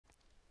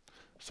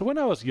So when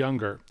I was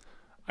younger,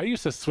 I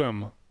used to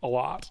swim a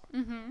lot.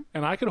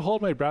 And I could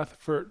hold my breath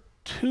for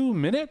 2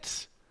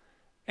 minutes,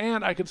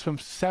 and I could swim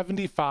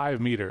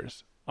 75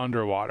 meters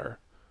underwater,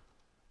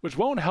 which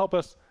won't help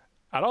us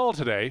at all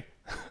today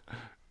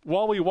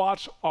while we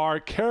watch our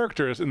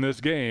characters in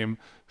this game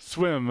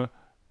swim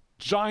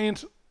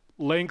giant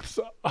lengths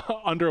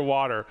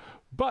underwater.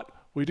 But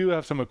we do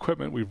have some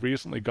equipment we've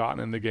recently gotten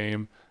in the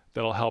game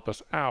that'll help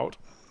us out.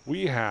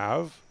 We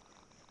have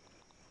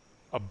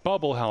a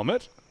bubble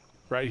helmet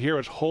right here,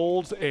 which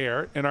holds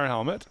air in our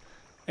helmet,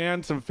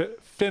 and some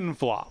fin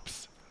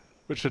flops,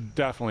 which should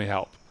definitely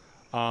help.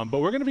 But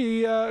we're going to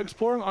be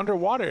exploring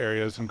underwater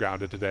areas in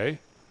Grounded today.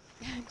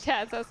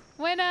 Chad says,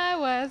 when I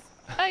was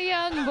a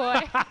young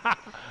boy,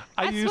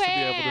 I used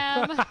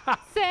swam to be able to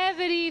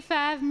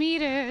 75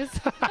 meters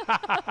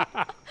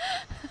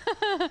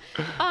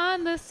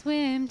on the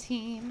swim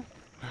team.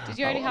 Did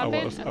you already hop in?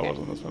 I was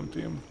on the swim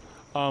team.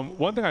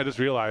 One thing I just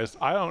realized,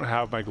 I don't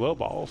have my glow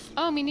balls.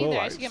 Oh, me neither. Glow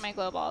I lights. should get my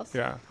glow balls.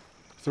 Yeah.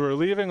 So we're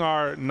leaving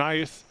our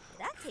nice,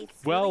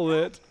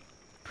 well-lit,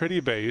 pretty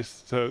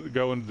base to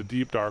go into the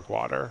deep, dark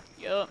water.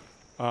 Yup.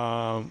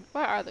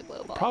 Where are the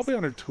glow balls? Probably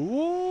under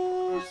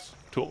tools.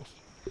 Tools.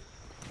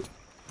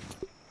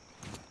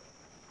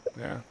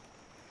 Yeah.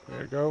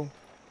 There you go.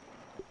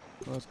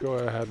 Let's go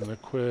ahead and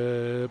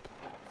equip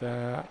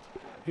that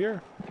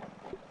here.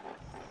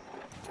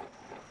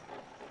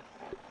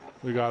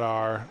 We got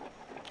our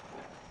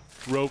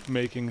rope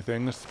making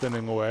thing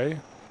spinning away.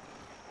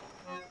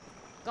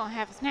 Gonna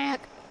have a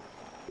snack.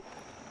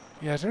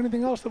 Yeah, is there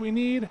anything else that we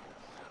need?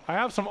 I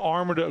have some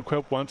armor to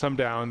equip once I'm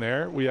down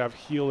there. We have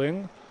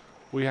healing.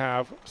 We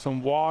have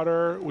some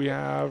water. We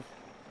have...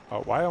 Oh,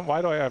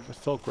 why do I have a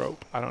silk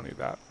rope? I don't need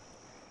that.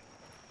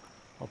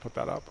 I'll put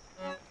that up.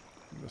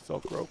 The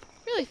silk rope.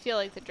 I really feel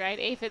like the dried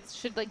aphids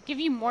should like give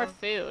you more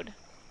food.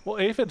 Well,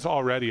 aphids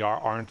already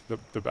aren't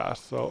the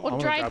best, so Well, I'm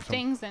gonna dried grab some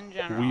things in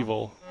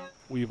general.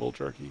 weevil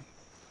jerky.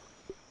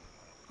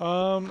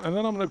 And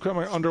then I'm gonna equip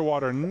my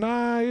underwater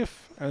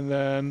knife, and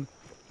then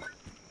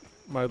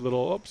my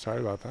little... Oops, sorry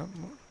about that.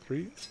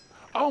 3.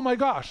 Oh my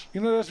gosh!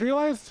 You know what I just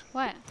realized?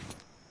 What?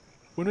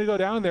 When we go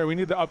down there, we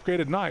need the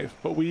upgraded knife,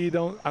 but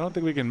I don't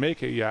think we can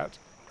make it yet.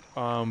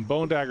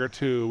 Bone dagger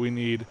 2, we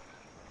need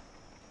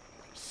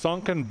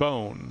sunken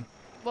bone.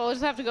 Well, we'll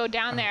just have to go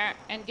down there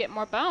and get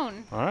more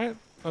bone. All right,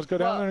 let's go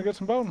down there and get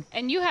some bone.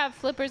 And you have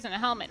flippers and a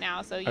helmet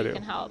now, so you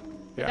can help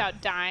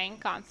without dying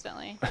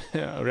constantly.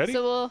 Yeah, ready?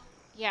 So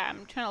yeah,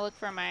 I'm trying to look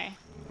for my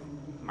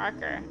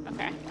marker.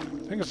 Okay. I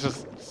think it's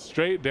just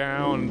straight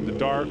down the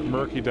dark,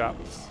 murky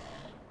depths.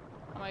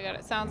 Oh my god,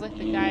 it sounds like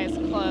the guy is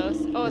close.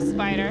 Oh, a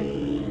spider.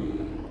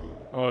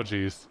 Oh,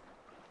 jeez.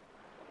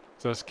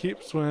 Just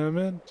keep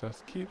swimming.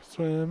 Just keep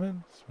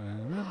swimming.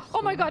 Swimming.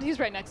 Oh my god, he's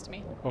right next to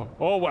me.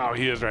 Oh, wow,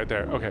 he is right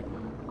there. Okay.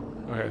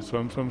 Okay,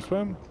 swim, swim,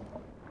 swim.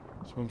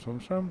 Swim,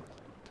 swim, swim.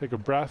 Take a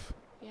breath.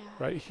 Yeah.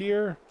 Right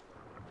here.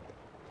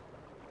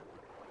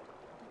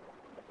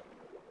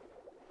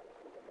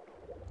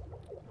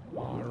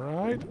 All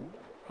right.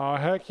 Oh,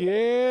 heck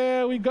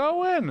yeah, we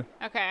going.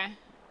 Okay.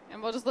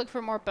 And we'll just look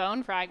for more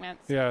bone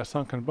fragments. Yeah,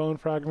 sunken bone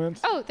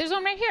fragments. Oh, there's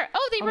one right here.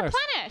 Oh, they nice.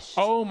 replenish.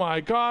 Oh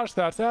my gosh,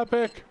 that's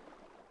epic.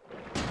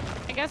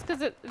 I guess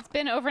because it's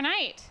been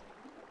overnight.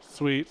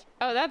 Sweet.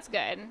 Oh, that's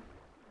good.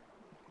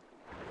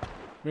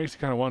 Makes you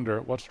kind of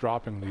wonder what's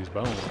dropping these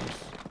bones.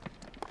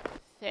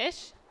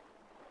 Fish?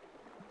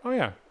 Oh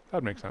yeah,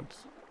 that makes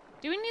sense.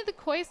 Do we need the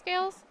koi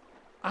scales?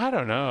 I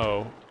don't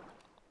know.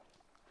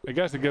 I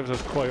guess it gives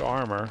us koi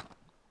armor.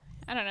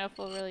 I don't know if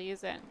we'll really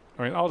use it.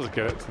 I mean, I'll just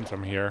get it since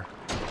I'm here.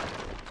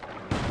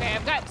 Okay,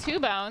 I've got 2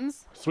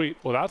 bones. Sweet.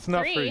 Well, that's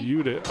enough 3. for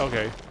you to...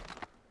 Okay.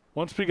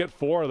 Once we get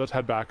 4, let's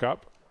head back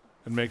up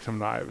and make some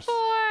knives.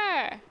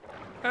 4!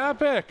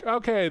 Epic!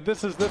 Okay,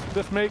 this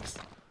makes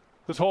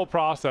this whole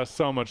process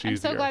so much easier. I'm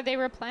so glad they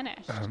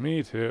replenished.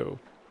 Me too.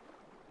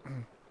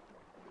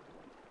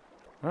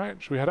 All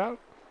right, should we head out?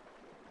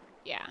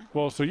 Yeah.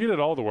 Well, so you did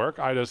all the work.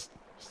 I just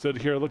stood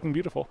here looking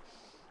beautiful.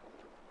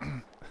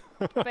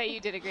 But you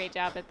did a great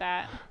job at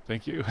that.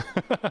 Thank you.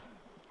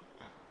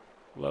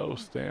 Low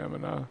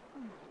stamina.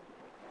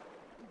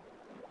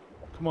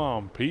 Come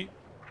on, Pete.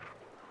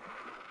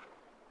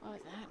 What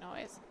was that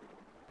noise?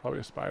 Probably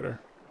a spider.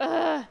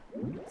 Ugh.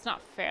 It's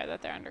not fair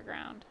that they're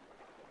underground.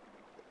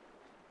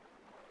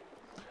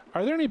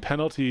 Are there any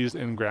penalties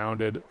in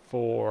Grounded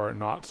for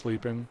not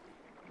sleeping?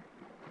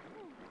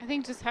 I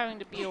think just having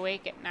to be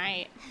awake at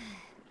night.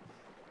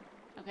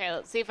 Okay,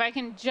 let's see if I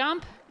can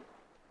jump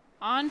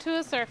onto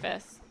a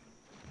surface.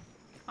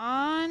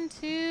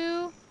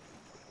 Onto...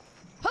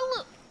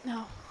 Hello!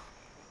 No.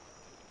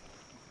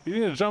 You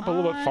need to jump a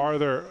little bit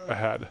farther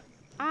ahead.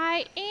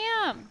 I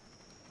am.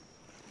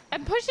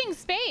 I'm pushing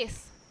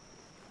space.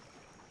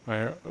 All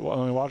right, well,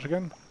 let me watch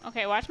again.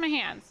 Okay, watch my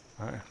hands.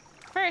 All right.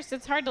 First,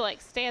 it's hard to like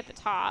stay at the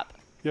top.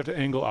 You have to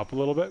angle up a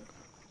little bit.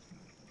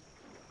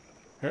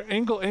 Here,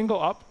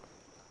 angle up.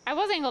 I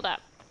was angled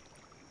up.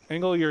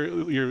 Angle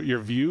your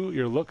view,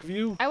 your look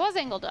view. I was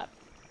angled up.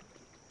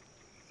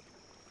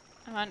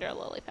 I'm under a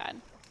lily pad.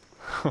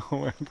 Oh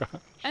my god.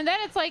 And then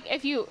it's like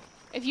if you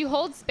If you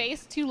hold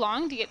space too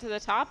long to get to the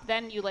top,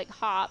 then you like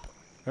hop.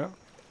 Yeah.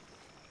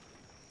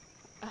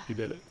 You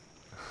did it.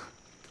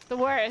 The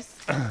worst.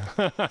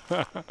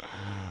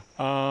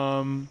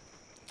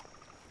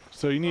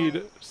 So you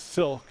need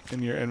silk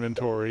in your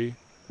inventory.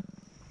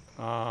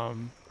 Here,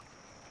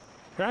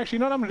 actually, you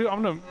know what I'm gonna do?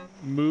 I'm gonna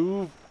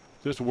move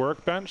this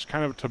workbench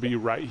kind of to be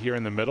right here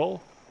in the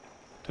middle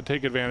to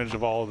take advantage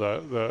of all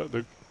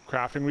the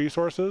crafting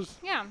resources.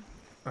 Yeah.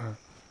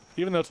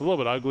 Even though it's a little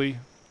bit ugly,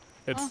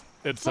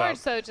 it's more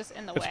so just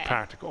in the it's way.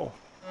 practical.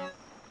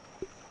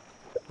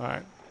 All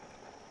right.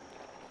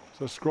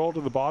 So scroll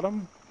to the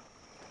bottom.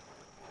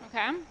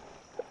 Okay.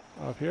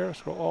 Up here,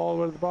 scroll all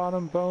the way to the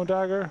bottom, bone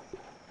dagger,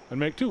 and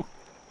make 2.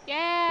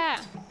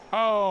 Yeah.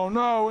 Oh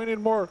no, we need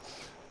more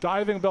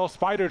diving bell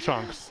spider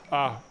chunks.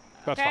 That's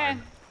Okay.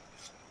 fine.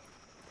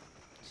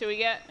 Should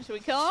we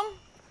kill him?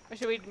 Or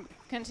should we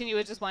continue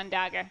with just one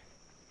dagger?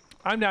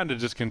 I'm down to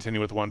just continue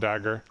with 1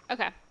 dagger.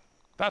 Okay.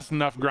 That's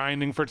enough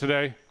grinding for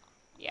today.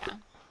 Yeah.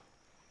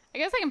 I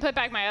guess I can put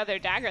back my other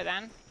dagger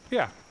then.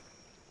 Yeah.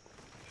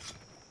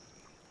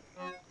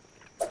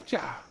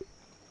 Yeah.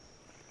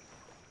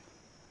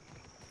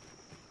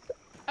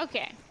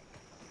 Okay.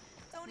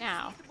 Don't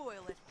Now. need to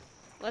boil it.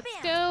 Let's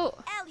Bam. go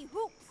Alley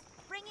hoops,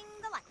 bringing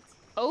the light.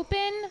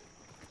 open.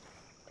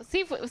 Let's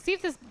see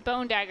if this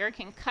bone dagger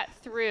can cut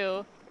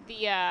through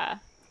the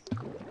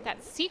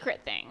that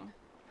secret thing.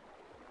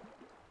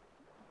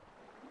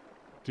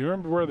 Do you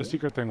remember where the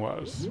secret thing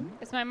was?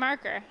 It's my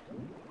marker.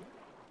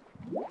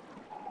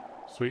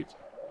 Sweet.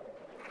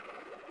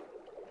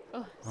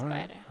 Oh, All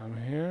right, spider.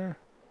 I'm here.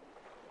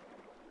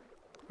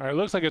 All right,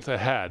 looks like it's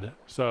ahead.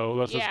 So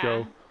let's just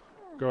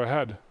go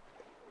ahead.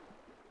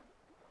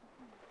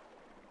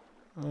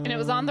 And it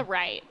was on the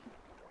right.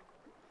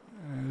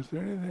 Is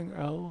there anything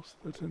else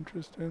that's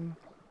interesting?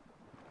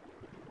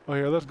 Oh,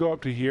 here, let's go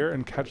up to here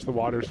and catch the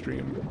water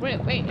stream. Wait,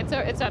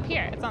 it's up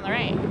here. It's on the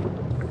right.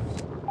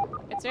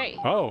 It's right.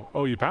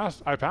 Oh, you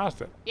passed? I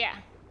passed it. Yeah.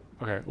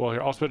 Okay, well,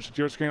 here, I'll switch to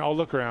your screen. I'll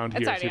look around It's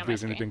here, already see if on my there's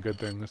screen. anything good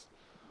things.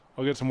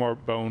 I'll get some more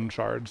bone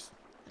shards.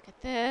 Look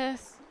at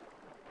this.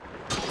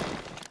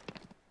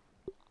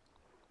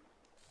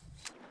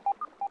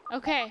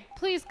 Okay,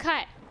 please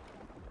cut.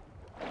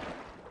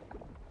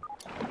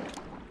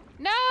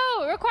 No,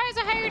 it requires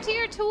a higher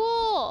tier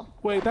tool.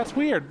 Wait, that's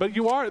weird, but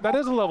that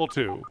is a level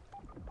 2.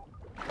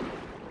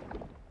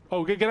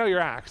 Oh, get out your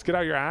axe. Get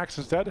out your axe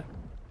instead.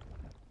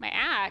 My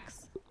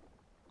axe?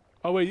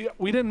 Oh, wait,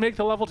 we didn't make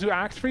the level 2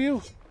 axe for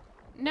you?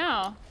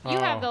 No, you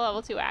Oh. have the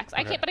level 2 axe.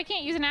 I Okay. can't, but I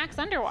can't use an axe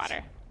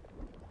underwater.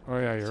 Oh,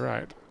 yeah, you're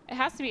right. It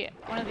has to be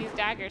one of these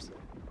daggers.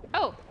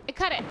 Oh, it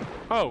cut it.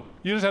 Oh,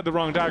 you just had the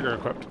wrong dagger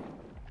equipped,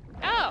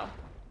 Oh,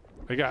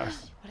 I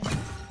guess.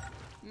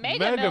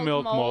 Mega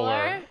Milk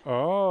Molar.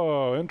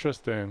 Oh,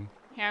 interesting.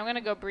 Here, I'm gonna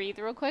go breathe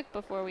real quick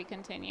before we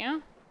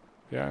continue.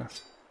 Yeah.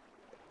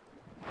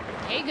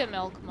 Mega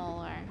Milk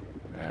Molar.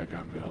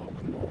 Mega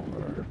milk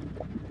molar.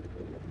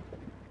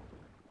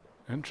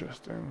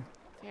 Interesting.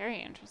 Very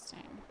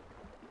interesting.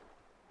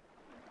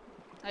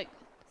 Like,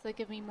 does that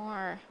give me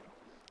more?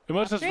 It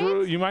must just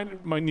Upgrades? you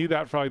might need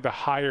that for like the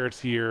higher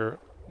tier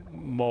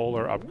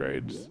molar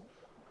upgrades.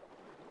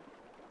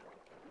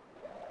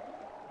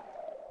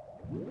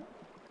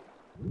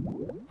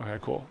 Okay,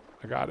 cool.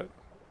 I got it.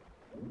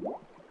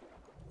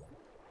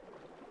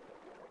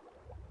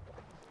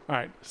 All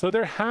right, so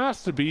there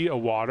has to be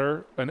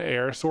an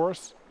air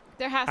source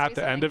There has to at be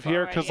the end something of here,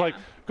 forward, because yeah. like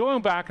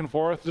going back and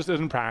forth just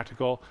isn't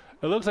practical.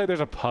 It looks like there's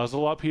a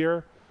puzzle up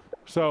here.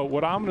 So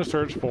what I'm gonna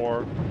search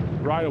for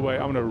right away,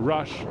 I'm gonna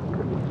rush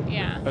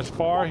Yeah. as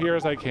far here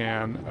as I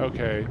can.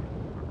 Okay,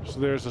 so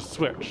there's a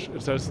switch.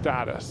 It says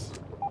status.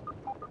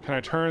 Can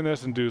I turn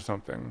this and do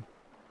something?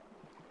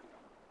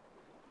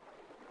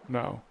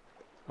 No.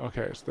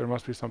 Okay, so there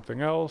must be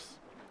something else.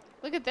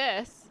 Look at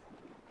this.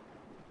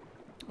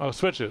 Oh,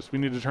 switches. We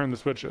need to turn the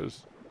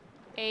switches.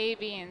 A,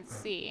 B, and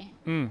C.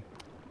 Ooh,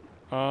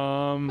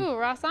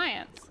 Raw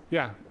science.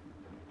 yeah.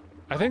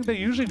 I think they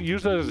usually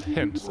use those as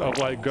hints of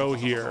like, go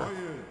here.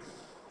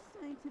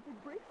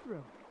 Scientific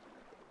breakthrough.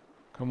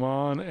 Come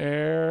on,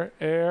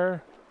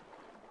 air.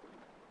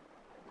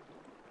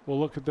 We'll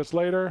look at this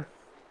later.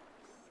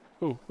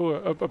 Ooh,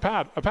 a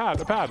pad.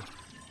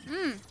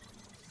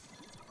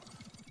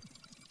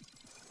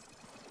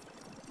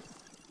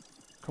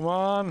 Come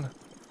on.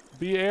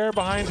 Be air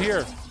behind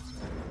here.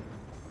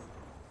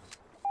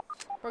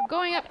 We're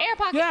going up. Air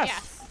pocket.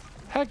 Yes.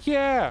 Heck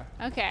yeah.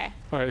 Okay.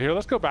 All right, here,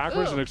 let's go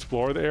backwards Ooh. and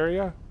explore the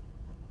area.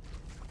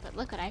 But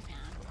look what I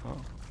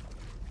found.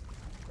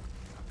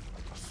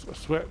 A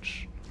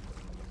switch.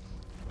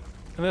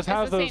 And this It's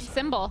has the those same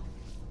symbol.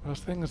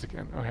 things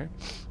again. Okay.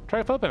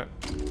 Try flipping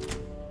it.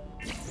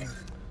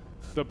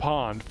 The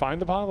pond. Find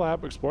the pond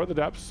lab, explore the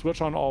depths,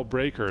 switch on all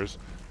breakers.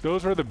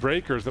 Those are the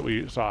breakers that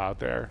we saw out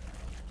there.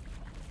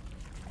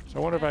 So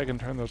I wonder if I can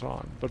turn those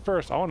on. But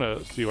first, I want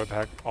to see what the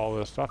heck all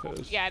this stuff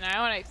is. Yeah, no, I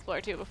want to explore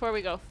too before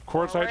we go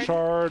Quartzite forward.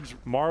 shards,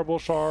 marble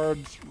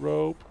shards,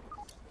 rope.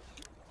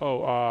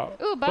 Oh,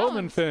 Ooh, boatman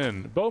bones.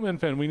 fin. Boatman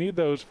fin. We need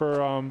those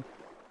for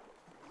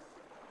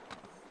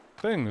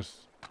things.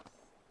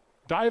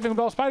 Diving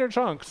bell spider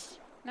chunks.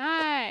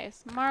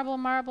 Nice. Marble,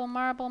 marble,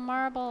 marble,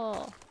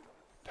 marble.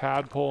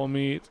 Tadpole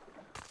meat.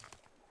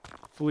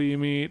 Flea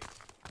meat.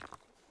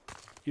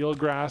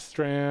 Eelgrass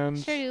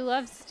strands. Sure you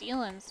love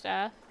stealing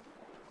stuff.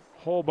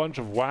 Whole bunch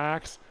of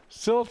wax.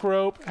 Silk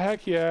rope.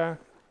 Heck yeah.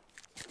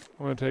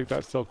 I'm gonna take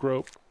that silk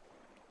rope.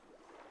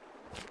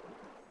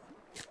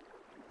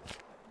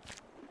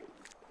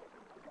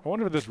 I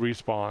wonder if this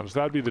respawns.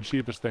 That'd be the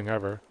cheapest thing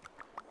ever.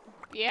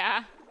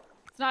 Yeah.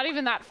 It's not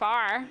even that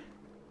far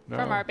No.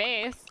 from our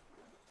base.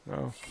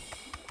 No.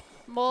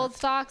 Mold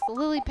stalks,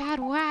 lily pad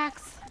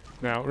wax.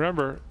 Now,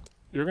 remember,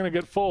 you're gonna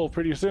get full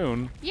pretty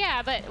soon.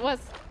 Yeah, but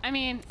I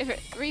mean, if it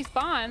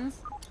respawns.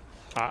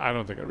 I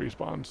don't think it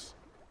respawns.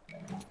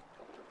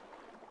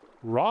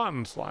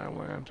 Rotten slime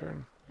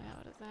lantern. Oh,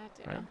 what does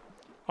that do? Right.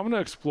 I'm gonna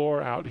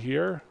explore out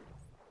here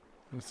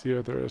and see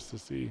what there is to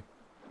see.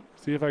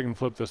 See if I can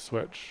flip the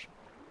switch.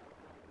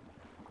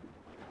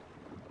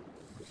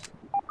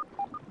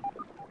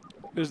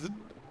 Is it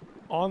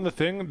on the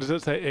thing? Does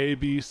it say A,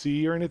 B,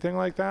 C or anything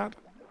like that?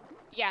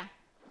 Yeah.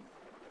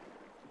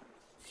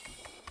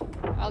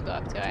 I'll go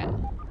up to it.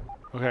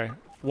 Okay,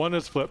 one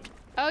is flipped.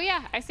 Oh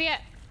yeah, I see it.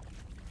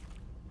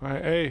 All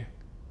right, A.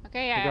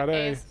 Okay, I yeah, got A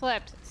A. is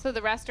flipped. So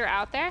the rest are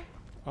out there?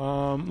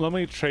 Let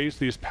me trace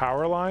these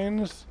power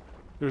lines.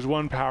 There's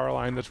one power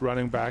line that's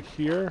running back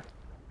here.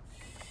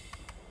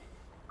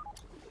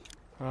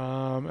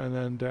 And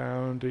then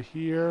down to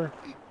here.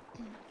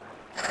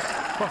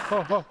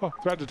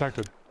 Threat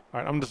detected. All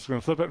right, I'm just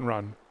gonna flip it and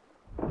run.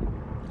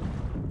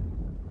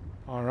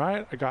 All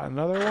right, I got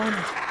another one.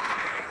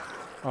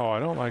 Oh, I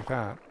don't like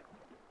that.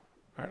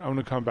 All right, I'm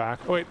gonna come back.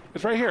 Oh wait,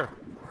 it's right here.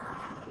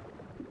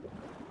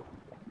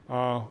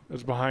 Oh,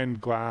 it's behind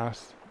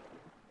glass.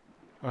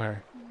 Okay.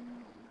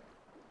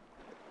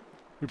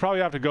 We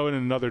probably have to go in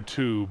another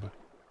tube.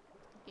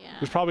 Yeah.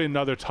 There's probably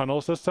another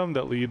tunnel system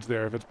that leads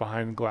there if it's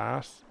behind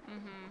glass.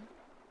 Mm-hmm.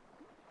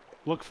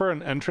 Look for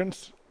an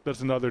entrance that's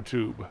another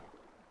tube.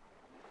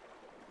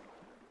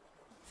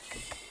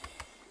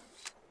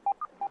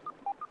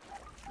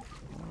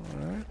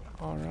 Alright,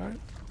 alright.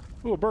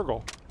 Ooh, a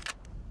burgle.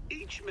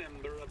 Each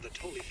member of the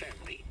Tully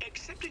family,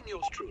 excepting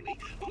yours truly,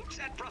 looks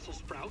at Brussels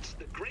sprouts,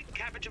 the great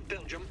cabbage of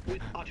Belgium,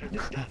 with utter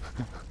disdain.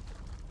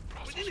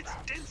 Within its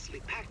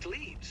densely packed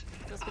leaves,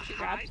 That's a what you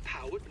grabbed?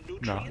 high-powered it's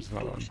nutrient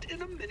not one. boost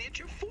in a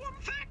miniature form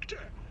factor.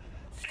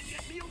 And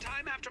yet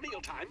mealtime after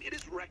mealtime, it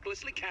is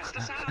recklessly cast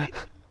aside.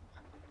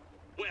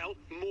 Well,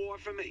 more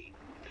for me.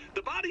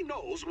 The body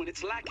knows when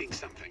it's lacking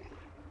something.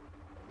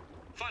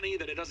 Funny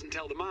that it doesn't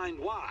tell the mind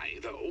why,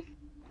 though.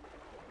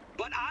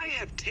 But I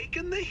have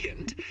taken the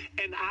hint,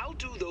 and I'll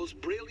do those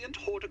brilliant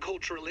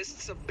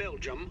horticulturalists of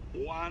Belgium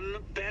one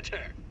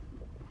better.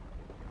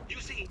 You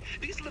see,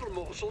 these little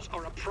morsels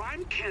are a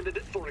prime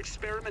candidate for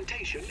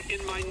experimentation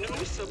in my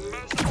new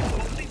submersible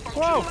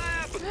multifunctional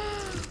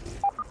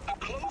lab. A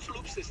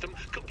closed-loop system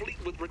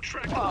complete with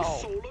retractable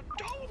solar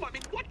dome. I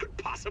mean, what could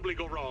possibly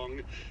go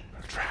wrong?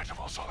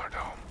 Retractable solar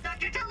dome.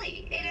 Dr.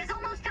 Tully, it is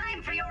almost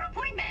time for your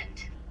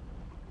appointment.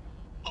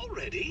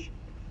 Already?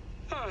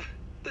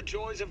 The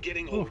joys of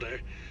getting older.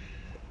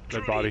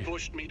 Dead Trudy body.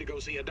 pushed me to go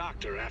see a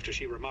doctor after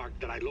she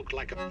remarked that I looked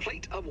like a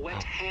plate of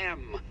wet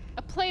ham.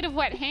 A plate of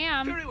wet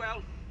ham. Very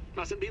well.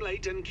 Mustn't be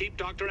late and keep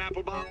Dr.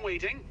 Applebaum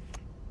waiting.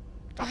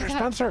 Dr.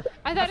 Spencer,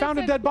 I I, thought it found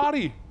a said- dead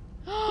body.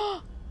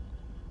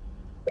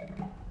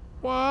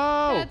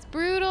 Whoa! That's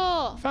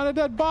brutal. Found a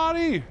dead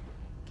body.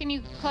 Can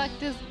you collect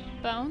his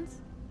bones?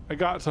 I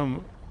got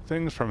some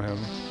things from him.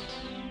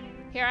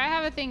 Here, I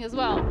have a thing as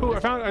well. Ooh,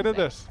 I did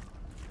this.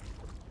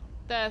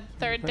 The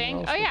third thing.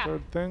 Else, Oh the yeah.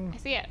 Third thing. I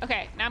see it.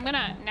 Okay, now I'm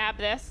gonna nab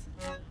this.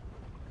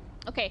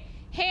 Okay,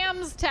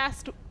 ham's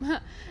test.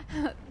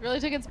 Really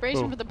took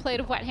inspiration Ooh. from the plate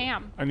of wet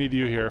ham. I need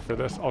you here for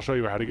this. I'll show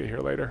you how to get here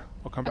later.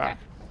 I'll come Okay. back.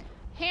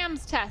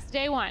 Ham's test,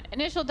 day 1.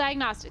 Initial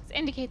diagnostics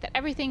indicate that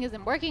everything is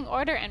in working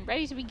order and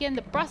ready to begin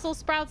the Brussels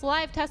sprouts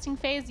live testing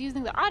phase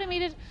using the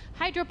automated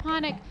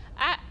hydroponic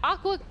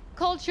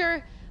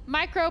aquaculture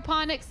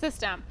microponic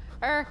system.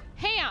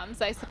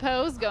 Hams, I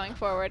suppose, going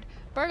forward.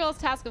 Burgle's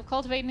task of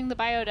cultivating the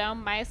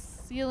biodome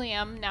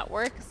mycelium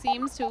network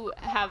seems to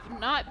have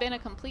not been a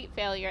complete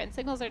failure, and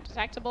signals are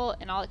detectable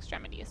in all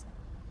extremities.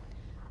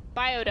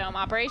 Biodome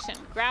operation.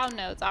 Ground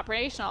nodes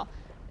operational.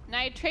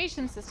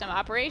 Nitration system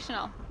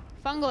operational.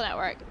 Fungal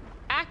network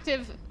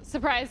active,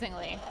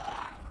 surprisingly.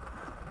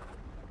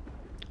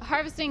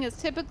 Harvesting is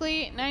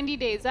typically 90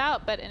 days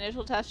out, but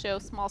initial tests show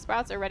small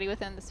sprouts are ready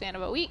within the span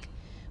of a week.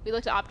 We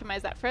look to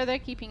optimize that further,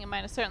 keeping in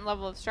mind a certain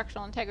level of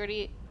structural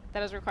integrity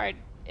that is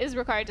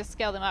required to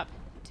scale them up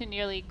to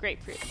nearly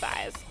grapefruit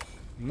size.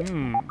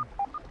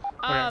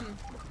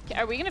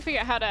 Are we gonna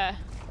figure out how to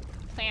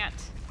plant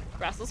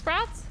Brussels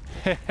sprouts?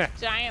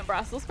 Giant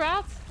Brussels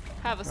sprouts?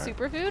 Have a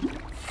superfood?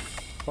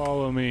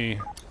 Follow me.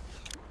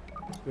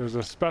 There's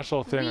a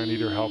special thing I need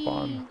your help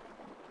on.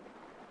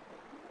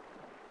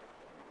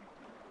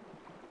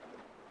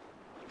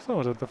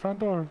 Someone's at the front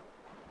door.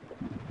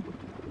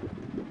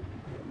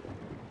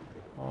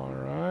 All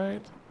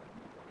right.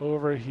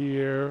 Over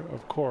here,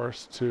 of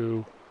course,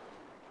 to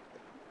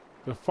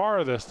the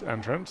farthest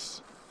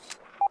entrance.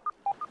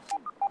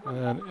 And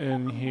then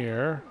in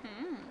here.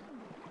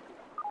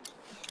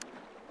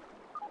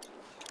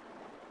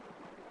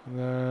 And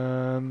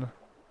then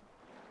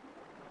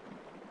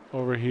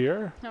over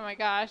here. Oh my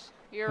gosh.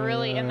 You're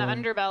really in the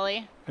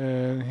underbelly.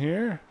 And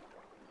here.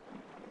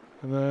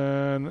 And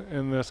then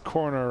in this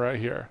corner right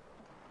here.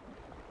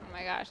 Oh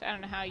my gosh. I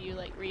don't know how you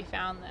like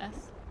refound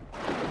this.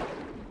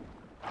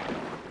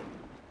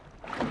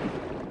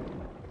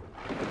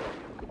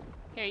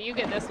 Here, you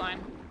get this one.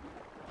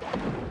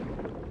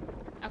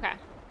 Okay.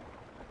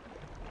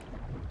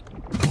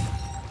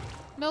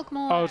 Milk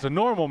molar. Oh, it's a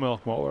normal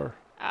milk molar.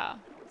 Oh,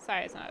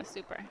 sorry, it's not a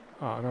super.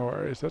 Oh, no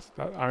worries.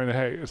 I mean,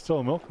 hey, it's still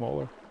a milk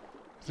molar.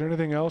 Is there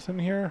anything else in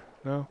here?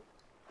 No?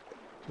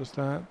 Just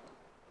that?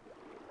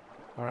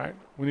 All right.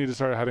 We need to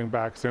start heading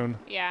back soon.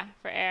 Yeah,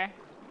 for air.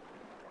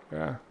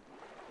 Yeah.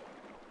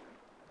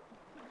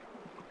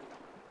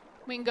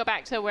 We can go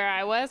back to where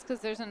I was because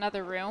there's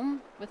another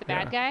room with a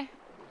bad guy.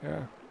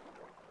 Yeah.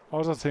 I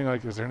was just saying,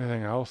 like, is there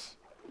anything else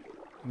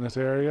in this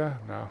area?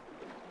 No.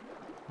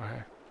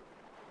 Okay.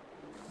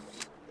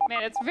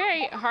 Man, it's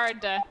very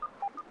hard to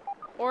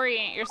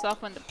orient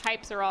yourself when the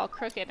pipes are all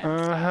crooked and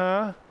stuff.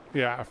 Uh-huh.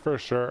 Yeah, for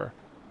sure.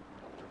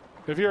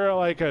 If you're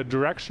like a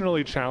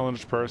directionally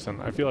challenged person,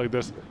 I feel like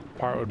this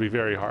part would be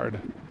very hard.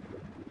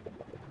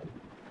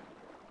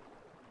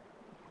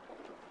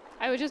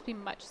 I would just be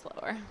much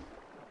slower.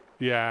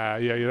 Yeah,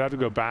 you'd have to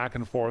go back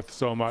and forth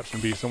so much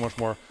and be so much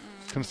more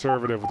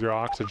conservative with your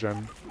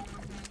oxygen.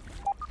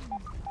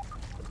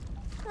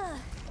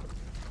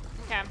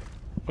 Okay.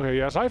 Okay,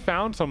 yes, I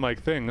found some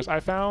like things. I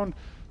found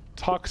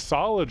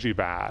toxology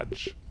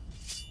badge.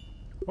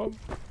 Well,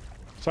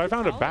 so I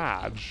found a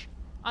badge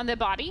On the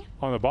body?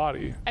 on the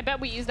body. I bet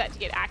we use that to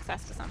get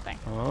access to something.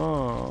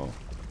 Oh.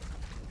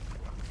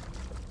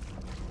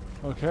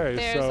 Okay,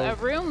 There's so a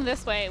room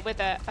this way with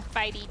a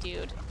fighty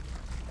dude.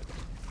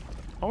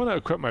 I want to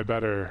equip my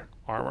better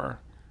armor.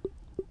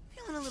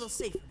 Feeling a little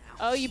safer now.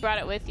 Oh, you brought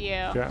it with you.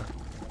 Yeah.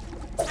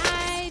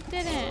 I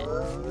didn't.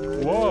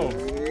 Whoa.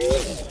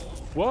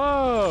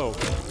 Whoa.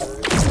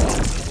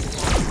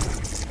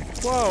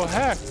 Whoa,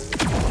 heck.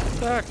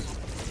 Heck.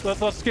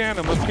 Let's scan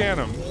him. Let's scan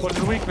him. What's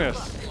his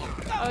weakness?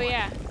 Oh,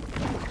 yeah.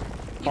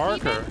 You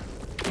Barker.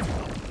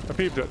 I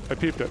peeped it. I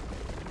peeped it.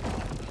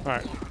 All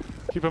right.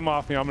 Keep him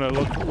off me. I'm going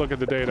to look at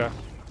the data.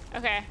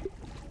 Okay.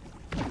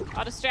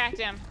 I'll distract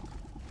him.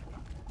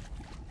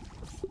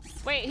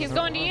 Wait, he's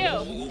going to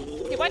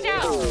you. Hey, watch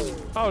out.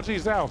 Oh,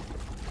 geez, ow.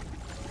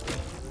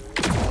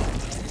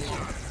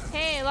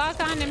 Hey, lock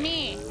on to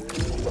me.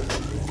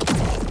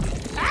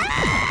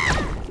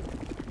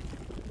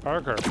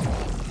 Barker.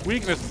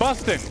 Weakness.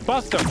 Busting.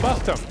 Bust him.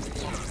 Bust him.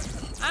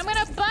 I'm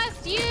gonna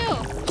bust you.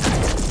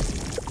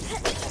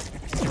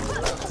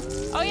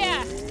 Oh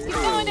yeah, he's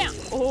going down.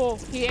 Oh,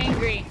 he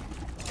angry.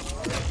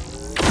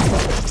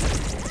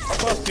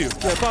 Bust you.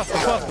 Yeah, bust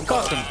him. Bust him.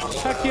 Bust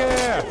him. Heck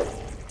yeah.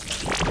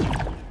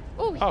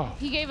 Ooh, Oh.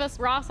 he gave us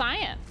raw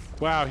science.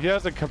 Wow, he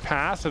has a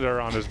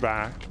capacitor on his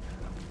back.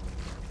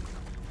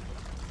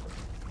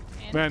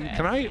 Man,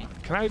 can I take Yeah,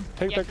 that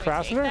can we take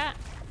capacitor? that?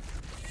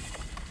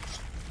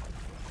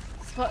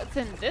 So what's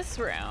in this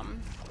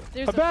room?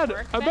 There's A bed. A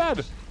workbench?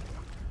 bed.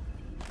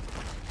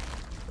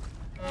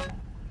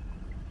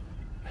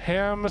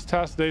 Ham's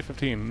test day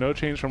 15. No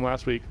change from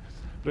last week,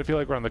 but I feel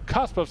like we're on the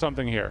cusp of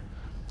something here.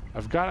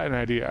 I've got an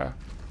idea.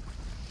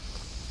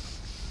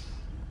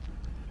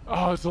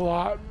 Oh, it's a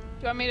lot. Do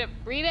you want me to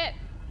read it?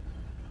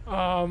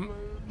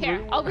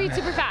 Here, we- I'll read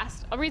super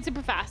fast. I'll read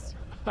super fast.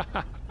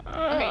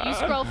 Okay, you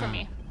scroll for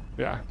me.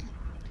 Yeah.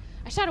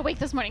 I shot awake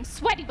this morning,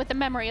 sweaty with the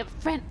memory of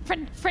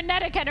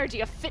frenetic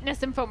energy of fitness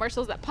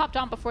infomercials that popped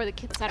on before the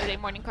kids' Saturday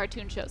morning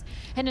cartoon shows.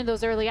 And in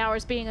those early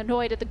hours, being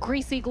annoyed at the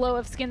greasy glow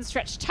of skin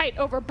stretched tight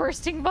over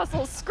bursting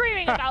muscles,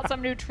 screaming about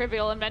some new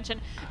trivial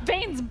invention,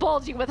 veins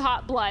bulging with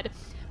hot blood.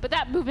 But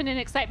that movement and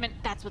excitement,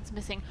 that's what's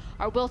missing.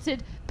 Our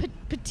wilted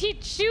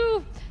petite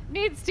shoe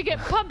needs to get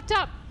pumped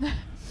up.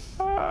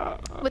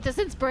 With this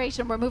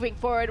inspiration, we're moving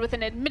forward with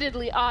an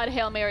admittedly odd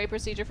Hail Mary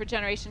procedure for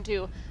Generation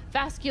 2,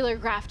 vascular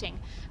grafting.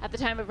 At the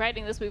time of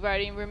writing this, we've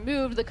already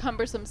removed the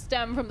cumbersome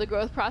stem from the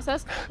growth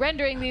process,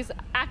 rendering these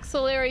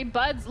axillary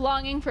buds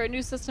longing for a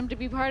new system to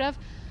be part of.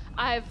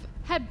 I've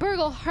had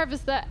Burgle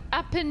harvest the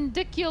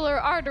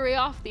appendicular artery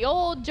off the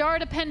old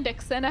jarred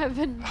appendix, and I've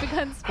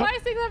begun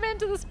splicing them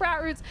into the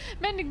sprout roots,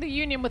 mending the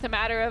union with a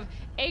matter of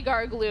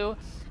agar glue.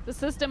 The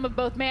system of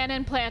both man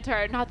and plant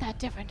are not that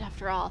different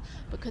after all,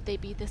 but could they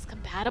be this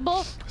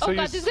compatible? So Oh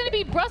god, you there's gonna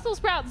be Brussels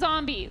sprout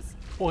zombies.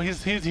 Well,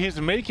 he's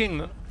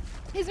making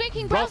He's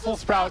making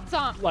Brussels sprout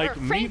like or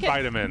meat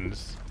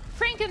vitamins.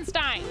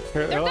 Frankenstein.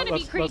 Here, They're gonna be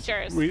let's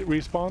creatures.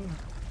 respawn.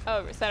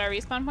 Oh, is that our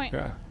respawn point?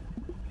 Yeah.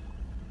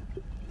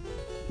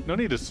 No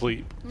need to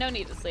sleep. No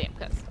need to sleep,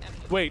 because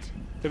Wait,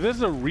 if this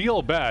is a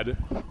real bed,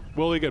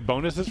 will we get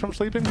bonuses from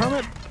sleeping from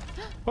it?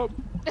 Oh,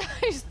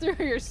 you just threw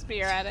your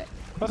spear at it.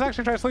 let's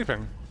actually try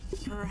sleeping.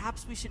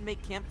 Perhaps we should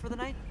make camp for the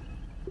night?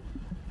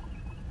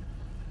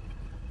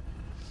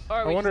 Or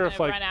I we wonder just if,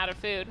 gonna like, run out of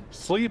food.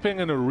 Sleeping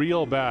in a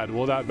real bed,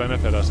 will that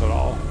benefit us at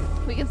all?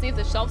 We can see if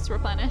the shelves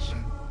replenish.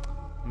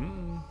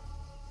 I'm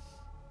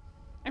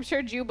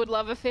sure Jube would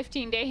love a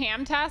 15-day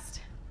ham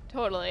test.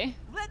 Totally.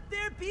 Let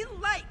there be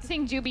light. I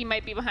think Jubie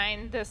might be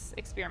behind this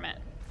experiment.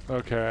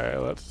 Okay,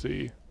 let's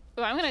see.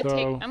 Oh, I'm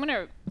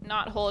gonna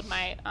not hold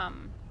my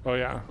Oh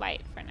yeah.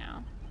 light for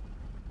now.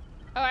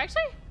 Oh,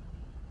 actually,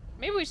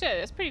 maybe we should.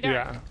 It's pretty dark.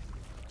 Yeah.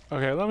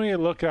 Okay, let me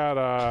look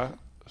at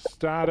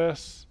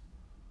status.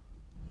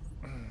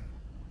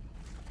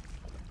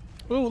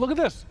 Ooh, look at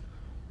this.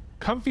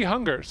 Comfy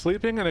hunger.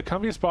 Sleeping in a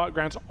comfy spot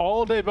grants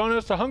all-day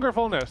bonus to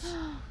hungerfulness.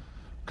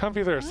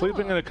 Comfy thirst.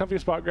 Sleeping in a comfy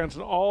spot grants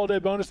an all-day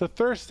bonus to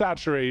thirst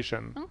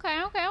saturation.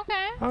 Okay.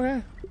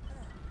 Okay.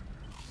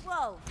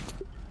 Whoa.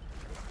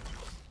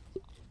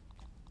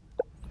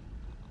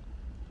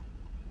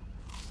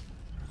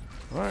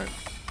 All right.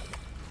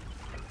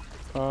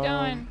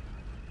 Going.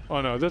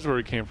 Oh no, this is where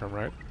we came from,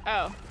 right?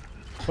 Oh.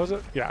 Was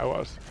it? Yeah, it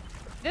was.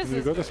 This We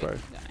is go this where way.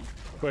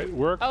 we're going. Wait,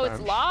 workbench. Oh,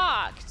 it's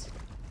locked.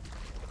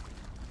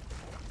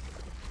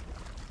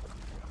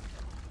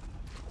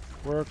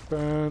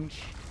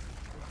 Workbench.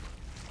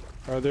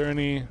 Are there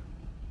any?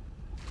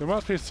 There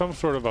must be some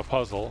sort of a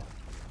puzzle.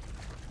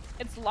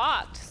 It's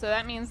locked, so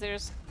that means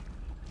there's.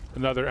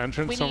 Another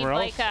entrance We somewhere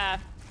need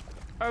else?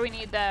 or we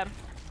need the,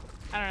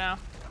 I don't know,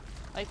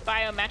 like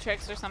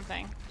biometrics or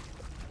something.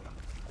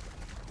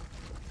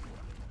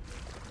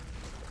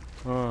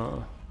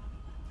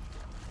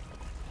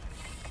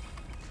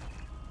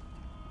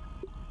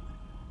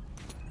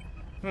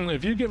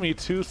 If you give me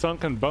 2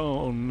 sunken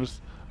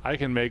bones, I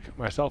can make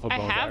myself a I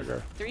bone have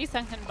dagger. 3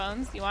 sunken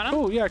bones. You want them?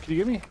 Oh yeah, can you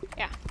give me?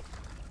 Yeah.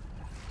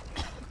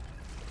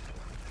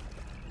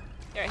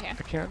 They're right here.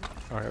 I can't.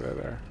 Oh yeah, they're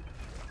there.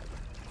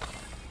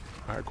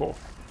 All right, cool.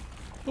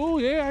 Oh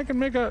yeah, I can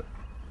make a.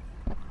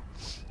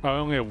 Oh, I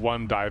only have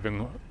 1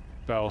 diving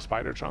bell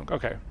spider chunk.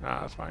 Okay,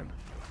 that's fine.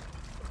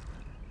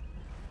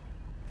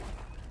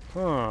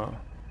 Huh.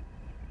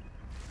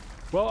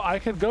 Well, I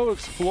could go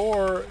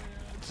explore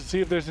to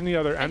see if there's any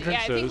other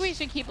entrances. Yeah, I think we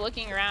should keep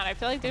looking around. I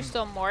feel like there's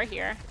still more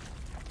here.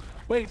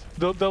 Wait,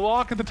 the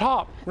lock at the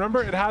top.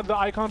 Remember, it had the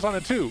icons on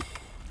it too.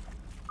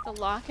 The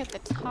lock at the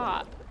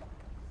top.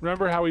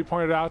 Remember how we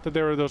pointed out that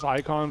there were those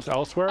icons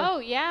elsewhere? Oh,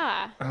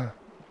 yeah.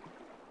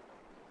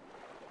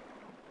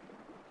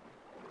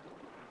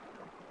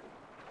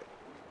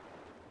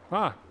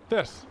 Ah,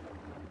 this.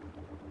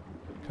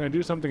 Can I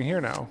do something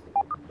here now?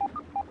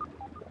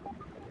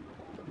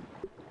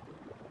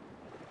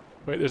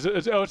 Wait, is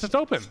it? Oh, it's just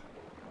open.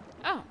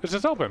 Oh. It's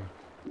just open.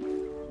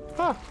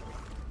 Ah.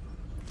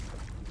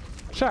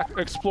 Check.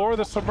 Explore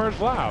the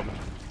submerged lab.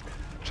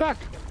 Check.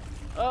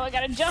 Oh, I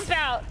gotta jump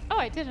out. Oh,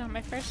 I did it on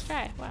my first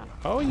try. Wow.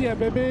 Oh yeah,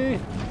 baby.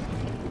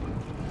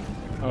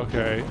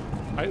 Okay.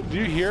 Do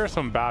you hear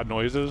some bad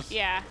noises?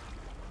 Yeah.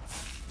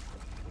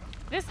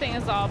 This thing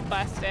is all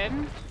busted.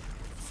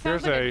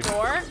 Sounds There's like a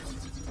door.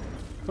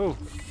 Oh,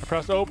 I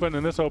pressed open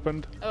and this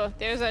opened. Oh,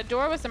 there's a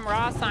door with some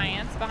raw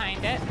science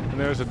behind it. And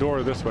there's a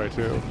door this way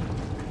too.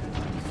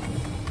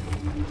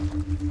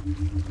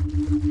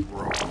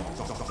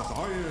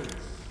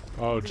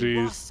 Oh Raw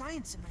geez.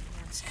 science in my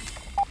hands.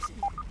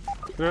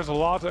 There's a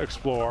lot to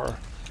explore.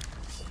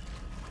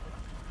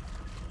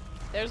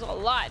 There's a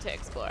lot to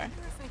explore. I wonder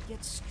if I'd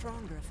get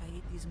stronger if I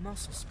ate these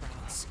mussel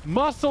sprouts.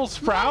 Mussel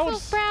sprouts? Mussel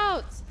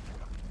sprouts!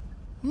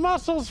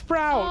 Mussel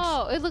sprouts!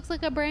 Oh, it looks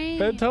like a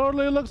brain. It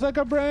totally looks like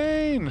a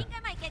brain. I think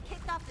I might get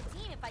kicked off the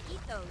team if I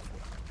eat those.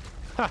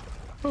 Ha.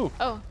 Ooh.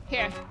 Oh,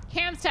 here.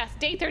 Ham's test,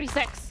 day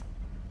 36.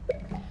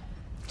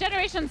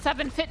 Generation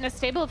 7 fitness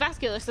stable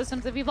vascular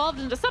systems have evolved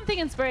into something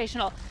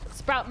inspirational.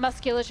 Sprout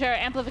musculature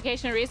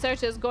amplification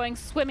research is going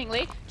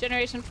swimmingly.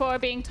 Generation 4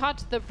 being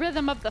taught the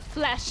rhythm of the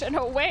flesh in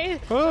a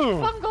way that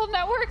fungal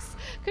networks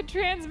could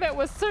transmit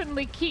was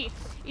certainly key.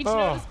 Each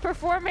node is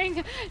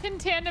performing in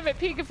tandem at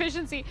peak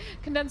efficiency.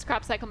 Condensed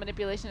crop cycle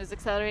manipulation is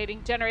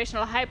accelerating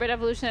generational hybrid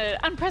evolution at an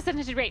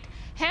unprecedented rate.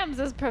 HAMS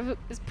is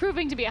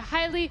proving to be a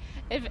highly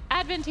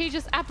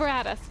advantageous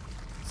apparatus.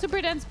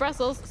 Super dense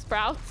Brussels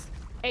sprouts,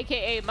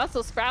 aka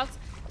muscle sprouts,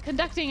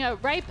 conducting a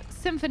ripe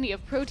symphony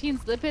of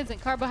proteins, lipids,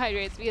 and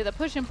carbohydrates via the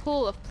push and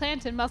pull of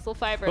plant and muscle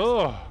fibers.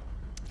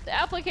 The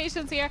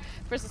applications here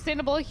for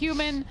sustainable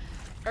humane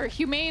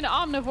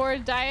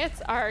omnivore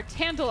diets are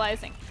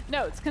tantalizing.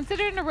 Notes: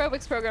 consider an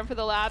aerobics program for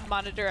the lab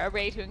monitor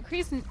array to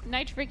increase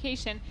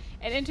nitrification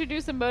and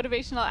introduce a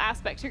motivational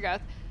aspect to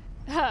growth.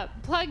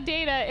 Plug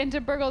data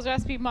into Burgle's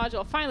recipe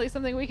module. Finally,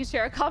 something we can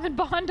share a common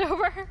bond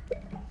over.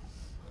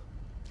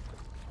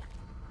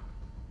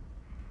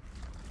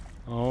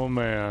 Oh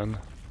man.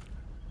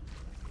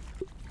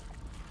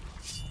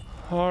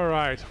 All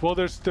right. Well,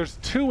 there's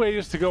 2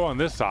 ways to go on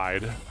this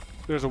side.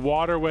 There's a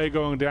waterway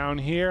going down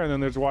here, and then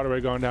there's a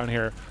waterway going down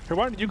here. Here,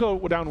 why don't you go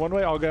down one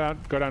way? I'll go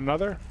down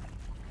another,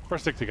 or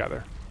stick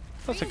together.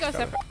 We can go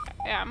separate.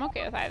 Yeah, I'm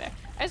okay with either.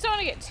 I just don't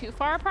want to get too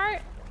far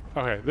apart.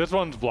 Okay, this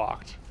one's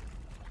blocked.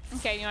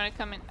 Okay, you want to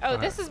come in? Oh,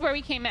 this is where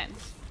we came in.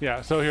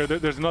 Yeah. So here,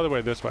 there's another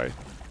way this way.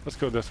 Let's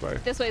go this way.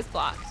 This way's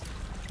blocked.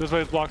 This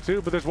way is blocked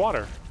too, but there's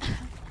water.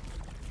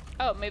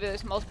 Oh, maybe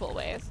there's multiple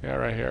ways. Yeah,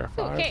 right here.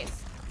 Ooh, 5.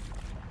 case.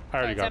 I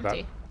already it's got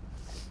empty.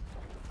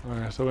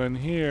 Okay, so in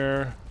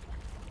here.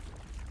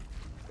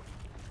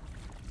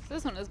 So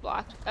this one is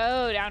blocked.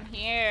 Oh, down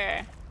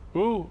here.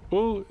 Ooh,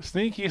 ooh,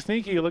 sneaky,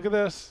 sneaky. Look at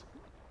this.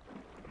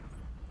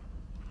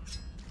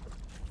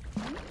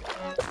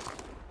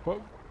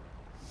 What?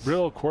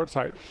 Real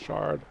quartzite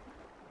shard.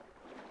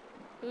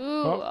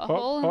 Ooh, a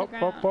hole in the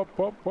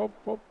ground.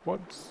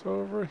 What's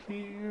over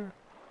here?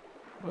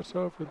 What's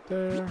over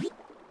there?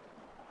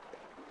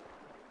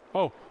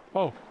 Oh,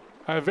 oh,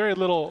 I have very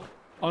little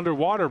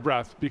underwater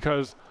breath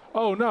because,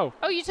 oh no.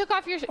 Oh, you took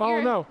off your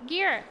no.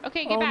 gear.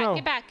 Okay, get Oh, back, no.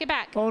 get back, get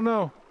back. Oh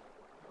no.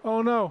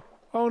 Oh no.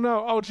 Oh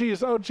no. Oh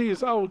geez. Oh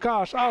geez. Oh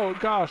gosh. Oh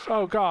gosh.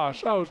 Oh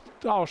gosh.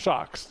 Oh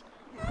shucks.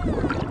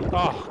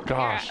 Oh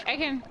gosh.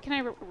 Here, can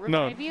I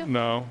No. revive you?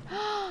 No.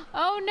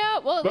 Oh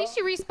no. Well, at least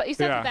you you set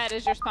yeah. that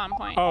as your spawn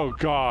point. Oh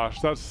gosh.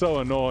 That's so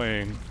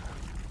annoying.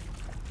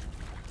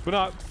 But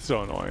not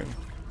so annoying.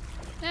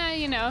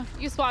 You know,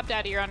 you swapped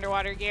out of your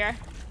underwater gear.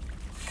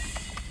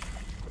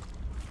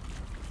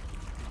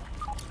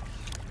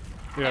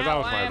 Yeah, that Now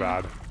was my I'm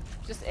bad.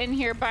 Just in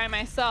here by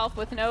myself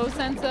with no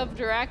sense of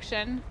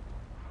direction.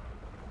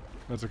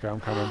 That's okay. I'm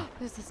coming.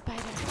 There's a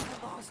spider.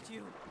 I lost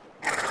you.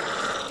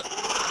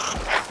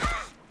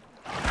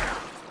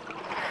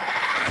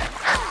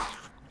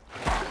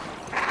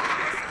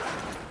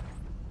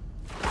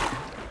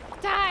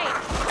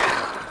 Die!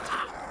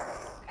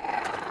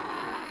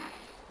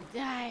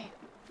 Die.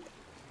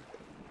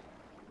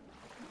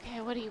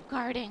 Okay, what are you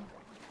guarding?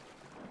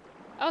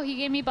 Oh, he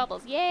gave me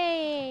bubbles.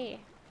 Yay!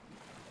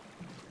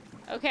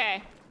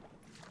 Okay.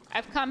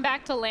 I've come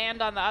back to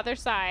land on the other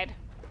side.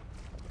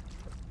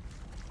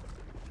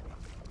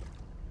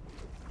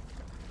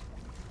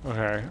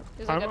 Okay.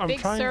 There's like a big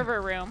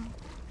server room.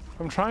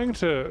 I'm trying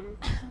to.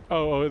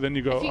 Oh, then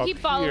you go If you up keep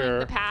following here,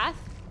 the path,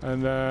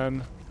 and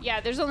then. yeah,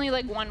 there's only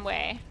like one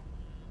way.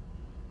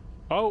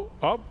 Oh,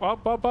 up.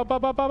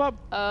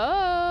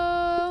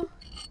 Oh.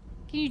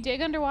 Can you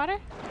dig underwater?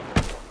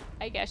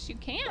 I guess you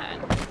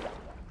can.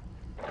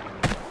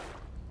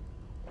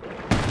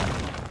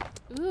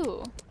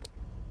 Ooh.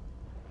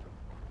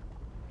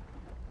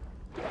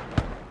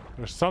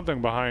 There's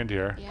something behind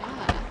here.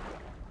 Yeah.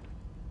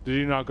 Did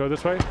you not go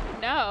this way?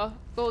 No.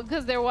 Well,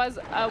 because there was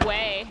a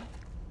way.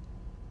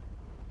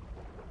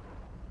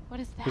 What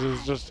is that? This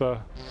is just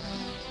a.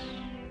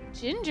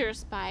 Ginger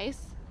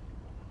spice.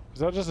 Is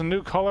that just a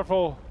new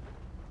colorful?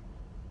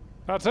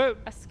 That's it.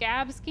 A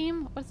scab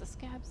scheme? What is a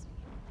scab scheme?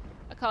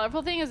 A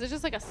colorful thing? Is it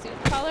just like a suit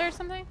color or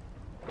something?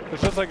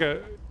 It's just like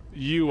a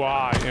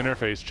UI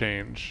interface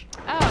change.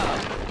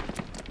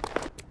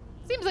 Oh.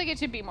 Seems like it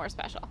should be more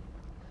special.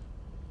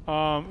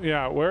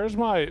 Yeah. Where's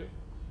my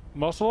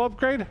muscle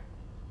upgrade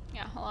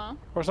Yeah, hello?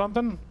 or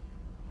something?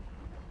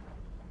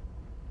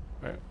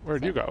 Wait,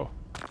 where'd you go?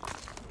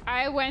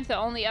 I went the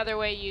only other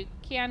way you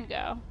can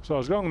go. So I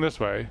was going this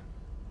way.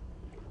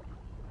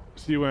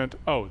 So you went,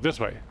 oh, this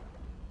way.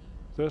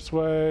 This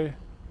way.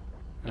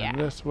 And Yeah.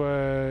 this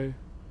way.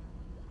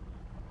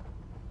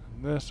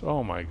 And this.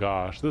 Oh my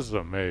gosh, this is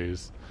a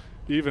maze.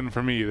 Even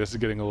for me, this is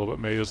getting a little bit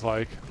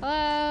maze-like.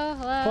 Hello,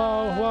 hello.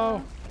 Hello,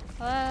 hello.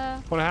 Hello.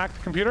 Want to hack the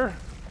computer?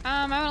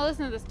 I want to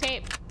listen to this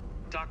tape.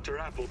 Dr.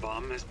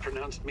 Applebaum has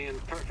pronounced me in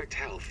perfect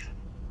health.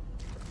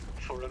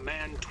 For a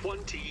man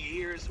 20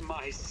 years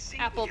my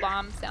senior.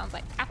 Applebaum sounds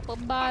like apple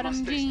I bottom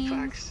must face the jeans.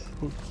 facts.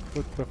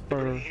 With the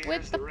fur. Hairs,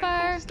 With the fur.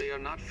 wrinkles, they are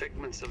not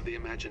figments of the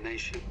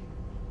imagination.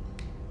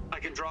 I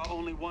can draw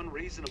only one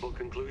reasonable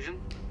conclusion.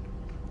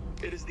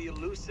 It is the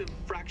elusive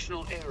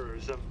fractional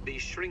errors of the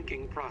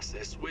shrinking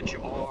process which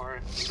are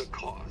the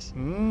cause.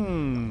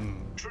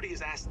 Trudy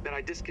has asked that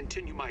I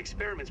discontinue my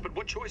experiments, but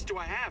what choice do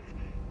I have?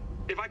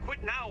 If I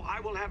quit now,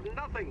 I will have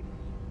nothing.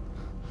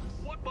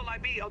 What will I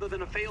be other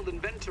than a failed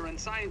inventor and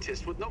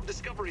scientist with no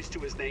discoveries to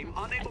his name,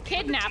 unable even to teach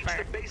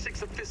kidnapper. the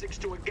basics of physics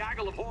to a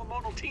gaggle of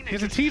hormonal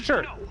teenagers? He's a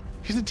teacher. No.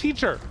 He's a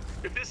teacher.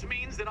 If this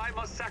means that I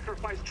must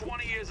sacrifice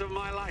 20 years of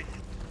my life,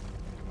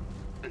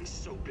 then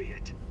so be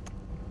it.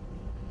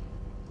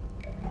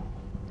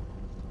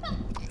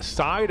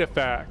 Side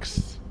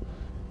effects.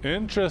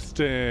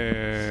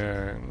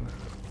 Interesting.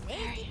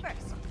 Safety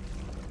first.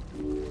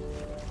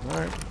 All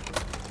right.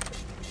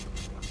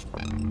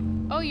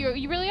 Oh,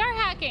 you really are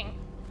hacking.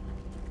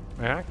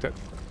 I hacked it.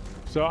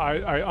 So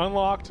I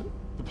unlocked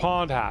the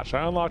pond hatch.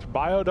 I unlocked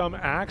biodome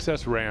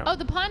access ramp. Oh,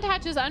 the pond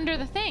hatch is under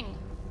the thing.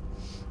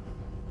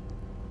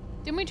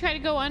 Didn't we try to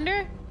go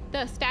under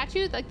the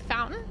statue, like the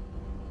fountain?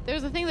 There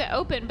was a thing that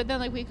opened, but then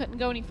like we couldn't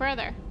go any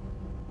further.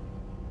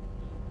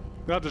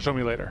 You'll have to show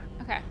me later.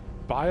 Okay.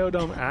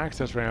 Biodome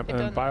access ramp It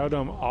and then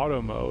biodome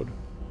auto mode.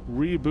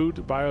 Reboot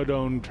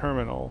biodome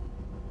terminal.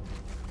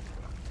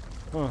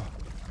 Huh.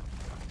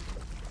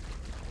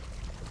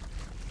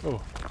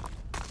 Oh.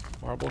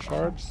 Marble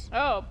shards.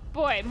 Oh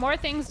boy, more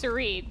things to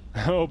read.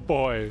 Oh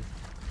boy.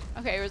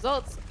 Okay,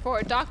 results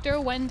for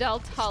Dr. Wendell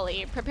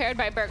Tully, prepared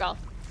by Burgle.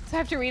 So I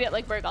have to read it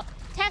like Burgle.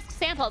 Test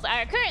samples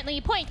are currently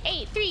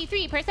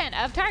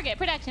 0.833% of target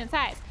production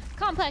size.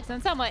 Complex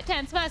and somewhat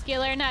tense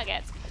muscular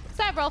nuggets.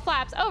 Several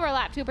flaps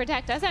overlap to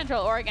protect a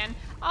central organ,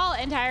 all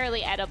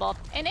entirely edible.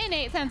 An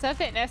innate sense of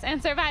fitness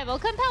and survival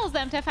compels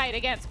them to fight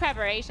against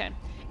preparation.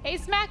 A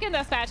smack in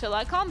the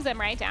spatula calms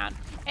them right down.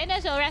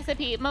 Initial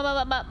recipe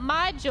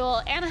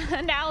module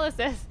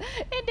analysis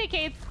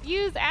indicates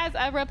use as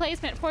a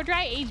replacement for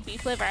dry aged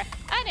beef liver.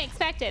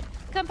 Unexpected.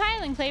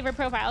 Compiling flavor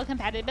profile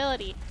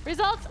compatibility.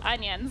 Results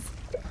onions.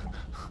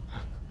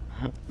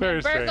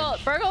 Very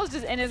strange. Burgle's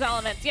just in his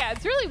elements. Yeah,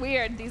 it's really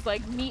weird, these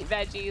like meat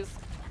veggies.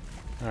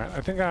 All right,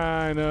 I think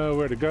I know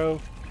where to go.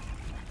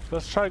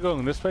 Let's try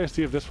going this way,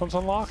 see if this one's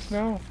unlocked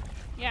now.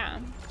 Yeah.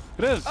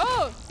 It is.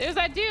 Oh, there's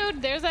that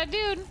dude. There's that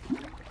dude.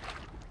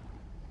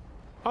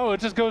 Oh, it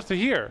just goes to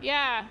here.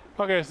 Yeah.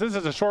 Okay, so this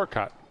is a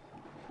shortcut.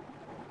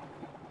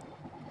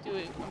 Are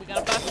we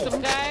gonna bust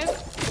some guys?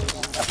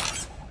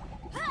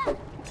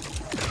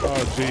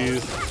 Oh,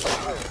 jeez.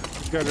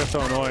 These guys are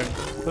so annoying.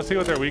 Let's see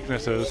what their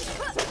weakness is.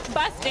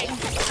 Busting.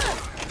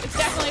 It's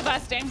definitely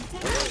busting.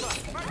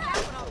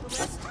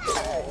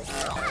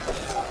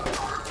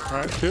 All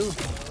right, 2.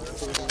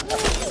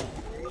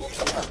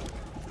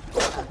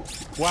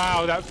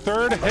 Wow, that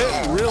third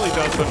hit really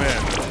does them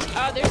in.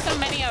 Oh, there's so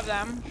many of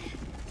them.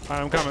 All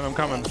right, I'm coming, I'm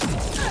coming.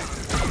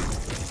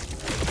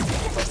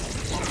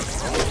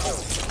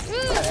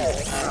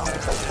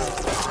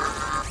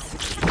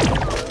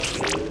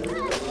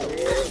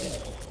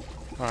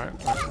 All right.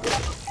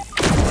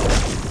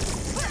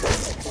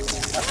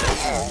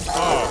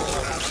 Oh.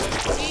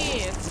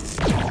 Jeez.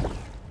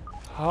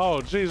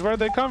 Oh, geez, where'd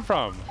they come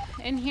from?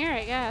 In here,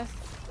 I guess.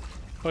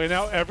 Okay,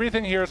 now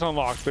everything here is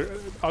unlocked.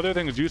 Other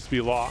things used to be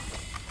locked.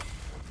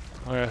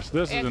 Okay, so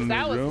this Yeah, is a 'cause new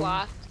that was room.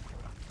 locked.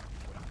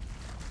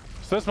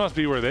 So this must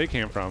be where they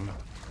came from.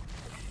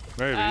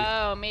 Maybe.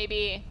 Oh,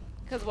 maybe.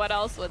 Because what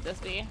else would this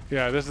be?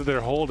 Yeah, this is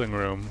their holding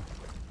room.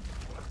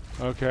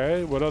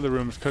 Okay, what other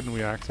rooms couldn't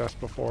we access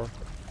before?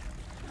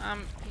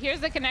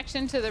 Here's the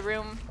connection to the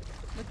room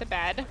with the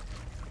bed.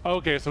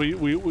 Okay, so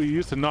we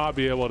used to not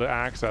be able to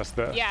access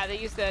this. Yeah, they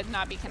used to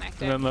not be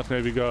connected. And then let's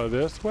maybe go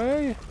this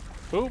way.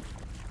 Oop.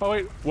 Oh,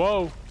 wait.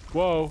 Whoa.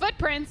 Whoa.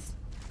 Footprints.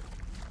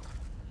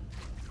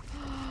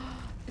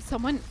 Is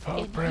someone in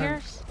here?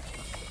 Footprints.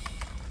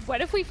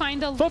 What if we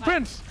find a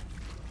Footprints!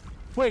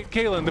 Wait,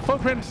 Katelyn, the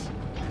footprints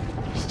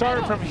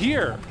start from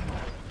here.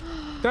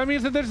 That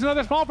means that there's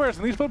another small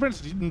person. These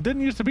footprints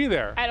didn't used to be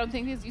there. I don't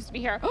think these used to be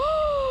here.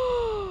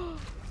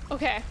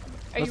 Okay.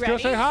 Are you Let's ready? go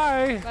say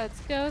hi. Let's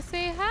go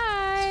say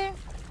hi.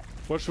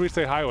 What should we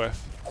say hi with?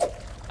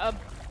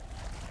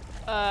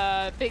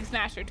 A big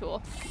smasher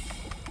tool.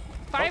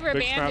 Fiber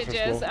big smasher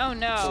bandages. tool. Oh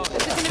no.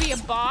 Is it gonna be a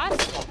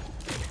boss?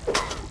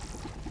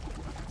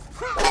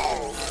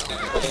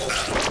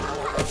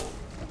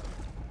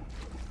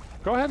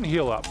 Go ahead and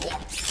heal up.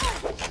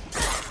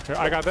 Here,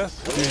 I got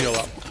this. You heal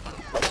up.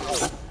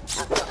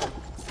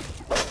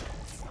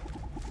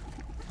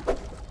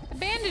 The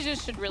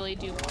bandages should really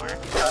do more.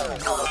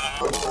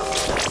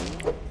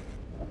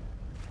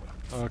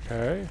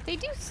 Okay. They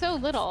do so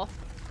little.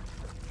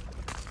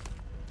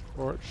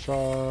 Fort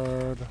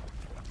shard.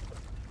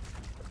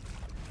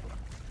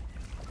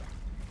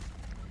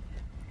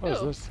 What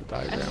is Ooh. this a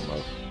diagram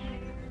of?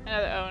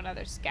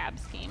 Another scab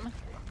scheme.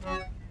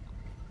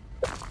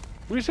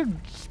 We should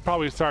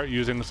probably start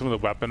using some of the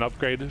weapon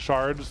upgrade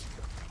shards.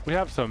 We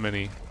have so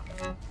many.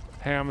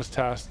 Ham's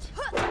test.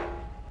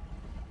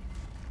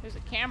 There's a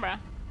camera.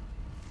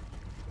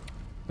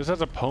 This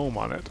has a poem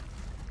on it.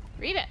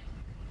 Read it.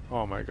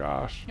 Oh my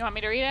gosh. You want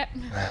me to read it?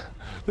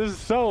 This is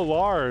so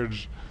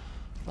large.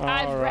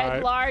 I've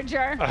read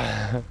larger.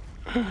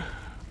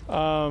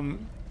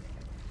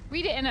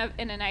 Read it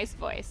in a nice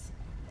voice.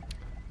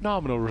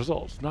 Nominal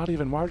results, not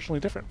even marginally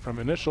different from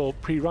initial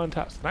pre-run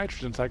tests.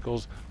 Nitrogen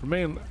cycles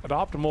remain at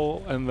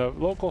optimal and the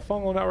local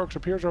fungal networks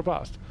appears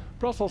robust.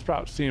 Brussels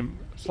sprouts seem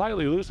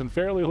slightly loose and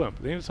fairly limp.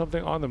 They need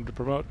something on them to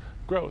promote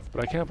growth,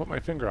 but I can't put my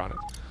finger on it.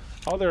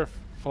 Other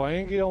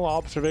phalangeal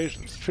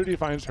observations. Trudy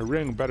finds her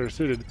ring better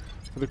suited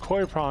for the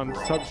koi prawn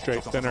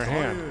substrate than her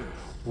hand.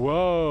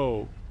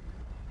 Whoa.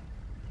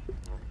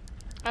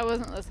 I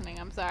wasn't listening,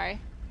 I'm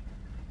sorry.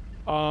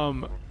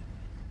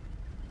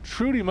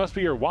 Trudy must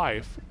be your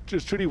wife.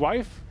 Is Trudy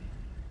wife?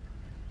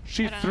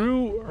 She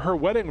threw her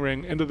wedding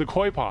ring into the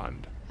koi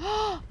pond.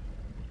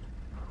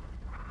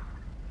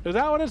 Is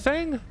that what it's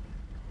saying?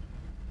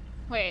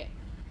 Wait.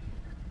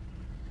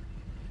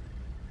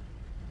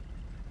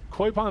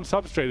 Koi pond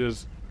substrate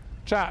is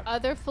chat.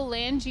 Other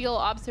phalangeal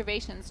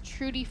observations.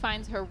 Trudy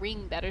finds her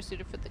ring better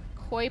suited for the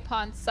koi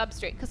pond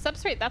substrate. Because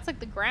substrate, that's like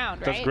the ground,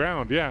 right? That's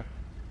ground, yeah.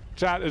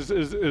 Chat,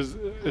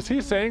 is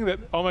he saying that,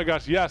 oh my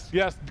gosh, yes,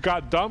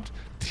 got dumped?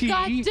 T.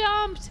 Got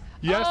dumped.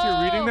 Yes,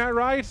 you're reading that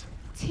right?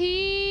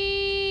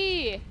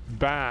 T.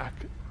 Back.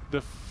 The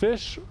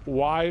fish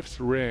wife's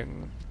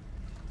ring.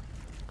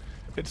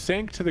 It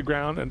sank to the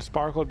ground and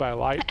sparkled by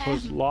light.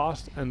 'Twas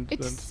lost and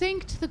It then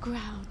sank to the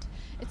ground.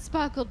 It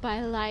sparkled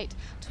by light.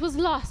 'Twas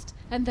lost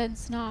and then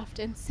snuffed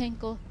and sank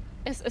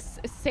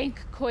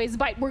koi's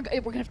bite. We're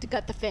gonna have to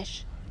gut the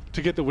fish.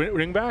 to get the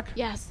ring back?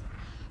 Yes.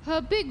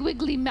 Her big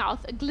wiggly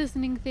mouth, a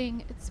glistening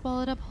thing, it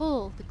swallowed up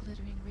whole the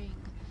glittering ring.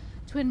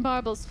 Twin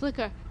barbels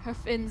flicker, her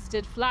fins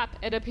did flap.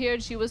 It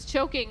appeared she was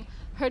choking.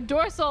 Her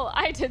dorsal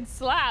I did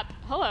slap.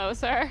 Hello,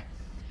 sir.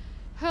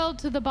 Hurled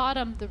to the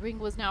bottom, the ring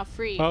was now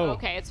free. Oh.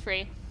 Okay, it's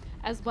free.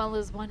 As well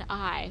as one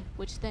eye,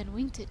 which then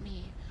winked at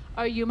me.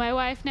 Are you my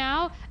wife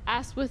now?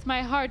 Asked with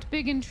my heart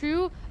big and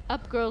true.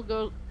 Up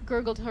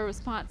gurgled her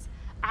response.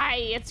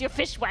 Aye, it's your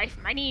fish wife.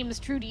 My name's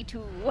Trudy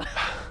too.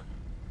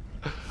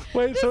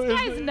 Wait, This so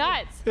guy's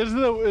nuts. Is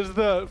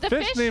the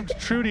fish fish- named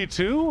Trudy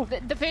too?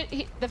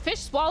 The fish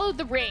swallowed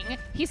the ring.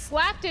 He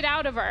slapped it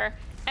out of her,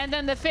 and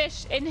then the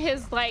fish, in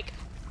his like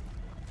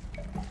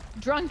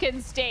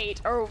drunken state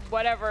or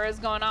whatever is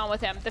going on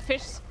with him, the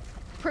fish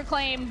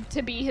proclaimed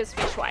to be his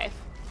fish wife.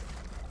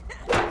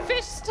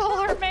 Fish stole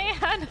her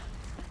man.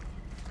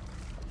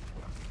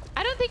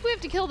 I don't think we have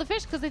to kill the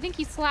fish because I think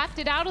he slapped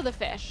it out of the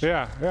fish.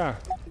 Yeah, yeah.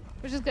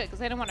 Which is good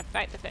because I don't want to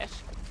fight the fish.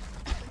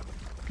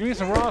 Give me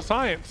some raw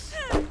science.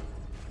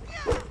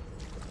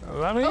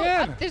 Let me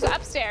in. There's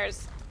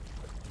upstairs.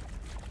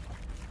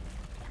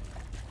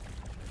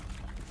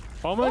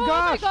 Oh my Oh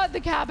gosh. my god, the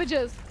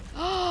cabbages.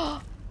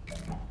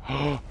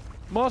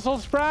 Muscle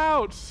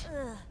sprouts.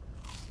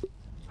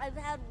 I've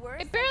had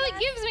worse. It barely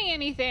gives me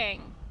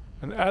anything.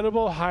 An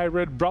edible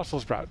hybrid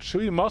Brussels sprout.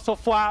 Chewy muscle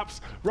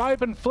flaps,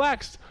 ripe and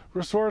flexed,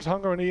 restores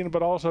hunger when eaten,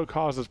 but also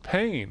causes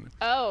pain.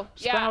 Oh,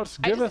 yeah. Sprouts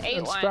I just giveth ate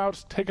and one.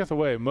 sprouts taketh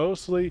away,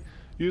 mostly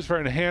used for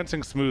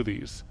enhancing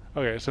smoothies.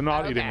 Okay, so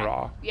not eating Okay.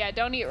 raw. Yeah,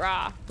 don't eat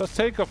raw. Let's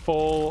take a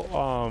full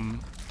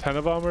 10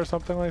 of them or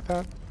something like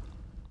that.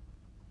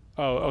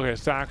 Oh, okay,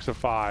 stacks of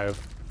 5.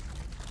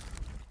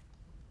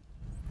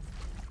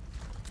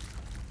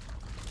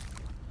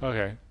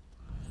 Okay,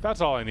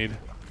 that's all I need.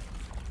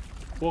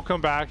 We'll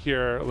come back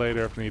here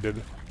later if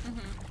needed.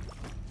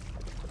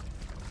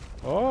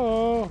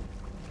 Oh,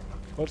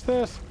 what's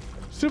this?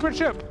 Super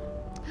chip.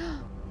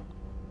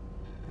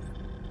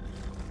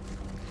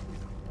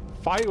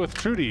 Fight with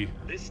Trudy.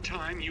 This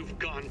time you've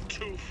gone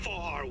too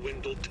far,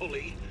 Wendell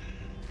Tully.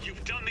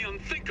 You've done the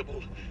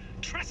unthinkable,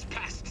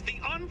 trespassed the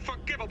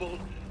unforgivable.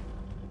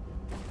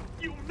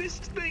 You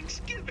missed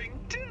Thanksgiving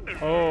dinner.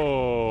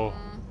 Oh.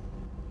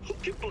 Who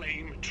can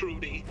blame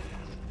Trudy?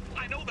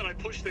 I know that I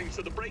pushed things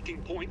to the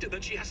breaking point and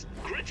that she has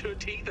grit her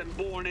teeth and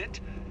borne it.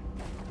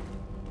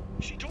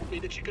 She told me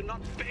that she could not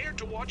bear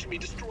to watch me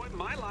destroy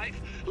my life,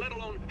 let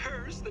alone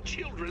hers, the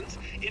children's,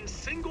 in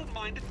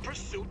single-minded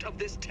pursuit of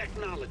this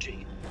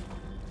technology.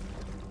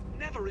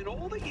 Never in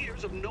all the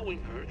years of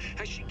knowing her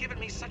has she given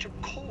me such a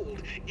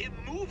cold,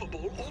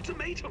 immovable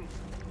ultimatum.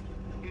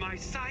 My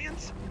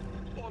science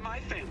or my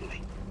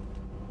family.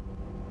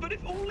 But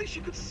if only she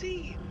could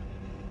see.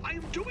 I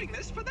am doing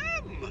this for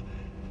them.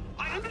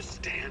 I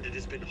understand it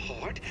has been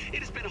hard. It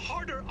has been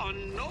harder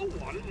on no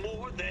one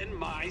more than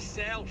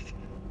myself.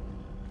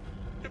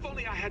 If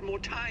only I had more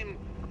time.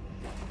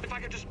 If I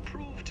could just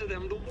prove to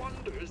them the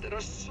wonders that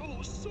are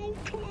so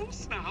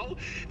close now,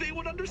 they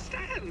would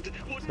understand,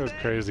 wouldn't That's they?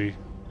 crazy.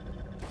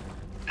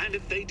 And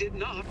if they did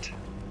not,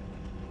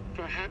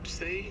 perhaps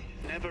they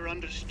never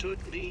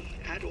understood me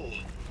at all.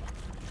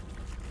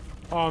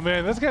 Oh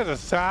man, this guy's a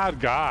sad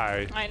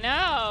guy. I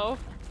know.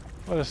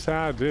 What a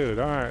sad dude.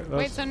 All right, Wait,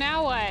 let's so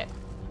now what?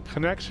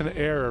 connection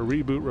error,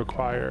 reboot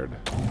required.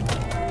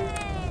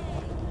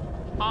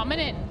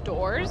 Ominous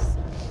doors?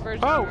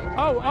 Version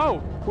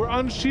Oh, we're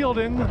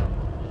unshielding.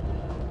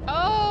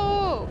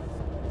 Oh!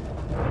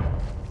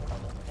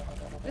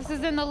 This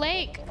is in the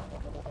lake.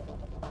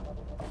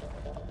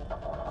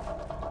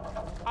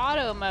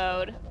 Auto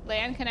mode.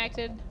 Land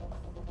connected.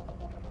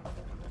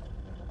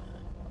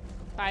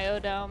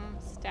 Biodome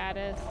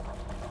status.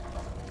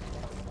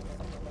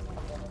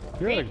 You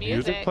Great hear like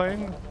music music.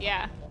 playing?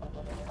 Yeah.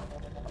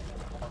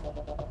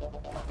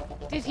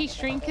 Did he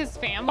shrink his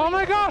family? Oh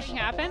my gosh!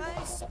 Something happened?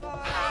 I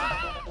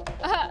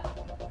spy.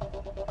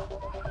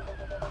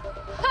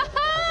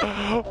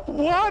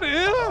 What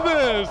is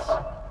this?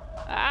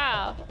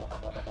 Wow.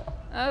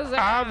 That was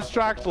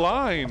Abstract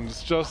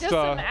lines, just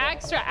some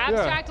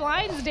abstract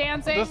lines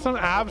dancing. just some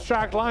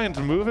abstract lines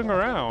moving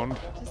around.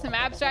 Just some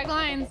abstract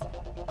lines.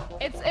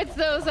 It's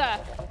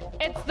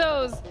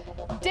those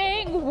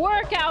dang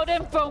workout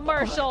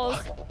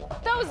infomercials.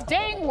 Those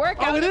dang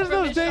workout Oh, it is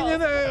those infomercials.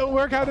 dang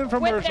workout With their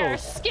infomercials.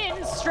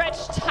 skin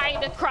stretched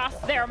tight across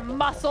their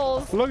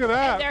muscles. Look at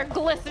that. And their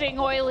glistening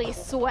oily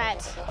sweat.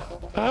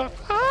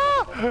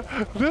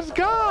 This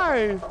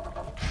guy.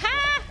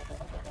 Ha!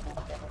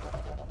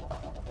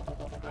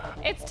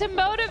 It's to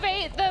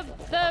motivate the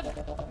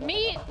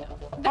meat.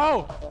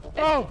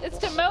 It's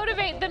to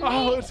motivate the meat.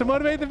 Oh, it's to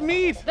motivate the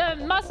meat. The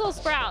muscle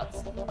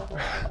sprouts.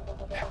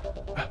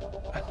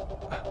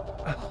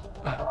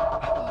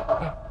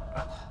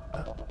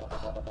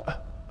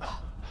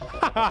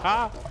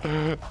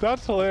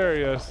 That's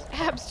hilarious.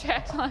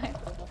 Abstract line.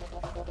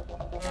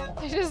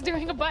 They're just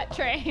doing a butt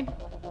train.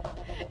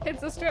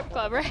 It's a strip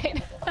club,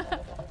 right?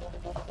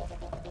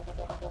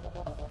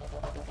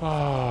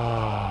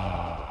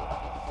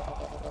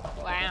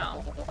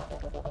 Wow.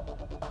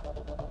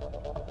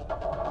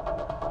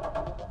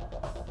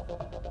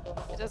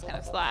 It does kind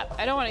of slap.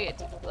 I don't want to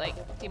get like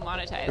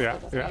demonetized. Yeah,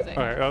 with this yeah. music.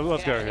 All right,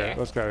 let's Get go out of here.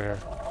 Let's go here.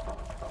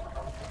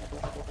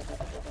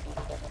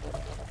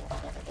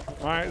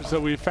 All right, so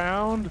we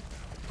found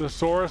the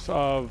source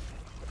of.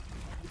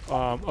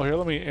 Oh, here,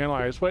 let me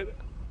analyze. Wait,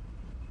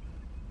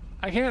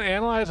 I can't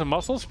analyze a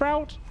mussel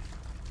sprout?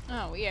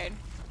 Oh, weird.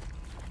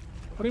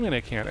 What do you mean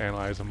I can't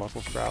analyze a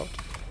mussel sprout?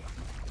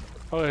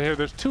 Oh, here,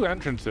 there's 2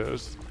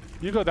 entrances.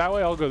 You go that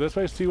way, I'll go this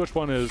way. See which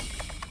one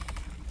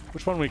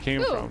we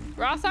came Ooh, from.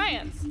 raw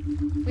science.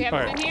 We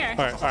haven't been here.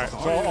 All right.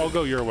 So I'll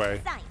go your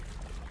way. Science.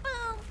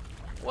 Boom.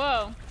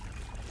 Whoa.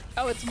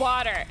 Oh, it's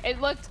water.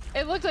 It looked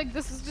like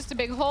this was just a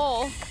big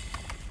hole.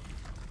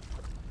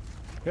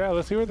 Yeah,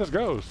 let's see where this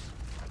goes.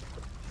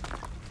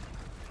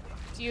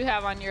 Do you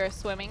have on your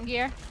swimming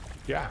gear?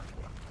 Yeah.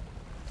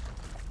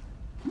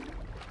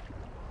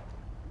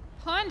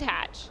 Pond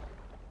hatch.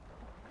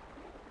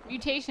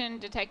 Mutation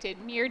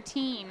detected near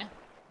teen.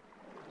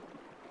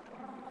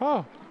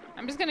 Oh.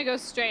 I'm just gonna go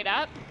straight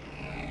up.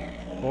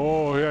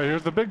 Oh, yeah,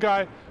 here's the big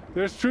guy.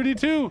 There's Trudy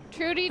too.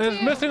 Trudy There's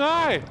too. missing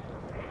eye.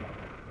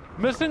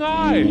 Missing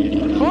eye.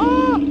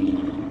 Ah!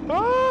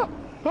 Ah!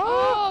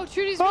 Ah! Oh,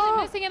 Trudy's really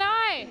Ah! missing an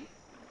eye.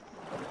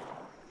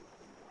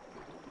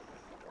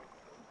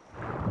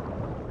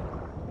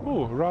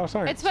 Ooh, raw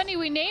science. It's funny,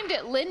 we named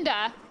it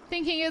Linda,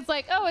 thinking it's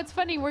like, oh, it's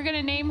funny, we're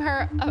gonna name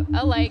her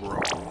a like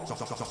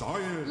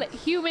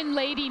human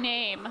lady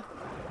name.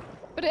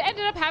 But it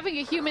ended up having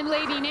a human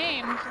lady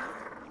name.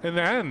 In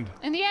the end.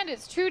 In the end,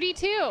 it's Trudy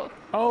too.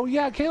 Oh,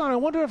 yeah, Katelyn, I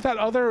wonder if that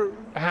other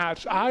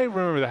hatch, I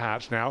remember the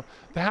hatch now.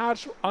 The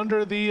hatch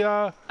under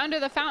the Under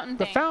the fountain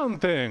thing. fountain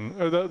thing,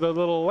 or the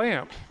little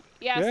lamp.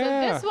 Yeah,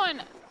 Yeah. so this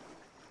one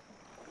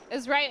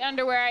is right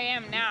under where I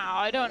am now.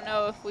 I don't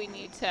know if we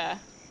need to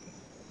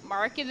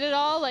mark it at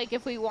all, like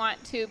if we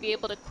want to be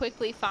able to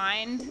quickly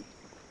find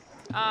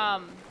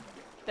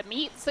the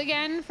meats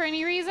again for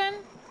any reason.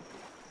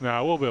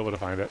 No, we'll be able to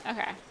find it.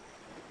 Okay.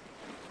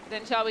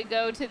 Then shall we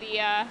go to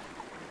the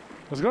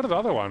Let's go to the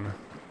other one.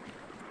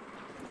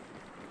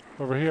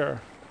 Over here.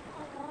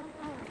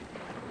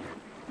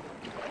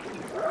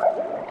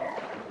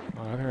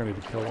 Oh, I think I need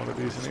to kill one of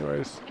these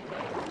anyways.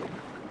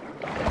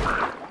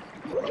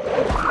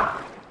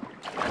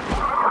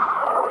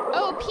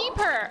 Oh, peep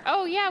her!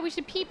 Oh yeah, we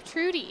should peep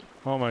Trudy.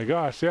 Oh my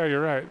gosh, yeah,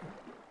 you're right.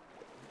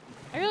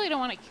 I really don't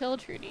want to kill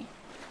Trudy.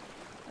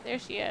 There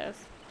she is.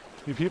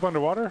 You peep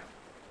underwater?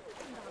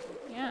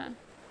 Yeah.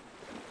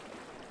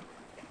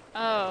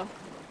 Oh.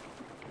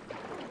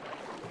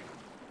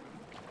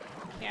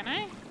 Can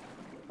I?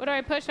 What do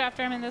I push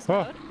after I'm in this Oh,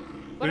 mode? it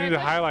What do I needs to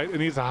push? highlight. It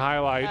needs to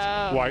highlight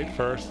Oh. white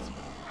first.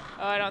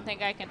 Oh, I don't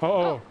think I can.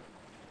 Oh.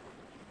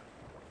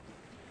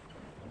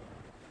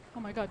 Oh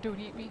my god, don't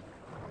eat me.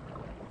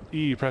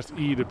 E, press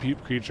E to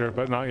peep creature,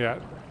 but not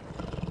yet.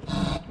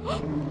 Oh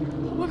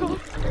my god.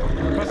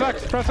 Press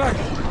X, press X.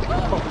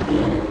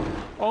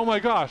 Oh my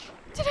gosh.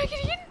 Did I get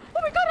eaten? Oh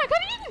my god, I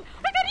got eaten!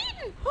 I got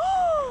eaten!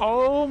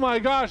 Oh my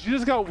gosh, you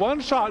just got one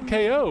shot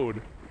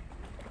KO'd.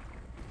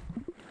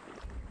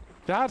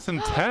 That's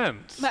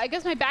intense. I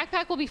guess my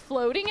backpack will be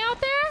floating out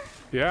there?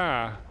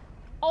 Yeah.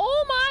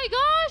 Oh my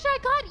gosh, I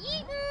got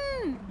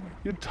eaten!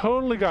 You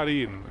totally got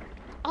eaten.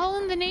 All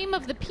in the name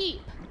of the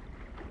peep.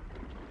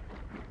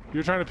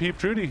 You're trying to peep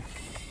Trudy.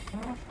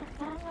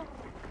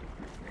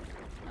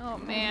 Oh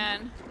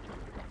man.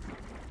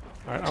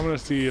 All right, I'm gonna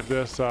see if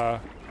this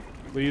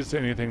leads to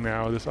anything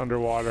now, this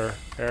underwater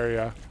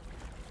area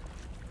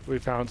we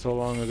found so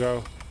long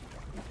ago.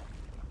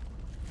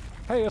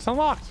 Hey, it's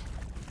unlocked.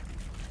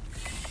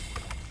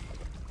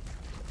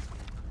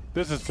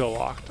 This is still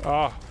locked.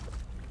 Oh.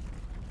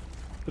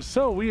 It's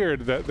so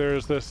weird that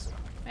there's this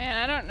Man,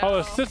 I don't know. oh,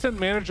 assistant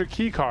manager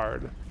key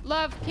card.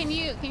 Love, can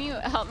you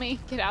help me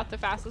get out the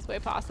fastest way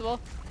possible?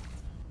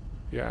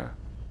 Yeah.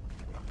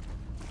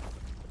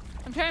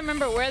 I'm trying to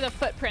remember where the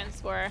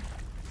footprints were.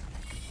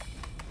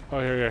 Oh,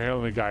 here,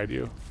 let me guide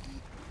you.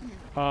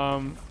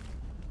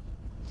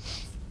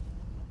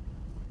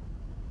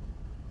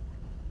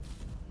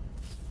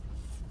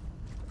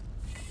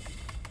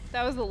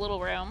 That was the little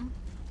room.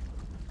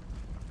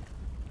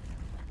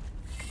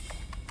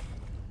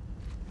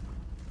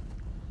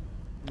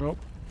 Nope.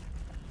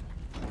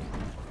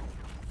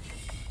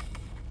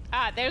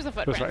 Ah, there's the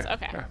This footprints. way.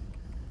 Okay. Yeah.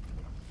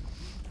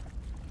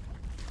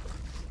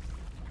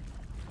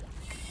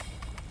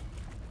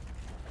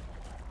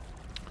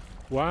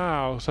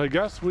 Wow. So I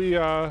guess we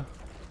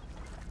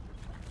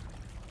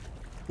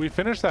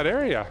finished that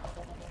area.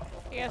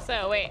 I guess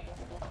so. Wait.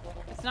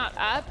 It's not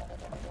up?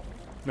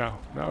 No,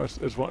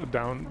 it's one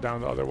down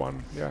the other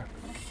one. Yeah.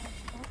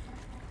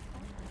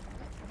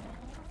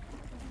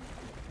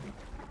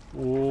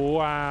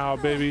 Wow,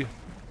 baby.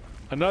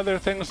 Another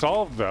thing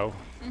solved though.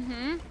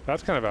 Mm-hmm.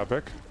 That's kind of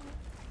epic.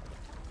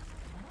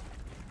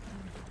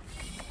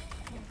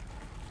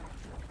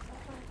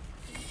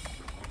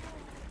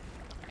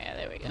 Yeah,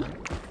 there we go.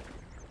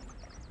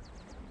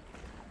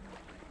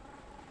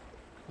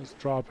 Let's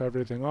drop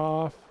everything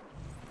off.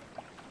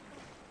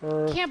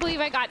 Can't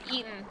believe I got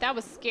eaten. That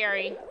was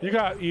scary. You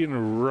got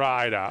eaten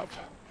right up.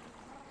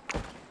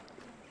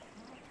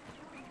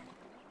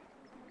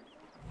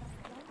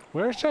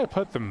 Where should I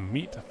put the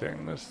meat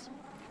things?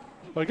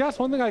 Well, I guess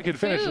one thing I could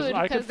finish is Food,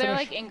 I could because they're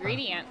finish. like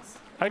ingredients.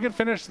 I can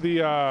finish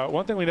the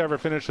one thing we never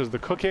finish is the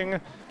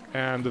cooking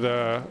and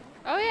the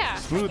Oh yeah.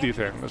 smoothie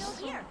things.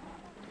 Still here.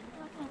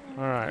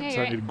 All right, Yeah, so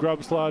you're I need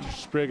grub sludge,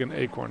 sprig, and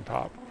acorn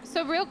top.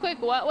 So real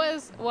quick, what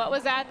was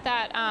at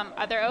that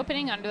other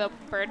opening under the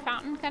bird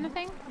fountain kind of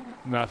thing?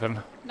 Nothing.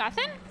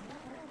 Nothing?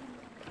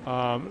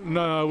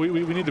 No, we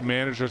need to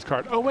manage this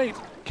card. Oh wait,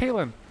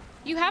 Katelyn.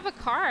 You have a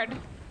card.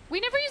 We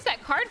never used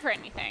that card for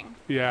anything.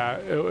 Yeah.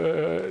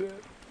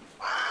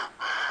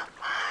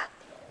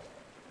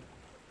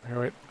 Here,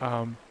 wait.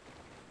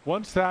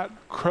 Once that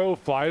crow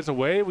flies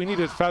away, we need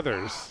his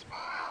feathers.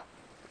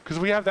 Because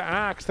we have the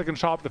axe that can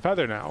chop the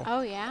feather now.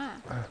 Oh yeah.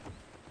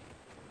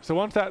 So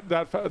once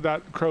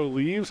that crow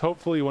leaves,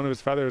 hopefully one of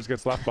his feathers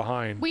gets left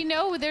behind. We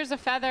know there's a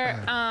feather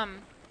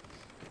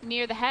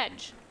near the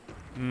hedge.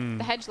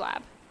 The hedge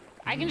lab.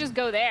 I can just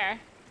go there.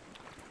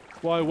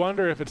 Well, I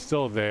wonder if it's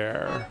still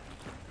there.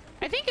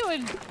 I think it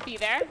would be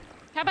there.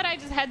 How about I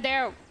just head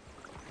there?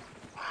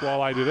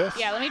 While I do this?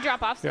 Yeah, let me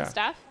drop off some Yeah.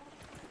 stuff.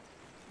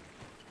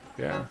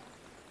 Yeah.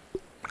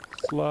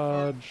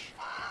 Sludge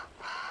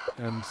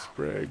and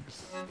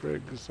sprigs.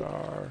 Sprigs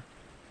are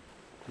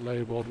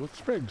labeled with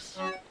sprigs.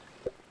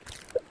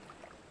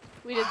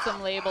 We did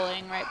some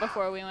labeling right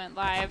before we went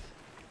live.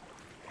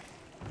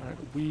 All right,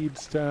 weed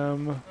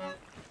stem.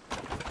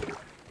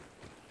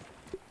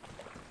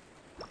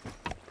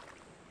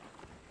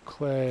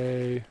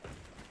 Clay.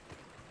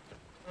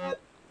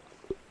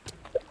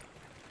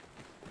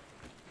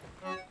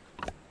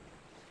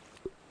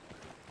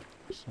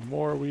 Some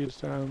more weed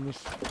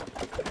stems.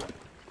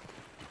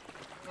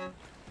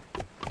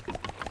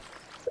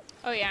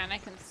 Oh yeah, and I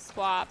can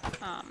swap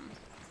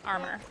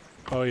armor.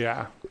 Oh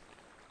yeah,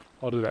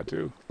 I'll do that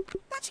too.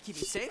 That should keep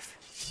you safe.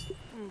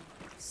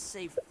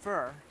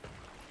 Safer.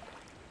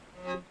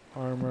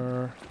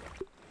 Armor.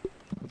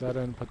 Put that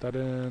in. Put that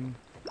in.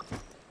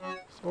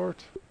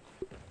 Sort.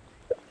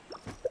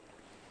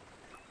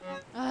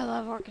 Oh, I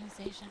love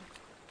organization.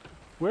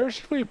 Where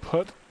should we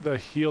put the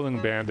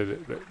healing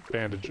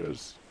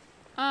bandages?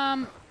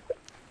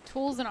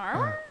 Tools and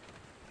armor?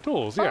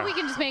 Tools, Or yeah. we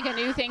can just make a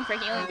new thing for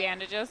healing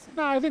bandages.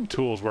 No, I think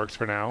tools works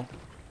for now.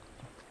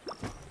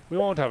 We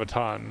won't have a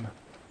ton.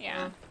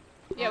 Yeah.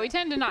 Yeah, we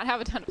tend to not have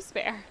a ton of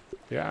spare.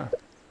 Yeah.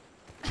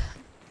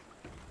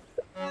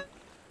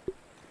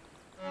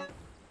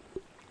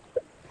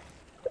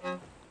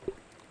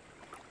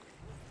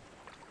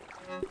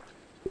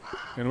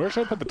 And where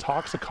should I put the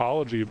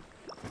toxicology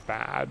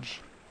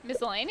badge?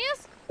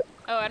 Miscellaneous?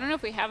 Oh, I don't know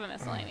if we have a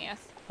miscellaneous.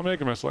 I'll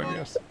make a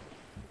miscellaneous.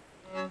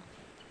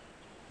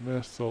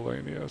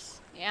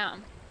 Miscellaneous. Yeah.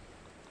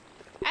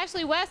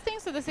 Ashley West,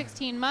 thanks for the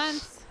 16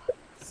 months.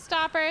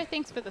 Stopper,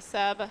 thanks for the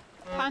sub.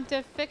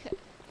 Pontifex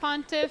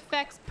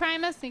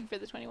Primus, thank you for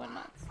the 21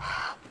 months.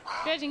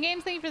 Dredging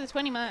Games, thank you for the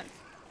 20 months.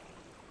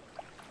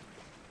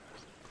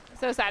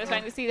 So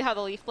satisfying to see how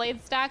the leaf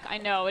blades stack. I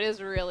know, it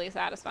is really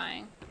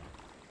satisfying.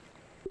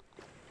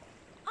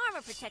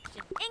 Armor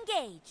protection.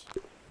 Engage.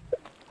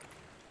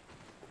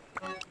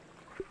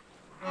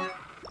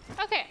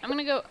 Okay, I'm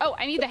gonna go. Oh,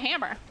 I need the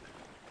hammer.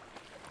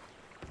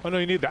 Oh no,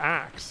 you need the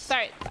axe.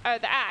 Sorry,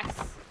 the axe.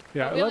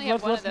 Yeah, But we only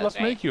have one of those, let's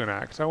right? make you an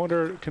axe. I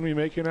wonder, can we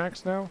make you an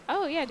axe now?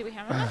 Oh yeah, do we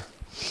have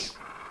enough?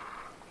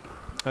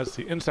 Let's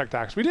see, insect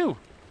axe. We do.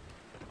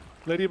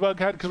 Ladybug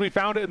head, because we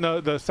found it in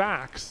the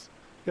sacks.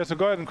 Yeah, so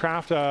go ahead and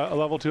craft a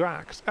level 2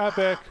 axe.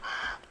 Epic.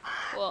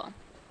 Cool.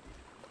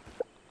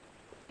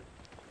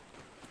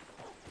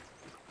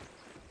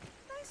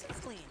 Nice and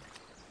clean.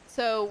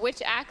 So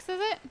which axe is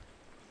it?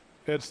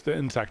 It's the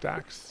insect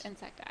axe.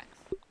 Insect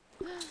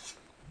axe.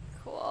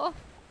 Cool.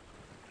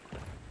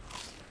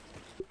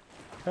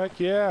 Heck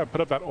yeah,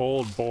 put up that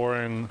old,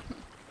 boring,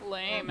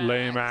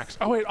 Lame axe.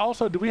 Oh wait,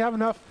 also, do we have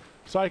enough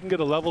so I can get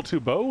a level 2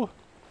 bow?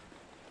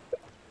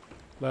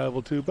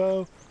 Level 2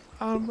 bow.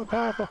 I'm a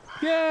powerful.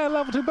 Yeah,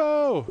 level 2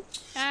 bow.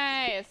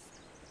 Nice.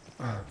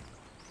 Put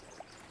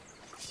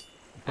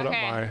up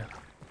Okay. my.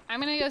 I'm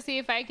gonna go see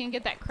if I can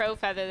get that crow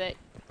feather that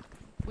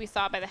we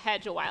saw by the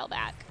hedge a while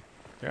back.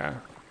 Yeah.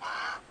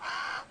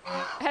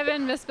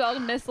 Heaven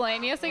misspelled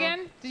miscellaneous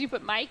again? Did you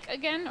put Mike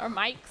again or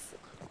Mike's?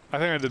 I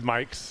think I did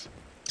Mike's.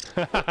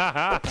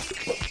 I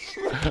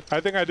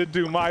think I did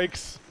do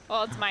Mike's.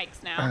 Well, it's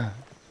Mike's now.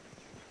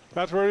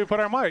 That's where we put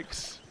our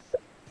mics.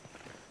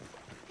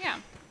 Yeah.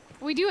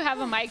 We do have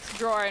a Mike's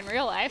drawer in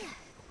real life.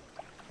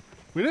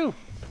 We do.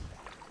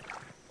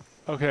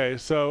 Okay,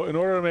 so in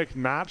order to make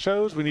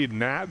nachos, we need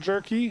gnat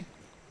jerky.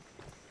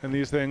 And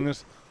these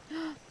things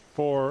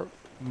for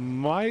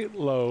might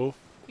loaf.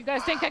 You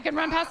guys think I can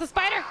run past the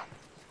spider?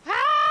 Ah!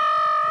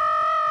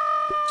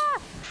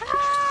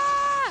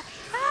 Ah!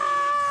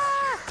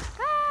 Ah!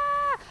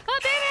 Ah! Oh,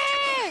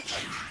 baby!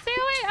 Stay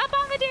away! Up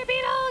on the deer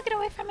beetle! Get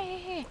away from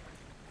me!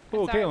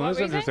 Oh, Sorry, Katelyn, what this is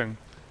were you saying? interesting.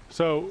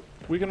 So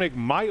we can make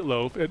might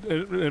loaf.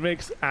 It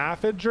makes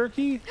aphid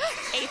jerky,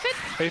 Aphid?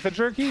 aphid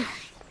jerky,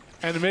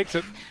 and it makes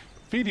it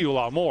feed you a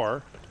lot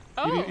more.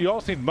 Oh. You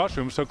also need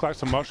mushrooms, so collect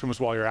some mushrooms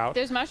while you're out.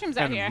 There's mushrooms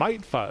out and here.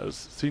 mite fuzz,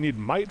 so you need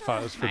mite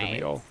fuzz for the Mites.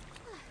 meal.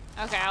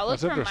 Okay, I'll look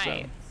That's for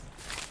interesting.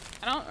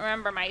 mites. I don't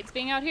remember mites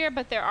being out here,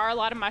 but there are a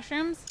lot of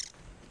mushrooms.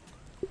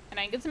 And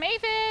I can get some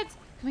aphids.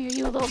 Come here,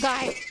 you little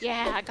guy.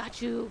 Yeah, I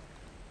got you.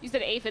 You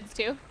said aphids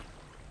too?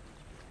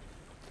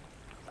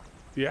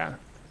 Yeah.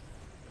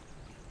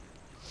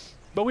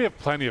 But we have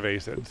plenty of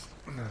aphids.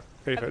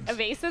 Aphids. Of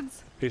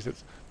aphids?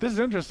 Aphids. This is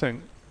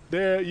interesting.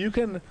 There, you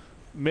can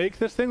make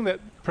this thing that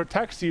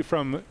protects you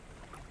from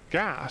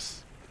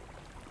gas.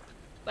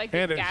 Like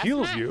And it gas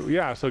heals mask? you.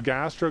 Yeah, so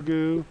gastro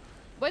goo.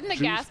 Wouldn't the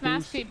juice gas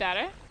mask boost. be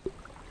better?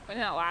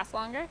 Wouldn't it last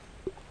longer?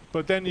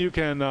 But then you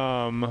can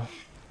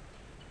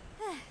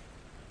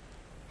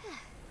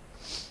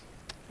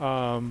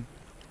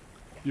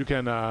you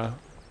can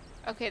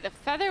Okay, the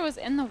feather was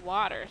in the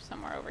water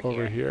somewhere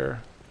over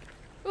here.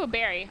 Ooh, a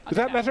berry. I'll Is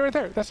get that that's it right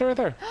there? That's it right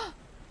there.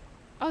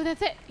 Oh,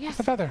 that's it. Yes. That's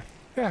the feather.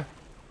 Yeah.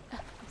 I'm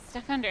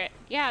stuck under it.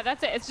 Yeah,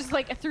 that's it. It's just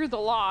like through the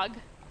log.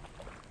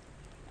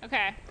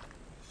 Okay.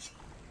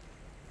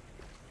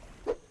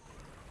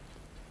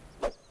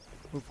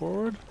 Move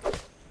forward.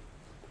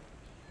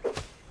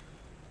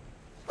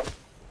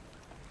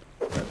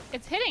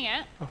 It's hitting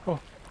it. Oh.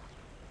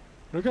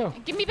 There we go.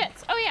 Give me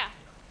bits. Oh, yeah.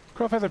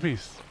 Crow feather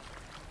piece.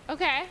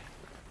 Okay.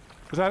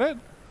 Is that it?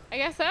 I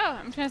guess so.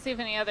 I'm trying to see if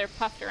any other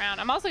puffed around.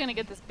 I'm also going to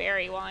get this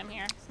berry while I'm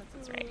here, since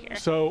it's right here.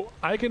 So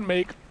I can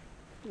make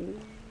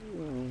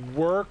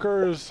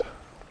workers.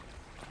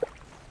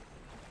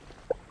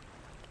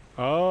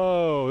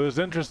 Oh, this is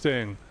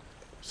interesting.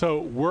 So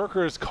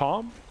workers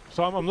comp.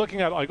 So I'm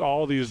looking at like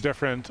all these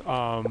different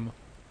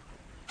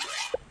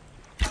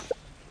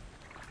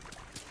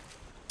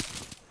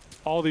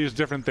all these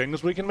different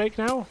things we can make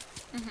now.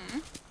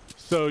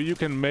 So you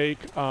can make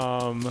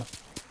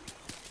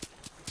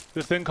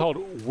this thing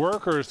called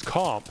workers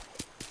comp,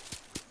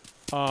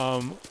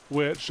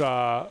 which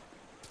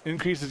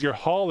increases your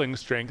hauling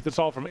strength. It's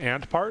all from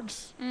ant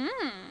parts.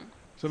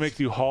 So it makes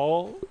you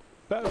haul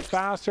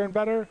faster and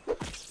better.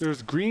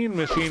 There's green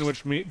machine,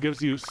 which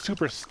gives you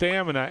super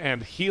stamina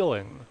and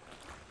healing.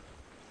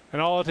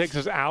 And all it takes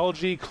is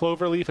algae,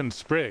 cloverleaf, and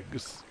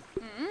sprigs.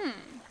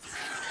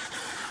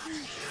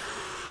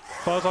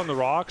 Fuzz on the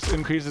rocks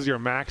increases your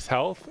max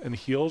health and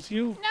heals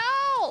you.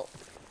 No!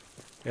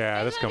 Yeah,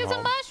 I let's gotta come get some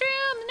home.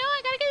 mushrooms. No,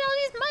 I gotta get all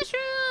these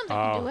mushrooms. I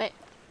can Oh. do it.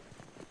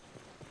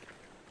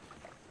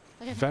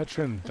 Look at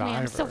Veteran look at me,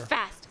 I'm so diver.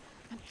 fast.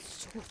 I'm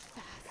so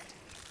fast.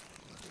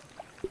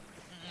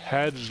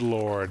 Hedge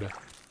lord.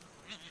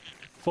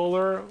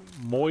 Fuller,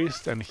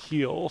 moist, and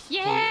heals.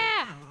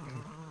 Yeah!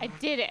 I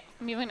did it.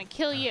 I'm even gonna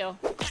kill you.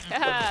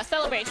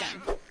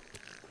 Celebration.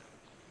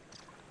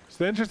 So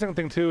the interesting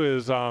thing too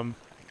is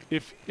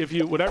if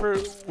you whatever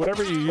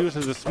you use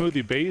as a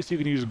smoothie base, you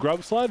can use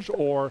grub sludge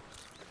or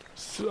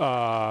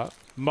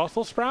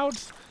mussel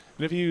sprouts.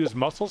 And if you use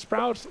mussel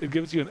sprouts, it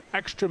gives you an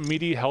extra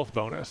meaty health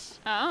bonus.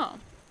 Oh.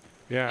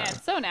 Yeah. Yeah,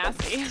 it's so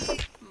nasty.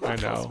 I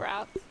know. Mussel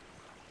sprouts.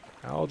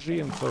 Algae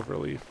and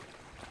cloverleaf.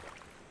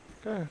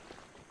 Okay.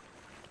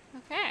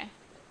 Okay.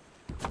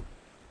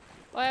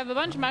 Well, I have a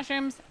bunch of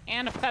mushrooms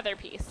and a feather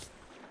piece.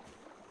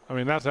 I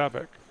mean, that's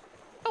epic.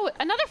 Oh,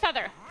 another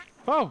feather.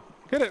 Oh,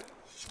 get it.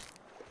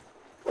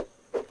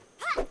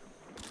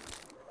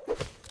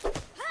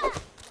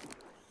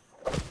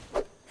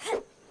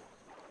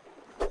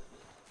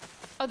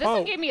 Oh, this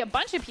one gave me a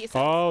bunch of pieces.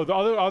 Oh, the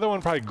other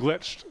one probably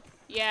glitched.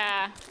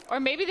 Yeah. Or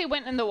maybe they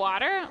went in the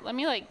water. Let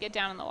me, like, get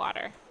down in the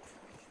water.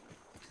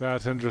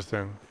 That's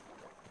interesting.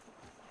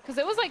 Because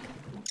it was, like,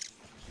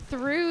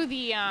 through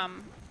the,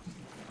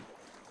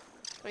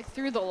 like,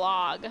 through the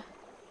log.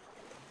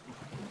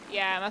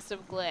 Yeah, it must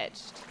have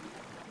glitched.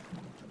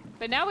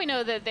 But now we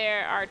know that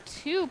there are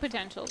 2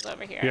 potentials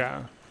over here.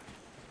 Yeah.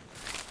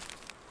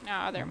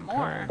 Now, are there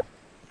more?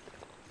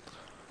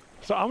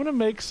 So I'm gonna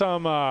make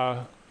some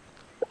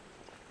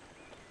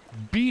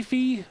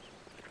beefy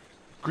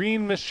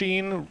green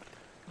machine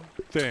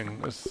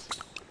things.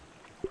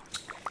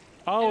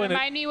 Oh, And and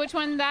remind me which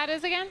one that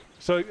is again?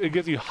 so it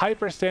gives you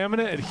hyper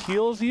stamina, it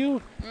heals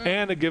you,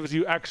 and it gives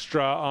you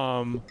extra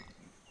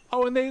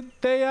oh, and they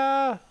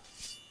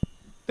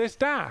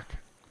stack.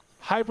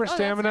 Hyper that's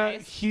stamina,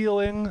 nice.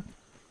 healing,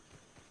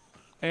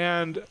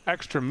 and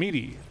extra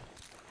meaty.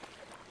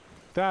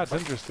 That's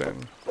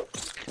interesting.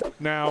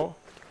 Now,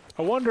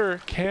 I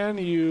wonder, can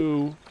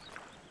you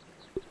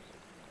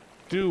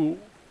do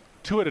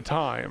 2 at a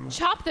time?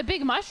 Chop the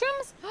big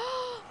mushrooms?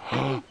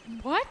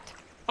 What?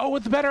 Oh,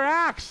 with the better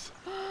axe!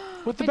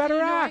 With the I better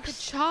didn't know I axe! could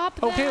chop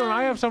them. Oh, Caitlin,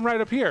 I have some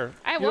right up here.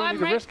 I- You well, don't I'm need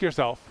to right- risk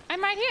yourself.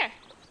 I'm right here.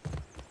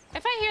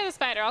 If I hear the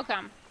spider, I'll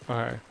come.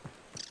 Okay.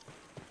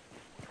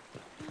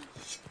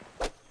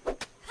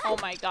 Oh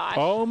my gosh.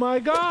 Oh my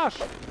gosh!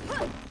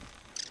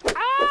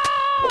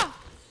 Ah!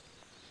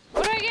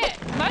 What do I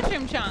get?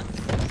 Mushroom chunks.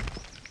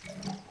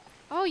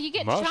 Oh, you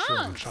get Mushroom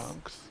chunks.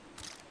 chunks.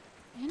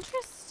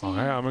 Interesting. Okay,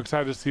 I'm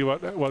excited to see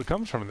what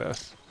comes from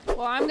this.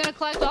 Well, I'm gonna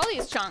collect all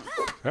these chunks.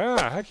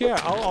 Yeah, heck yeah,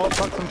 I'll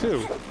collect them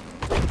too.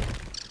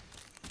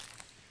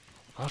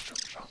 Mushroom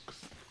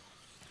chunks.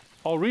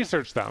 I'll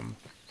research them.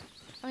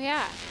 Oh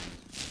yeah.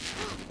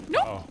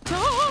 No!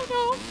 Oh,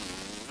 No!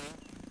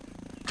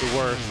 the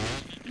worst.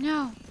 No!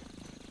 No.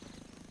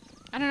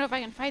 I don't know if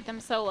I can fight them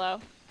solo.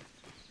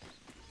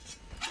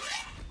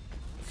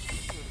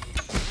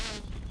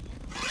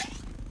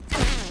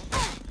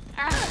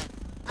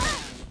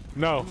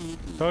 No,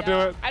 don't do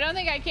it. I don't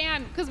think I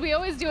can, because we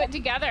always do it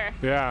together.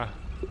 Yeah.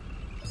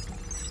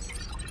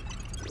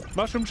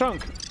 Mushroom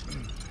chunk.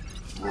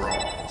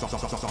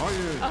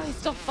 Oh, he's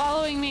still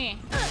following me.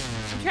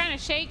 I'm trying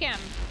to shake him.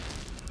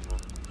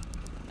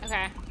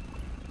 Okay.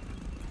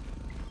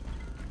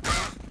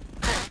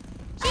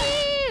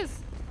 Jeez!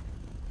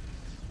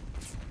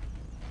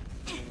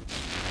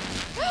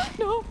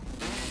 No.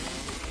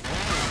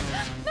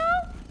 No.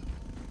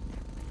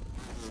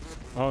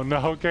 Oh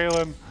no,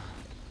 Katelyn.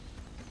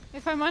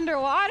 If I'm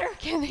underwater,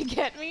 can they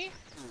get me?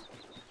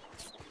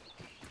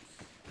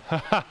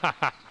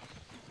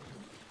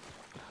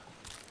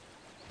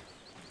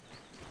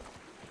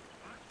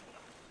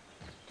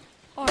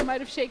 Oh, I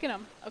might have shaken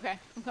him. Okay,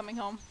 I'm coming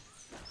home.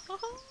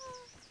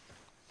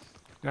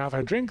 Now, if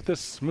I drink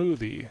this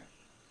smoothie,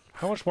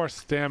 how much more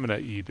stamina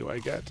E do I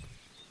get?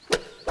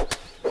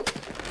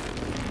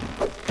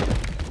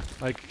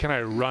 Like, can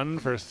I run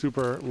for a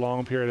super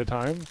long period of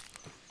time?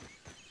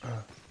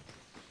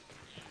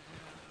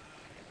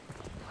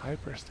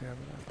 Hyper stamina.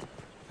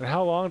 And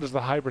how long does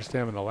the hyper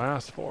stamina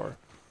last for?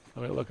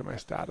 Let me look at my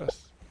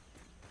status.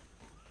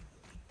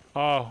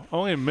 Oh,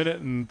 only a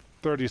minute and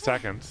 30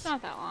 seconds. It's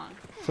not that long.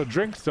 So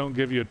drinks don't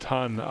give you a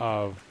ton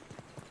of,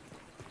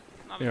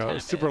 Not you a know, ton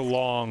of super boost.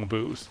 long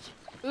boost.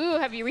 Ooh,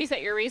 have you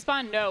reset your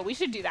respawn? No, we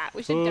should do that.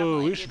 We should Ooh,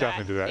 definitely we should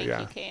definitely do that, Thank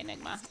yeah. you, K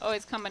Enigma.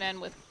 Always coming in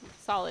with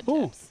solid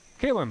Ooh, tips.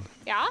 Katelyn,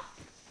 Yeah?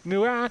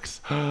 new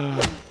axe.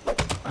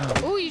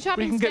 Ooh, you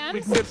chopping we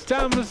stems? can get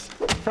stems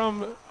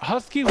from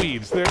husky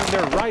weeds. They're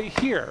right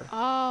here.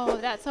 Oh,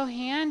 that's so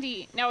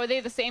handy. Now, are they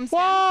the same stems?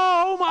 Whoa!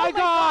 Oh my God,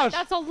 gosh!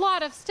 that's a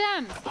lot of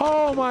stems.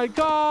 Oh my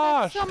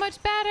gosh! So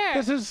much better.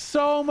 This is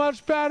so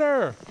much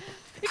better.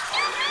 Oh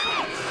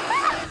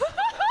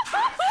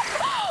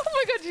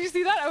my god, did you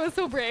see that? I was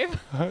so brave.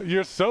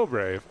 You're so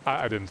brave.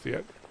 I didn't see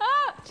it.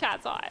 Ah,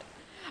 chat saw it.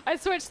 I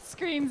switched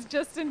screens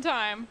just in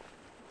time.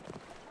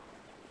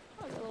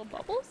 Oh, the little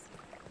bubbles.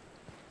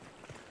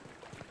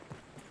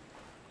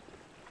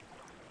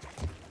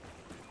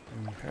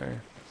 Okay.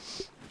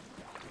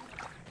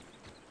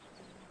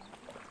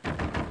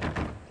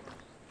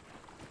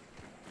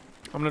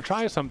 I'm gonna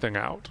try something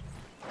out.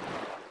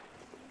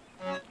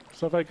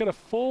 So if I get a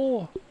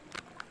full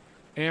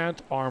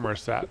ant armor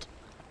set,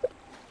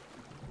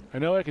 I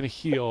know I can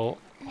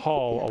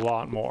haul a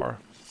lot more.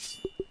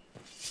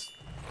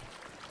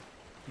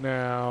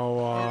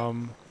 Now,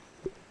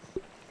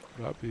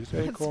 put up these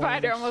That acorns.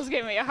 spider almost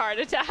gave me a heart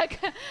attack.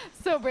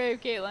 So brave,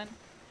 Katelyn.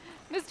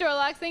 Mr.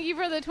 Relax, thank you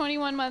for the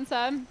 21-month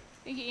sub.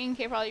 Thank you, Ian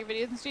K, for all your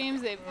videos and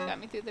streams. They've got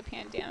me through the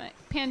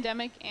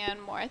pandemic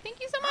and more. Thank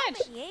you so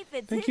much. How many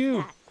aphids Thank is you.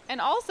 that? And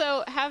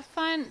also, have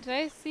fun. Did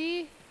I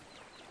see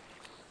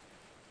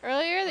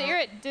earlier that you're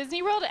at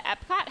Disney World at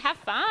Epcot? Have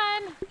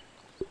fun.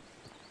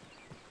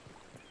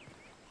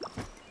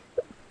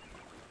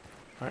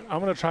 All right, I'm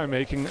gonna try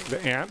making the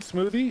ant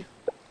smoothie.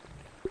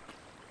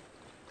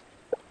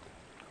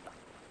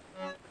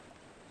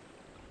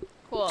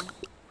 Cool.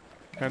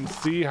 And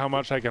see how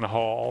much I can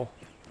haul.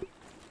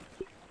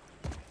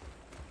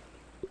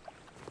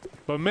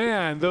 But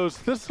man,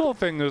 this whole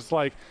thing is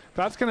like,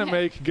 that's gonna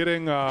make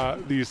getting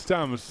these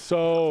stems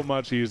so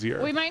much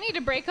easier. We might need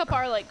to break up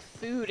our like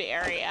food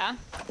area.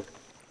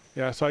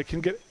 Yeah, so I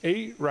can get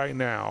 8 right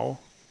now.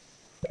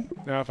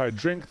 Now if I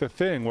drink the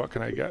thing, what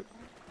can I get?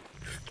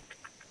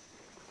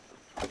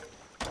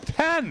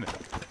 10!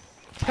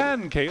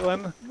 10,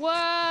 Katelyn!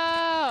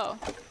 Whoa!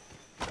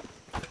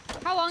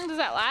 How long does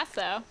that last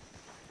though?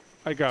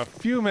 Like a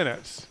few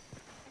minutes.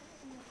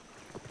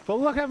 But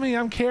look at me,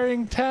 I'm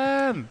carrying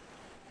 10!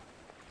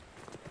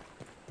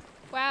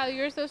 Wow,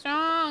 you're so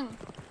strong.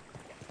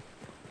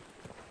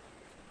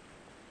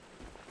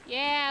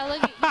 Yeah,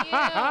 look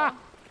at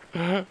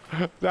you.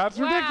 That's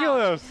Wow.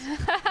 ridiculous!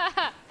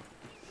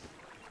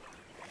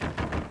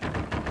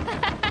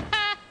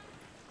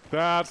 That's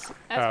That's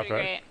epic. pretty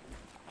great.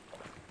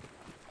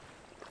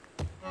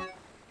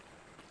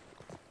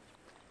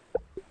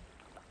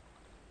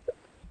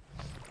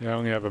 Yeah, I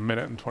only have a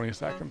minute and 20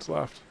 seconds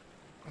left.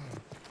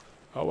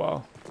 Oh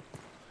well.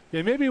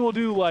 Yeah, maybe we'll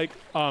do like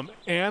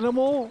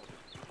animal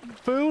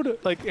food,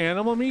 like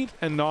animal meat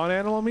and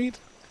non-animal meat.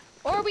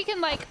 Or we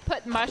can like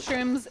put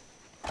mushrooms.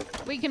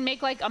 We can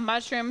make like a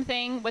mushroom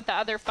thing with the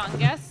other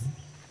fungus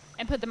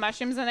and put the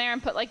mushrooms in there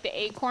and put like the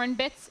acorn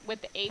bits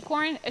with the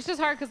acorn. It's just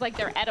hard because like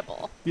they're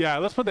edible. Yeah,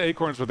 let's put the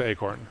acorns with the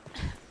acorn.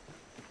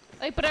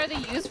 Like, but are they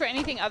used for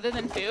anything other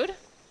than food?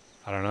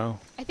 I don't know.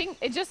 I think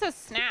it just says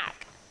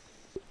snack.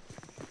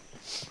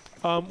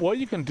 What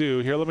you can do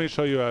here, let me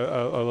show you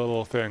a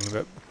little thing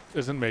that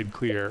isn't made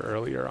clear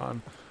earlier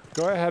on.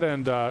 Go ahead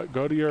and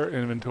go to your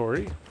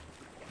inventory.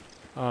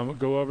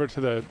 Go over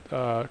to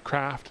the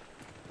craft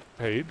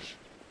page.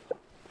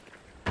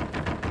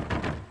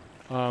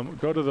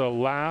 Go to the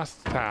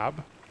last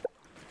tab.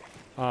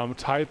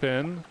 Type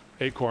in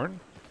acorn.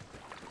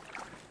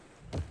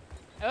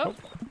 Oh.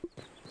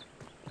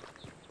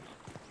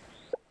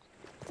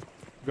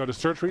 Go to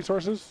search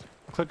resources.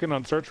 Click in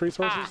on search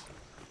resources.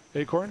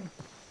 Acorn.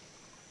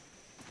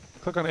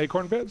 Click on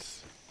acorn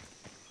bits.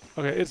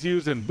 Okay, it's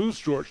used in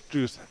boost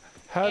juice,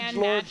 And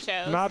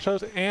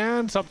nachos,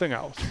 and something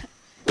else.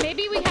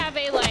 Maybe we have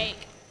a like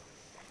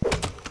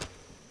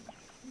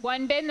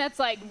one bin that's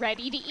like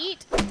ready to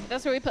eat.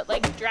 That's where we put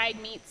like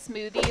dried meat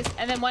smoothies,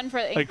 and then one for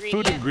Like ingredients.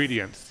 food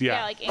ingredients, yeah.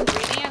 Yeah, like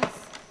ingredients.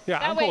 Yeah,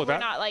 That I'm way cool with we're that.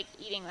 not like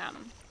eating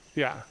them.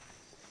 Yeah.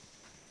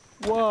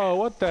 Whoa,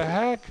 what the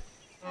heck?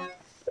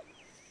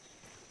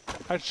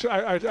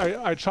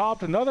 I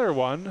chopped another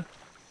one,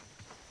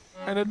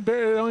 and it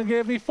only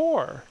gave me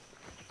 4.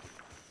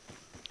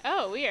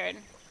 Oh, weird.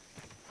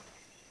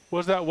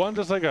 Was that one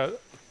just like a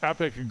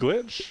epic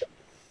glitch?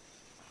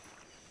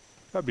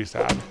 That'd be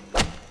sad.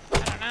 I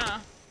don't know.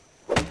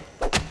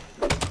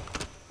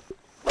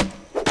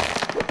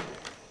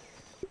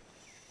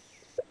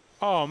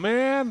 Oh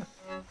man,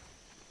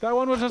 that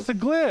one was just a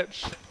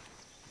glitch.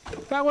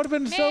 That would have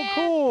been so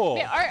cool.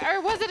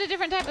 Or was it a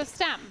different type of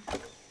stem?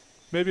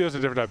 Maybe it was a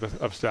different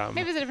type of stem.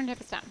 Maybe it was a different type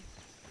of stem.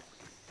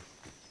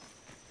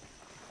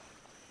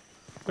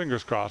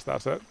 Fingers crossed,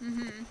 that's it.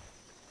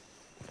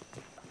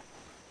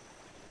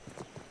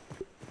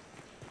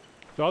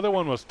 The other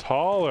one was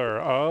taller.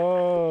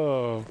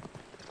 Oh.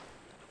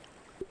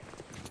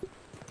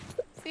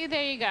 See,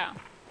 there you go.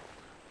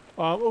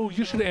 Oh,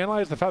 you should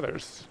analyze the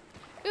feathers.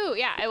 Ooh,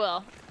 yeah, I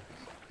will.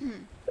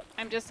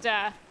 I'm just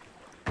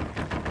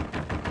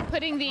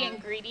putting the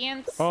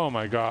ingredients. Oh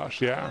my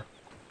gosh, yeah.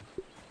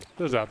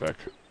 This is epic.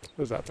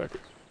 This is epic.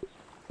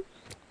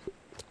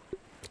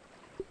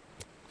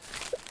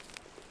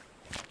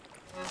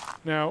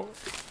 Now,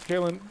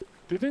 Katelyn,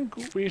 do you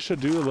think we should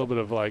do a little bit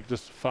of like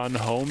just fun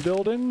home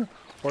building,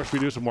 or should we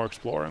do some more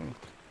exploring?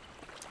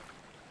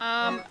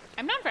 I'm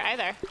down for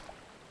either.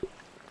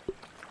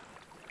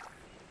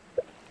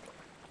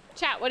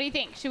 Chat, what do you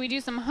think? Should we do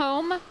some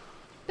home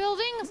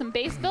building, some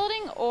base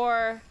building,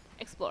 or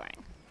exploring?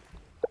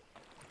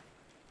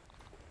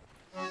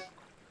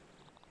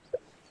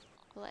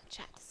 We'll let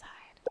chat decide.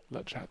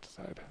 Let chat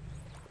decide.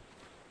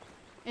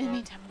 In the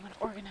meantime, we want to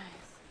organize.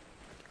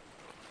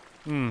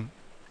 Hmm.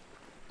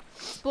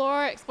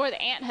 Explore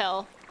the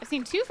anthill. I've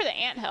seen 2 for the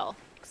anthill.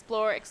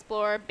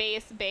 Explore,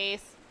 base,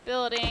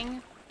 building.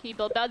 Can you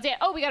build beds? Yeah.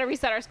 Oh, we gotta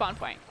reset our spawn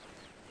point.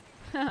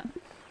 Oh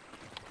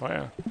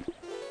yeah.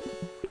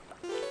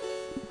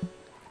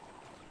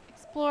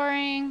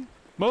 Exploring.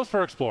 Most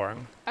for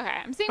exploring. Okay,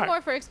 I'm seeing All right.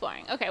 more for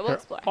exploring. Okay, we'll Here,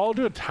 explore. I'll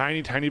do a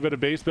tiny bit of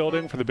base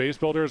building for the base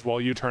builders while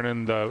you turn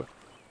in the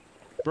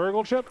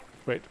burgle chip.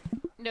 Wait.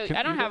 No, Can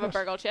I don't you have do a this?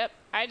 burgle chip.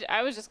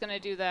 I was just gonna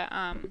do the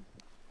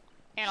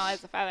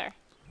analyze the feather.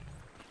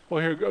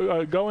 Well,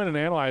 here, go in and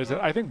analyze it.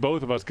 I think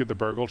both of us get the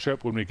burgle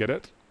chip when we get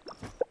it.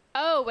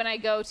 Oh, when I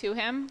go to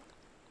him.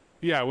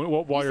 Yeah, while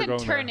You you're said going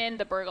turn there. in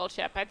the burgle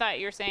chip. I thought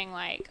you were saying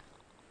like.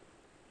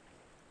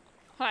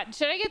 Hold on.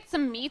 Should I get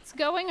some meats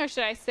going, or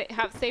should I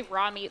save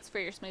raw meats for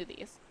your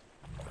smoothies?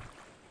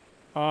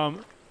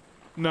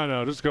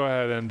 No, just go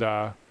ahead and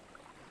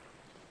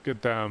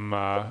get them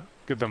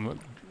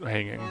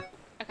hanging.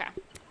 Okay.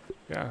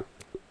 Yeah.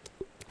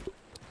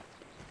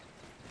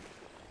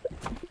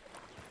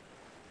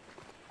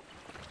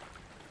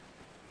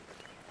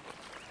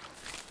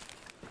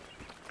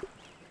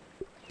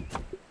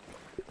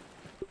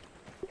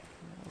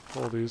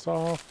 Pull these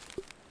off.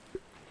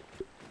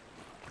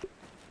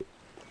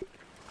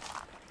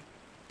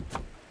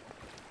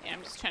 Yeah,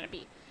 I'm just trying to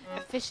be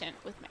efficient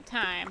with my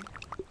time.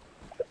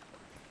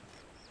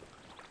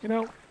 You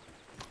know,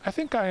 I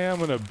think I am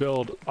gonna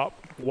build up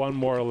one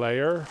more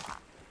layer.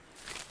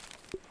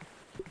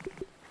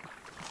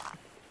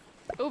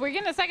 Oh, we're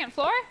getting a second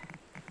floor?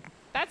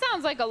 That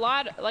sounds like a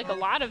lot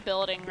of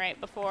building right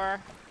before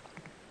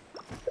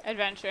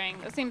adventuring.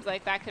 It seems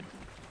like that could.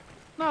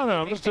 No,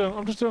 I'm just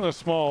doing a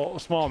small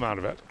amount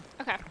of it.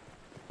 Okay.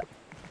 I'm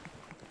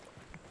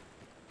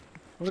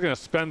just gonna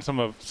spend some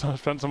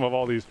of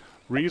all these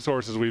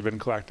resources we've been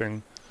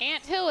collecting.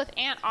 Anthill with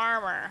ant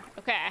armor.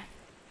 Okay.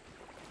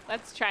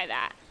 Let's try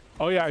that.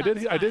 Oh yeah, I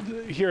Sounds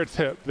did hear a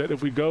tip that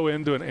if we go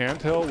into an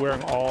anthill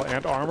wearing all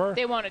ant armor,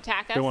 They won't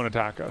attack us. they won't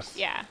attack us.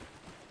 Yeah.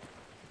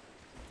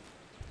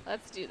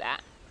 Let's do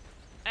that.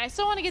 And I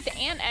still want to get the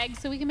ant eggs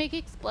so we can make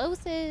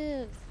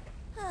explosives.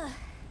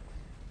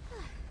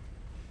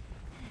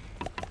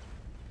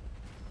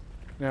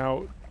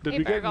 Now, did Hey,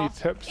 we get any Burgle.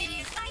 tips? It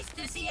is nice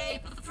to see a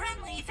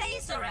friendly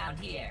face around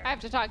here. I have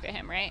to talk to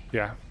him, right?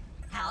 Yeah.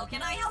 How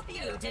can I help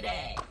you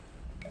today?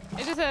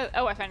 It just says,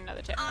 oh, I found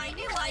another chip. I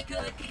knew I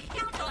could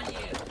count on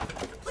you.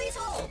 Please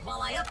hold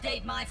while I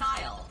update my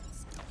files.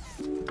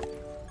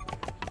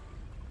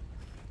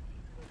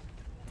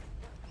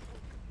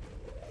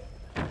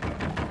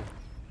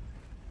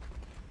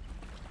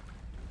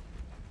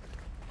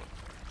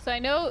 So I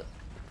know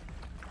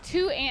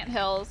 2 ant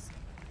hills.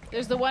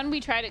 There's the one we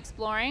tried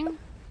exploring.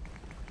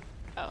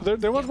 Oh.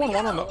 There was one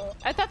on the.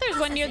 I thought there was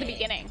one near the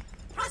beginning.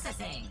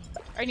 Processing.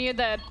 Or near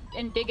the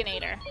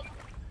Inbiginator.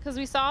 Because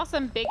we saw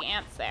some big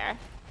ants there.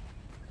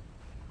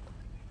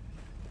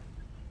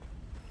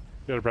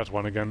 You gotta press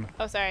 1 again.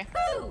 Oh, sorry.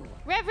 Ooh,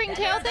 Rev Ringtail,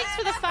 better thanks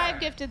for the than 5 ever.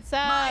 gifted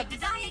My subs.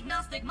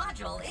 diagnostic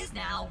module is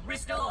now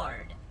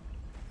restored.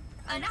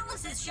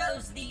 Analysis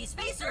shows the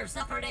spacer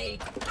suffered a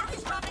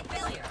catastrophic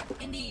failure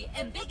in the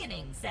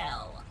embiggening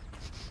cell.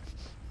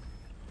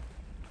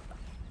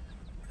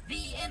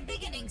 The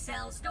embiggening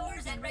cell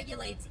stores and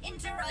regulates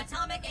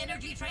interatomic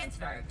energy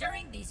transfer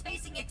during the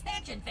spacing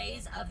expansion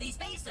phase of the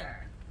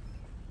spacer.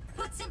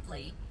 Put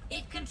simply,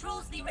 it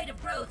controls the rate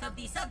of growth of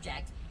the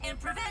subject and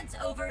prevents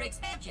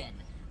overexpansion,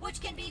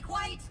 which can be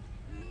quite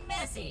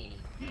messy.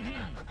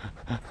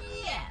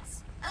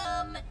 Yes.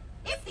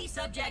 If the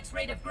subject's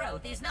rate of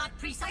growth is not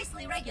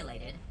precisely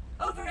regulated,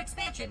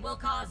 overexpansion will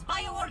cause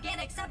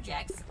bioorganic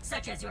subjects,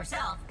 such as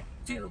yourself,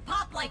 to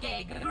pop like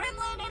a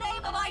gremlin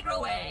in a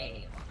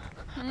microwave.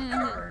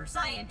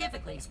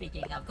 Scientifically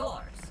speaking, of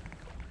course.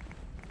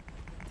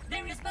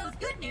 There is both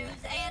good news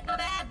and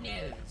bad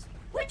news.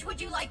 Which would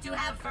you like to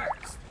have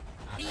first?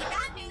 The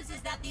bad news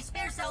is that the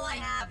spare cell I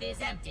have is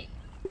empty.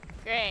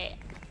 Great.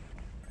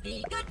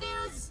 The good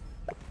news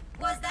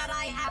was that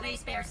I have a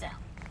spare cell.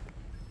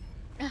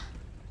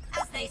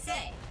 As they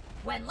say,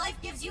 when life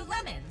gives you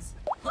lemons,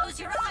 close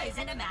your eyes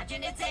and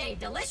imagine it's a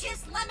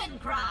delicious lemon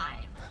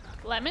crime.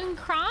 Lemon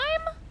crime?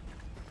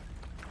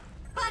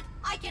 But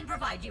I can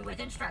provide you with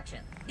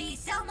instructions. The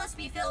cell must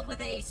be filled with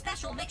a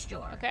special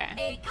mixture. Okay.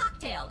 A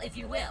cocktail, if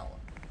you will.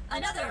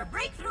 Another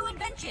breakthrough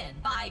invention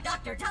by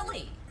Dr.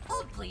 Tully.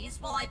 Hold please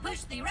while I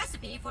push the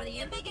recipe for the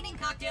embiggening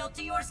cocktail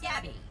to your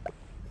scabby.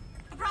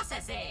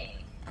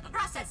 Processing.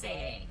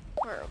 Processing.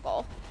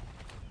 Horrible.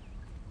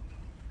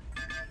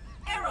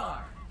 Error.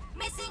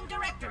 Missing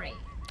directory.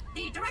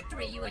 The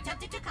directory you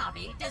attempted to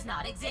copy does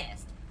not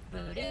exist.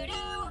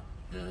 Boo-doo-doo.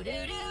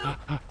 Boo-doo-doo.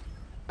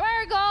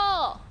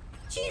 Burgle!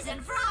 Cheese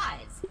and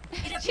fries.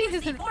 It appears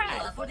Cheese the and formula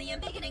fries. for the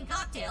embiggening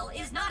cocktail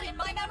is not in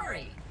my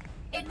memory.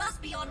 It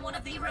must be on one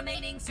of the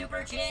remaining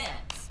super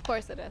chips. Of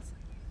course it is.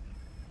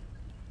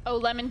 Oh,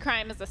 lemon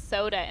crime is a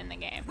soda in the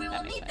game. We will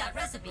That makes need that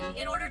sense. recipe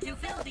in order to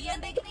fill the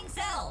embiggening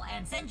cell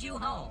and send you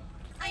home.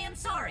 I am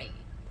sorry.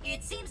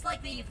 It seems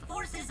like the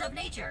forces of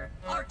nature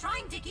are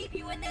trying to keep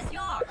you in this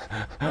yard.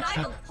 But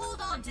I will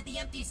hold on to the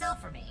empty cell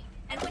for me.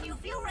 And when you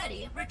feel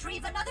ready,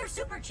 retrieve another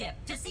super chip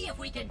to see if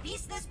we can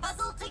piece this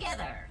puzzle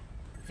together.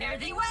 Fare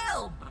thee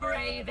well,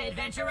 brave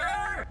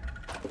adventurer!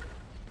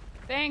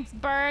 Thanks,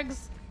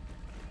 Bergs.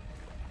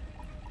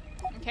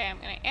 Okay, I'm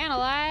gonna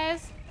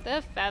analyze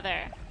the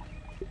feather.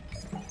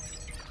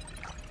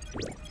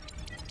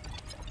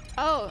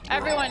 Oh,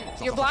 everyone,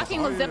 you're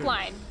blocking the zip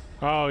line.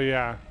 Oh,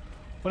 yeah.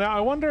 Well, now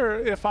I wonder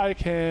if I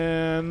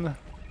can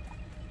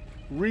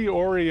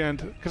reorient,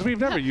 because we've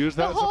never used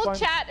The that whole zipline.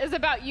 chat is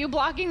about you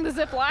blocking the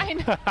zip line.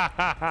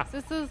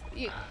 this is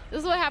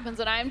what happens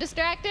when I'm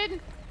distracted.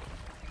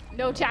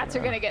 No chats are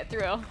gonna get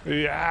through.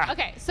 Yeah.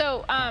 Okay,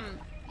 so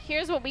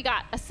here's what we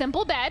got: a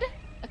simple bed,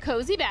 a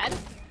cozy bed,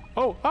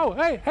 Oh,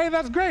 hey,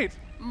 that's great.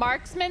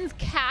 marksman's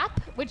cap,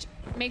 which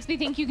makes me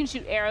think you can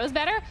shoot arrows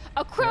better,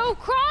 a crow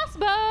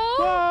crossbow,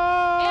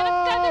 Whoa! and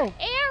a feather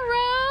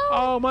arrow.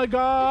 Oh my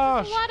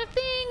gosh. A lot of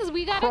things.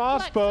 We gotta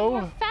collect Crossbow.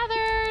 some more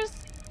feathers.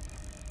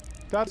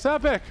 That's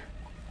epic.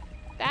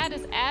 That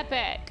is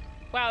epic.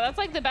 Wow, that's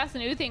like the best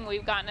new thing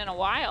we've gotten in a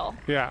while.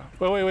 Yeah.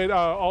 Wait.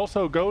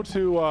 Also, go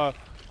to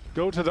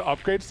the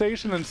upgrade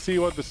station and see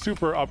what the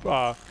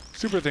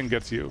super thing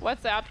gets you.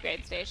 What's the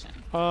upgrade station?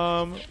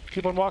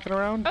 Keep on walking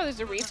around. Oh, there's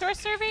a resource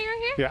surveyor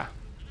here? Yeah.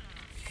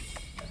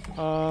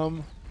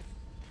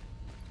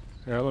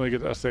 Here, let me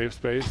get a safe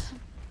space,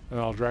 and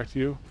I'll direct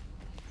you.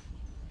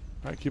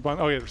 All right, keep on.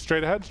 Oh yeah,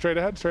 straight ahead.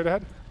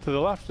 To the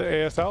left, the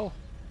ASL.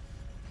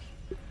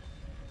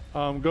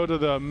 Go to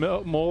the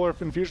molar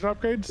infusion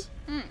upgrades.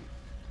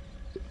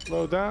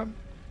 Load that,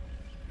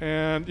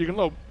 and you can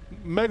load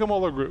mega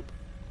molar group.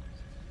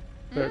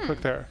 There,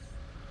 click there.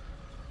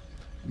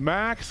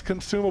 Max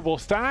consumable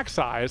stack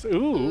size.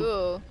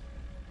 Ooh.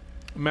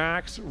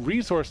 Max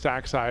resource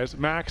stack size.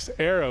 Max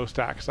arrow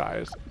stack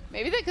size.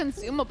 Maybe the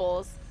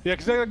consumables. Yeah,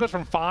 because that goes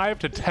from 5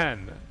 to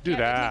 10. Do Yeah,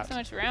 they that. take so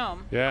much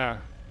room. Yeah.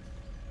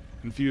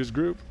 Infused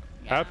group.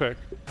 Yeah. Epic.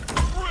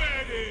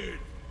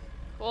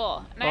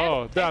 Cool. And I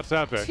Oh, have that's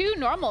epic. 2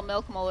 normal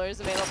milk molars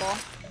available.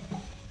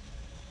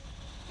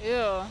 Ew.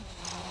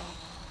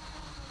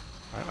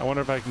 Alright, I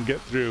wonder if I can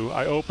get through.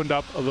 I opened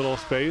up a little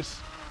space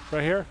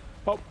right here.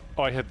 Oh,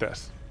 I hit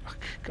this.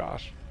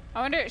 Gosh.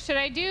 I wonder, should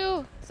I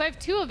do... So I have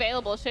 2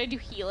 available. Should I do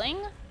healing?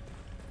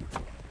 It's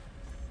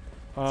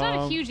not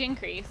a huge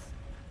increase.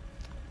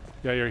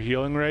 Yeah, your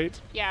healing rate.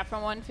 Yeah,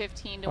 from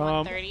 115 to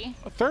 130.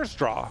 A thirst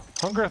draw.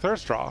 Hunger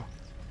thirst draw.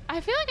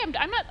 I feel like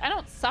I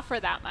don't suffer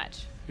that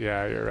much.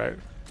 Yeah, you're right.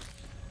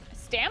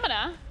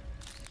 Stamina.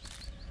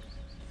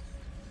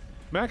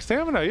 Max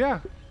stamina,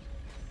 yeah.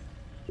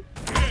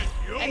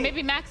 And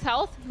maybe max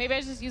health. Maybe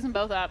I just use them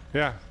both up.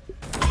 Yeah.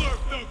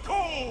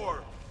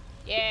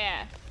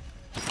 Yeah.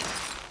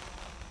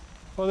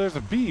 Oh, there's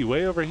a bee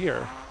way over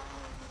here.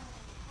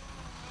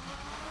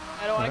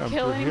 I don't want I'm to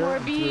kill through any here, more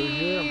I'm through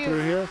here, I'm bees.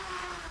 through here.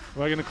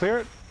 Am I gonna clear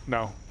it?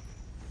 No.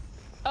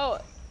 Oh,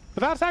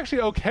 But that's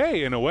actually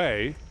okay in a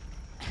way,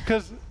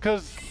 because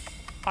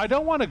I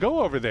don't want to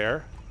go over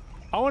there.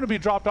 I want to be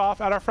dropped off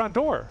at our front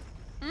door.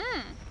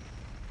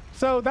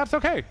 So that's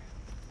okay.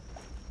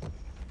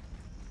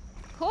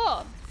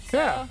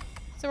 Yeah.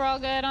 So we're all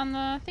good on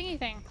the thingy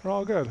thing. We're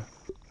all good.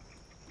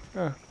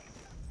 Yeah.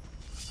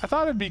 I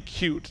thought it'd be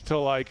cute to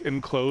like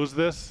enclose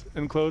this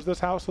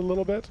house a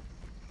little bit.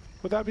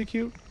 Would that be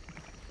cute?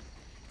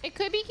 It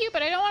could be cute,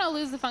 but I don't want to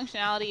lose the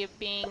functionality of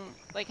being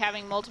like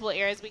having multiple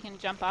areas we can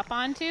jump up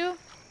onto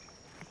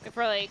if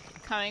we're like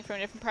coming from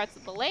different parts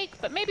of the lake.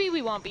 But maybe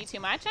we won't be too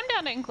much. I'm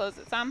down to enclose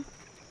it some.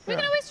 We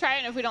can always try it,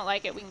 and if we don't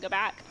like it, we can go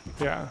back.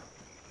 Yeah.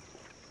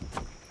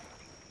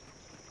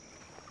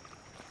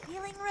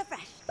 Feeling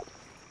refreshed.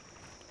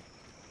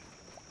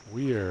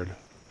 Weird.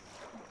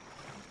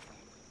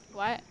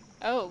 What?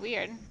 Oh,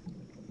 weird.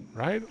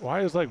 Right?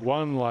 Why is like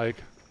one like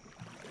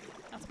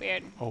That's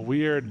weird. a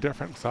weird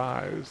different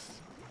size?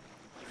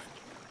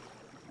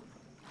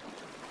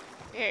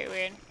 Very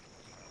weird.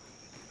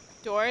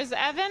 Doors,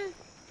 Evan?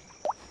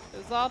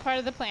 This is all part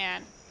of the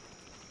plan.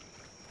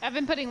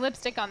 Evan putting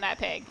lipstick on that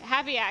pig.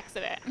 Happy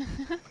accident.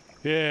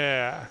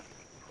 Yeah.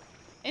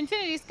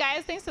 Infinity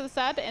Skies, thanks for the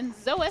sub. And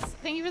Zois,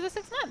 thank you for the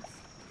 6 months.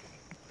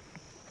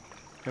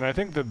 And I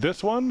think that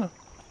this one,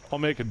 I'll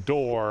make a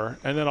door,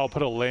 and then I'll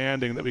put a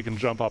landing that we can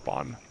jump up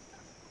on.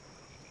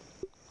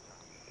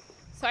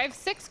 So I have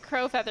 6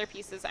 crow feather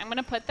pieces. I'm going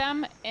to put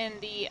them in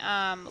the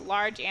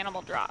large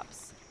animal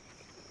drops.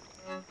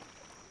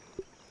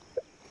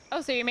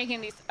 Oh, so you're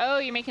making these... Oh,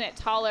 you're making it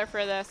taller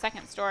for the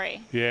 2nd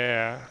story.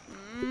 Yeah.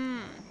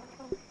 Mmm.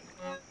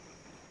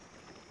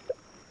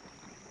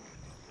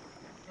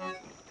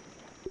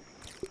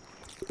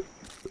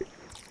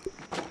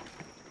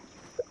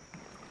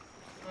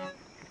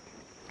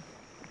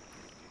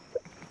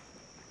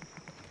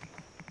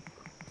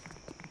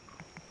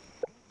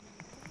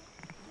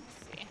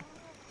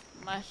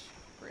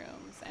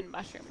 Mushrooms and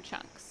mushroom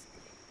chunks.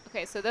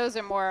 Okay, so those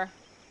are more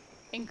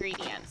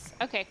ingredients.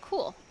 Okay,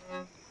 cool.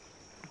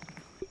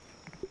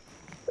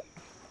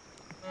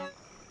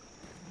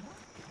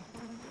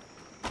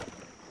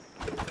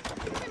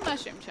 Where did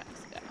mushroom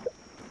chunks go?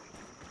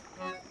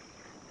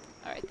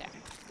 All right, there.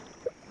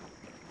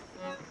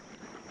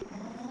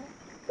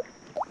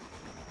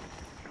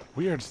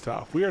 Weird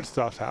stuff. Weird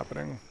stuff's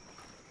happening.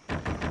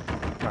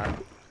 Alright.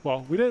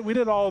 Well, we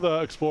did all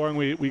the exploring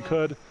we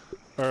could.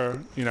 Or,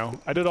 you know,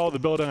 I did all the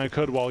building I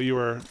could while you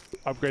were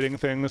upgrading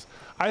things.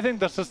 I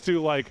think let's just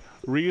do, like,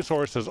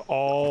 resources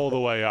all the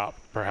way up,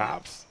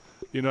 perhaps.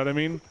 You know what I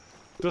mean?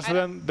 Just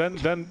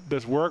then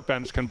this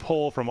workbench can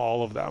pull from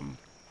all of them.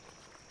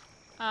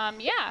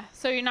 Yeah.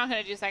 So you're not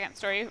going to do 2nd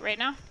story right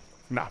now?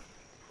 No.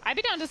 I'd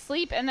be down to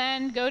sleep and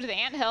then go to the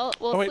anthill.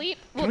 We'll Oh, wait. sleep.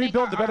 Can we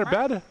build the better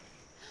bed?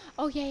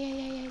 Oh,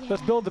 yeah.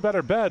 Let's build the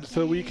better bed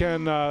so we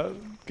can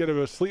get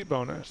a sleep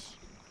bonus.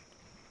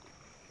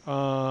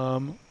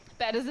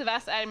 Bed is the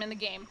best item in the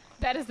game.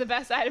 Bed is the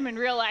best item in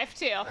real life,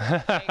 too.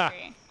 I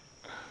agree.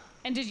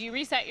 And did you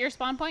reset your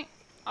spawn point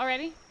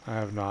already? I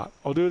have not.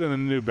 I'll do it in a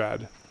new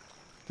bed.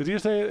 Did you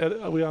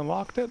say we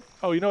unlocked it?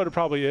 Oh, you know what it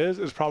probably is?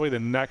 It's probably the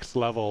next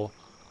level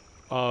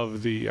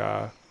of the...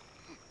 There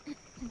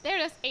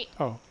it is. 8.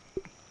 Oh.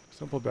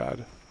 Simple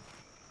bed.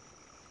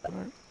 All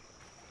right.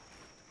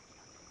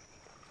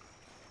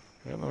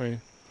 Okay, let me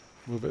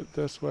move it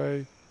this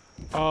way.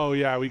 Oh,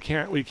 yeah, we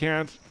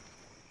can't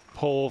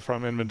pull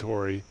from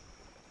inventory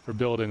for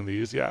building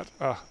these yet.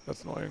 Ah,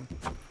 that's annoying.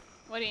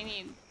 What do you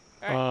need?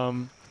 All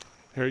right.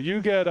 Here,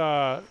 you get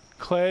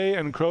clay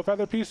and crow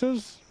feather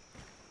pieces.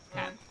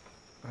 Okay.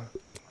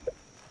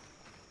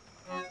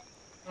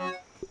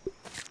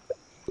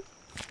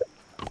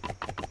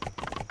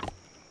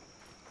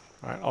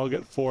 All right, I'll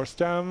get 4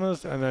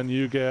 stems, and then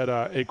you get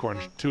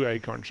 2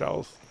 acorn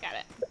shells. Got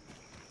it.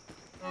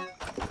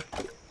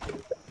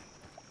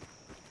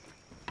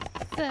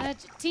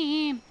 Such a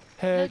team.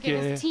 Heck Look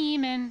at yeah. us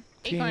teaming.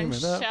 Acorn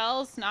Teaming up.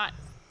 shells, not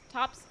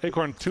tops.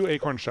 2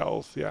 acorn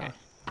shells, yeah. Okay.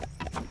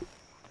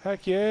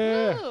 Heck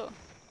yeah. Ooh. All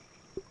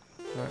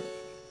right.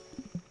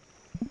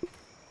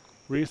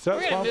 Reset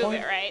We're spawn gonna move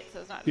point. it, right?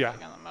 So it's not Yeah.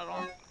 stuck in the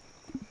middle.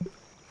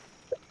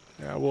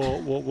 Yeah,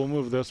 we'll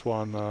move this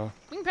one.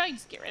 We can probably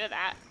just get rid of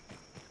that.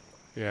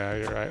 Yeah,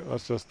 you're right.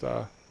 Let's just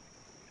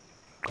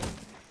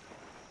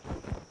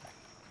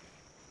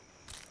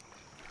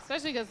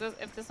Especially because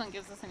if this one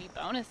gives us any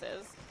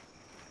bonuses.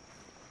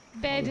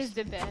 Bed is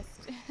the best.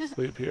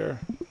 sleep here.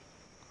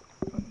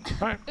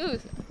 All right. Ooh.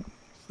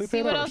 Sleep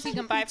See what indoors. else you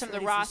can buy from the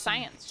raw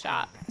science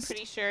shop.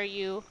 Pretty sure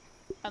you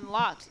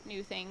unlocked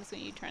new things when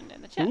you turned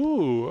in the chest.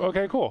 Ooh,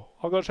 okay, cool.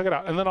 I'll go check it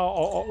out. And then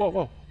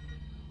whoa.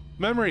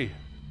 Memory.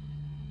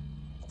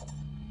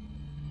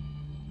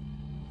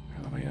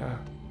 Here, let me,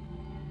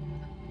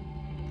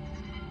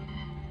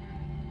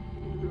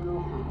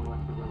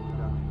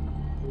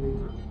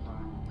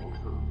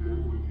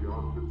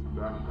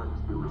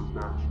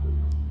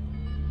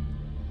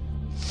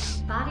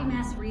 Body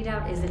mass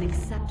readout is an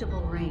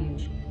acceptable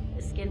range.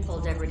 The skin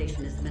fold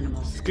degradation is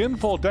minimal.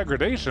 Skinfold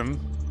degradation?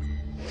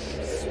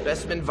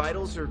 Specimen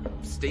vitals are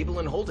stable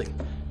and holding.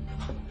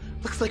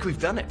 Looks like we've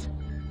done it.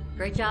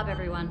 Great job,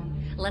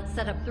 everyone. Let's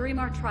set up 3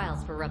 more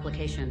trials for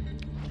replication.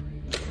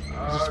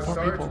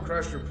 Sorry to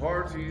crash your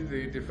party.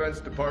 The Defense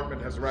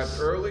Department has arrived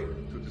early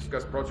to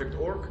discuss Project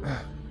Orc.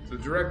 The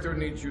director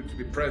needs you to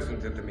be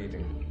present at the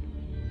meeting.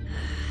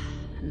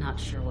 Not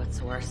sure what's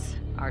worse,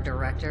 our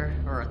director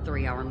or a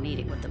 3-hour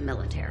meeting with the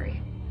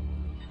military.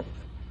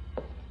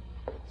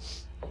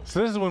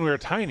 So this is when we were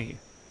tiny.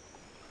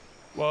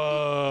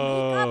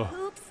 Whoa. Wake up,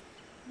 Hoops.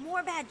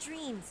 More bad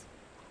dreams.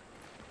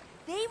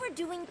 They were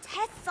doing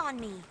tests on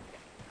me.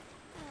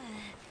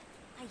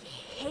 I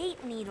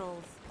hate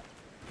needles.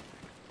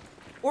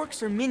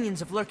 Orcs are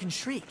minions of Lurk and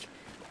Shriek.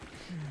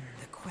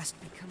 The quest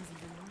becomes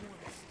even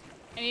worse.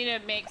 I need to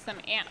make some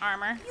ant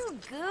armor. You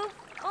goof.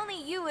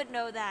 Only you would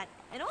know that.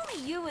 And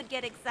only you would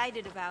get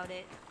excited about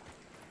it.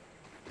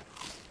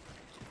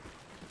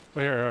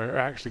 Well, here,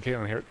 actually,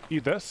 Katelyn, here.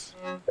 Eat this.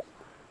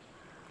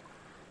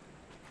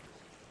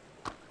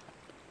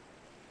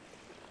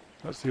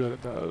 Let's see what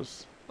it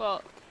does.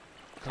 Well,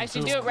 I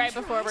should do it right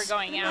before we're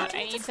going out.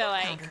 I need to,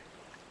 like,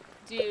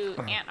 do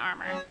ant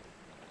armor.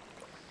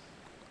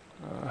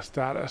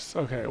 Status.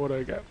 Okay, what do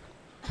I get?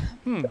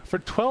 For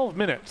 12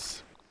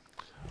 minutes.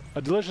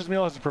 A delicious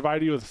meal has to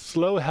provide you with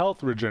slow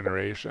health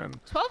regeneration.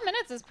 12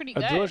 minutes is pretty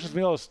good. A delicious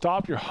meal has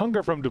stopped your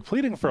hunger from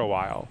depleting for a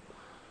while.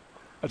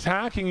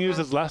 Attacking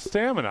uses less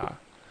stamina.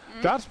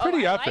 That's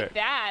pretty epic. I like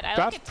that. I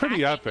That's like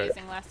pretty epic.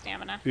 using less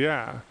stamina.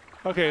 Yeah.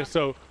 Okay,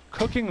 so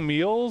cooking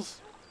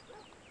meals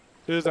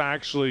is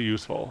actually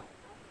useful.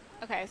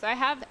 Okay, so I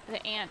have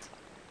the ant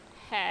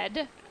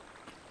head.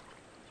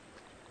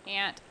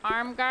 Ant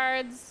arm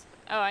guards.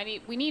 Oh,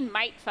 we need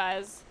mite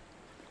fuzz.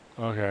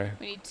 Okay.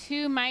 We need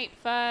 2 mite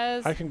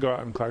fuzz. I can go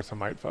out and collect some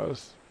mite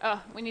fuzz.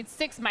 Oh, we need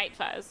 6 mite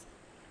fuzz.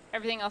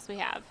 Everything else we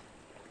have.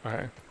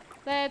 Okay.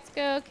 Let's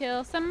go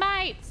kill some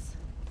mites.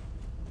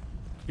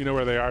 You know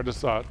where they are?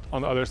 Just on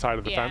the other side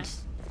of the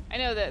fence? I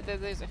know that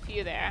there's a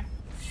few there.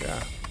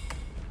 Yeah.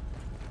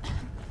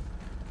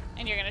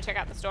 And you're going to check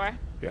out the store?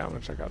 Yeah, I'm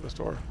going to check out the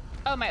store.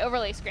 Oh, my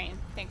overlay screen.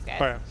 Thanks, guys.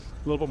 Oh, yeah.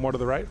 A little bit more to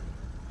the right.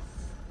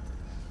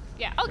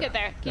 Yeah, I'll get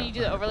there. Can you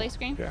do the overlay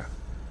screen? Yeah.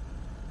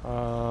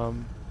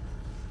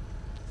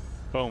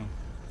 Boom.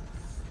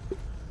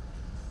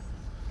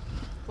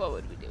 What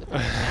would we do with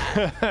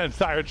that?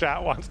 Entire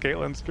chat wants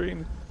Katelyn's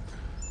screen.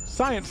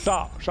 Science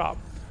shop.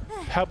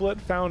 Pebblet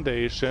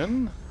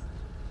foundation.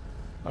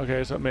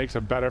 Okay, so it makes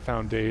a better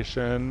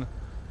foundation.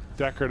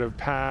 Decorative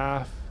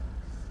path.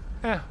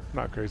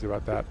 Not crazy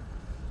about that.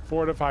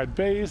 Fortified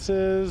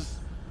bases.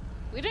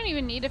 We don't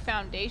even need a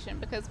foundation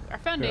because our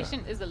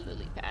foundation is a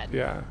lily pad.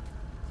 Yeah.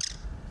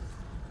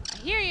 I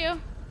hear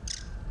you.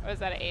 Or is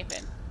that an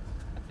aphid?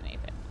 That's an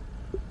aphid.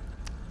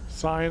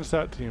 Science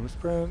set team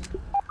sprint.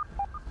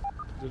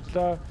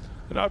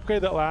 An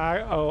upgrade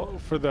that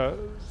for the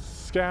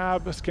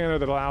scab scanner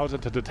that allows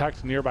it to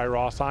detect nearby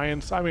raw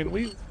science. I mean,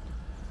 we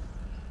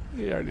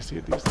already see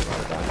these things all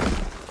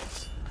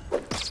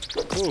the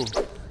time. Ooh.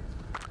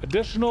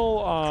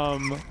 Additional,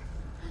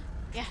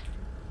 Yeah.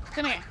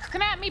 Come here.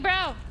 Come at me,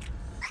 bro.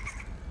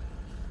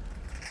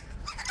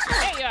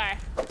 There you are.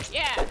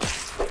 Yeah.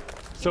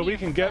 so we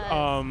can get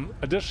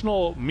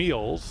additional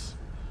meals.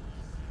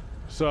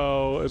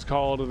 So it's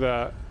called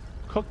the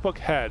cookbook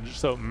hedge.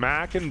 So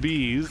mac and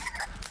bees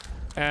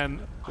and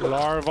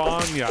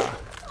larvania.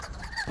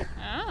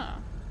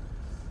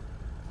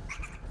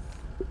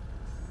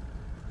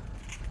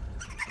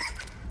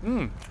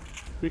 Oh.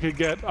 We could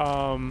get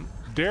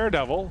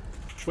daredevil,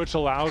 which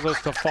allows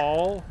us to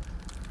fall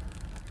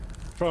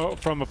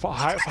from a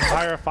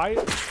higher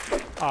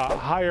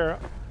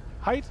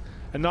height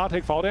and not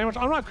take fall damage.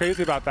 I'm not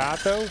crazy about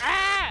that though.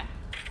 Ah!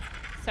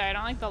 Sorry, I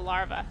don't like the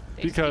larva.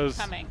 They Because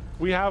just keep coming.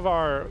 we have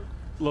our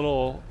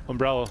little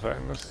umbrella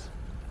things.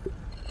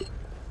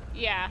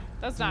 Yeah,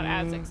 that's not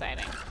as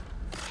exciting.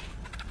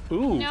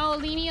 Ooh. No,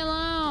 leave me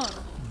alone.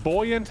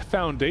 Buoyant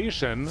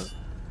foundation.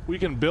 We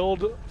can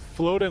build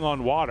floating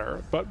on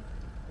water, but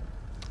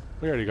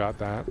we already got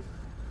that.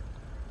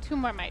 2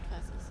 more mite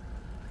fuzzes.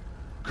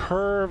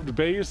 Curved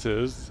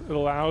bases. It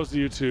allows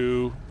you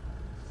to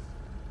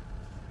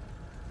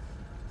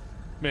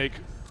make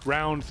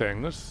round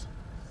things.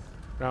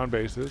 Round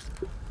bases.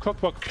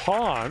 Cookbook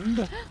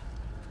pond.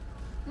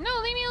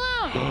 No, leave me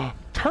alone.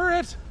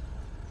 Turret!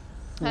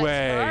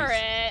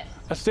 Turret.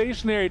 A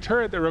stationary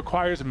turret that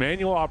requires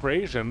manual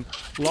operation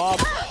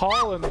lobs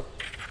pollen.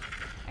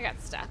 I got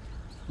stuck.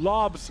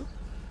 Lobs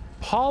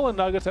pollen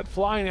nuggets at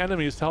flying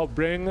enemies to help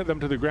bring them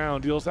to the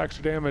ground. Deals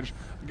extra damage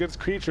against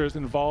creatures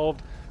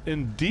involved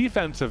in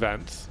defense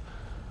events.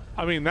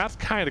 I mean, that's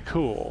kind of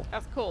cool.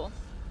 That's cool.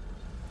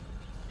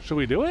 Should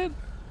we do it?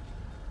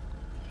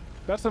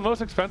 That's the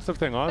most expensive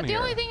thing on But the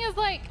here. only thing is,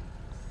 like,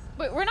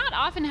 we're not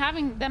often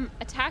having them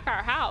attack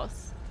our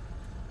house.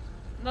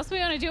 Unless we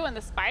want to do it when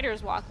the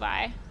spiders walk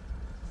by.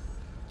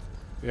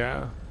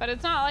 Yeah. But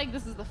it's not like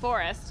this is the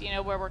forest, you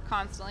know, where we're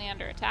constantly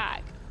under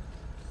attack.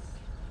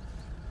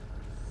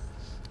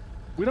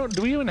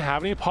 Do we even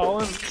have any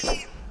pollen?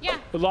 Yeah.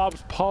 It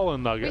lobs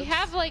pollen nuggets. We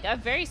have, like, a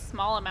very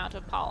small amount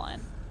of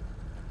pollen.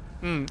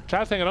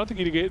 Chat's saying I don't think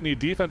you get any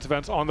defense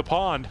events on the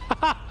pond.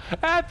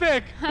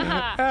 Epic!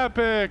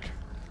 Epic!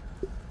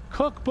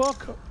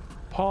 Cookbook.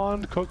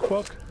 Pond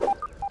cookbook.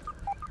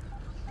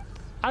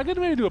 I could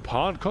maybe do a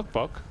pond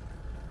cookbook.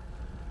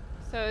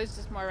 So it's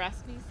just more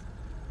recipes.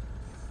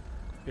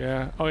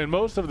 Yeah. Oh, and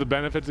most of the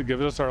benefits it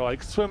gives us are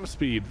like swim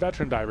speed,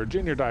 veteran diver,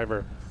 junior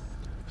diver,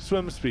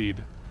 swim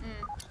speed.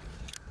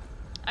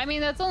 I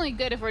mean, that's only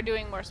good if we're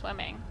doing more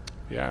swimming.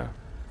 Yeah.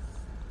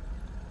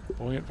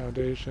 Buoyant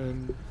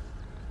foundation.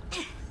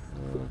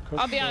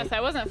 I'll be honest,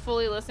 I wasn't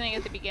fully listening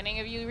at the beginning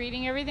of you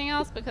reading everything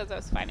else because I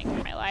was fighting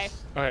for my life.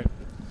 Okay.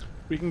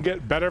 We can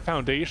get better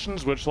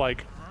foundations, which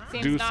like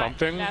Seems do not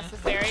something.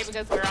 necessary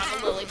because we're on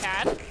the lily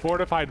pad.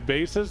 Fortified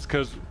bases,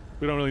 because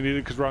we don't really need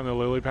it because we're on the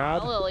lily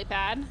pad. The lily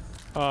pad.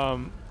 I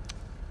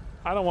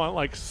don't want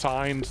like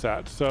sign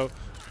sets, so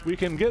we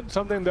can get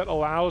something that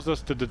allows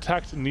us to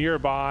detect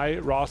nearby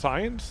raw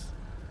science.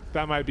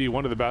 That might be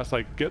one of the best.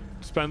 Like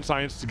spend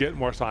science to get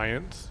more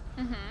science.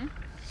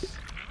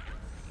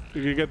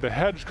 You can get the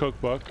Hedge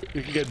cookbook.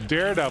 You can get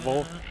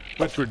Daredevil,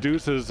 which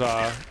reduces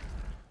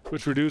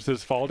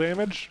fall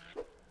damage.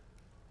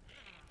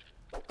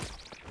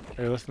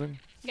 Are you listening?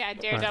 Yeah,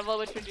 Daredevil,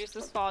 which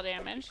reduces fall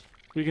damage.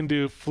 We can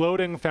do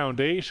Floating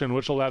Foundation,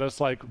 which will let us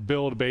like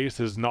build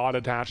bases not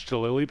attached to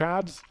lily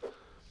pads.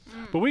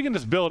 But we can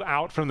just build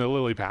out from the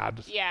lily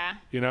pads. Yeah.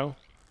 You know?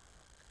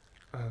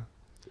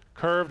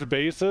 Curved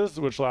bases,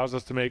 which allows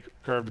us to make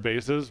curved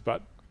bases,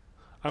 but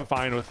I'm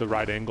fine with the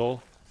right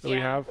angle that we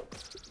have.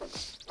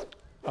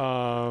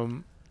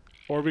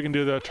 Or we can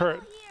do the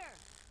turret.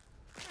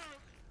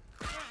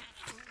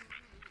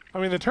 I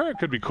mean, the turret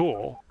could be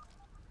cool.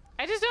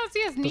 I just don't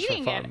see us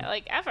needing it,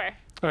 like, ever.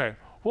 Okay.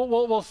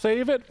 We'll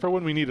save it for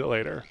when we need it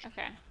later.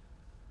 Okay.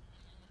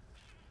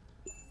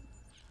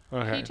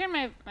 Okay. Can you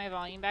turn my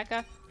volume back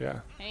up? Yeah.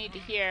 I need to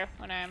hear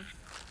when I'm...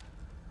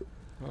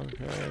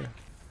 Okay.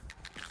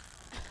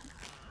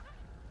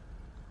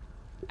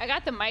 I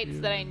got the mites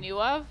that I knew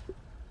of.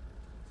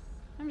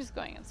 I'm just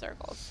going in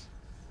circles.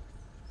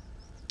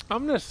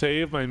 I'm gonna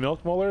save my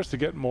milk molars to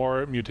get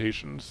more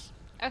mutations.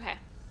 Okay.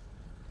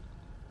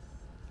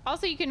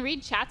 Also, you can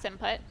read chat's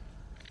input.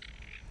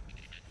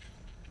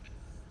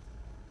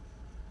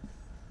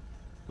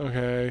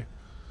 Okay.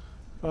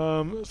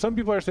 Some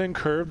people are saying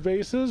curved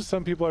bases.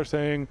 Some people are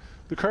saying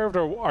the curved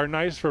are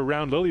nice for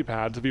round lily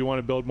pads if you want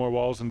to build more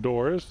walls and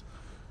doors.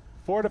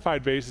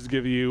 Fortified bases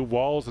give you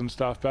walls and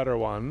stuff, better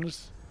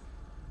ones.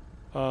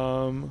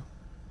 Oh.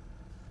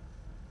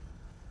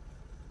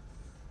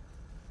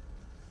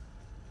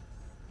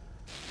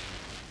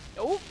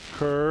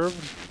 Curved.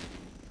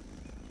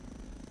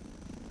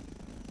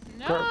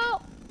 No. Curved.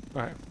 All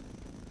right.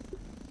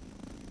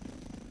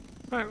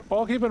 All right.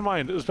 Well, keep in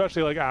mind,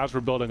 especially like as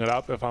we're building it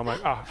up, if I'm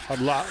like, a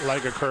lot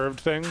like a curved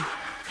thing. So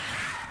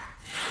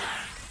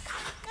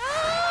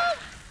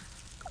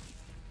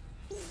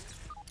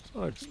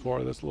I'll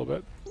explore this a little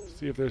bit,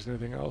 see if there's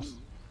anything else.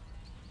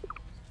 Oh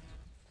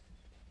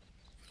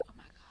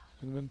my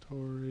god.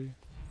 Inventory.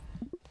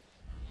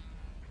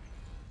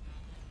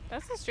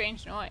 That's a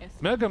strange noise.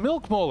 Mega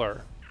milk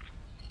molar.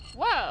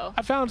 Whoa.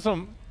 I found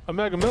a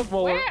mega milk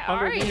molar Where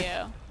underneath.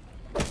 are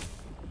you?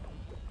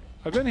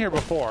 I've been here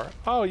before.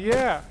 Oh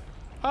yeah.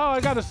 Oh, I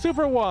got a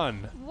super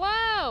one.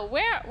 Whoa.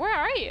 Where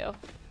are you?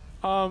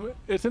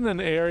 It's in an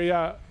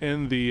area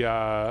in the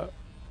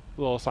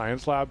little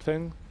science lab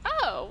thing.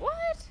 Oh,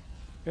 what?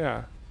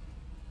 Yeah.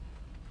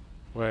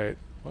 Wait,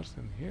 what's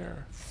in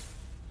here?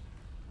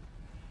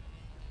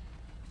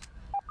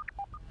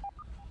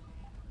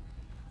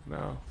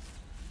 No.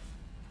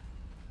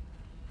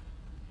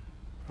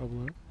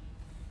 Probably.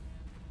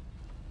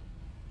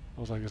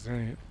 I was like, is there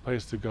any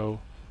place to go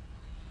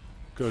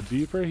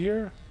deeper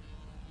here?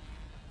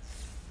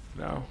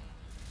 No.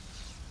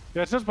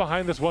 Yeah, it's just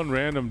behind this one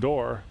random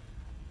door.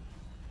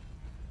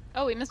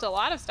 Oh, we missed a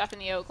lot of stuff in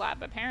the Oak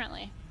Lab,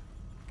 apparently.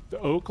 The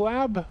Oak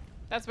Lab?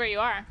 That's where you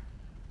are.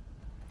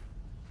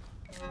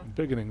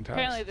 Beginning test.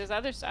 Apparently there's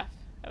other stuff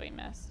that we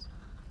missed.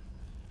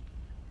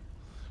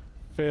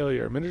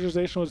 Failure.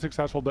 Miniaturization was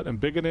successful, but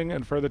embiggening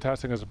and further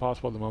testing is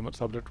impossible at the moment.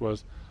 Subject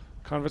was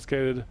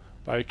confiscated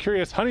by a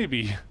curious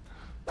honeybee.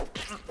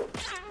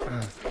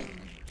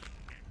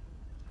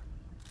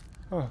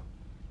 Huh.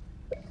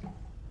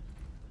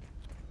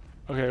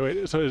 Okay,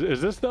 wait. So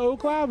is this the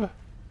Oak Lab?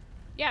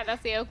 Yeah,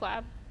 that's the Oak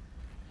Lab.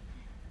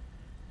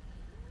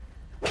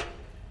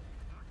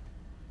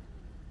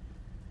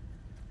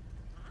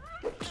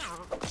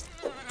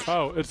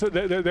 Oh, it's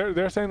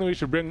they're saying that we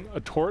should bring a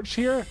torch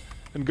here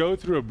and go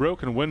through a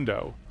broken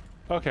window.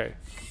 Okay,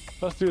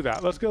 let's do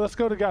that. Let's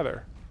go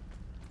together.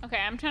 Okay,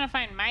 I'm trying to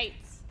find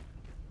mites.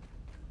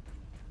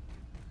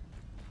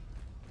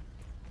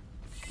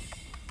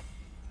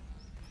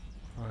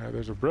 Okay,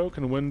 there's a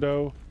broken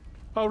window.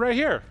 Oh, right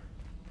here.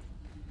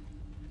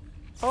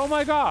 Oh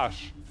my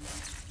gosh,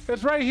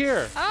 it's right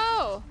here.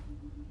 Oh,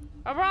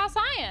 a raw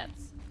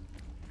science.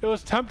 It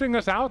was tempting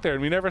us out there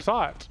and we never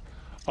saw it.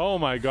 Oh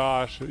my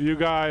gosh, you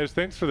guys,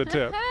 thanks for the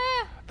tip.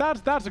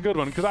 That's a good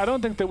one, because I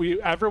don't think that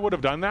we ever would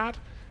have done that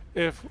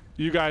if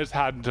you guys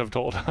hadn't have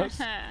told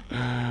us.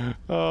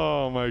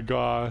 Oh my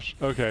gosh.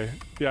 Okay,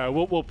 yeah,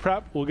 we'll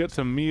prep, we'll get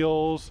some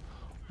meals,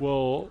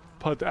 we'll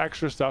put the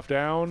extra stuff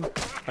down,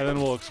 and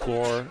then we'll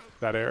explore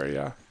that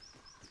area.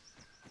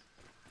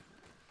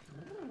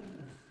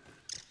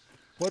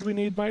 What do we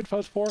need Might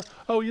Fuzz for?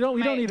 Oh, you don't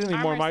need any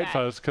more armor Might set.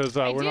 Fuzz because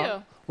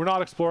we're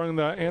not exploring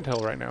the anthill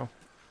right now.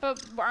 But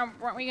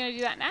weren't we gonna do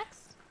that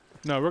next?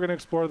 No, we're gonna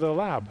explore the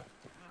lab.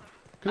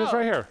 Cause it's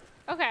right here.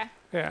 Okay.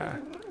 Yeah.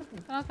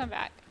 Then I'll come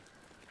back.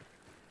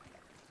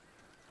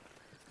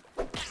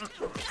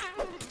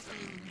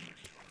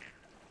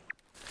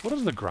 What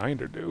does the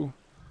grinder do?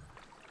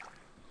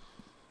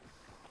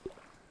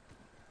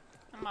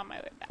 I'm on my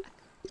way back.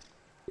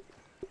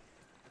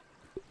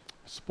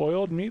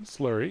 Spoiled meat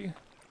slurry.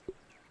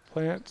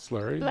 Plant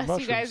slurry. Bless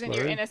mushroom you guys slurry. and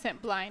your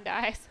innocent blind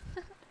eyes.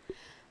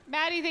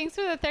 Maddie, thanks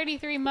for the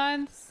 33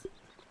 months.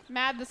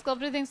 Mad the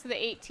Sculptor, thanks for the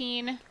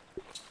 18.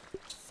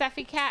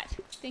 Seffy Cat,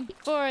 thank you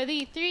for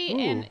the 3. Ooh.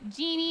 And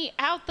Genie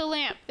Out the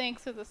Lamp,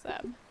 thanks for the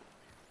sub.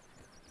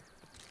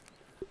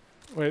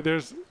 Wait,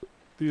 there's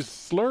these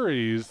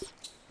slurries.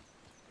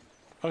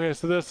 Okay,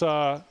 so this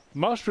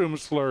mushroom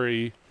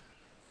slurry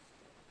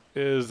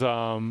is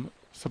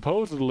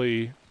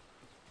supposedly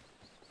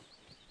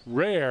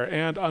rare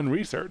and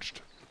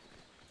unresearched.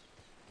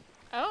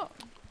 Oh.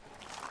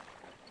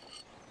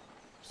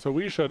 So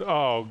we should.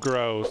 Oh,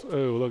 gross.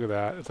 Oh, look at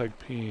that. It's like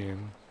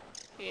peeing.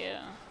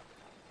 Yeah.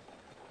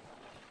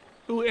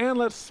 Ooh, and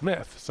let's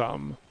smith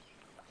some.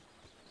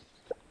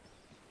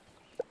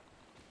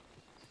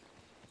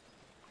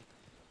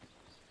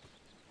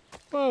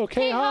 Whoa,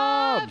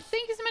 K-Hobbs!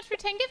 Thank you so much for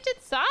 10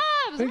 gifted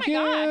subs. Thank oh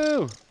my you.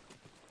 gosh.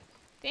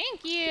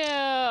 Thank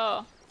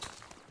you.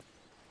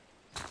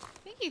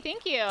 Thank you,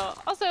 thank you.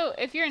 Also,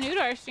 if you're new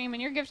to our stream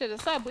and you're gifted a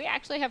sub, we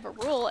actually have a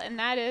rule, and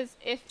that is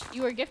if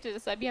you are gifted a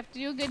sub, you have to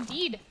do a good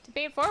deed to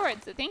pay it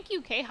forward. So thank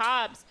you,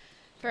 K-Hobbs,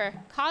 for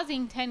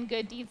causing 10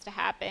 good deeds to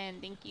happen.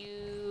 Thank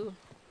you.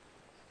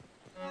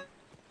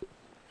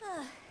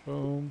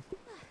 Boom.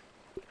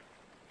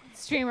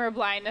 Streamer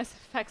blindness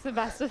affects the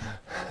best of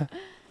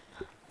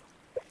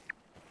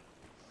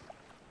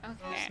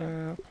Okay.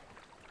 Sap.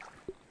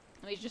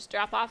 We just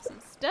drop off some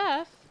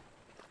stuff.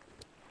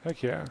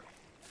 Heck yeah.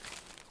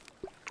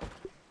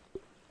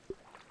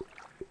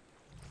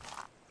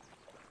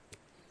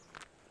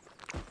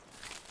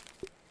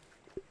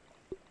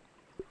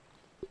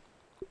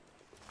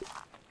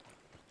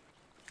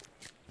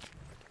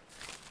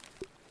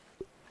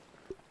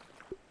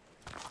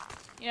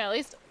 You know, at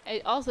least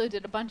I also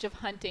did a bunch of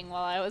hunting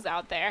while I was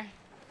out there.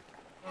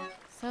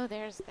 So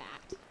there's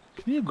that.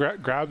 Can you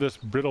grab this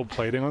brittle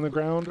plating on the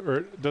ground,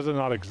 or does it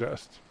not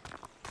exist?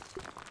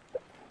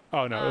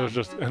 Oh no, it was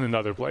just in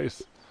another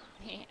place.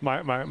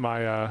 My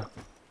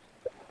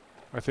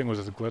thing was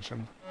just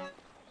glitching.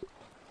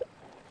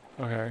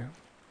 Okay.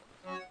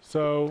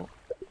 So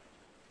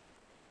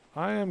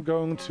I am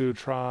going to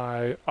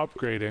try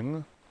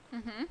upgrading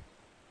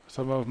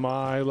some of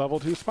my level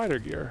 2 spider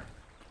gear.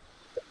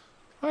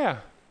 Oh yeah.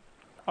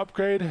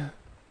 Upgrade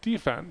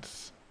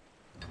defense.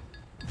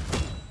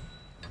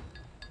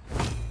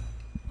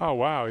 Oh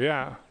wow,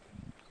 yeah.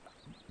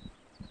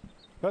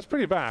 That's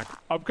pretty back.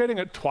 Upgrading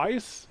it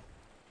twice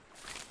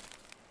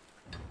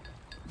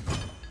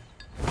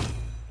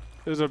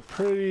is a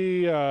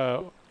pretty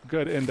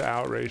good in to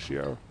out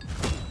ratio.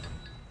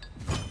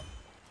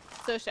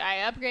 So should I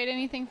upgrade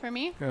anything for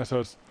me? Yeah,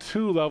 so it's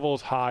 2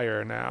 levels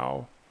higher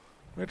now.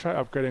 Let me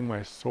try upgrading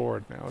my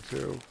sword now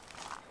too.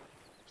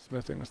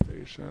 Smithing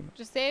station.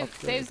 Just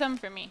save some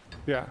for me.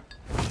 Yeah.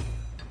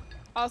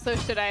 Also,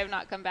 should I have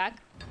not come back?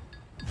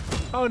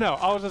 Oh no,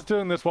 I was just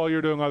doing this while you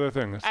were doing other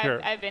things.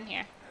 Here. I've been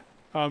here.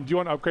 Do you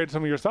want to upgrade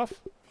some of your stuff?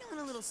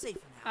 Feeling a little safer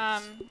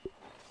now.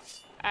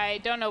 I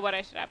don't know what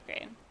I should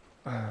upgrade.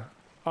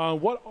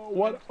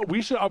 What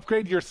we should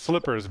upgrade your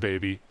slippers,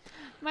 baby.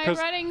 My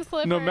running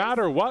slippers. No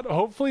matter what,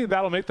 hopefully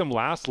that'll make them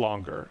last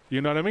longer. You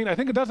know what I mean? I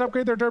think it does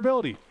upgrade their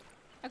durability.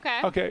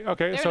 Okay. Okay.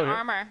 They're So in here,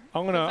 armor.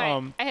 I'm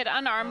gonna I had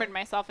unarmored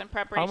myself in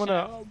preparation. I'm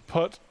gonna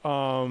put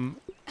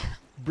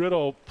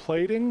brittle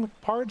plating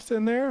parts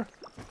in there.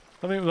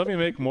 Let me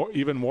make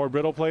even more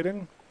brittle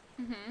plating.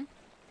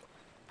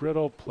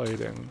 Brittle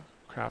plating.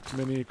 Craft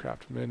mini,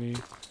 craft mini,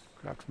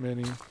 craft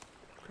mini,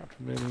 craft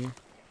mini.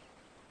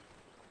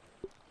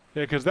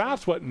 Yeah, because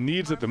that's what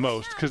needs it the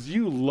most. Because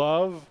you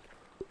love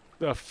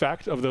the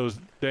effect of those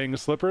dang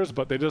slippers,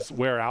 but they just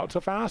wear out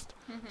so fast.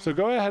 So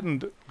go ahead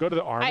and go to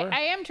the armor.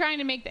 I am trying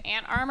to make the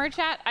ant armor,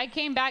 chat. I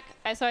came back,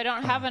 so I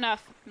don't have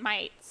enough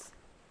mites.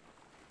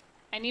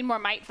 I need more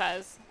mite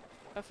fuzz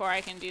before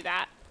I can do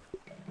that.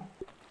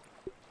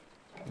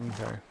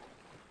 Okay.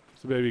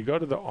 So baby, go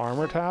to the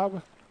armor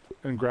tab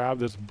and grab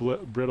this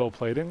brittle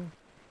plating.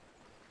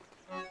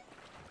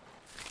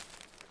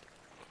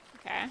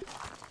 Okay.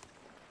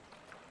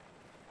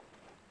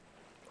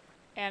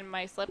 And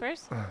my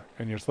slippers.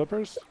 And your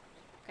slippers.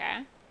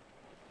 Okay.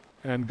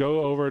 And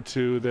go over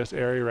to this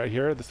area right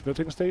here, the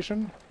smithing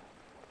station.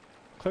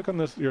 Click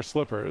on your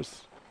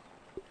slippers.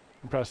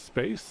 And press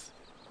space.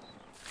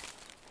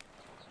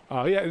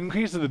 Yeah, it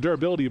increases the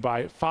durability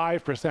by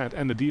 5%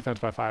 and the defense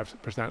by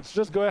 5%. So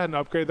just go ahead and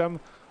upgrade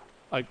them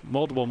like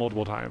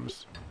multiple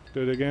times.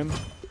 Do it again.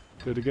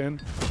 Do it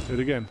again. Do it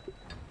again.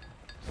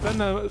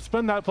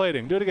 Spin that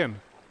plating. Do it again.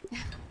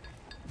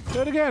 Do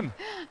it again.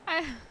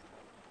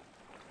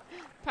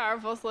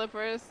 Powerful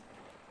slippers.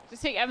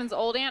 Just take Evan's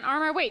old ant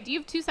armor. Wait, do you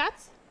have 2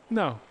 sets?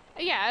 No.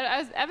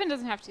 Yeah, Evan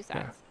doesn't have 2 sets.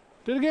 Yeah.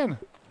 Do it again.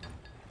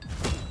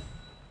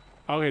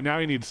 Okay, now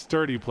you need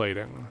sturdy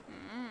plating.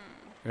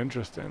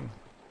 Interesting.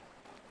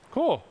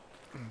 Cool.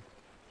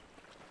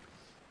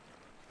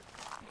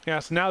 Yeah,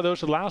 so now those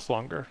should last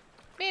longer.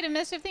 Made a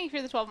mischief. Thank you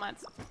for the 12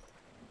 months.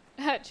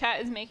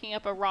 Chat is making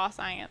up a raw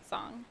science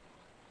song.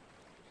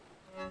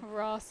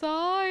 Raw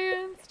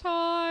science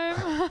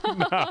time.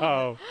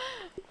 No.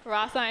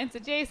 Raw science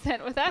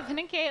adjacent with Evan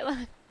and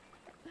Katelyn.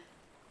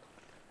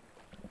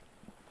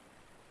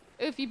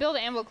 If you build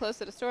an anvil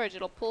closer to storage,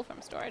 it'll pull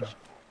from storage.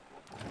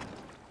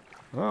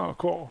 Oh,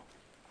 cool.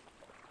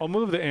 I'll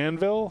move the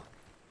anvil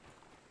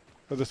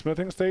or the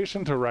smithing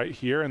station to right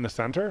here in the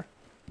center.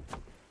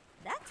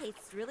 That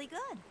tastes really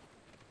good.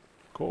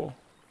 Cool.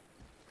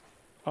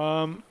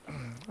 All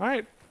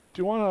right.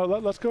 Do you want to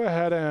let's go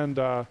ahead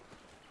and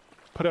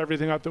put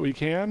everything up that we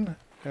can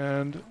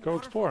and go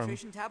explore them.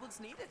 Tablets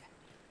needed.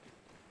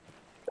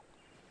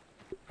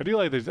 I do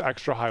like these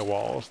extra high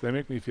walls. They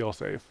make me feel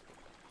safe.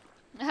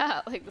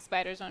 Like the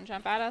spiders don't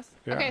jump at us.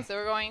 Yeah. Okay, so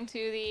we're going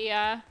to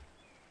the.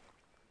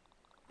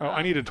 Oh,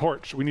 I need a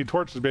torch. We need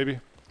torches, baby.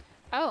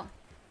 Oh,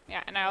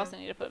 yeah, and I also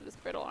need to put this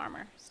brittle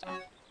armor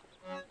stuff.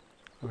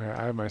 Okay,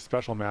 I have my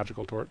special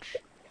magical torch.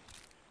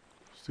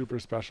 Super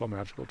special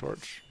magical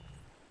torch.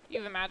 You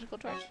have a magical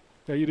torch?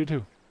 Yeah, you do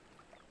too.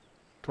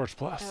 Torch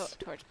plus. Oh,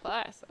 torch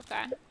plus.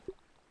 Okay.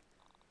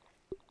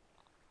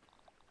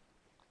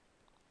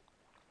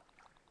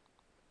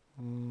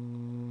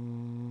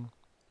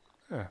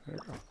 Yeah, there we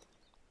go.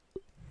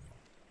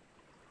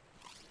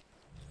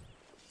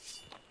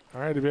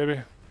 Alrighty,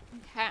 baby.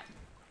 Okay.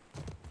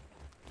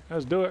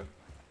 Let's do it.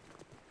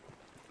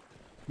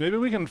 Maybe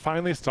we can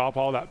finally stop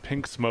all that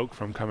pink smoke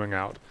from coming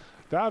out.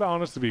 That'd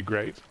honestly be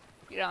great.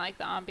 You don't like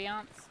the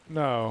ambiance?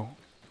 No.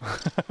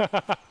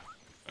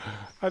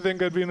 I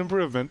think it'd be an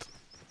improvement.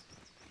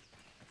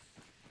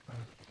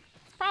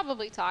 It's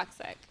probably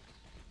toxic.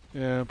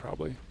 Yeah,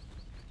 probably.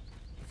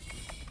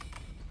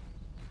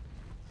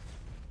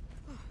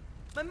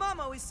 My mom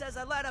always says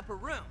I light up a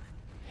room.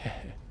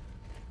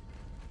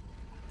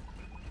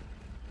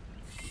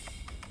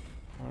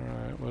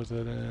 Alright, was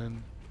it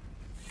in?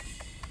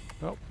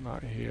 Nope,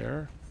 not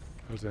here.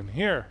 It was in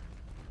here.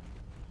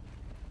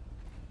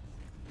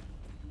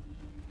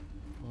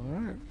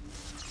 Alright.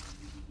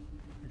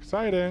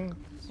 Exciting.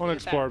 I want to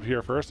explore up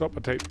here first. Oh, a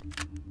tape.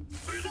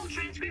 Verbal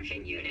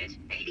transcription unit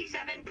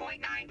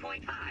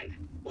 87.9.5.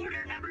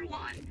 Order number 1.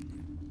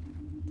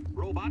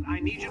 Robot, I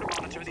need you to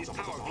monitor these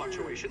power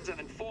fluctuations and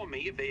inform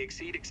me if they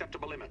exceed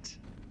acceptable limits.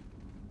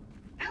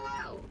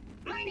 Hello,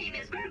 my name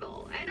is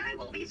Virgil, and I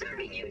will be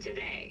serving you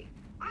today.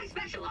 I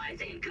specialize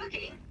in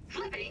cooking,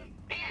 flipping,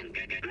 and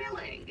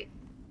grilling.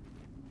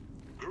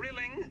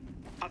 Grilling?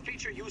 A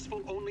feature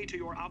useful only to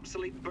your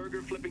obsolete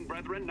burger-flipping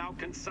brethren now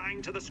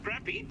consigned to the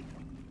scrap heap?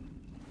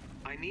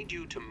 I need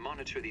you to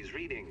monitor these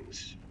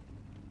readings,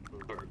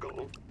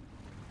 Virgil.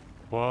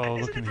 Whoa,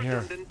 Isn't look in it here.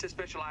 redundant to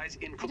specialize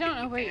in cooking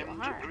don't know where you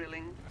and are.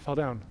 grilling? I fell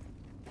down.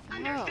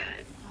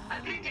 Understood.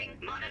 Appending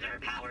monitor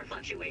power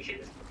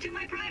fluctuations to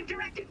my prime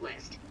directive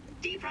list.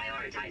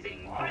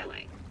 Deprioritizing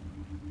grilling.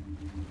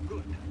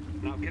 Good.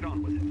 Now get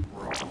on with it.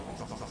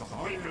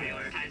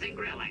 Reprioritizing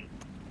grilling.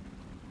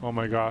 Oh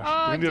my gosh.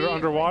 Oh, do we need our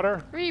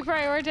underwater?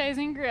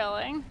 Reprioritizing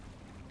grilling.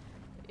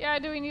 Yeah,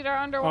 do we need our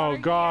underwater Oh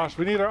gosh,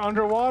 we need our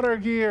underwater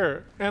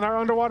gear and our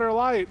underwater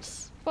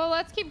lights. Well,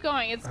 let's keep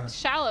going. It's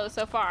shallow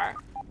so far.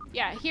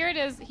 Yeah, here it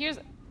is.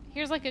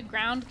 Here's like a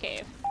ground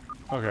cave.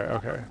 Okay,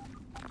 okay.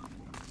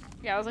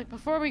 Yeah, I was like,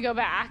 before we go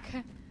back.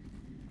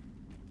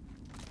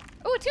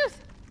 Oh, a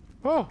tooth!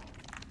 Oh,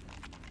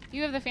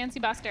 You have the fancy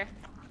buster.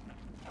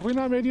 have we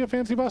not made you a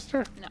fancy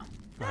buster? No.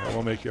 Okay,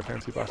 we'll make you a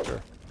fancy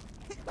buster.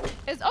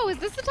 Is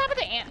this the top of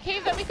the ant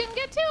cave that we couldn't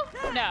get to?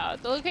 No,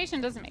 the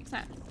location doesn't make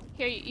sense.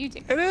 Here, you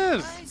take It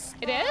is!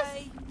 It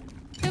is?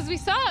 Because we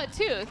saw a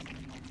tooth.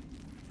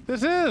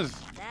 This is!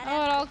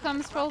 Oh, it all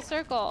comes full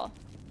circle.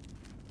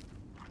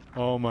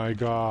 Oh my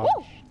gosh.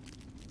 Woo!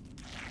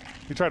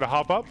 You tried to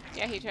hop up?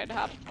 Yeah, he tried to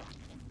hop.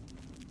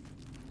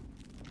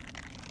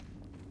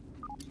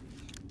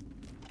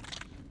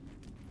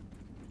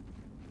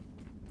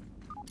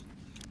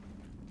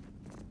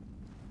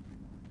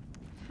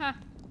 Huh.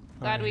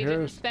 Glad we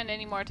didn't spend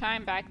any more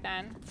time back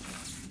then.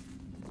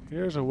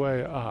 Here's a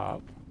way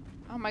up.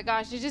 Oh my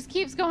gosh, it just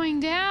keeps going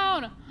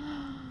down.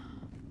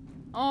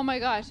 Oh my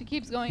gosh, it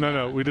keeps going down.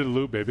 No, we did a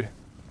loop, baby.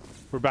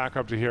 We're back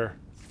up to here.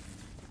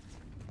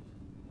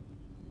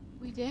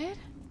 We did?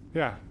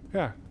 Yeah,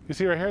 yeah. You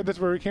see right here? That's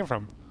where we came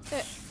from.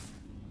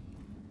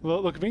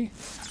 Look at me.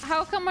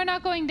 How come we're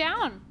not going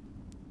down?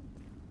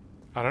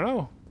 I don't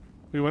know.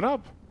 We went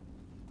up.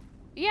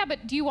 Yeah,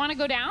 but do you want to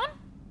go down?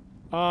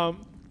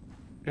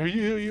 Here,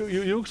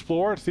 you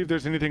explore to see if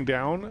there's anything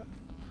down.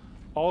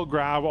 I'll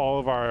grab all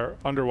of our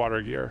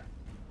underwater gear.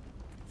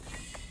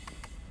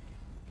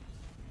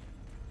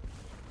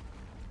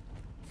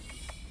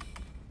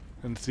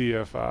 And see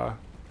if we're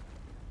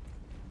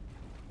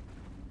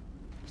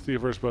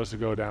supposed to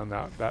go down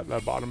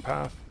that bottom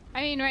path.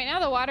 I mean, right now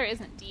the water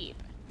isn't deep.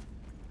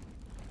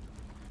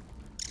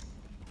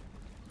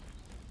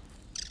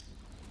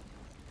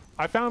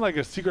 I found like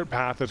a secret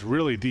path that's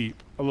really deep.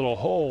 A little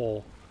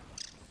hole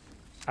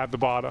at the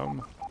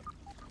bottom.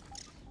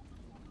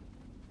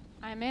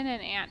 I'm in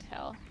an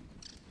anthill.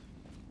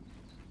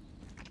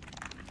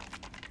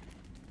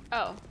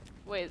 Oh,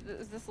 wait,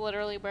 is this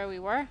literally where we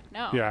were?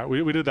 No. Yeah,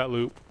 we did that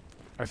loop.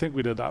 I think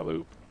we did that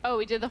loop. Oh,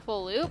 we did the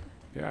full loop?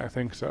 Yeah, I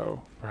think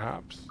so.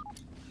 Perhaps.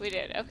 We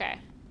did, okay.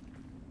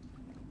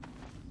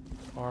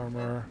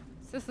 Armor.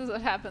 So this is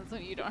what happens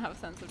when you don't have a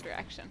sense of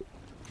direction.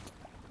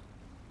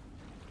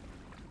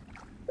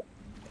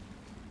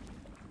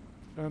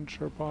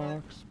 Venture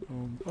box.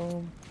 Boom,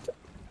 boom.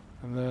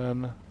 And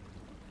then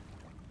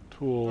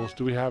tools.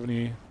 Do we have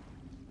any?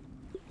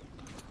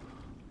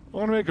 I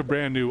want to make a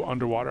brand new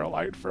underwater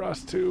light for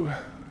us too,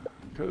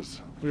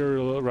 because we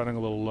were running a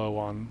little low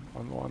on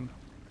one.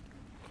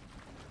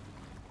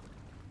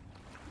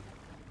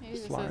 Maybe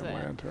this Slime is it.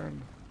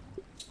 lantern.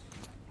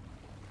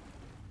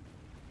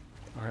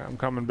 Okay, I'm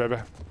coming, baby.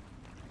 This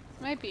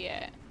might be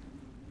it.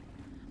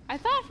 I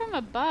thought from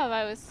above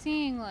I was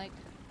seeing like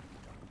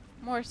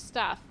more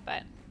stuff,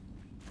 but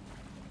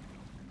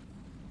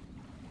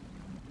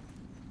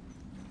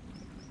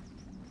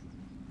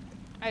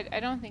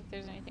I don't think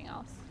there's anything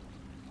else.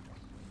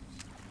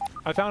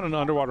 I found an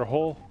underwater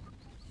hole.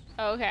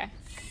 Oh, okay.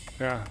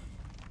 Yeah.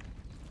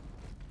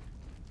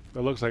 It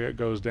looks like it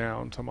goes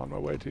down, so I'm on my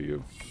way to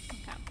you.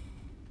 Okay.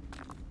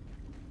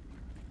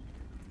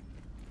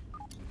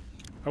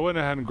 I went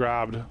ahead and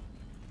grabbed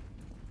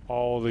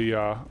all the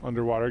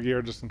underwater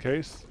gear just in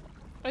case.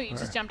 Oh, you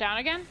just jumped down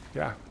again?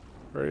 Yeah.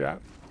 Where are you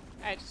at?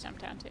 I just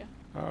jumped down too.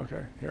 Oh,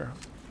 okay, here.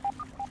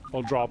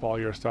 I'll drop all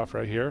your stuff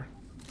right here.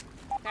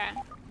 Okay.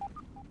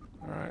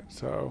 Alright,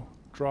 so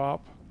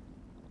drop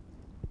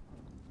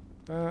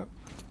that,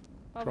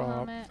 Bubble drop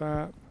helmet.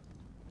 that,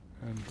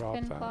 and drop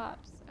Fin that.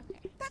 flops.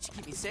 Okay. That should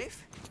keep me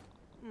safe.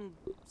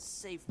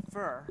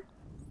 Safer.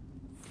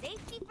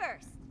 Safety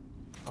first.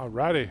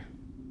 Alrighty.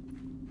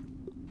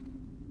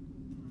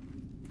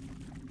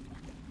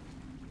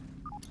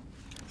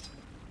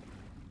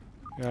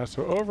 Yeah,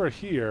 so over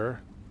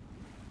here,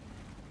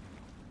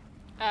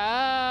 Oh.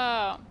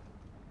 I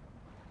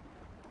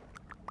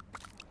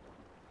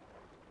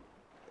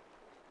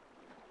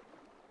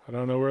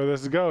don't know where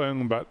this is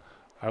going, but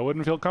I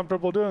wouldn't feel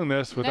comfortable doing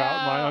this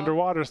without my No.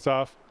 underwater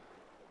stuff.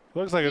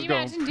 Looks like Can it's you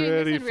going imagine doing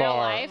this pretty in real far.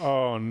 life?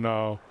 Oh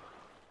no.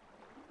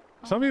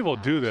 Some people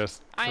do this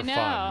for I know.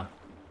 fun.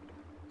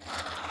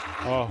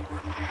 Oh,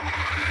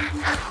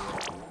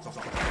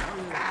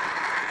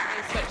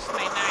 I switched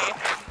my knife.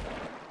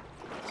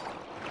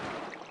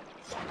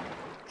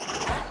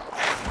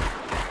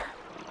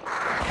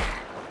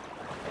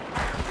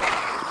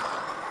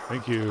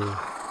 thank you.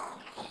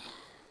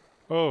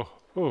 Oh,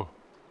 oh.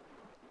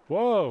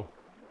 Whoa.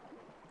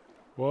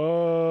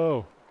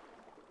 Whoa.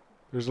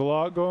 There's a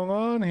lot going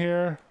on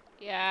here.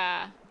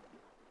 Yeah.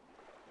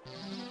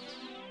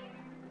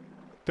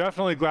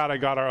 Definitely glad I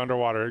got our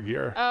underwater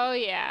gear. Oh,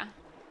 yeah.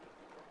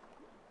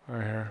 All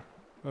right, here.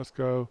 Let's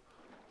go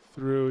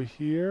through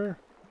here.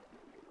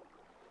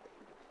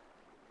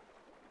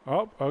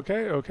 Oh,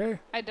 okay, okay.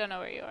 I don't know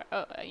where you are.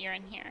 Oh, you're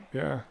in here.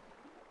 Yeah.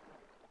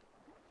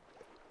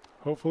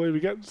 Hopefully we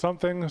get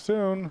something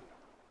soon.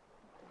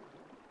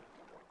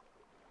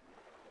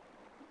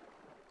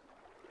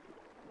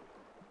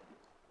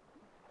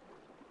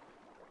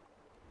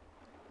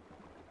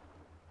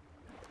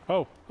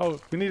 Oh,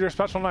 we need your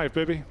special knife,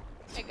 baby.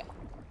 Okay.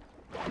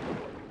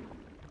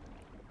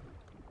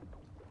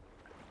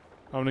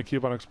 I'm gonna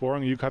keep on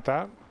exploring. You cut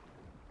that.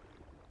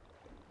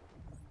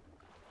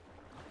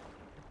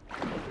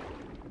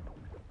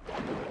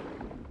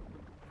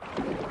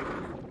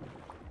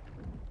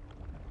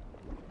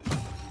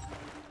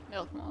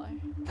 Milk molar.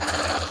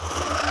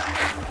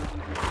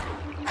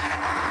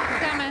 I'm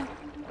coming.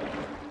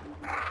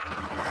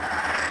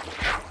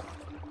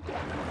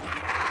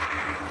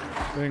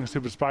 Dang,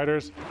 stupid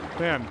spiders.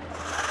 Man,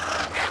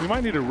 we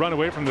might need to run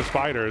away from the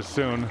spiders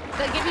soon.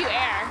 They'll give you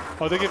air.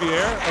 Oh, they give you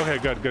air? Okay,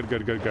 good, good,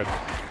 good, good, good.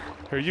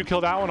 Here, you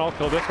kill that one, I'll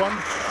kill this one.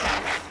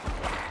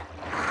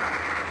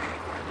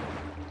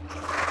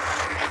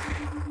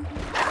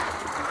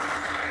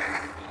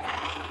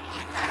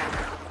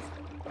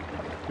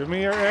 Give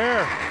me your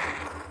air.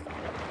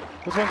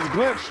 This one's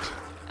glitched.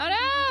 Oh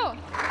no!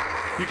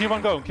 You keep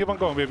on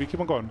going, baby, keep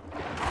on going.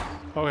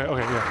 Okay,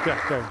 okay,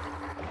 yeah, go.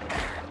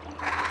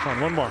 Come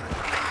on, one more.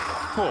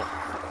 Cool.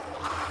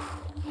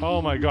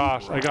 Oh my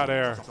gosh, I got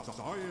air.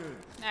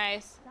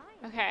 Nice.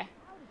 Okay.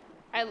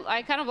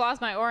 I kind of lost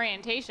my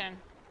orientation.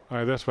 All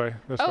right, this way,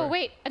 this way. Oh,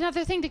 wait.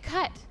 Another thing to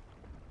cut.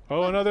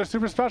 Oh, another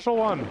super special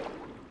one. All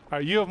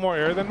right, you have more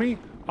air than me.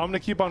 I'm gonna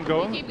keep on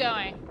going. Keep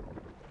going.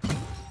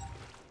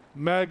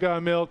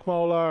 Mega milk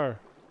molar.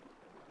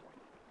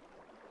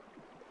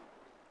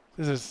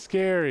 This is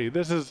scary.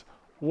 This is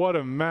what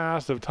a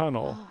massive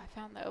tunnel. Oh, I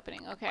found the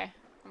opening. Okay.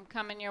 I'm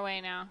coming your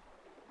way now.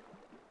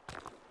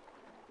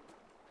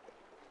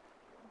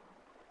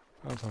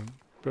 Found some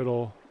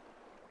brittle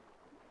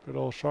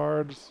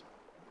shards.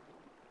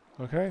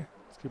 Okay,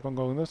 let's keep on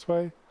going this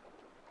way.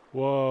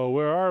 Whoa,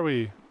 where are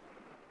we?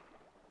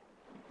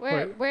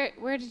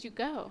 Where did you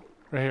go?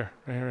 Right here,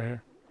 right here, right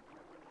here.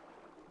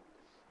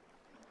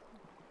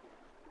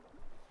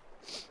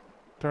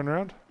 Turn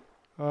around.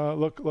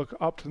 Look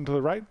up and to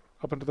the right.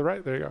 Up and to the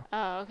right. There you go.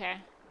 Oh, okay.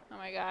 Oh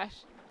my gosh.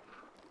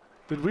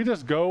 Did we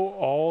just go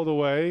all the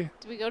way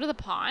Did we go to the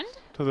pond?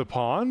 to the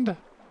pond?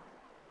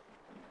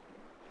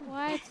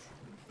 What?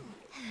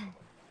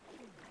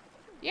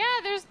 Yeah,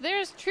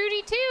 there's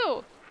Trudy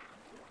too.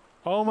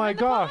 Oh my In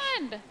the gosh.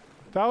 pond.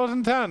 That was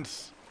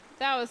intense.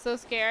 That was so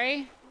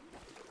scary.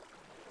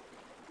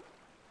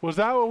 Was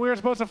that what we were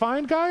supposed to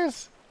find,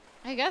 guys?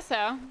 I guess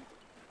so.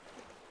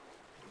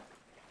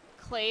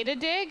 Clay to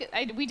dig?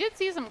 We did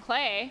see some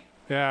clay.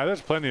 Yeah,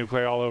 there's plenty of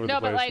clay all over the No,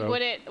 place. but like,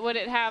 though. would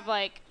it have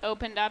like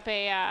opened up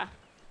a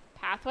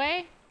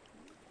pathway?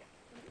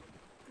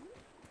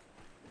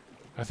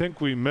 I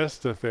think we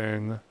missed a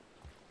thing.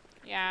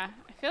 Yeah,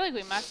 I feel like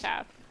we must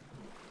have.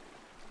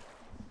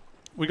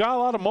 We got a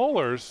lot of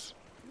molars.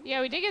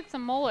 Yeah, we did get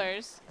some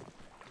molars.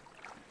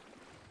 I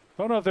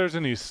don't know if there's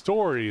any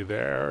story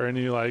there or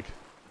any like.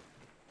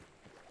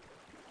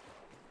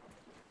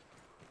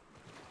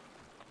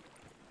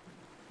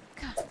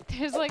 God,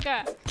 there's like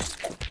a.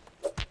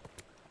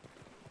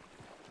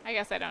 I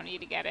guess I don't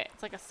need to get it.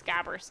 It's like a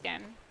scabber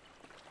skin.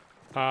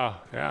 Oh,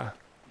 yeah.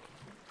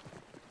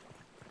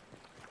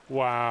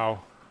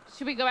 Wow.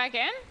 Should we go back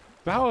in?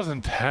 That was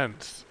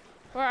intense.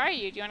 Where are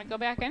you? Do you want to go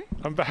back in?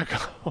 I'm back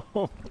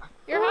home.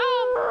 You're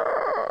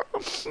home.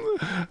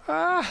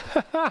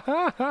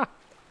 That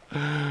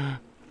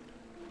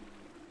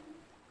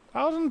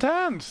was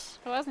intense.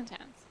 It was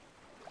intense.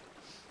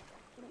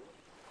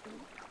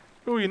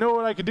 Ooh, you know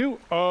what I could do?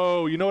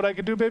 Oh, you know what I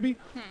could do, baby?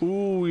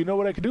 Ooh, you know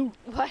what I could do?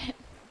 What?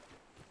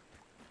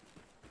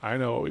 I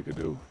know what we could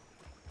do.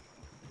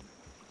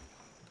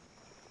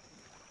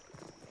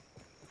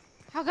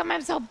 How come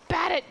I'm so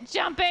bad at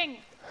jumping?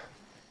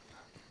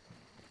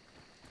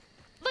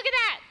 Look at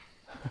that!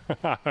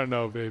 I don't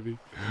know, baby.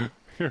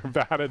 You're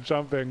bad at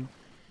jumping.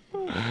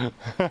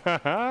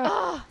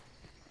 Oh.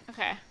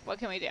 Okay, what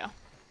can we do?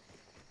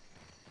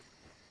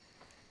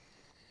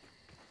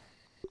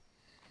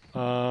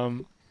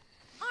 Armor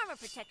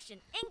protection,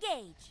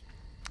 engage.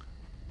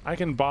 I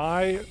can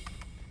buy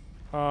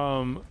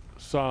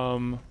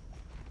some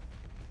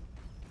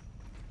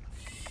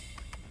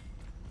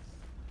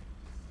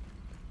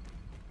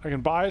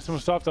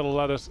stuff that'll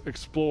let us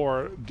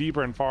explore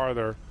deeper and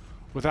farther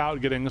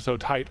without getting so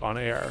tight on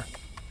air.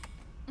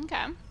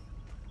 Okay.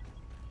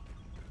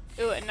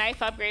 Ooh, a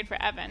knife upgrade for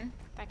Evan.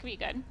 That could be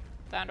good.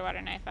 The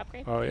underwater knife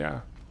upgrade. Oh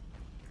yeah.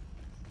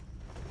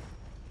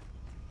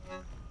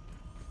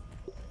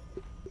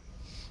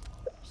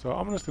 So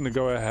I'm just gonna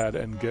go ahead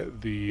and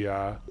get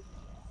the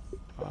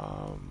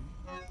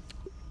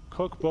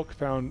cookbook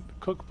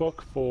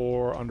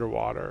for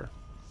underwater.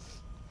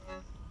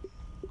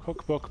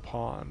 Cookbook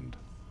pond.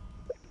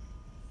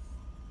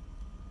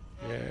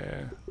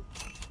 Yeah.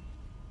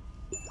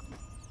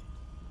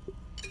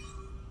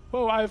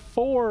 Whoa, I have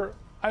four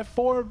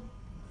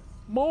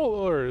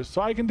molars,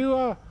 so I can do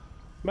a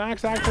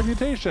max active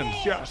mutations.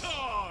 Yes.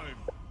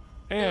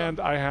 And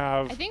I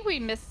have I think we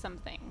missed some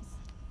things.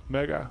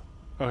 mega.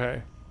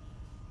 Okay.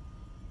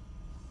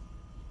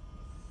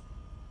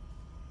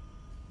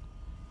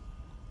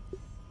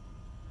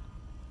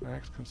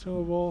 Max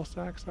consumable,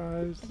 stack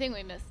size. I think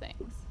we missed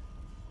things.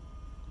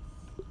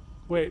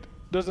 Wait,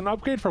 does an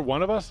upgrade for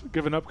one of us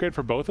give an upgrade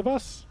for both of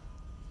us?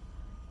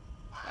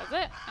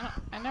 Does it?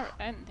 I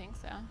didn't think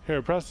so.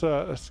 Here, press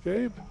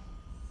escape.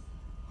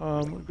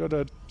 Go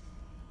to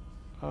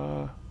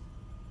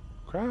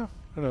craft.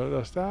 No,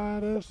 the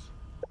status.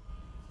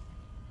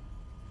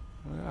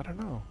 I don't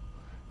know.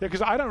 Yeah,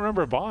 because I don't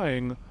remember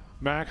buying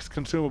max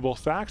consumable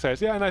stack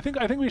size. Yeah, and I think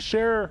we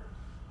share.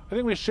 I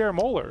think we share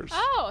molars.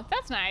 Oh,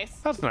 that's nice.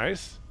 That's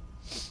nice.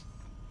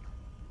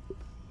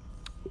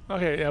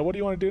 Okay, yeah. What do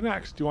you want to do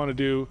next? Do you want to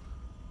do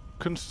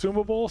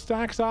consumable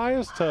stack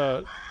size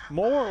to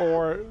more,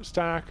 or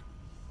stack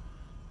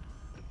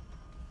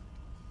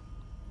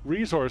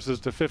resources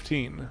to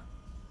 15?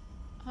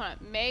 Hold on.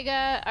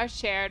 Mega are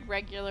shared.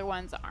 Regular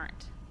ones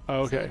aren't.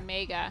 Oh, okay. So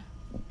mega.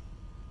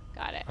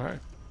 Got it. All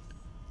right.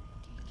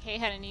 K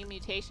had a new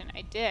mutation.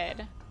 I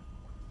did.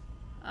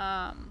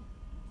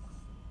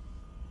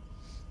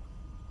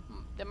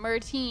 The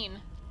Mertine.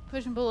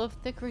 Push and pull of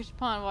thick, rich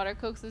pond water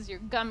coaxes your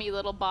gummy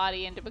little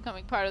body into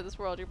becoming part of this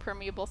world. Your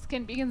permeable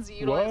skin begins to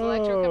utilize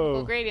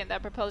electrochemical gradient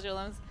that propels your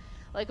limbs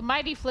like a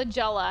mighty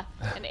flagella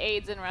and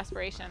aids in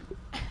respiration.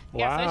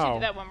 Yeah, so I should do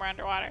that when we're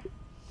underwater.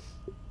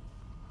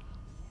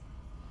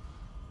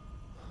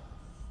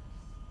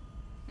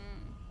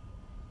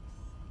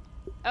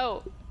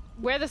 Oh,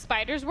 where the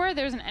spiders were,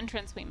 there's an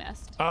entrance we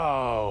missed.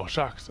 Oh,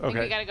 shucks. Okay. I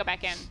think we gotta go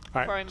back in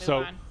before we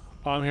move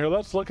on. Here,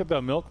 let's look at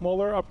the milk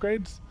molar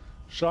upgrades.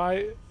 Should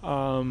I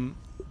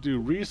do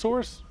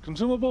resource,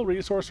 consumable,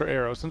 resource, or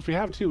arrow? Since we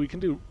have two, we can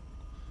do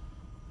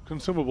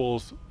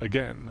consumables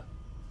again.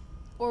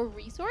 Or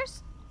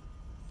resource?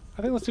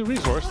 I think let's do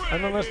resource,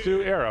 and then let's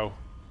do arrow.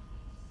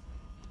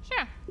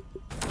 Sure.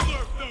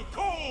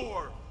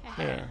 more.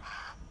 Yeah.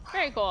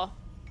 Very cool.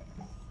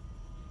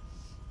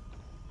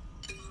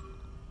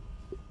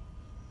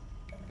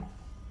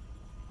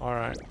 All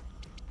right.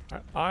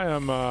 I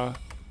am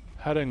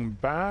heading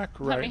back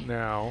right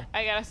now.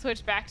 I gotta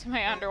switch back to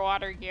my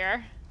underwater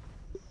gear.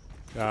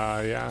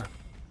 Yeah.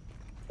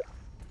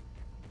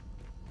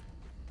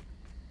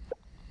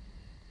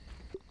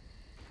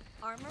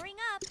 Armoring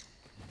up.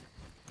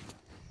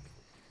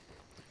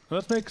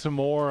 Let's make some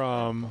more.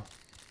 I'm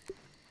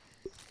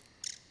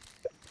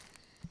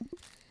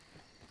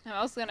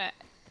also gonna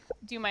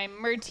do my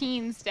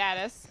Mertine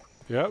status.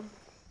 Yep.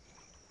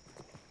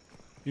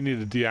 You need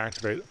to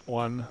deactivate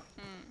one.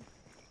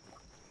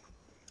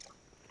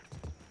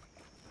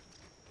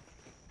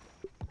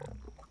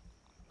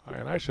 All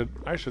right, and I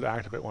should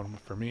activate one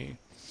for me.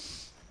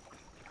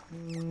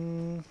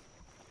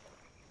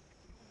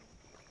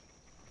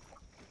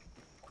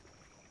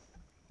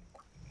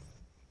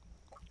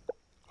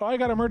 Oh, I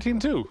got a Mertine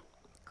too.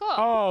 Cool.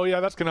 Oh yeah,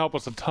 that's gonna help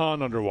us a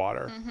ton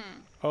underwater.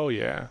 Oh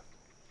yeah.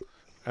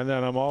 And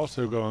then I'm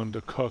also going to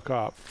cook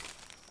up.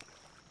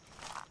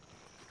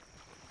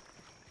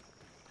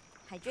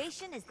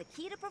 Hydration is the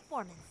key to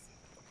performance.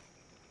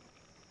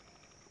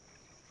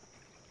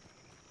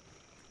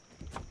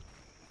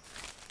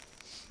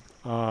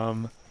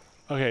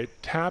 Okay,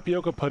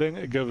 tapioca pudding.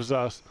 It gives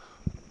us.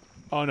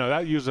 Oh no,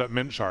 that uses up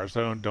mint shards.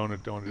 So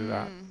don't do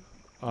that.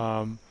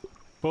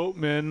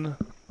 Boatman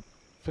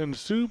fin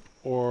soup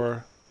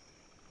or.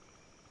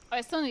 Oh,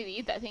 I still need to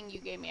eat that thing you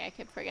gave me. I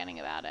kept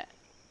forgetting about it.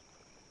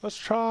 Let's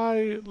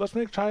try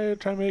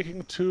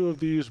making 2 of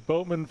these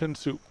boatman fin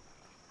soup.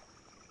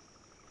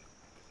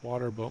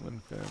 Water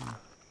boatman fin.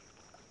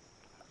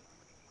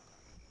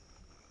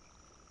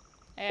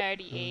 I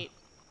already ate.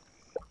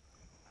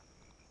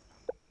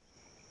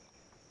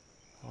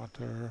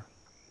 Water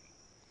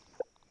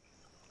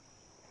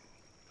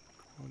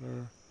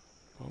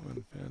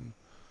boatman fin.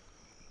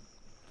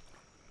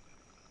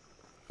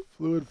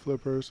 Fluid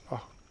flippers.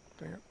 Oh,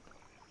 dang it.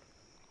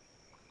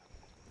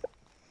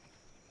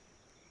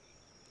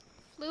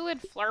 Fluid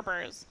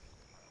flurpers.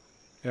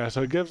 Yeah,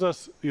 so it gives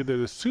us either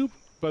the soup,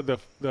 but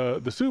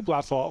the soup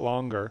lasts a lot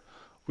longer.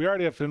 We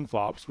already have fin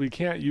flops. We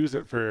can't use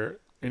it for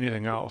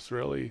anything else,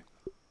 really.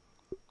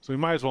 So we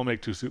might as well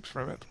make 2 soups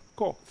from it.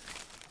 Cool.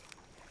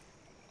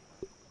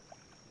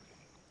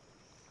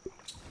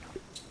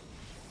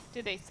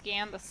 Did they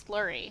scan the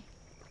slurry?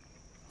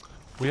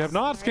 We have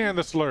not scanned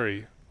the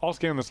slurry. I'll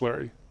scan the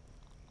slurry.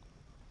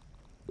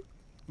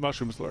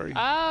 Mushroom slurry.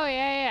 Oh,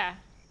 yeah.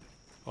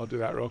 I'll do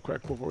that real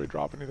quick before we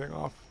drop anything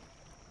off.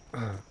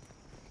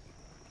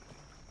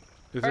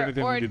 Is there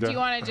anything or we need do to... you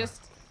want to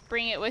just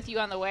bring it with you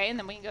on the way and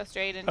then we can go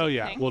straight into Oh the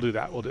yeah, thing? we'll do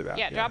that.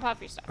 Yeah, drop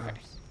off your stuff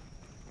first.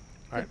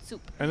 All right.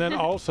 Soup. And then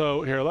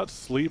also, here, let's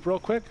sleep real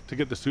quick to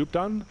get the soup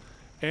done.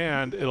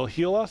 And it'll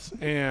heal us,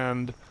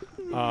 and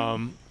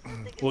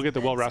we'll get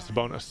the well-rested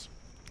bonus.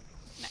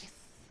 Nice.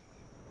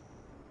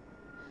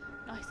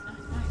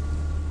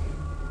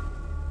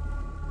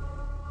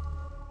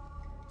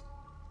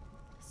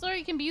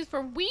 Slurry can be used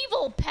for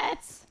weevil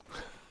pets.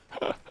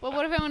 Well,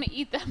 what if I want to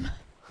eat them?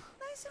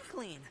 Nice and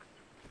clean.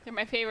 They're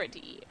my favorite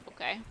to eat.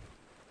 Okay.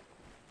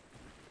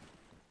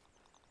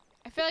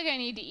 I feel like I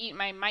need to eat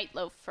my mite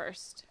loaf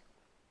first.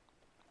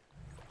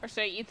 Or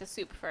should I eat the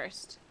soup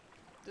first?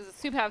 Does the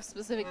soup have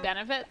specific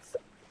benefits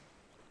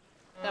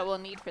that we'll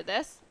need for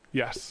this?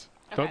 Yes.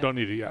 Okay. Don't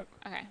need it yet.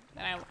 Okay.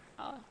 Then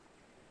I'll...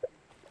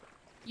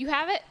 You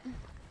have it?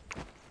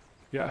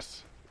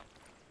 Yes.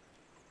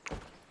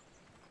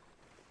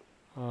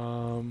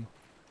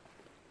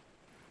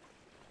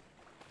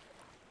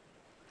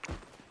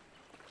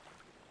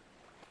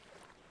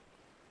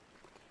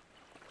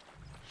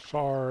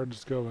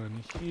 Shards go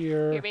in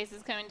here. Your base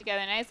is coming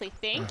together nicely.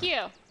 Thank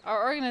you.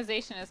 Our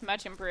organization is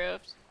much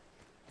improved.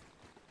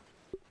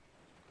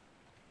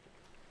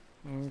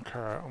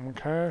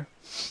 Okay.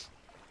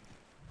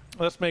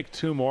 Let's make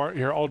 2 more.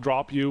 Here, I'll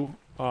drop you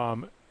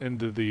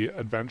into the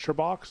adventure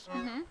box.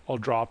 I'll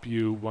drop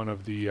you one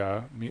of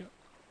the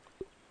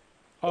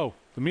Oh,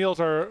 the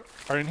meals are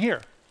in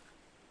here.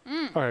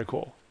 Okay,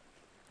 cool.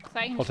 So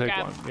I can I'll take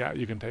grab... one. Yeah,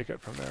 you can take it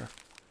from there.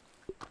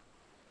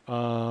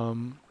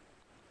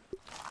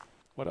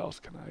 What else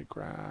can I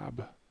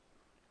grab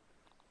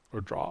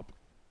or drop?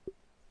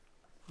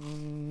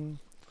 Oh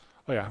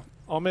yeah,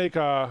 I'll make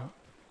 2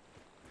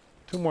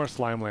 more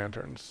slime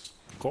lanterns.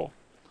 Cool.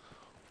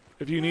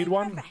 If you need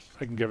one,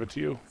 I can give it to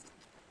you.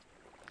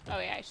 Oh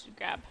yeah, I should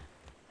grab.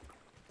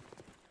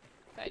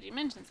 Glad you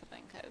mentioned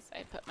something, because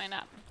I put mine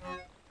up.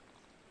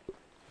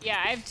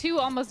 Yeah, I have 2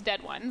 almost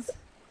dead ones.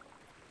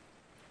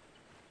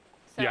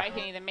 So Yeah. I can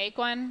either make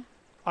one.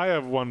 I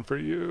have one for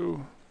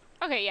you.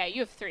 Okay, yeah,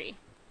 you have 3.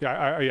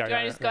 Yeah, Do you want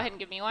to just go ahead and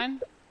give me one?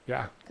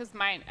 Yeah. Because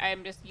mine,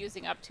 I'm just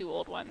using up 2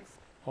 old ones.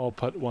 I'll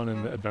put one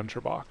in the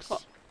adventure box.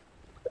 Cool.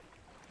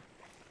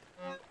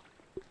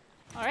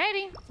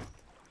 Alrighty.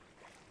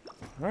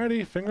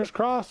 Alrighty, fingers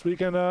crossed we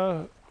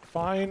can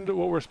find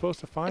what we're supposed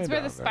to find. That's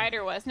where the down there.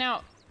 spider was.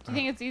 Now, do you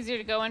think it's easier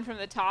to go in from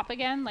the top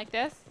again, like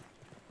this?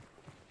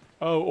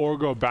 Oh, or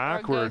go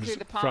backwards through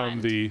the from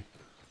pond. the...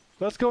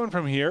 let's go in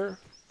from here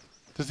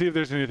to see if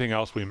there's anything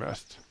else we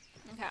missed.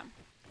 Okay.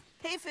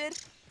 Hey, Fid.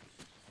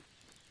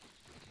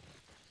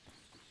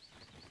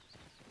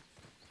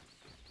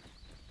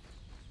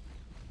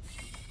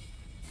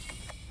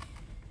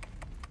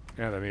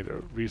 And I need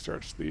to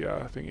research the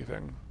thingy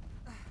thing.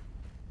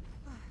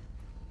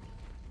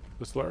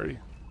 The slurry.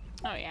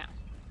 Oh, yeah.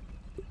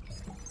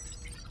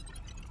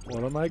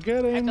 What am I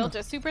getting? I built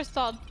a super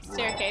stalled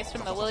staircase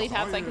from the lily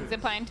pads so I can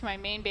zip line to my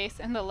main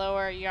base in the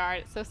lower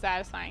yard. It's so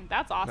satisfying.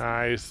 That's awesome.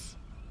 Nice.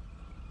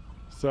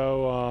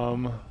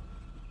 So,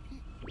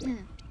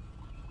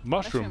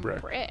 mushroom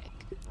brick.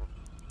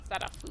 Is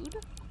that a food?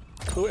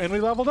 Ooh, and we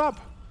leveled up.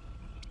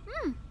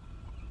 Hmm.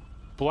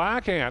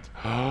 Black ant.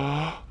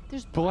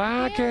 There's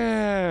black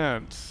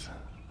ants.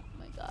 Oh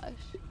my gosh.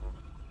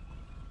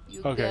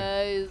 You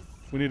Okay. guys.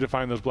 We need to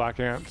find those black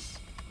ants.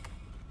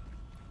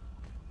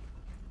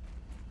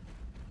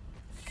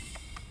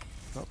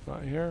 Nope,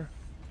 not here.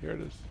 Here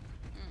it is.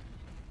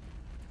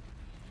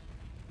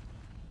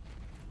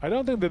 I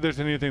don't think that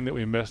there's anything that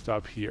we missed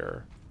up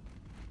here.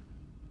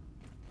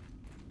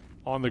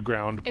 On the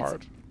ground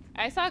part.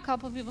 I saw a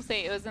couple people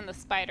say it was in the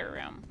spider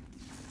room.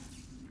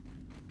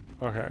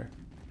 Okay.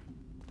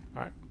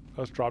 Alright.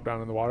 Let's drop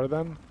down in the water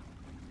then.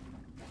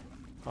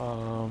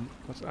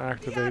 Let's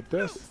activate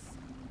this.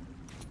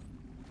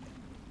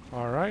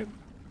 Alright.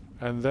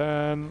 And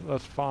then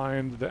let's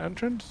find the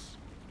entrance.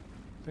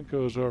 I think it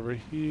was over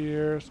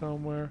here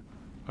somewhere.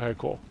 Okay,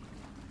 cool.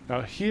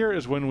 Now here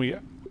is when we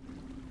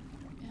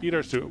eat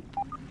our soup.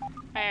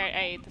 I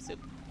ate the soup.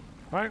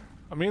 Alright,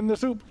 I'm eating the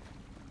soup.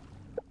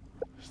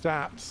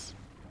 Stats.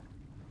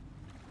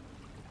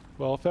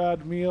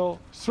 Well-fed meal.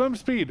 Swim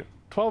speed.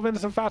 12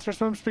 minutes and faster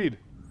swim speed.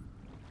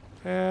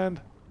 And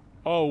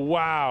oh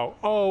wow.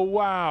 Oh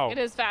wow. It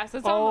is fast.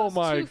 It's oh almost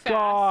my too fast.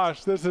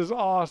 gosh, this is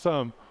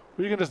awesome.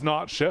 We can just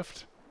not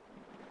shift.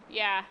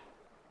 Yeah.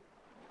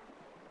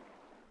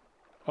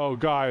 Oh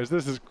guys,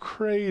 this is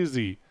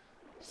crazy.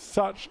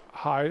 Such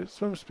high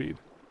swim speed.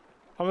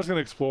 I'm just gonna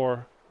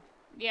explore.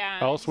 Yeah.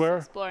 Elsewhere?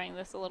 Just exploring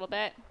this a little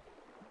bit.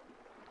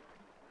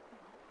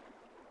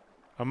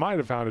 I might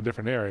have found a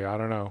different area. I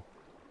don't know.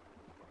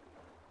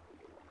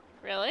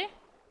 Really?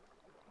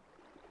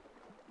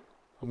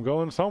 I'm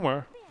going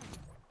somewhere.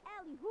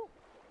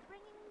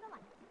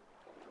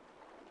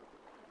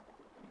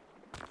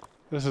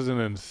 This is an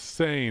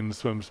insane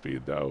swim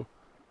speed, though.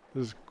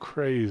 This is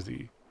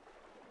crazy.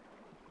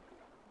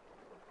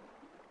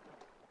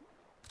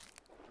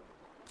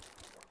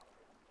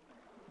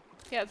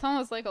 Yeah, it's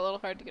almost like a little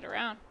hard to get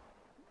around.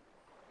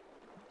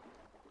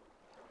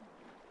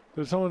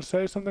 Did someone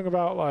say something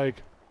about,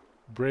 like,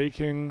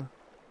 breaking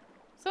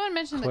Someone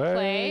mentioned the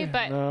clay,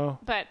 but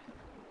I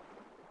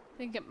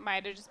think it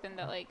might have just been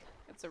that, like,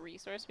 it's a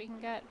resource we can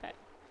get, but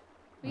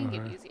we can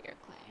get easier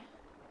clay.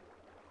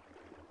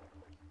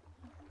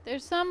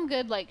 There's some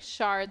good, like,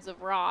 shards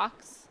of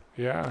rocks.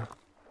 Yeah.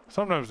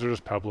 Sometimes they're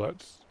just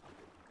pebblets.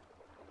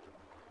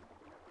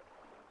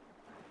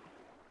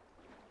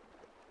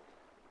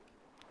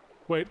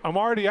 Wait, I'm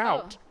already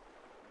out.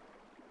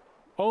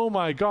 Oh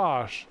my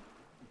gosh.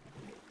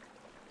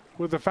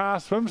 With the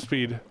fast swim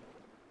speed.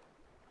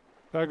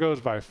 That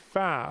goes by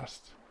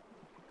fast.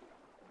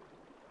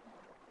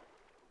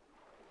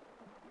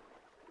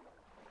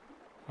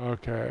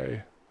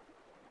 Okay.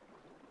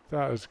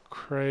 That is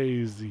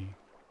crazy.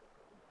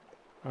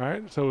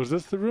 Alright, so is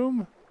this the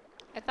room?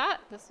 I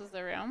thought this was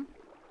the room.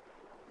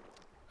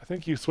 I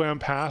think you swam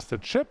past a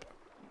chip.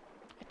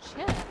 A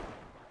chip?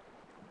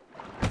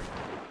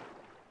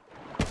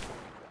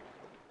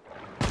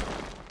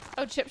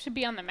 Oh, chip should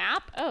be on the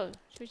map? Oh,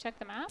 should we check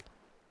the map?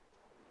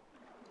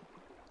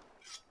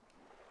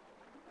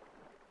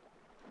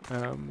 I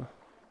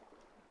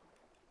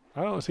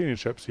don't see any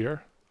chips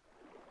here.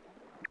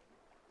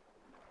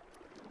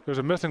 There's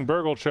a missing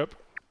burgle chip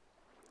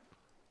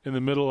in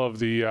the middle of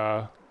the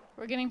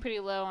We're getting pretty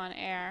low on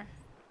air.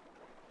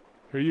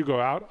 Here, you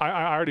go out.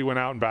 I already went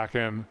out and back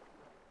in.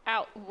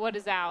 Out. What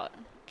is out?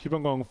 Keep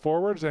on going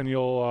forwards and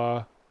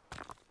you'll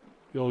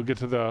get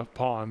to the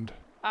pond.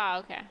 Ah,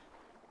 okay.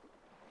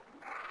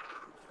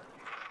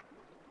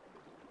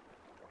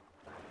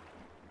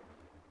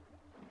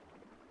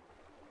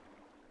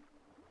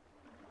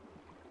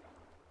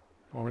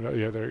 Oh,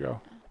 yeah, there you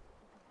go.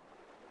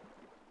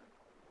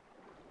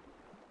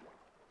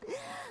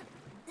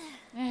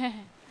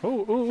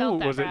 Oh,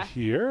 was it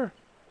here?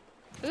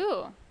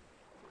 Ooh.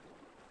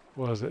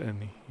 Was it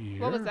in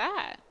here? What was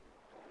that?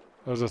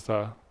 That was just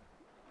a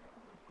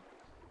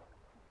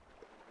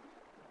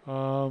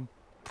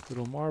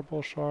little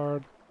marble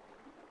shard.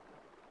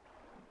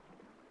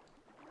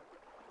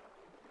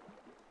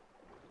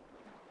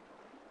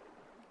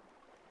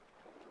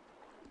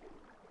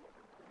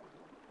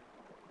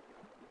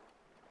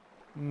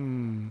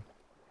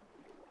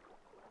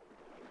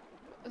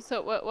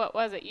 So what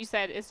was it? You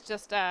said it's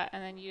just and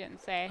then you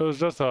didn't say. It was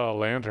just a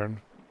lantern.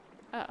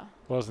 Oh.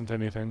 Wasn't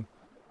anything.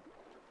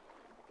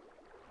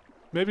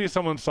 Maybe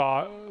someone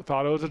thought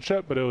it was a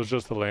chip, but it was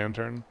just a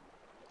lantern.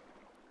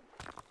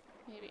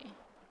 Maybe.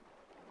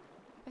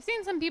 I I've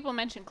seen some people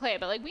mention clay,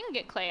 but like we can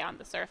get clay on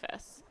the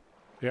surface.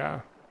 Yeah.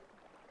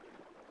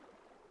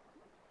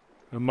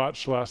 A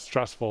much less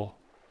stressful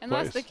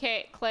Unless place.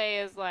 the clay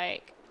is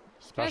like,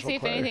 trying to Special see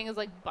if clay. anything is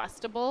like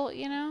bustable,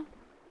 you know?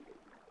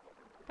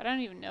 But I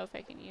don't even know if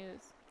I can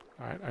use.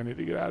 All right, I need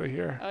to get out of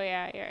here. Oh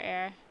yeah, your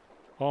air.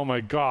 Oh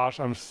my gosh,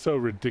 I'm so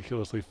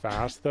ridiculously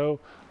fast though.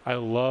 I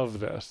love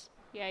this.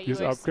 Yeah, you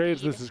These are upgrades,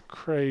 speed. this is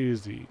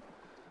crazy.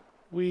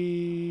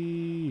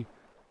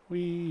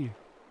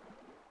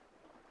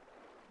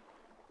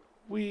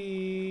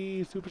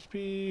 Wee, super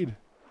speed.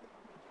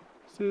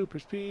 Super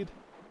speed.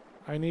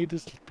 I need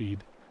this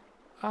speed.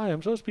 I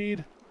am so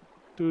speed.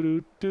 Do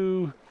do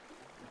do.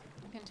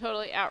 You can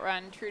totally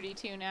outrun Trudy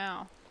 2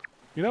 now.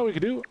 You know what we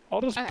could do? I'll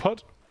just Okay.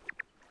 put.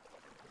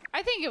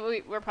 I think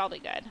we're probably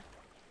good.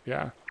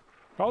 Yeah.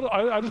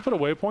 I'll just put a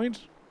waypoint.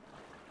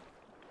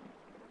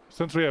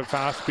 Since we have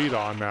fast speed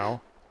on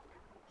now.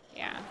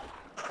 Yeah.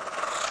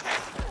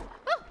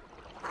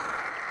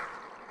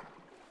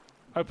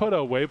 I put a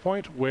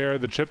waypoint where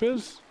the chip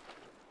is.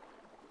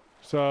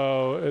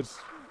 So it's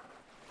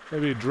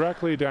maybe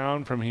directly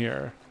down from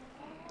here.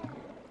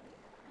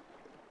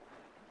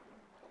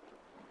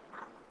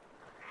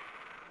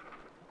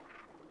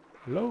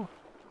 Hello?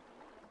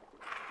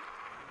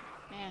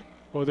 Man.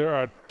 Oh, there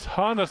are a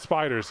ton of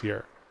spiders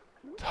here.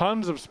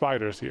 Tons of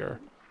spiders here.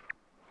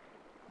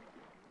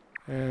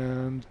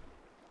 And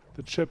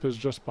the chip is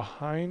just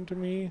behind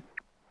me.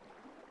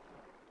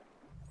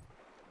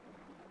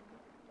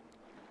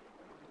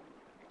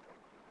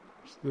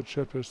 So the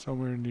chip is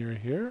somewhere near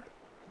here.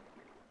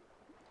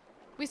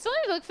 We still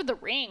need to look for the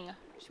ring.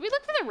 Should we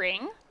look for the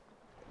ring?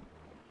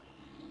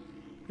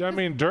 Yeah, I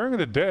mean, during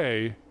the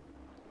day,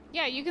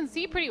 Yeah, you can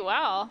see pretty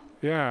well.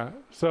 yeah.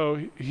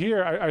 So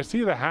here, I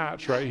see the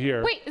hatch right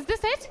here. Wait, is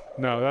this it?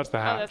 No, that's the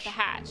hatch. Oh, that's the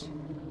hatch.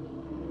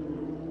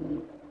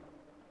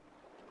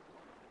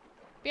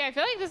 But yeah, I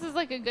feel like this is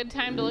like a good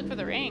time to look for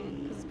the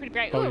ring. This is pretty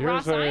bright. Oh, Ooh, raw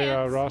here's a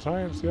science. raw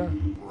science, yeah.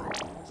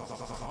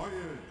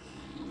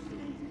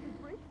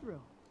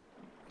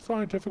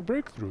 Scientific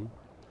breakthrough.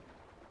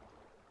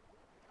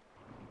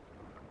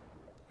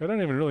 I don't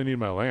even really need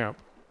my lamp.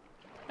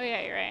 Oh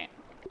yeah, you're right.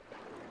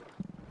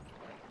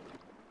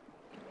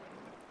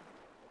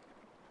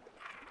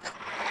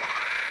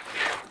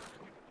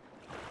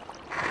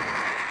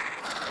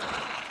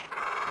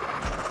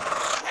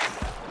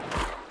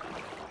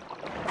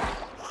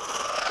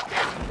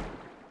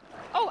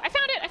 Oh, I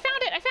found it! I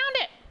found it! I found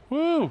it!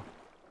 Woo!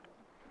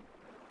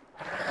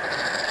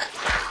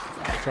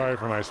 Sorry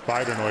for my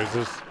spider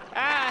noises.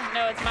 Ah,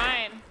 no, it's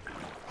mine.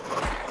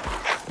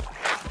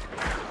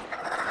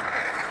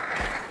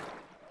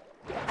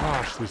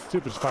 Gosh, these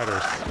stupid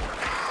spiders.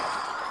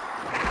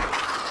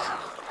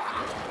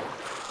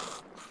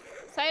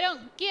 So I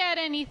don't get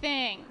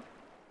anything.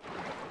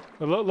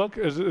 Look,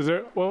 is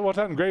there, what's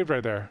that engraved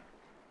right there?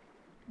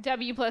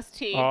 W plus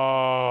T.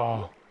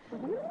 Oh,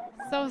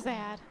 So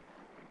sad.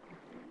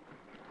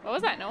 What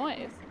was that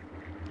noise?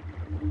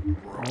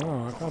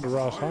 oh, I found a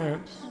raw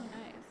science. Oh,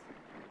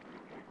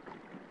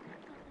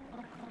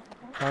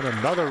 nice. Found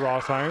another raw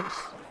science.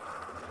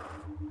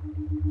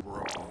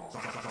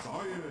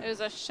 There's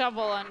a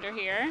shovel under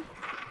here.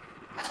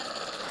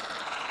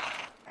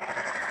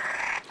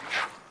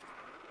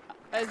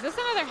 Is this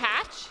another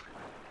hatch?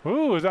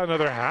 Ooh, is that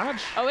another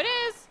hatch? Oh, it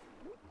is.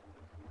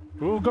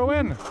 Ooh, go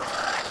in.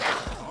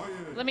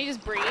 Let me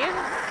just breathe.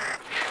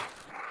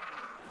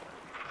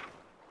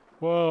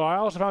 Whoa, I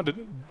also found a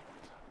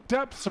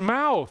depth's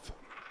mouth.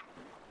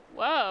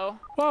 Whoa.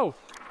 Whoa,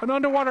 an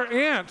underwater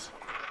ant.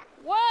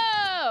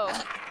 Whoa.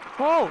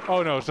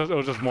 Oh no, it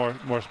was just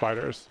more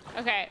spiders.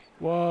 Okay.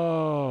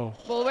 Whoa.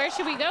 Well, where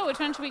should we go? Which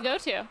one should we go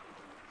to?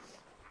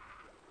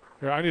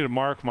 Here, I need to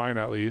mark mine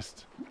at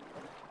least.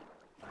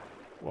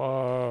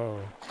 Whoa.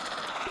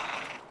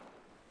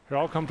 Here,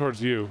 I'll come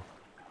towards you.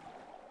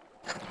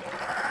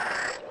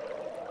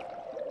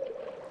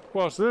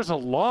 Whoa, so there's a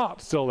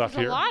lot still left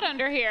There's here. a lot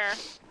under here.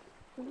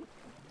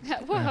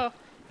 Whoa.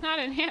 Not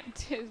an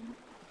ant,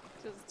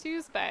 just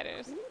two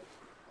spiders.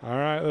 All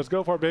right, let's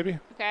go for it, baby.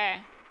 Okay.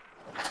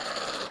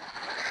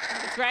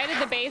 It's right at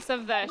the base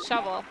of the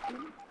shovel.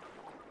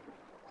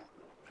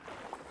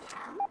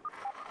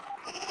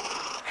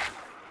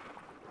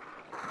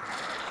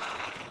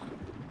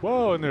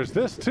 Whoa, and there's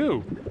this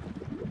too.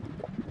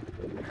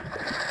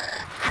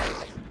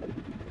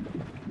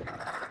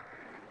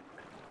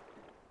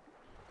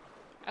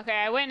 Okay,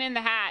 I went in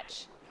the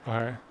hatch. All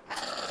right.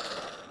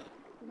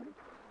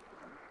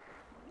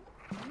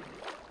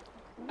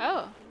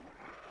 Oh.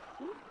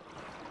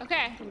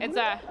 Okay, it's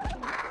a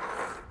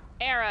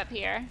air up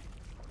here.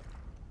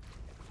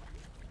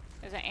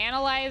 There's an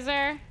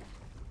analyzer.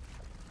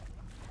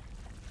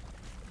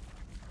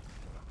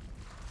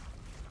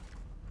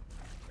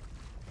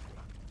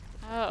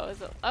 Oh,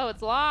 is it? Oh,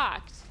 it's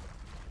locked.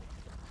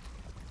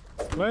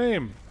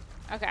 Lame.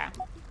 Okay.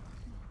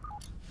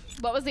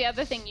 What was the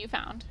other thing you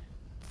found?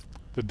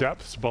 The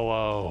depths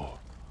below.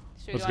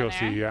 Should we Let's go go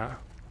in there? see, yeah.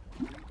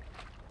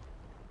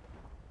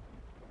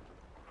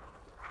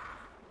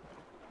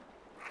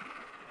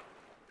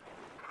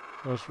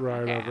 Let's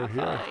ride Okay, over I'll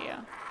here. follow you.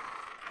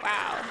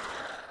 Wow.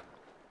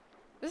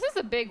 This is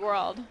a big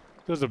world.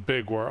 This is a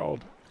big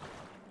world.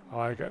 I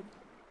like it.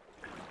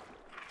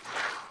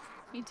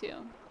 Me too.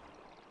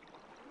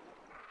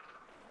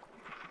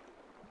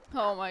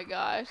 Oh my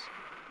gosh.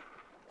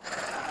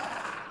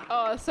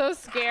 Oh, it's so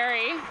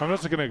scary. I'm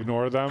just gonna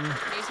ignore them. Me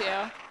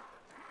too.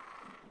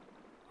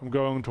 I'm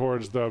going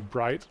towards the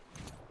bright.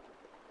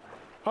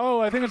 Oh,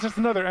 I think it's just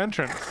another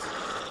entrance.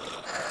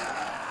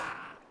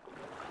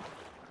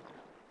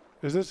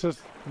 Is this just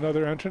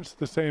another entrance to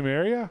the same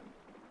area?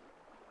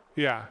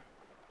 Yeah.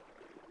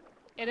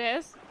 It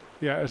is?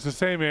 Yeah, it's the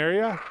same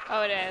area.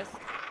 Oh, it is.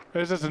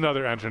 It's just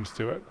another entrance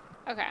to it.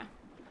 Okay.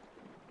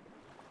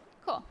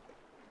 Cool.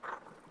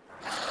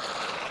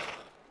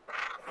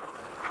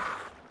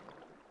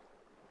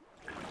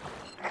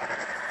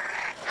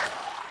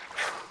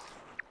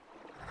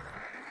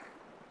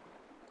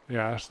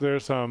 Yeah, so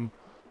there's some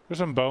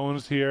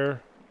bones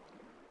here.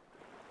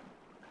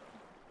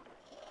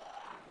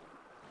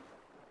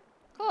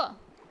 Cool.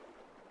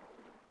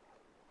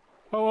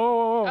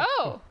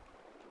 Oh.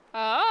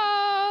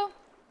 Oh.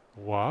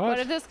 What? What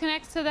if this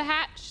connects to the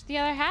hatch, the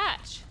other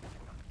hatch?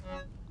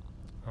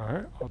 All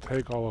right, I'll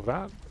take all of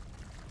that.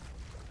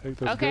 Take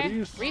those Okay,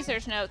 goodies.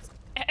 research notes.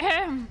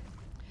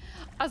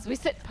 As we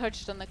sit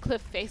perched on the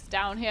cliff face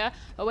down here,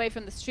 away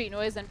from the street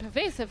noise and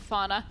pervasive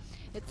fauna,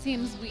 it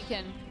seems we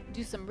can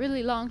do some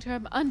really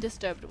long-term,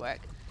 undisturbed work.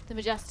 The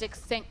majestic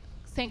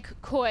Sank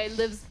Koi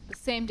lives the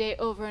same day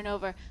over and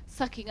over,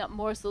 sucking up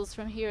morsels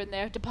from here and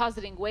there,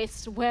 depositing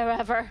waste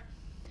wherever.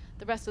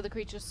 The rest of the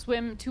creatures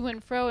swim to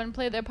and fro and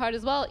play their part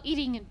as well,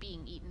 eating and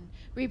being eaten,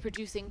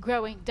 reproducing,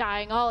 growing,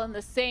 dying, all in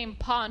the same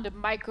pond of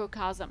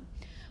microcosm.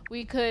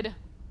 We could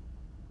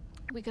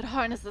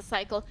harness the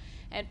cycle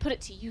and put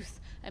it to use.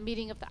 A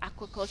meeting of the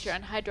aquaculture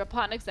and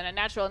hydroponics in a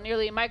natural,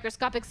 nearly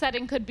microscopic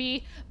setting could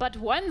be but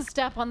one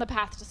step on the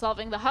path to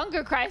solving the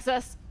hunger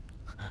crisis.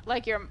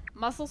 Like your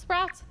muscle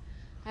sprouts?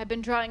 I've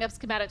been drawing up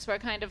schematics for a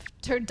kind of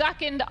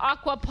turducken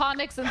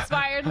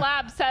aquaponics-inspired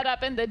lab set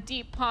up in the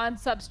deep pond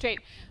substrate,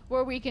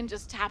 where we can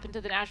just tap into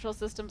the natural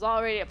systems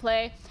already at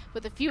play,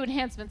 with a few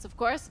enhancements, of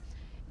course.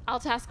 I'll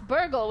task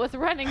Burgle with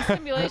running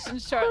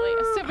simulations shortly,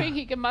 assuming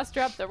he can muster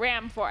up the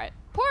RAM for it.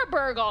 Poor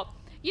Burgle.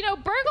 You know,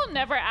 Burgle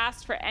never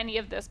asked for any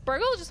of this.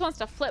 Burgle just wants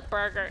to flip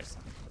burgers.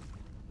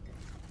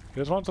 He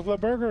just wants to flip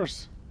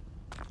burgers.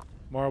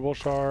 Marble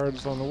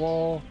shards on the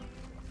wall.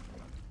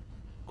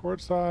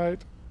 Quartzite.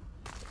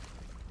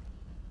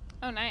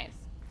 Oh, nice.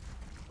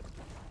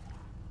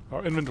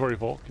 Oh, inventory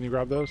full. Can you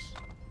grab those?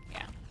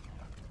 Yeah.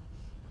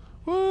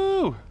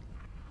 Woo!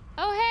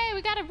 Oh, hey,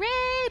 we got a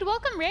raid.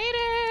 Welcome,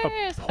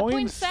 raiders. A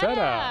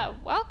poinsettia.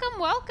 Welcome,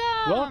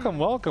 welcome. Welcome,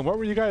 welcome. What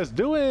were you guys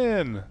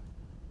doing?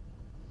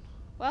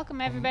 Welcome,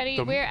 everybody.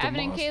 We're Evan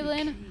and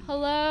Katelyn.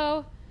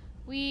 Hello.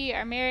 We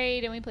are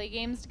married and we play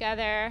games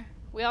together.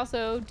 We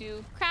also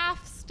do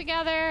crafts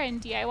together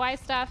and DIY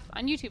stuff.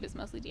 On YouTube, it's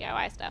mostly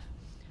DIY stuff.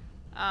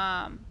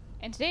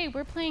 And today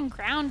we're playing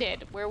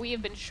Grounded, where we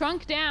have been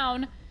shrunk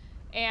down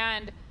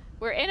and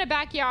we're in a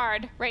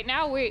backyard. Right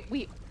now,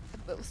 we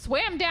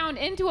swam down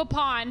into a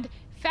pond,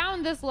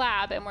 found this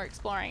lab, and we're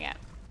exploring it.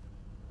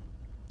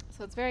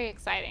 So it's very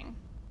exciting.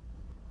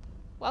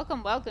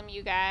 Welcome, welcome,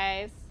 you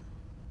guys.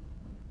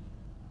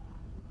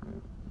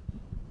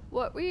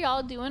 What were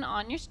y'all doing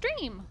on your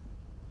stream?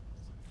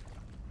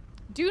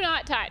 Do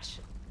not touch.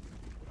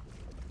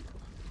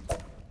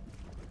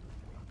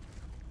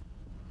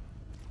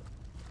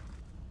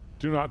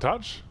 Do not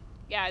touch?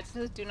 Yeah, it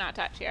says do not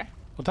touch here.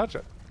 Well, touch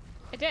it.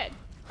 I did.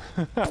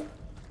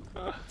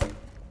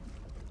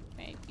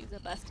 May I use a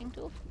busting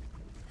tool?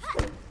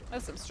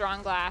 That's some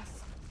strong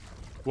glass.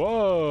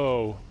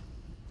 Whoa.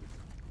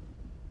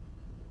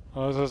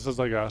 Oh, this is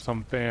like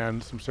some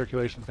fan, some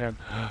circulation fan.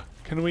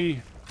 Can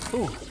we?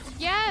 Ooh.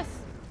 Yes.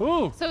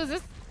 Ooh. So is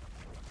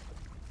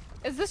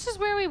this just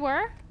where we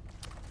were?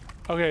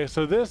 Okay,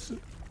 so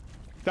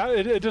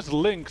it just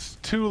links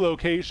two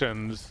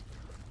locations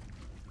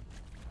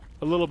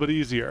a little bit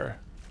easier.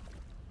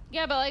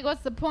 Yeah, but like,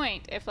 what's the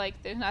point if like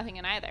there's nothing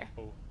in either?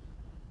 Oh.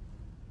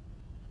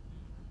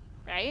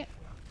 Right?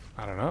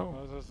 I don't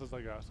know. This is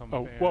like some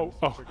fan. Whoa.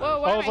 Oh.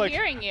 Whoa, why am I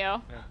hearing you?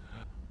 Yeah.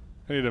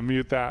 I need to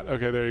mute that.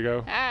 Okay, there you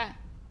go. Ah.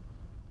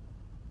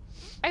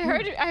 I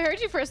heard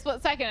you for a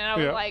split second, and I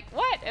was like,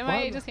 "What? Am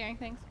I just hearing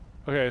things?"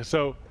 Okay,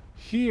 so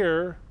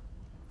here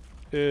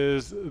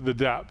is the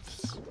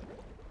depths,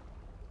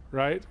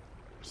 right?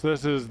 So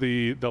this is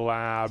the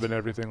lab and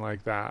everything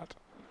like that.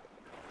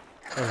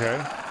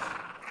 Okay.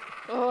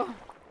 Oh.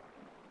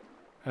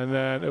 And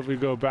then if we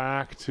go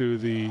back to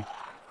the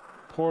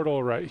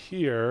portal right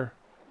here.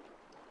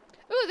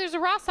 Ooh, there's a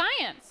raw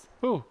science.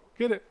 Ooh,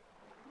 get it.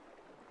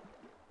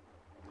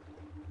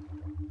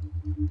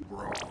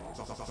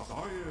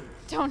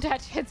 Don't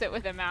touch hits it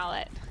with a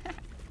mallet.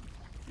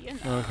 You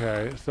know.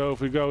 Okay, so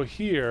if we go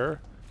here,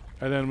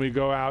 and then we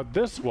go out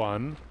this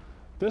one,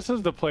 this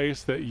is the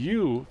place that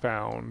you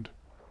found.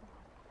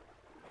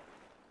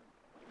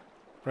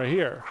 Right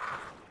here.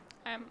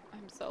 I'm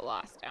so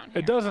lost down here.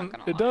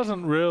 It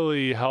doesn't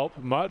really help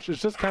much.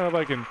 It's just kind of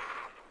like an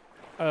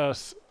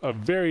a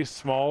very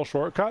small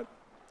shortcut.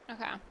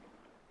 Okay.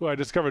 Ooh, I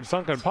discovered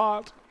sunken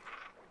pot.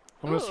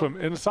 I'm gonna swim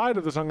inside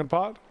of the sunken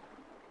pot.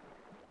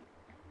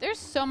 There's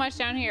so much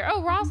down here.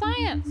 Oh, raw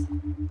science.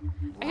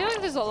 I feel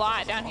like there's a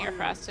lot down here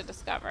for us to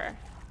discover.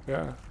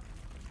 Yeah.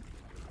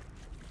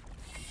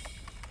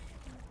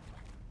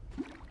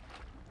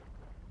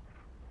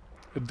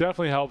 It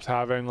definitely helps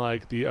having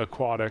like the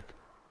aquatic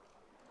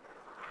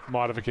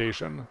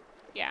modification.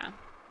 Yeah.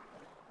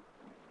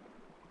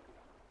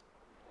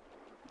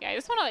 Yeah, I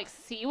just want to like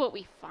see what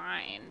we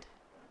find.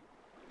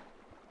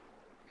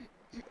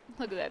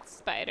 Look at that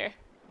spider.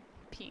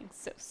 Being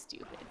so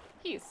stupid.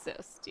 He's so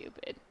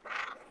stupid.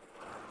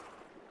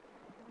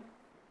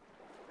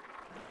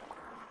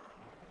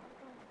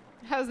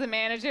 How's the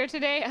manager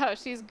today? Oh,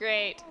 she's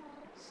great.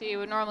 She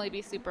would normally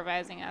be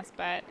supervising us,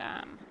 but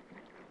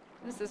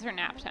this is her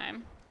nap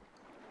time.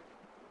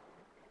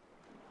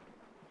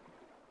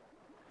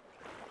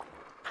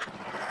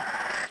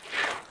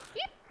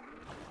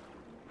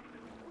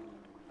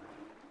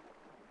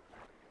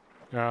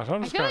 Yeah, so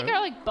I'm I just feel like there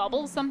are like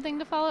bubbles something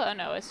to follow. Oh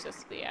no, it's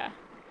just the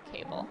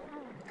cable.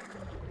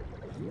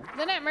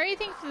 Lynette Murray,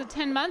 thank you for the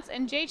 10 months,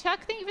 and Jay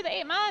Chuck, thank you for the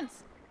 8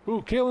 months.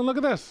 Ooh, Katelyn, look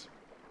at this.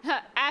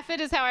 Aphid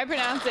is how I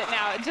pronounce it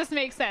now. It just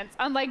makes sense,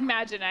 unlike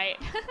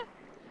Maginite.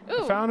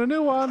 Ooh. I found a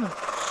new one.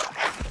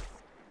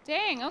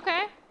 Dang,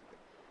 okay.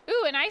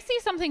 Ooh, and I see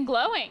something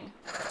glowing.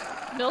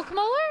 Milk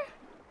molar?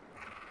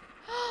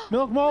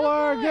 Milk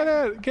molar, get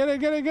it, get it,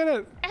 get it, get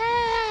it.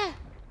 Ah!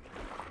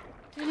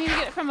 Do we need to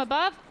get it from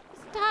above?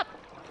 Stop.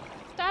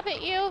 Stop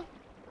it, you.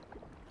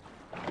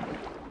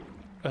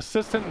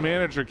 Assistant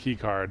manager key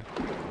card.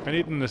 I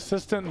need an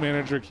assistant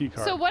manager key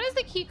card. So what is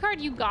the key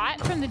card you got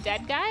from the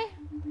dead guy?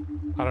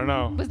 I don't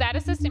know. Was that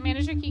assistant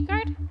manager key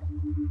card?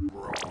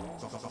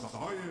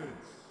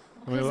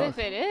 Because if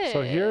it is...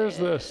 So here's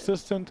the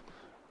assistant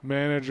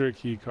manager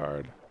key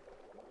card.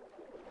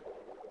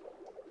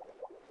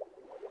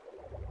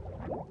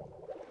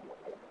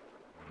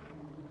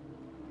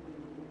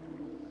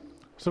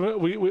 So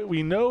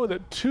we know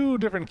that 2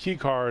 different key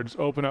cards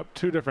open up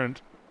 2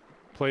 different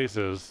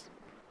places.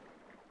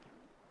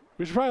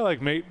 We should probably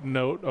like make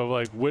note of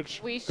like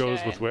which goes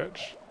with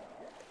which.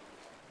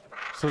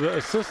 So the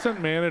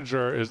assistant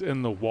manager is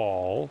in the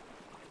wall.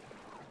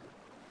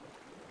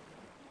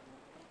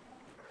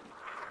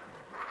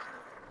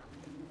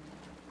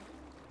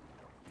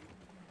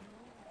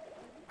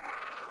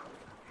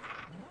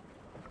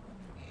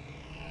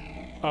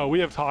 Oh,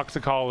 we have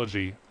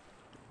toxicology.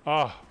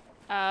 Oh.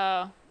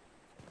 Oh.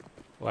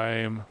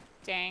 Lame.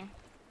 Dang.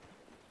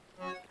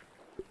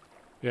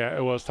 Yeah,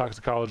 it was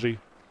toxicology.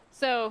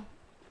 So,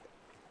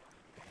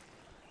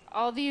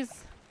 all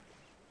these...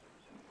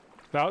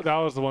 That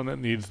was the one that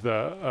needs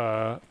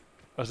the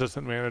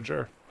assistant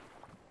manager.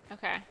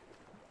 Okay.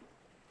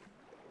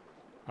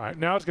 All right,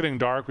 now it's getting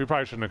dark. We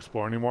probably shouldn't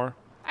explore anymore.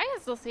 I can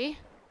still see.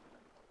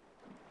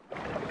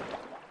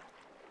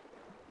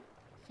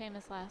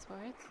 Famous last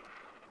words.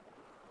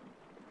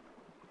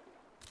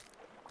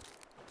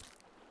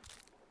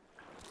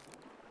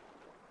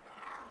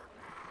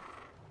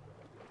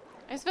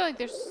 I just feel like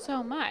there's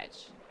so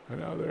much. I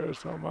know, there is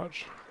so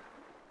much.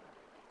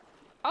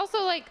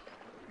 Also, like,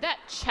 that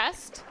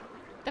chest,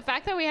 the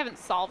fact that we haven't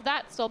solved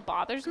that still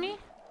bothers me.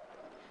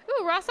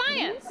 Ooh, raw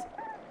science!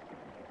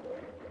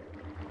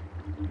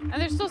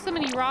 And there's still so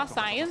many raw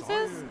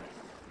sciences.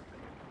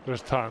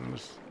 There's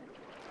tons.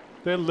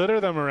 They litter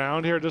them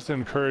around here just to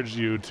encourage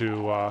you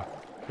to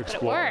explore. But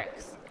it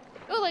works.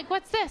 Ooh, like,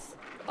 what's this?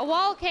 A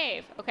wall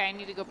cave. Okay, I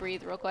need to go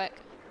breathe real quick.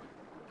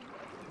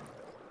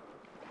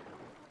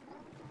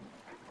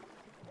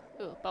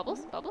 Ooh,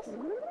 bubbles, bubbles.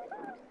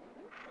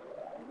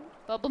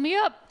 Bubble me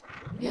up.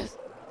 Yes,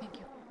 thank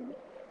you.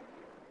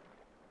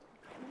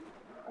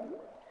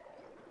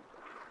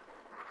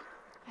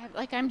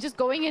 I'm just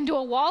going into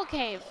a wall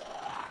cave.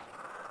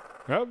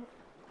 Yep.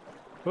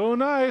 Oh,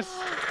 nice.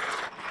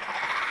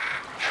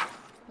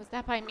 Was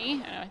that by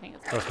me? I think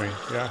it's That's me,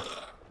 yeah.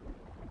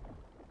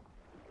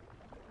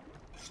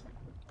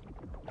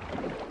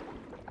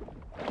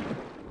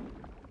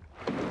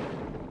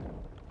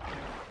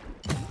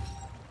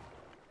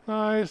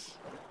 Nice.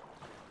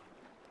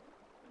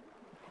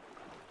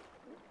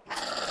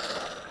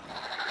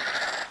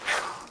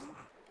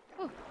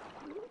 Ooh.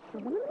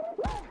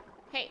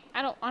 Hey,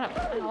 I don't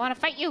wanna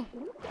fight you.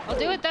 I'll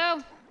do it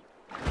though.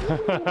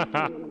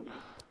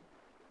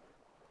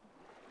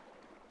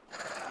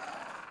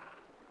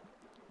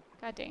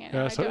 God dang it.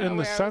 Yeah, I so don't in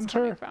know the where I was center,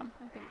 coming from.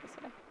 I think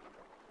this way.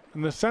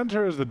 in the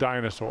center is the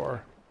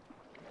dinosaur.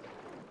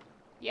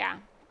 Yeah.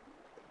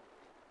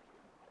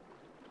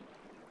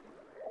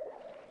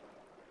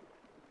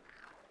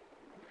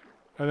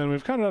 And then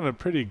we've kind of done a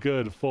pretty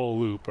good full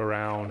loop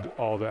around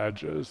all the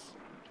edges.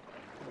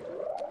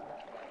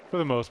 For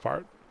the most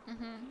part.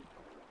 Mm-hmm.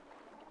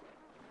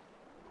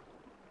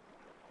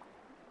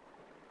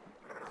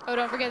 Oh,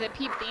 don't forget to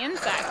peep the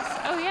insects.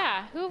 Oh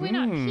yeah, who have we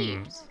not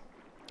peeped?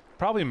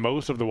 Probably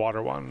most of the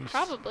water ones.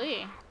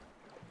 Probably.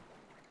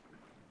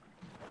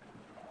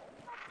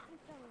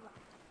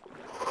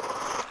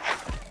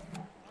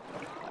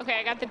 Okay,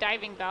 I got the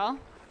diving bell.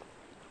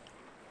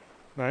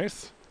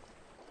 Nice.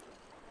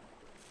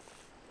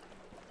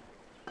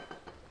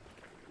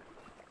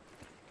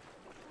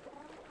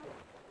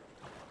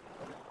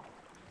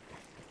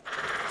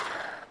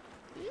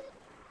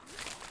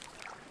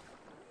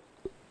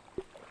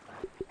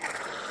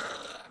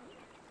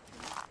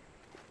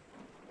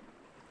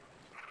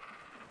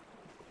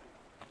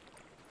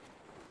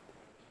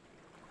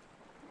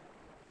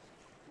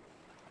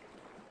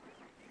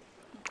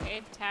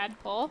 Okay,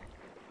 tadpole.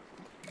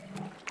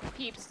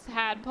 Peeps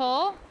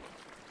tadpole.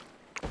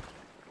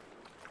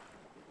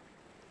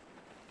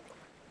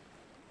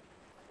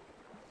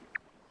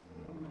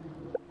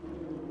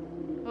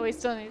 Oh, we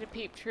still need to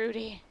peep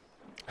Trudy.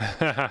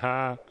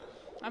 I'm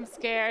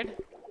scared.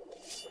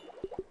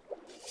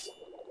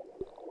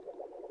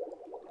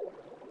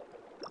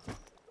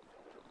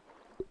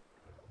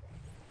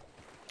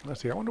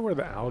 Let's see. I wonder where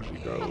the algae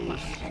goes.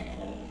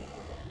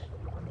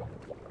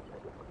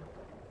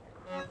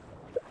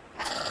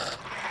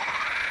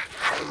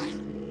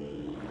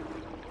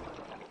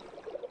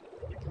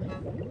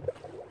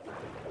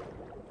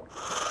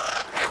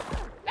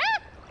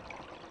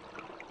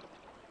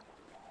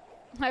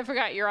 I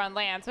forgot you're on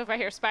land, so if I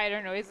hear spider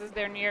noises,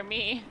 they're near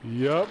me.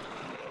 Yep.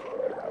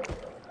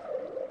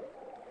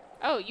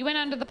 Oh, you went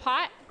under the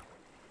pot?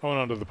 I went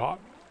under the pot.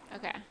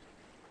 Okay.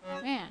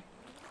 Man.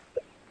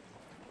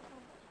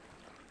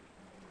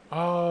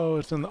 Oh,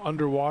 it's in the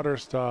underwater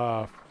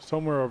stuff.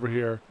 Somewhere over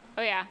here.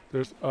 Oh, yeah.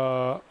 There's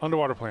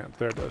underwater plants.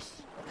 There it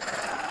is.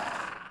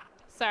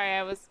 Sorry,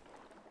 I was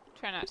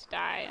trying not to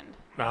die and...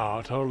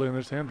 No, totally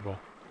understandable.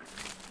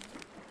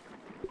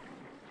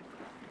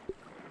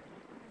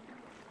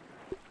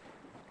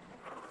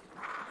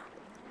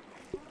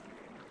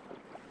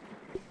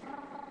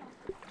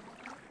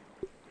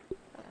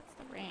 That's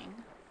the ring.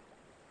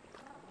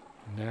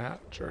 Gnat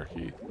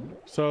jerky.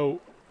 So,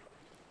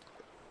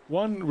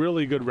 one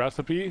really good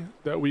recipe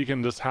that we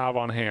can just have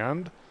on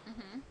hand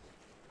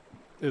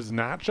is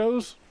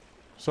nachos.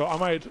 So I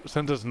might,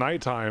 since it's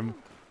nighttime,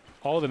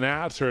 all the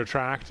gnats are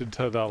attracted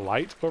to the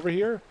light over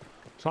here.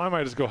 So I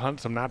might just go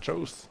hunt some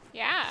nachos.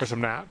 Yeah. Or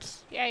some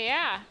gnats. Yeah,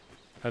 yeah.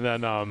 And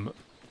then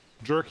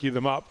jerky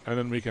them up, and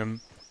then we can...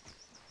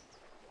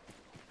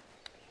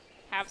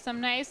 Have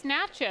some nice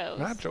nachos.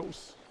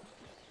 Nachos.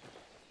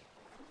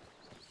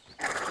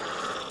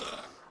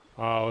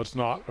 Oh, it's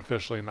not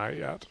officially night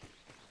yet.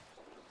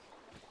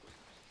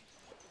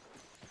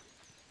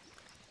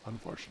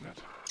 Unfortunate.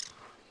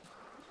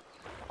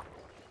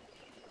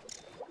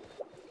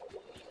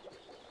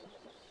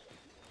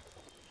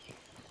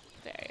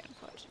 Very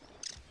unfortunate.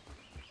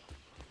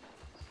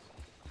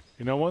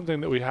 You know, one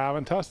thing that we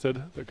haven't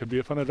tested that could be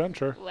a fun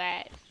adventure.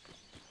 What?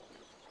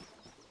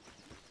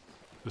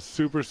 The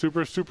super,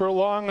 super, super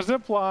long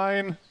zip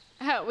line.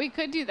 Oh, we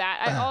could do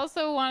that. I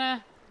also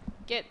want to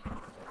get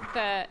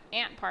the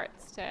ant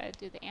parts to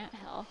do the ant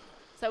hill.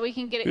 So we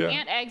can get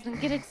ant eggs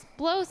and get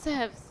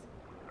explosives.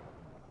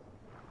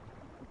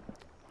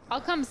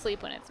 I'll come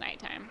sleep when it's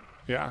nighttime.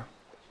 Yeah.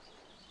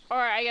 Or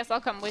I guess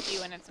I'll come with you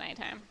when it's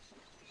nighttime.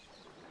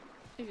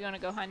 If you want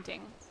to go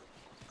hunting.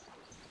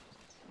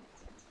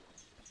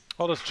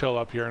 I'll just chill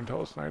up here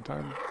until it's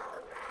nighttime.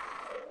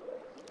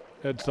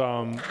 It's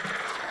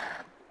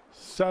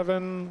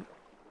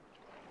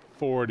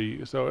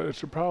 7:40, so it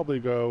should probably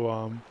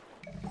go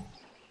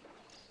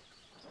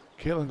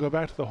Katelyn, go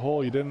back to the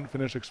hole. You didn't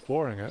finish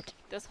exploring it.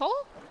 This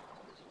hole?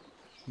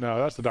 No,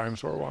 that's the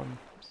dinosaur one.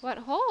 What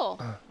hole?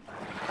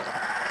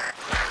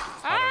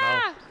 I don't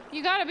know.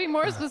 You gotta be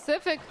more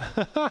specific.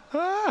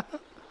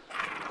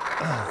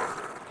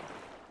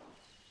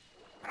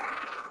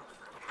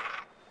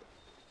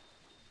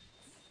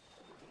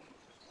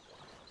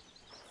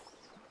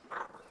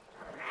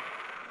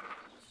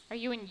 Are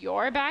you in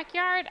your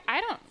backyard?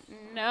 I don't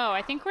know.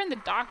 I think we're in the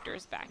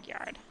doctor's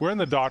backyard. We're in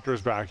the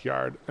doctor's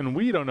backyard, and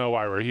we don't know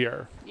why we're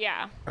here.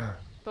 Yeah.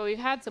 But we've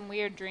had some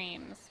weird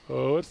dreams.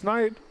 Oh, it's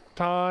night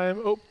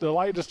time. Oh, the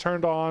light just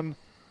turned on.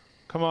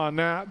 Come on,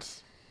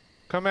 gnats.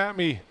 Come at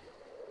me.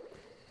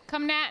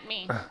 Come at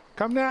me.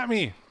 Come at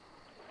me.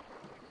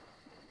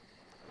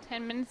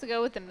 10 minutes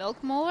ago with the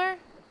milk molar?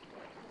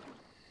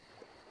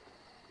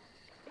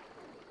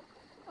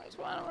 Which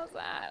one was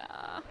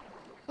that?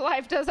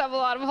 Life does have a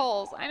lot of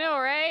holes. I know,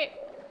 right?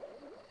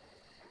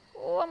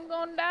 Oh, I'm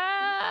gonna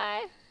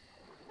die. I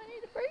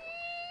need to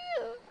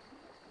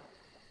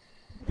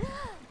breathe.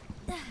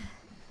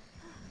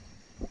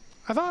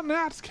 I thought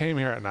gnats came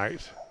here at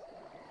night.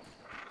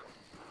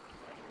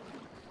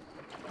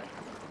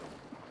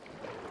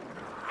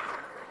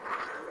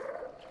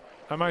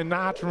 Am I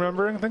not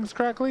remembering things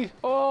correctly?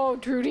 Oh,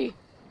 Trudy.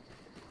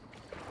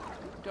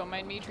 Don't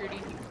mind me, Trudy.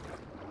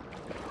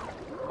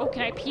 Oh,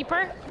 can I peep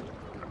her?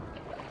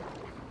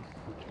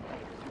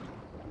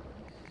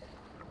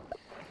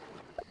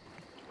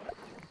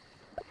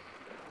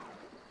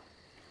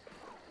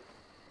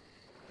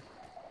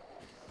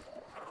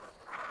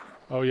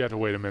 Oh, you have to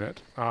wait a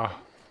minute. You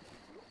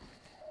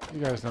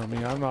guys know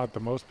me. I'm not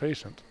the most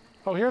patient.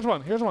 Oh, here's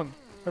one. Here's one.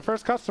 My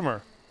first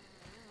customer.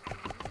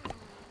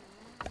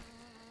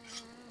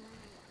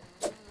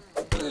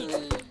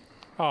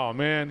 Oh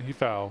man, he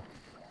fell.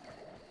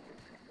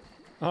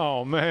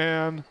 Oh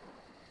man.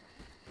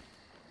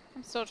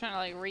 I'm still trying to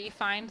like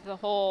re-find the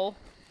hole.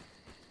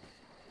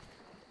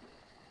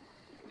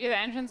 Yeah, the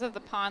entrance of the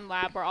pond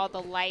lab where all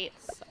the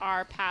lights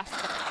are past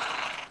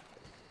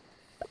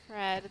the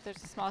Fred.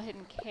 There's a small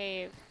hidden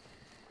cave.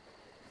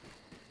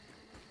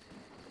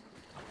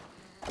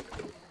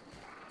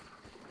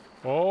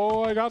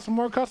 Oh, I got some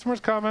more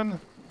customers coming.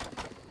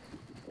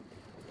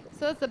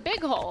 So it's a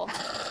big hole.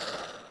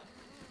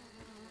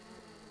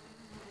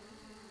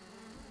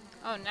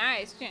 Oh,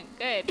 nice. Doing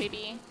good,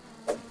 baby.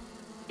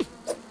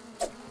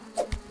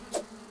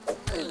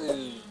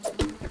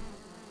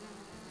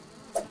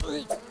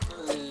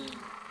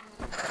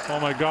 Oh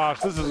my gosh,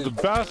 this is the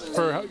best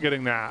for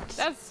getting gnats.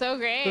 That's so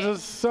great. This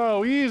is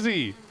so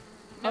easy.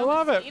 I No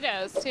love it.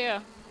 mosquitoes, too.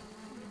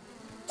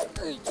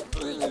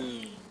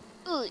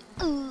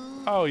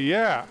 Oh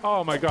yeah.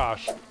 Oh my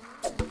gosh.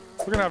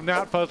 We're gonna have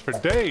gnat fuzz for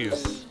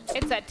days.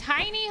 It's a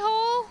tiny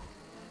hole?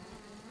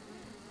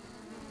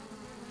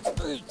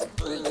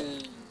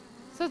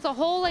 So it's a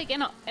hole like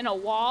in a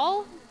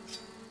wall?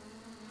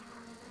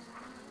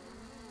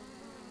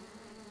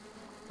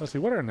 Let's see,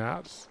 what are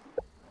gnats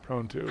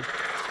prone to?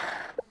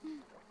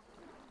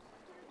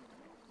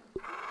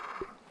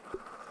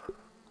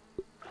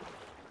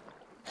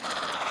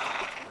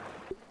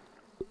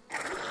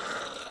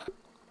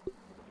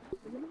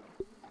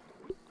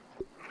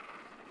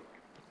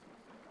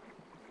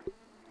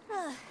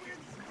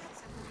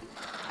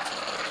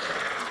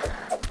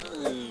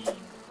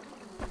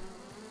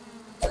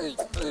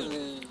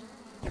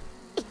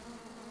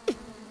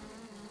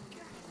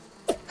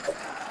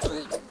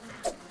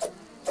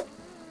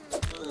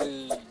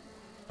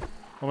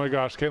 Oh my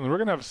gosh, Katelyn, we're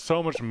gonna have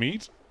so much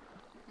meat.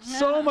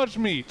 So much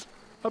meat.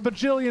 A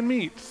bajillion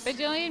meats.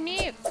 Bajillion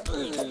meats.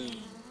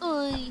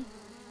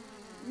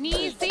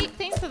 Nee,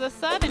 thanks for the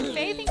sub, and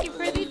Faye, thank you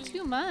for the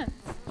 2 months.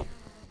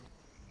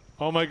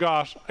 Oh my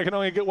gosh, I can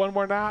only get one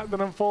more gnat,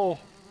 then I'm full.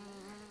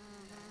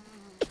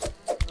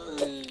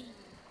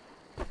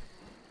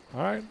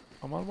 Alright,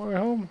 I'm on my way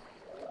home.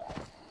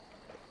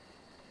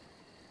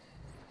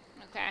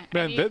 Okay.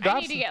 Man, I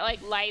need to get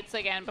like lights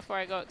again before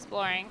I go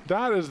exploring.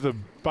 That is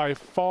by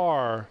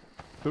far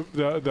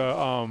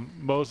the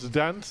most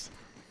dense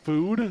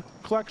food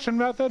collection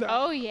method.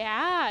 Oh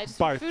yeah, just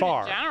by food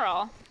far. in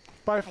general.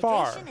 By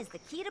far. Hydration is the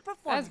key to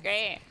performance. That's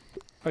great.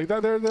 Like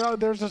that,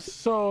 there's just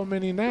so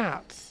many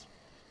gnats.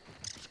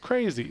 It's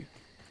crazy.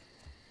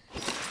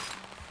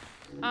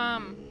 Do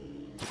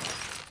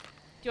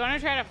you want to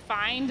try to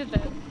find the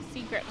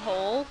secret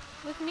hole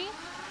with me?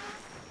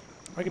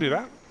 I can do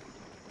that.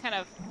 Kind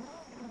of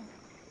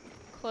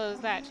close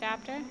that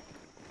chapter.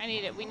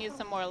 We need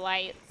some more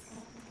lights.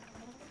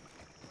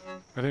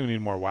 I think we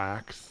need more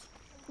wax.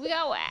 We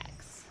got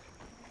wax.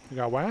 You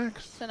got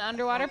wax? It's an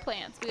underwater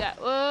plants. We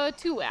got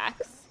 2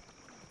 wax.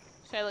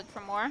 Should I look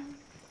for more?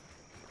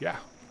 Yeah.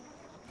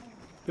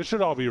 This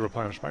should all be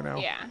replenished by now.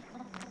 Yeah.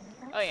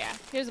 Oh yeah,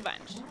 here's a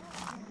bunch.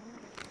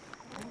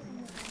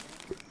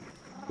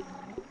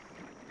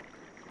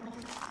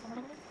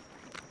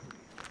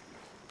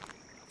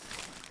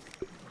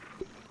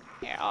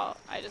 Here,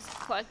 I just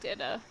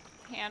collected a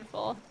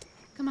handful.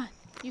 Come on,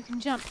 you can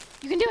jump.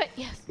 You can do it,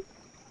 yes.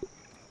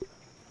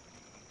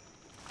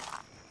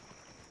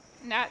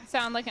 Not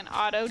sound like an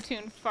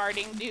auto-tune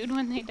farting dude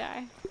when they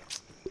die.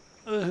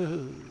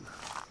 Ugh.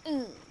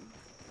 Ooh.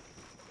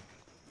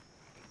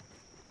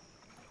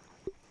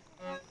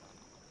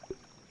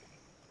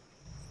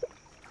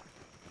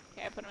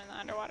 Okay, I put them in the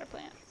underwater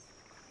plants.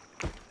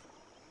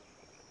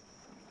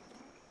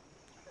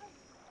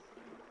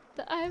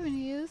 The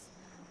irony is,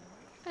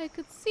 I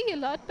could see a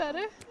lot better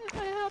if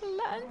I had a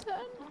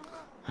lantern.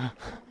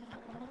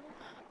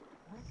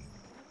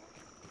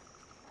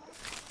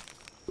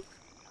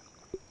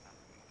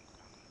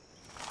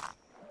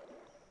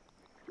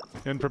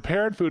 And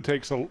prepared food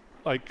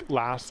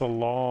lasts a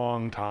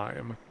long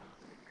time.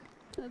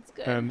 That's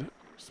good. And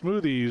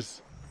smoothies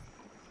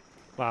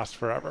last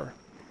forever,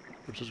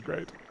 which is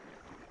great.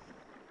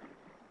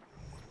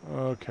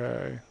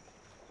 Okay.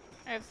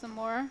 I have some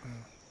more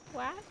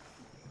wax.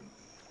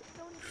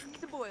 Don't need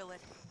to boil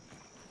it.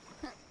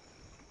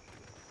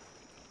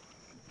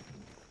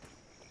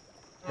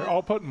 Here,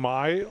 I'll put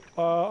my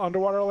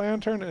underwater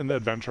lantern in the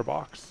adventure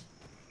box.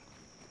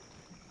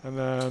 And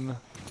then...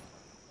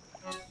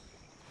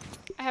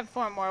 I have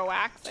 4 more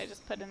wax I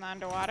just put in the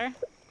underwater.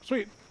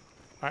 Sweet.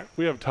 Alright,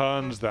 we have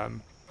tons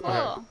then.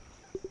 Cool.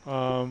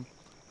 Okay.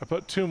 I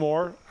put 2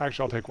 more.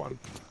 Actually, I'll take 1.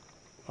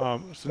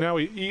 So now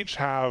we each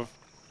have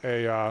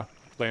a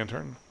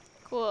lantern.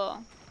 Cool.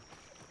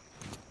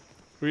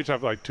 We each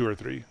have like 2 or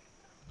 3.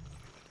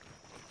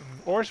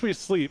 Or should we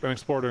sleep and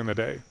explore during the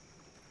day?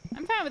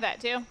 I'm fine with that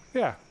too.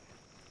 Yeah.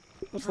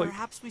 Let's sleep.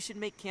 Perhaps we should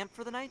make camp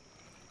for the night?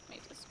 Let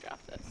me just drop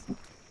this.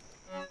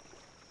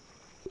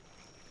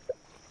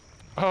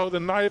 Oh, the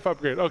knife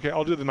upgrade. Okay,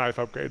 I'll do the knife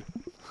upgrade.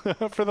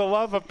 For the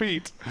love of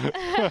Pete. You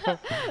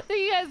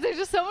guys, there's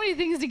just so many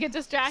things to get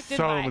distracted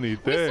by. So many We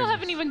still things.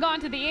 haven't even gone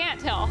to the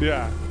anthill.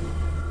 Yeah.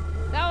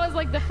 That was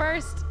like the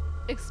first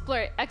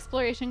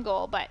exploration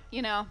goal, but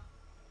you know,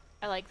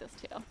 I like this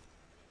too.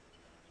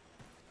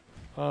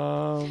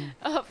 Oh,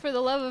 for the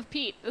love of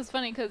Pete. It's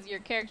funny because your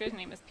character's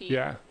name is Pete.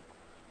 Yeah.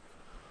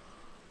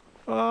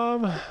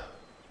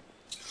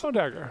 Stone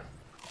dagger.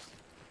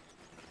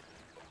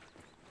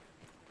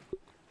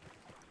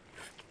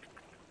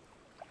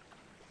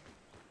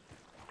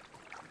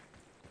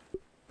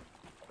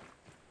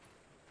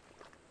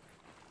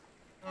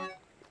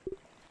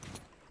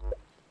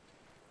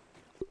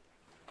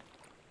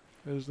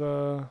 Is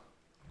not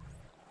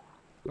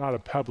a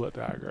pebblet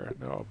dagger,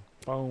 no,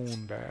 a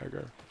bone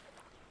dagger.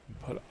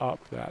 Put up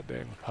that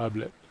dang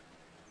pebblet.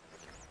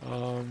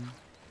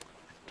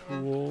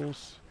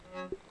 Tools,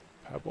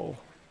 pebble.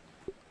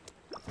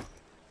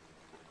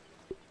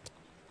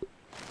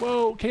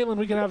 Whoa, Katelyn,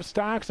 we can have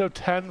stacks of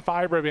 10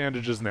 fiber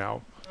bandages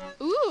now.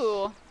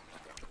 Ooh.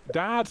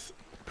 That's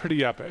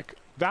pretty epic.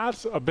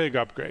 That's a big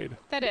upgrade.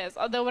 That is.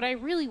 Although what I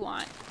really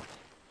want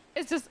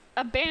is just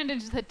a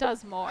bandage that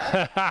does more.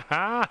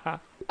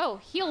 Oh,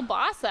 heal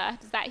Bossa.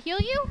 Does that heal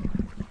you?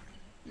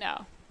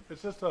 No.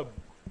 It's just a...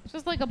 It's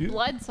just like a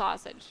blood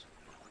sausage.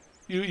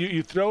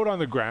 You throw it on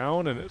the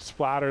ground and it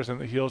splatters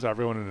and it heals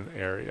everyone in an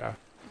area.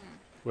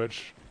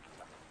 Which...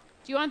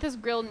 Do you want this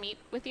grilled meat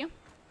with you?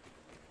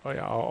 Oh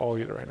yeah, I'll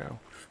eat it right now.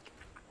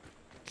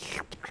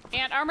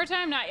 And armor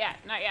time? Not yet.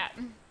 Not yet.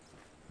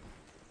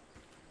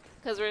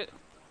 Because we're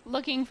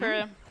looking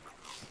for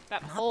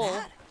that hole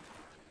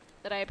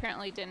that I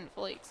apparently didn't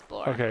fully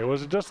explore. Okay,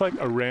 was it just like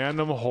a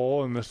random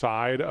hole in the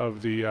side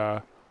of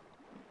the...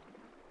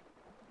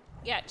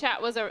 Yeah,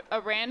 chat, was a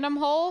random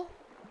hole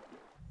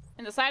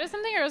in the side of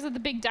something, or was it the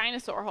big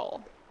dinosaur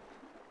hole?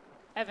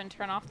 Evan,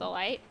 turn off the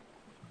light.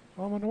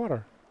 Oh, I'm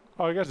underwater.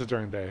 Oh, I guess it's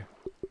during day.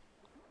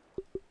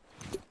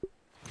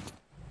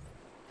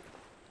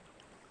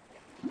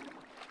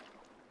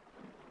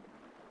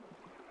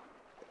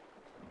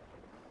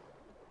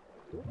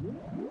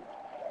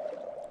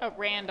 A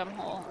random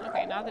hole.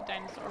 Okay, not the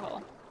dinosaur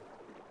hole.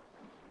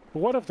 But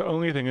what if the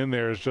only thing in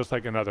there is just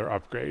like another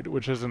upgrade,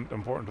 which isn't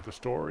important to the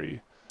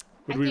story?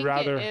 Would we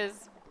rather... it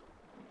is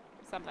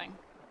something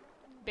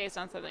based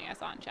on something I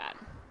saw in chat.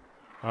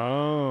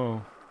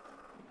 Oh.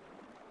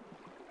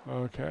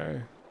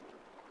 Okay.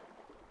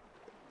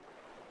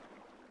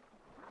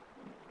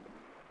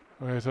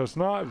 Okay, so it's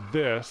not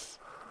this,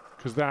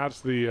 because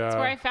that's the... It's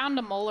where I found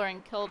a molar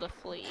and killed a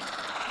flea.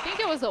 I think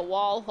it was a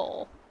wall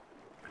hole.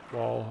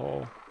 Wall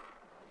hole.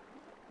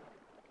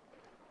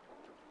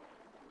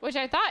 Which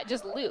I thought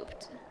just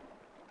looped.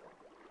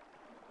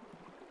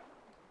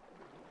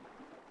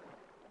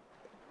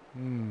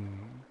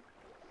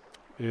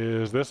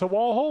 Is this a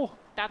wall hole?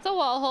 That's a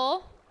wall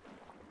hole.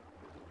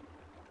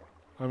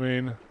 I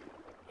mean,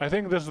 I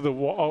think this is the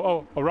wall.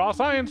 Oh, a raw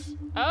science.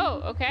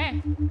 Oh,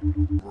 okay.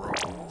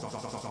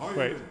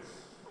 Wait.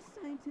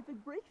 A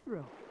scientific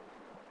breakthrough.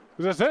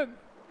 Is this it?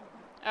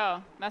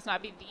 Oh, must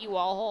not be the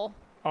wall hole.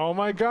 Oh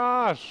my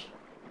gosh.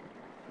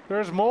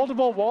 There's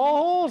multiple wall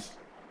holes?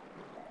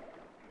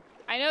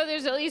 I know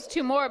there's at least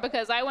 2 more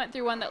because I went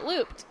through one that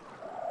looped.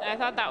 And I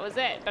thought that was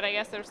it, but I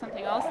guess there's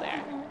something else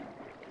there.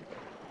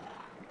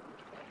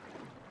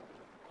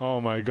 Oh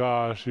my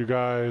gosh, you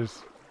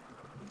guys.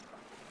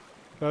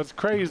 That's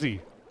crazy.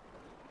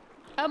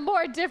 A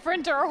more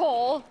differenter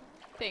hole.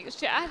 Thanks,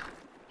 Chad.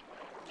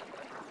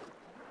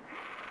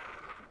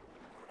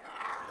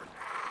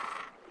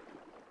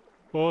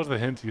 What was the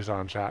hint you saw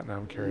in chat? Now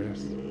I'm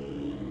curious.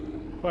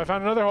 Oh, I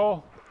found another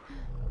hole.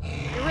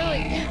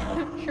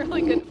 You're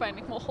really good at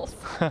finding holes.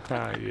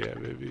 Yeah,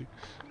 baby.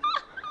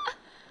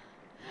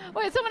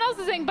 Wait, someone else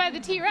is saying by the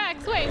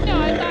T-Rex. Wait,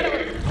 no, I thought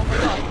it was... Oh my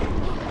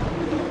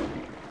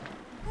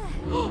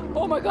god.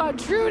 Oh my god,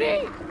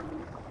 Trudy!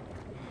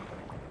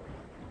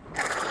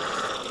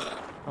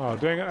 Oh,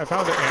 dang it. I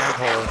found an ant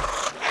hole.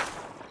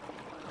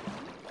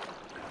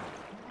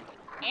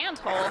 Ant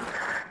hole?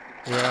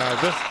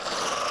 Yeah,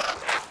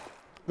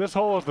 this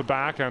hole is the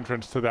back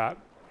entrance to that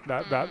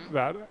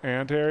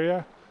ant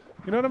area.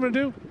 You know what I'm gonna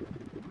do?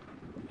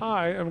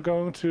 I am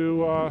going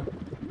to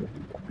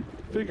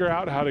figure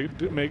out how to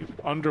make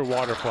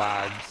underwater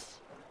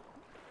flags.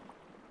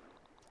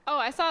 Oh,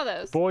 I saw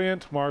those.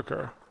 Buoyant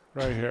marker,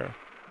 right here.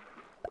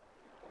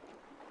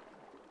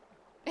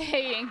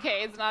 Hey, NK,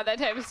 it's not that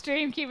type of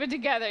stream. Keep it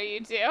together, you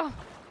two.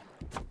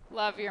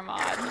 Love your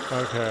mod.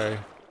 Okay.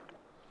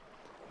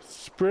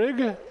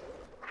 Sprig,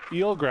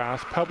 eelgrass,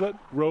 pebblet,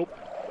 rope.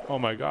 Oh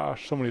my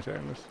gosh, so many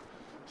things.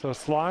 So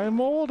slime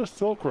mold, a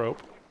silk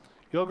rope,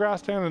 eelgrass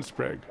stand, and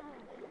sprig.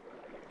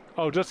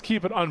 Oh, just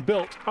keep it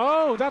unbuilt.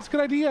 Oh, that's a good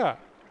idea.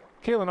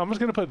 Katelyn, I'm just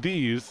gonna put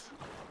these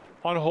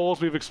on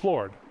holes we've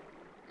explored.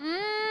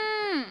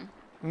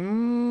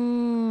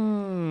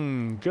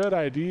 Good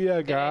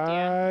idea,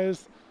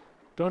 guys.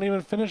 Don't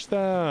even finish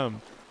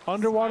them.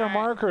 Underwater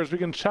markers. We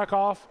can check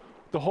off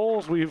the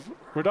holes we're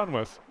done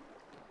with.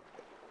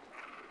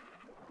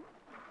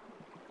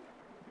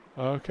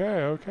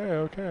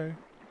 Okay.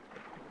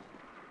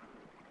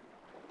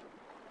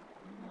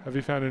 Have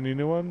you found any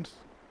new ones?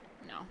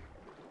 No.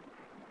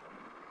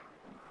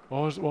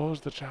 What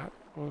was the chat?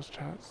 What was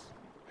chat's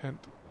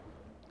hint?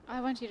 I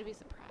want you to be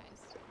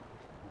surprised.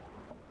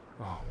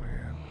 Oh,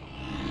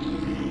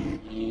 man.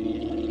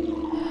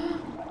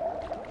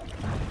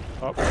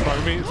 Oh,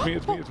 it's me. It's me.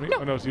 It's me. It's me. No,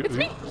 Oh, no, it's you. it's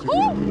me. It's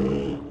Oh!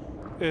 you.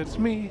 It's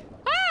me.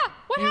 Ah!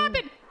 What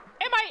happened?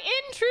 Am I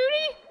in,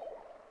 Trudy?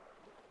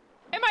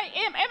 Am I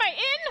in?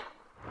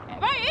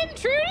 Am I in,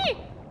 Trudy?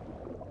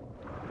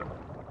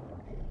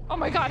 Oh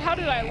my God, how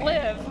did I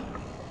live?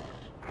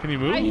 Can you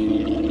move?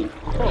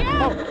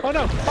 Oh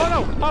no!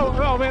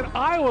 Oh man,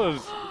 I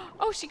was.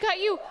 Oh, she got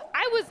you.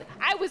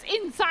 I was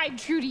inside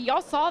Trudy.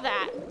 Y'all saw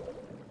that.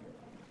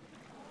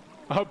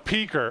 A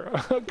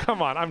peeker.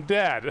 Come on, I'm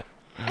dead.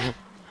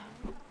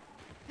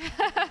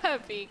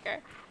 Peeker.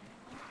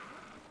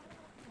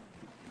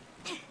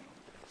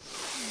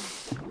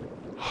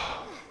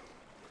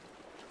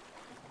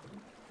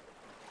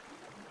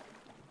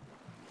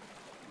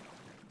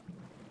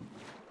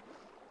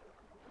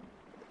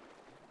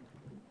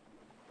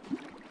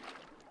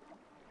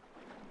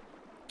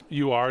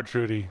 You are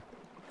Trudy.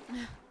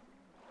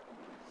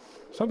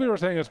 Some people are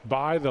saying it's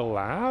by the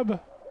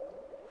lab.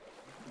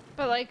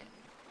 But like,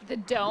 the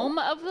dome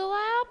of the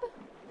lab?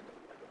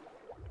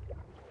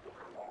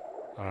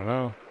 I don't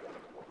know.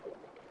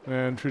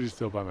 Man, Trudy's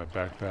still by my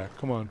backpack.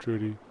 Come on,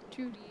 Trudy.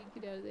 Trudy,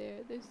 get out of there.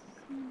 There's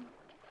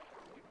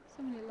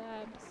so many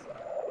labs.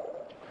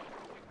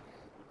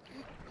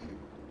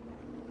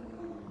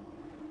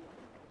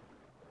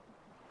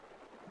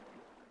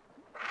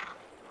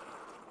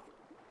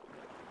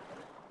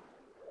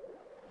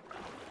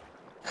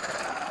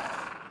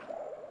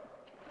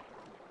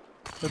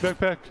 My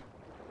backpack.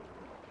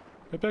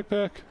 My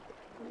backpack.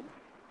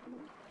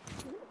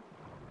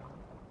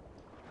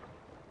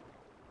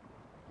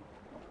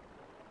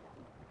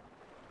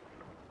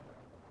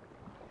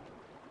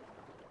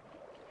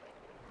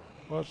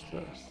 What's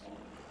this?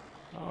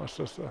 Oh, it's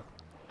just a...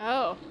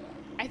 Oh,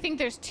 I think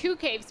there's two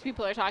caves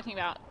people are talking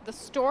about. The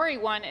story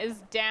one is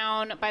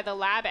down by the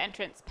lab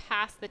entrance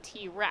past the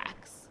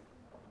T-Rex.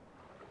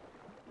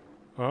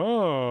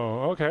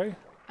 Oh, okay.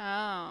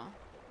 Oh.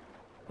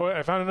 Oh, wait,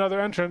 I found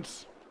another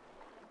entrance.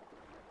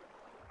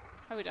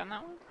 Have we done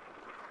that one?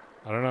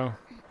 I don't know.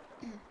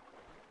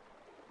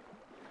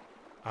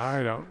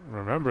 I don't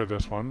remember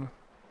this one.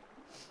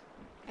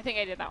 I think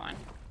I did that one.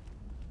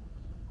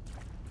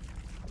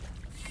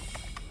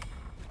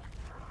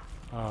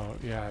 Oh,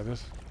 yeah,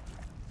 this...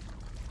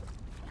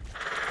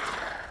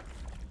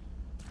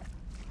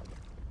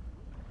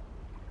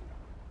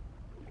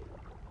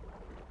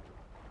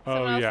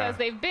 Someone else yeah. says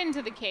they've been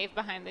to the cave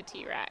behind the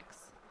T-Rex.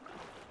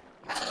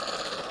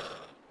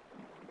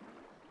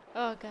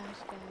 Oh gosh,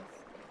 guys.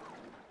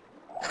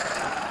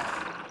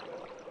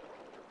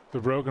 The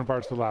broken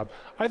parts of the lab.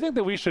 I think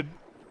that we should,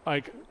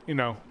 like, you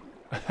know,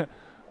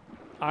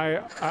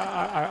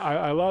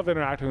 I love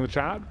interacting with the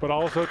chat, but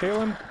also,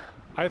 Katelyn,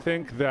 I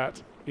think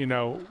that, you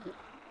know,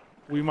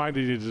 we might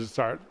need to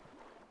start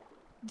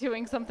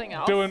Doing something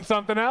else. doing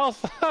something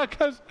else,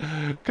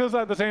 because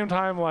at the same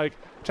time, like,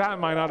 chat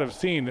might not have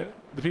seen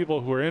the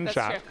people who are in That's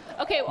chat. true.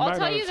 Okay, well, I'll might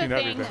tell not you have the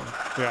seen thing. everything.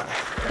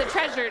 Yeah. The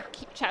treasure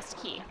chest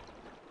key.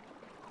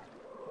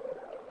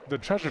 The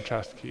treasure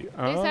chest key.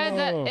 They said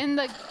that in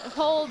the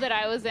hole that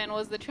I was in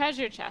was the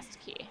treasure chest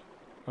key.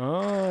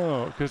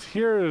 Oh, because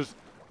here's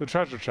the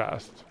treasure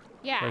chest.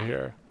 Yeah. Right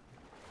here.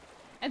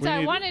 And We so I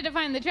need- wanted to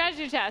find the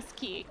treasure chest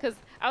key because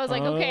I was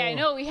like, okay, I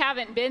know we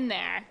haven't been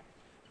there.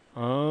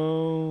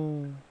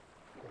 Oh.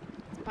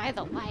 It's by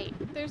the light.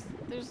 There's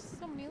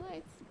so many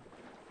lights.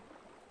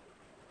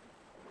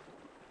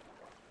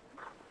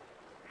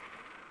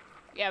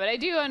 Yeah, but I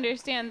do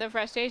understand the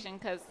frustration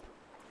because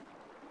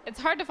it's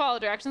hard to follow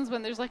directions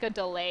when there's like a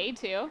delay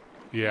too.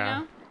 Yeah.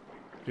 You know?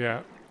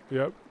 Yeah.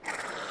 Yep.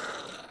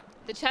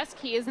 The chest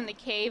key is in the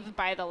cave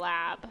by the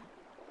lab.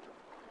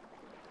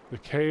 The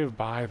cave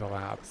by the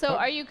lab. So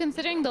are you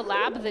considering the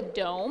lab the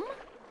dome?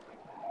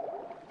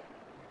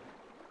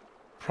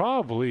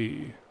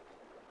 Probably.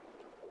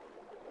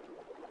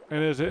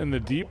 And is it in the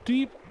deep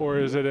deep or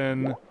is it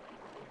in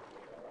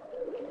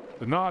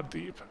the not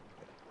deep?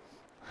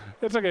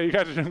 It's okay, you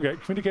guys are doing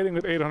great. Communicating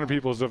with 800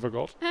 people is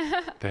difficult.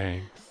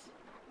 Thanks.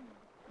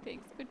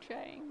 Thanks for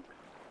trying.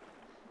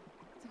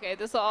 It's okay,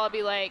 this will all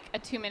be like a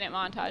 2-minute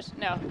montage.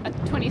 No, a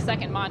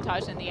 20-second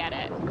montage in the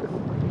edit.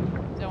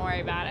 Don't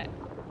worry about it.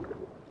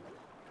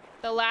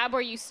 The lab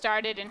where you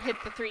started and hit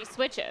the 3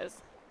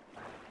 switches.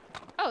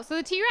 Oh, so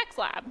the T-Rex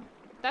lab.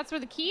 That's where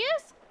the key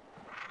is?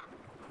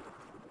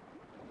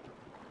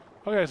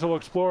 Okay, so we'll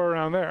explore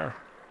around there.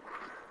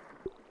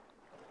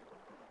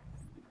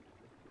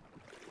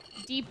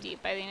 Deep,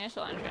 deep by the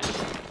initial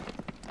entrance.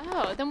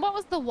 Oh, then what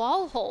was the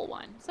wall hole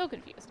one? So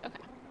confused. Okay.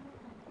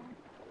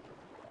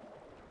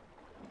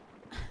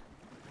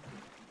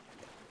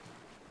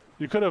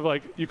 You could have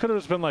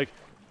just been like,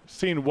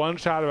 seen one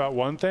chat about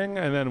one thing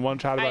and then one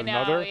chat about I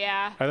know, another.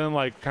 yeah. And then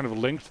like kind of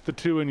linked the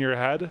two in your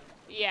head,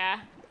 Yeah.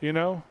 you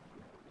know?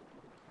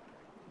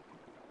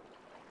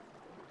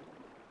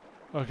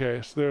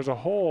 Okay, so there's a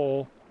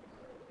hole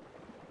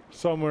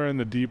somewhere in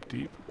the deep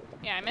deep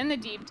Yeah, I'm in the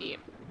deep, deep.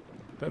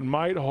 that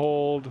might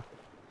hold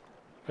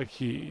a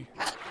key.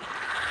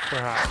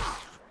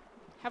 Perhaps.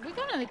 Have we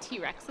gone to the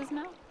T-Rex's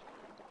mouth?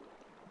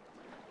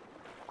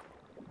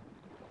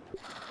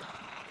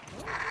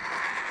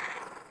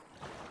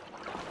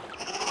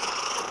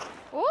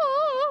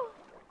 Ooh!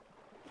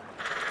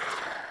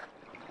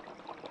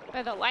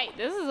 By the light.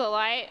 This is a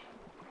light.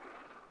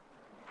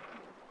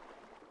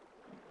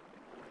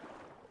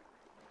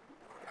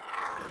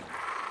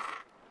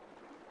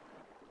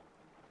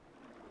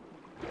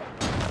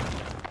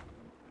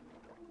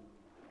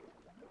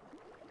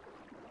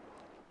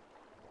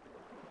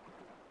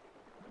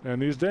 And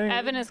these dang.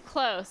 Evan is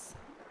close.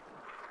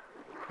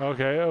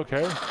 Okay,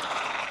 okay.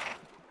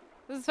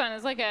 This is fun.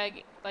 It's like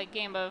a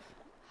game of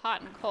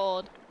hot and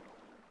cold.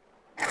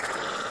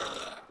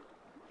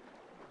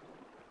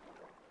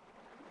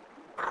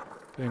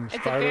 Dang It's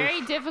spiders. a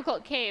very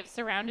difficult cave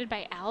surrounded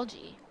by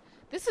algae.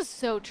 This is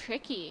so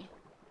tricky.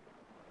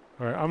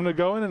 All right, I'm gonna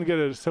go in and get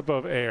a sip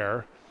of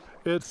air.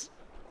 It's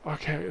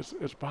okay.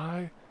 It's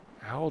by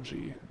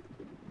algae.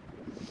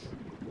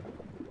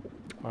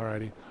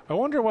 Alrighty. I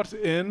wonder what's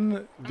in the.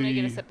 I'm gonna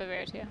get a sip of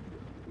air too.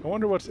 I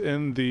wonder what's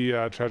in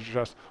the treasure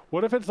chest.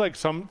 What if it's like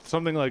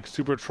something like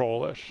super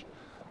trollish,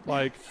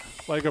 like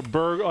a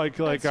burg, like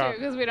True,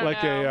 'cause we don't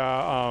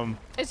know.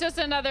 It's just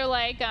another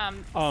scab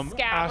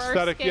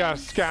aesthetic, skin. yeah,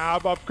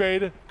 scab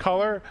upgrade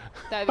color.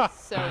 That is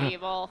so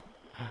evil.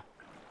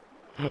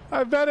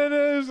 I bet it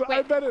is. I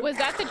Wait, bet it. was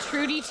that the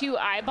Trudy 2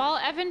 eyeball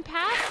Evan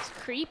passed?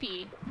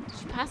 Creepy.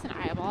 Did you pass an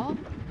eyeball?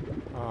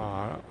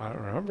 I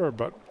don't remember,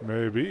 but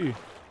maybe.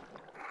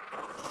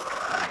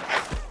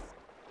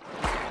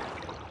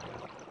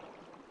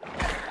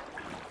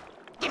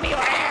 Give me your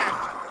air.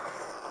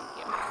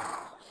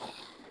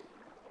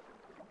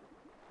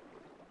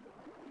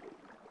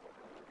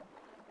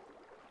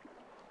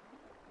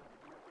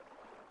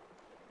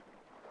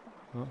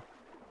 Huh?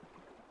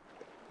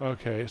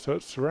 Okay, so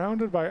it's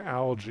surrounded by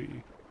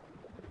algae.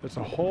 It's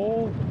a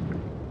hole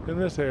in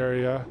this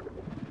area,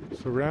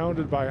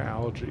 surrounded by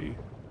algae.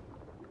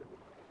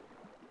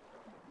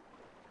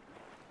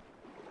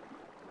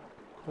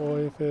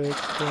 Koi fish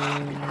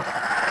things.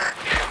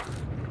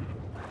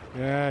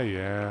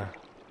 Yeah.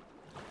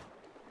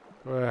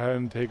 Go ahead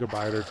and take a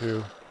bite or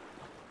two.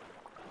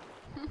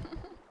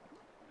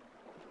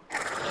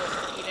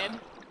 Heated.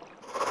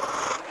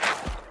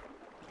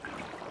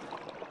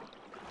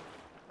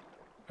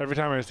 Every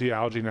time I see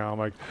algae now, I'm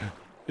like,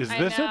 is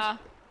this it? I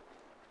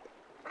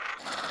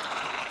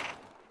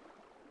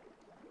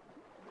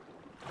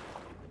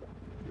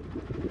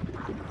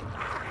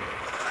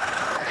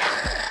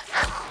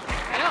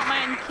don't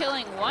mind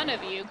killing one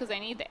of you because I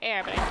need the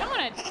air, but I don't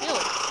want to deal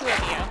with two of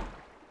you.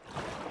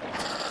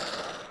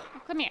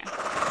 Oh, come here.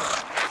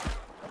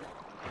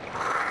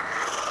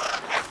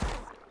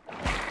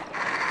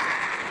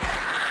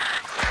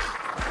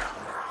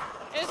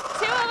 There's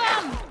two of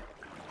them!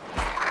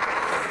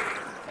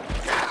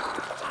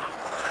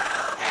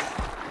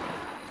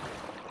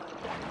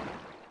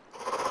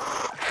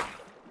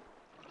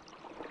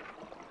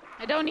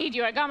 I don't need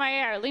you. I got my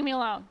air. Leave me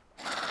alone.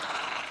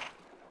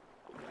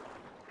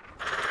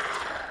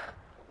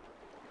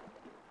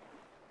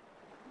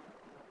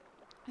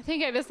 I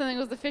think I missed something. It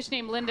was the fish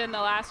named Linda in the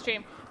last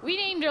stream. We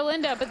named her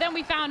Linda, but then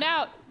we found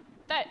out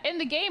that in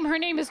the game her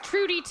name is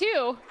Trudy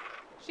too.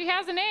 She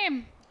has a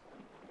name.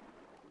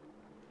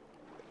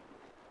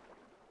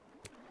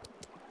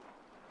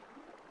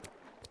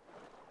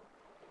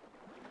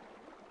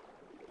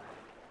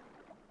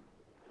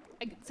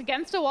 It's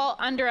against a wall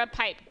under a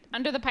pipe,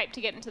 under the pipe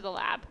to get into the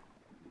lab.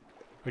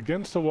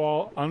 Against the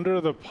wall, under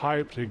the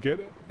pipe to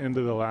get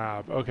into the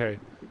lab. Okay,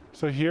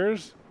 so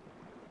here's.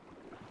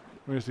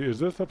 Let me see. Is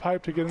this the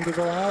pipe to get into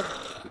the lab?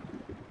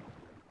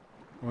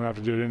 I'm gonna have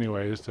to do it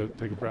anyways to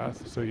take a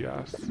breath. So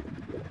yes.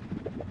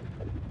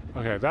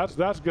 Okay,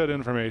 that's good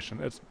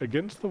information. It's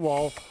against the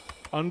wall,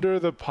 under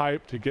the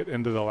pipe to get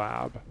into the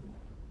lab.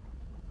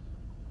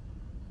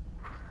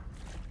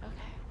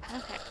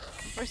 Okay.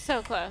 We're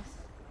so close.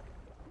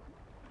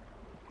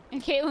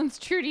 And Katelyn's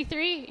Trudy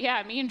 3?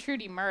 Yeah, me and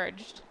Trudy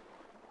merged.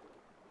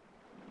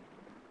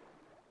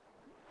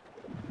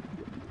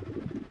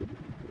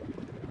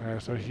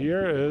 Alright, so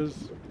here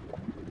is.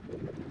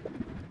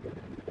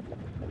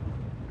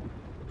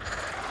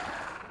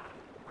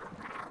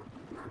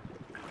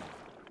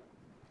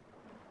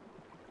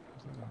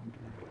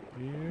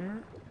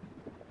 Here.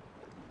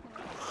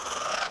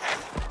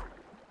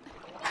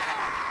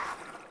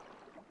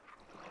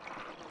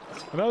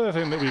 Another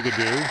thing that we could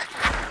do.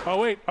 Oh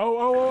wait!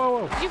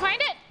 Oh! Did you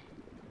find it?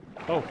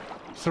 Oh,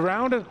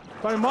 surrounded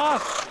by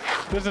moss.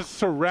 This is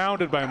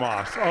surrounded by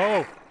moss.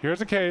 Oh, here's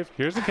a cave.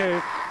 Here's a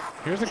cave.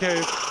 Here's a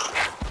cave.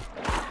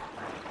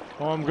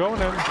 Oh, I'm going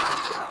in.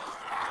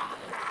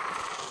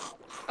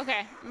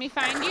 Okay, let me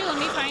find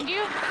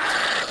you.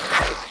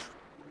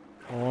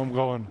 Oh, I'm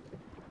going.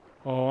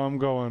 Oh, I'm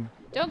going.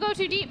 Don't go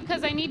too deep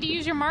because I need to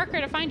use your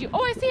marker to find you.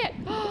 Oh, I see it.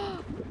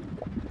 Oh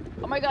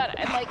my god,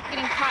 I'm like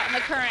getting caught in the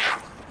current.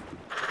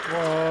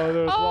 Whoa,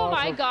 there's Oh lots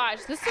my of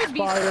gosh, this would be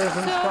spiders and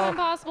so stuff.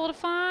 impossible to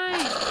find.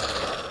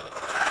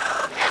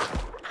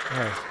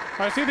 Okay.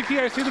 I see the key.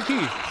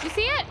 You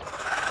see it?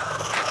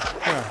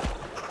 Yeah.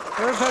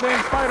 Where's that dang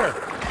spider?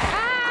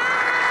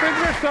 Things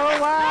are so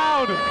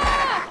loud.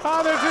 Oh,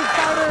 there's two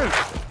spiders.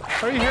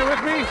 Are you here with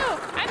me?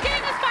 I'm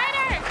getting a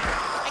spider.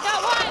 I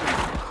got one.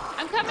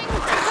 I'm coming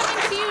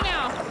to you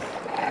now.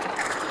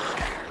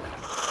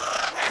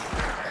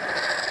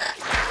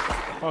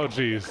 Oh,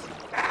 jeez.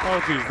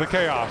 Oh, jeez. The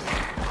chaos.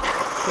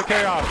 The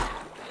chaos.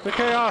 The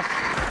chaos.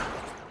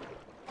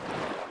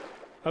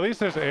 At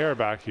least there's air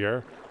back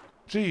here.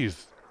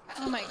 Jeez.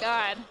 Oh my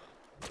god.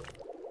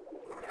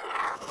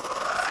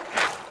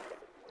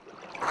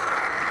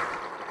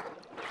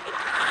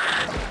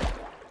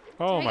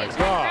 Oh my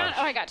god.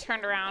 Oh, I got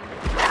turned around.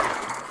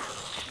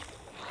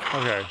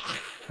 Okay.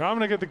 Now I'm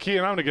gonna get the key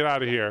and I'm gonna get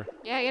out of here.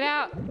 Yeah, get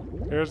out.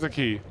 Here's the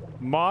key.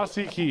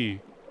 Mossy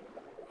key.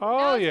 Oh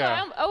Now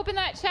yeah. Let's go open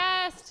that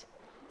chest.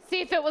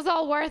 See if it was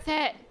all worth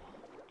it.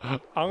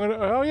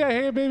 Oh yeah,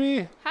 hey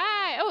baby.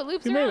 Hi. Oh, it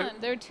loops You made around.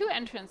 it. There are two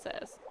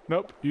entrances.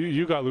 Nope,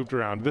 you got looped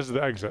around. This is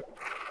the exit.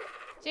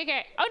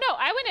 JK. Oh no,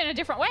 I went in a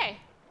different way.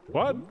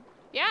 What?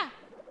 Yeah.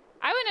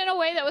 I went in a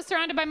way that was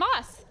surrounded by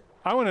moss.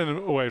 I went in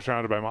a way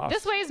surrounded by moss.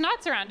 This way is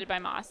not surrounded by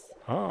moss.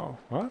 Oh,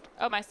 what?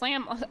 Oh, my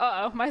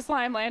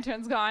slime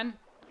lantern's gone.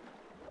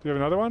 Do you have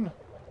another one?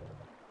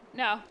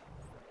 No.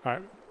 All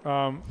right.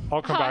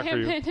 I'll come back for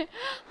you.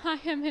 I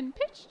am in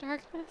pitch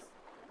darkness.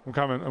 I'm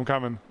coming. I'm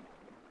coming.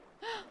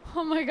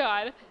 Oh my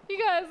god. You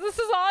guys, this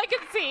is all I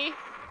can see.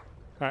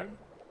 All right.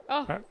 Oh,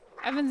 All right.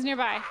 Evan's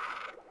nearby.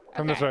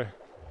 Come this way.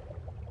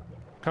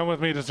 Come with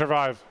me to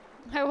survive.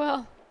 I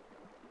will.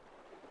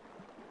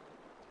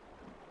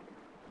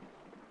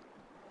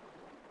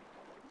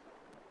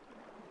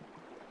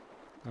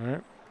 All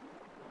right.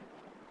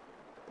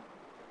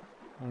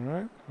 All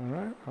right. All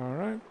right. All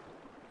right.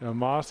 Yeah,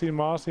 mossy.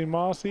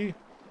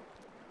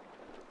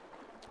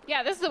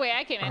 Yeah, this is the way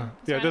I came in. Yeah,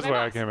 Surrounded this by way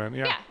I moss. came in.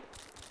 Yeah. Yeah.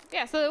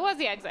 Yeah, so it was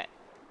the exit.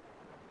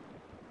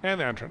 And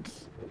the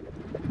entrance.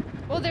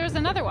 Well, there was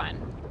another one.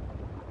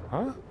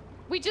 Huh?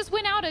 We just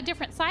went out a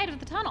different side of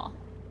the tunnel.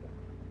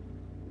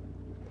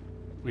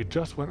 We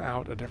just went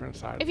out a different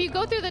side. If you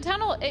go through the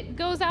tunnel, it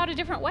goes out a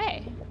different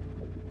way.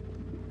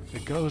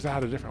 It goes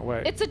out a different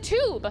way. It's a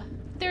tube.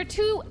 There are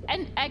two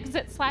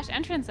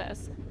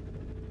exit/entrances.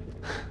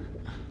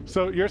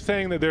 So you're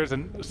saying that there's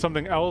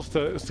something else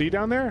to see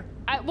down there?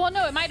 Well,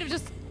 no, it might have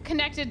just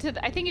connected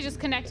to. I think it just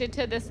connected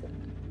to this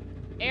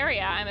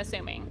area. I'm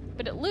assuming,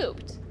 but it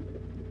looped.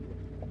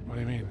 What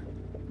do you mean?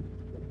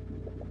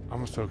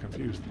 I'm so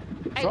confused.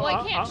 I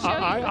can't show you.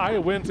 I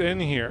went in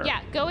here.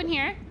 Yeah, go in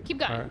here. Keep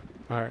going. All right.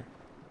 All right.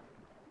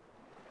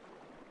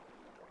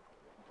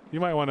 You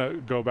might want to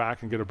go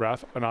back and get a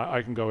breath, and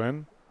I can go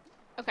in.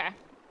 Okay.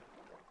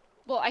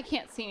 Well, I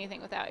can't see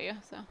anything without you,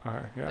 so. All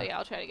right. Yeah. But yeah,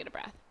 I'll try to get a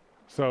breath.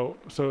 So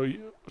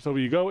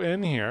you go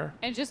in here.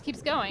 And it just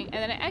keeps going, and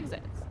then it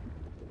exits.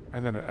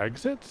 And then it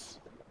exits?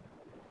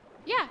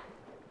 Yeah.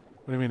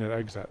 What do you mean it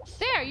exits?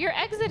 There, you're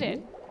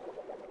exited.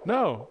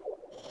 No.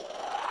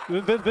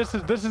 This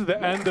is the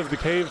end of the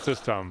cave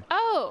system.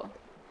 Oh.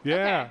 Yeah.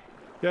 Okay.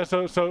 Yeah.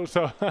 So.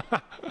 Oh,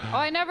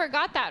 I never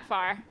got that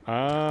far.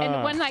 Ah.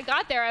 And when I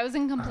got there, I was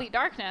in complete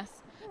darkness.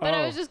 But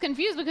I was just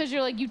confused because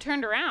you're like, you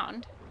turned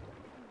around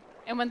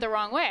and went the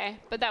wrong way.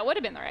 But that would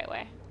have been the right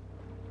way.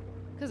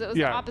 Because it was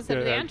the opposite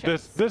of the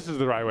entrance. This is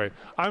the right way.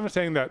 I'm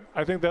saying that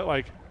I think that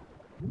like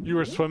you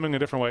were swimming a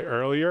different way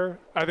earlier.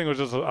 I think it was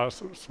just a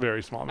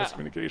very small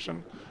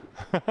miscommunication.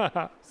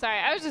 Sorry,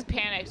 I was just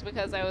panicked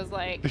because I was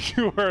like...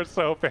 You were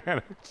so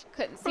panicked.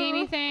 Couldn't see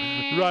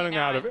anything. Running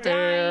out of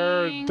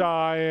air,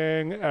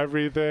 dying,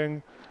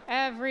 everything.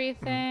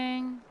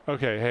 Everything.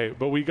 Okay, hey,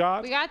 but we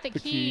got the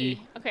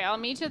key. Okay, I'll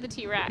meet you at the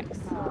T-Rex.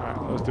 All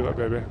right, let's do it,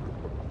 baby.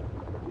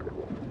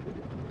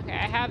 Okay,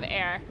 I have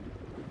air.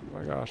 Oh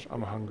my gosh,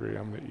 I'm hungry.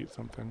 I'm gonna eat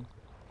something.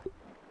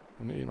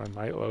 I'm gonna eat my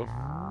Might Loaf.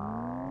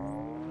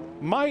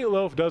 Might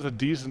Loaf does a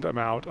decent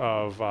amount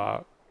of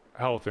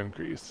health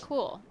increase.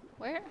 Cool.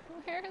 Where is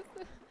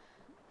the...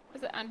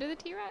 Is it under the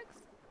T-Rex?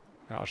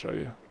 I'll show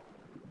you.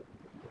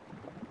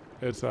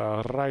 It's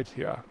right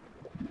here.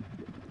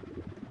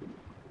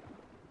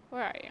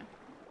 Where are you?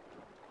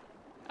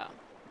 Oh.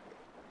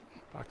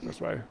 Back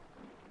this way.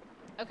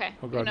 Okay.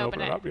 We'll go and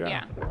open it up, yeah.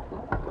 Yeah.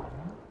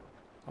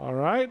 All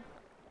right.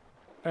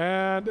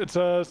 And it's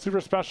a super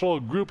special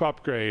group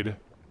upgrade.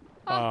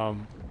 Oh,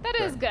 that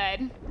is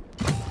good.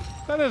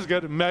 That is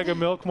good. Mega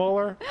Milk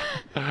Molar.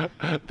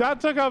 That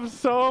took up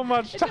so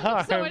much time. It took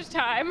up so much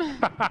time.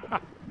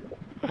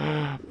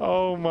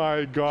 Oh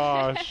my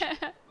gosh.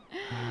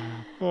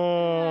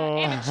 Oh.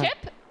 And a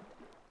chip?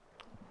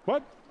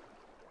 What?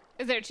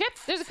 Is there a chip?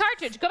 There's a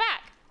cartridge. Go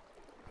back.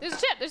 There's a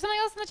chip. There's something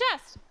else in the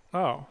chest.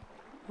 Oh.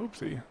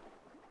 Oopsie.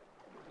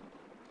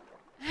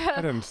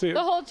 I didn't see it.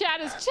 The whole chat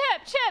is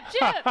chip.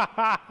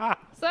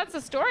 So that's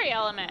a story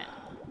element.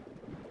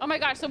 Oh my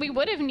gosh, so we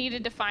would have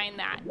needed to find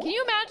that. Can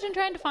you imagine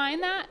trying to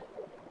find that?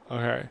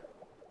 Okay.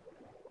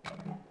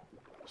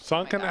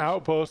 Sunken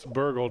Outpost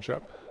burgle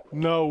chip.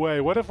 No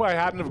way. What if I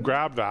hadn't have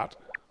grabbed that?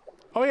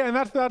 Oh yeah, and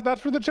that's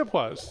where the chip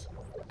was.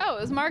 Oh, it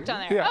was marked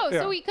on there. Yeah, oh,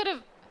 yeah. so we could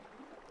have...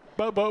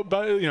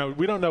 But you know,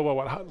 we don't know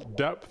what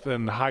depth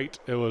and height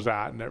it was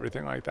at and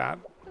everything like that.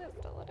 Could have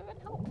stolen it.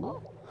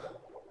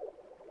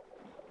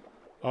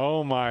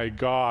 Oh my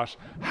gosh.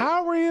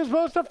 How were you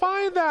supposed to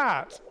find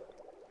that?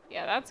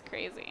 Yeah, that's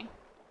crazy.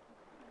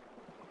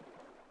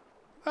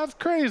 That's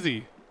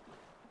crazy.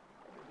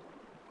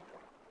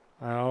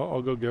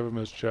 I'll go give him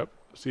his chip.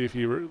 See if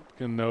he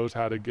knows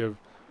how to give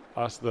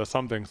us the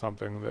something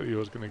that he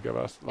was going to give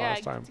us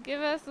last time.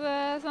 Give us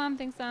the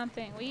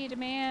something. We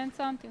demand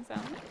something.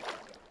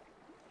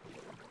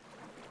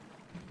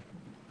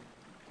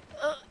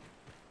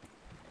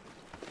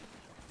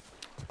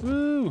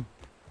 Woo!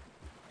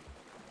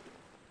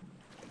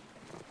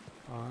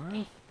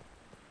 5.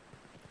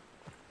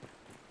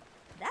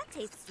 That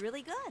tastes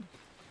really good.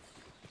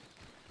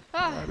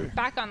 Oh,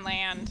 back on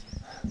land.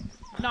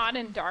 Not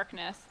in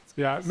darkness.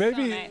 Yeah, So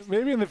maybe nice.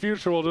 maybe in the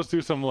future we'll just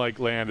do some like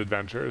land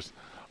adventures.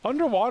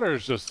 Underwater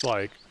is just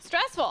like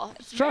Stressful.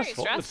 It's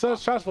stressful. very It's so stressful.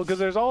 stressful because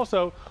there's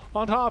also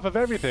on top of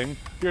everything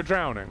you're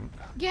drowning.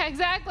 Yeah,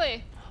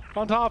 exactly.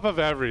 On top of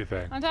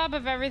everything. On top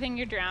of everything,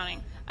 you're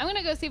drowning. I'm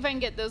gonna go see if I can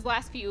get those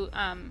last few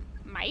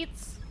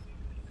mites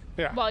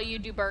Yeah. while you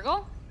do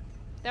burgle.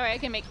 That way I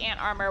can make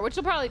ant armor, which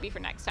will probably be for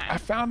next I time.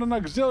 found an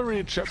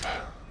auxiliary chip.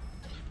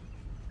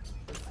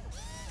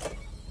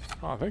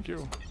 Oh, thank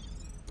you.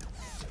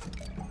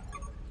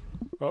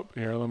 Oh,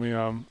 here, let me,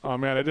 oh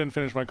man, I didn't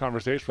finish my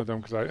conversation with him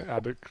because I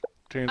had to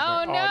change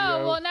my Oh no,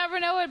 audio. we'll never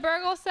know what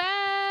burgle says.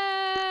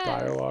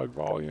 Dialogue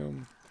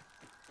volume.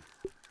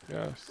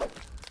 Yes.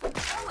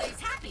 Always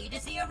happy to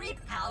see a reap.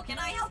 How can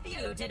I help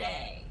you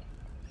today?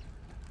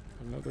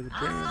 Another dream.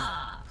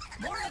 Ah,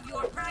 more of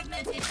your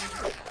fragmented.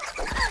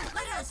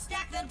 Let us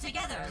stack them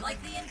together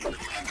like the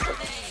ingredients of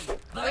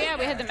a. Oh yeah,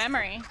 we had the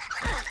memory.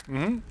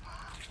 Mm-hmm.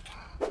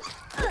 They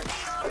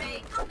are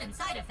a common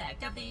side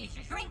effect of the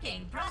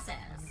shrinking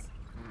process.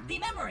 The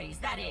memories,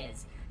 that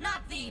is,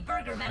 not the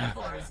burger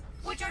metaphors,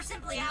 which are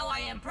simply how I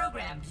am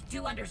programmed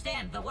to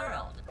understand the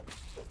world.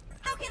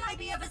 How can I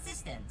be of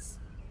assistance?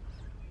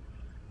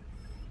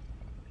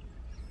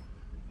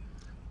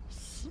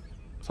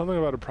 Something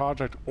about a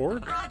Project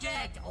Orc?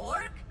 Project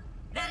Orc?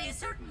 That is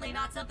certainly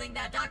not something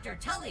that Dr.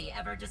 Tully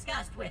ever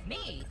discussed with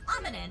me.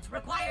 Eminent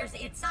requires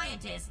its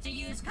scientists to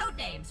use code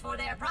names for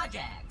their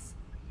projects.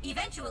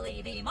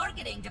 Eventually, the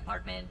marketing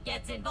department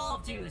gets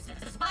involved to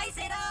spice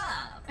it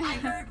up. I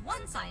heard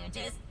one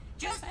scientist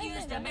just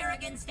used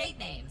American state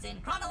names in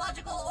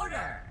chronological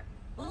order.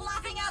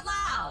 Laughing out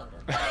loud.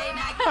 What a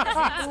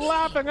magnificent scheme.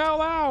 Laughing out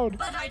loud!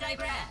 But I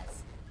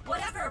digress.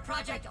 Whatever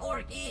Project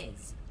Orc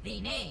is, the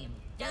name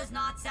does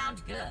not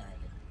sound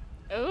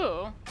good.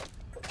 Ooh.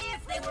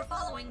 If they were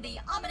following the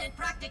Eminent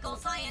Practical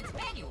Science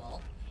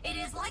Manual, it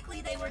is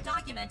likely they were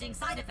documenting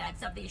side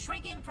effects of the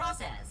shrinking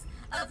process,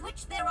 of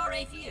which there are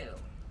a few.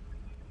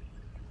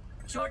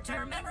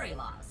 Short-term memory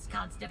loss,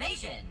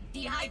 constipation,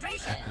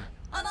 dehydration,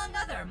 among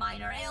other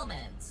minor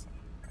ailments.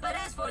 But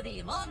as for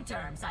the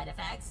long-term side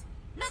effects,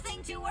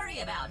 nothing to worry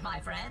about, my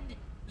friend.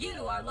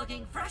 You are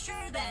looking fresher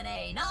than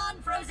a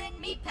non-frozen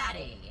meat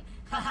patty.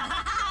 Ha ha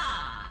ha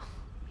ha!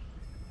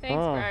 Thanks,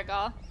 Oh.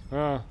 Burgle.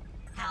 Yeah.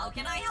 How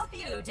can I help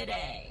you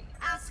today?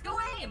 Ask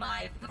away,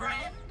 my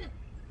friend.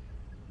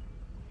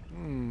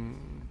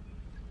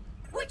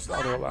 Which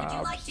Other lab would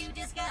you labs. like to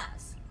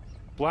discuss?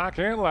 Black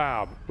Ant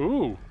Lab. Ooh.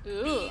 Ooh.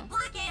 The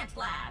Black Ant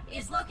Lab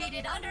is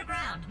located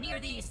underground near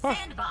the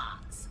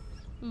sandbox.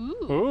 Ooh.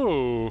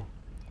 Ooh.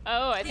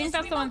 Oh, I think This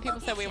that's the one remote people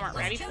said we weren't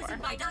location ready was chosen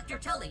for. by Dr.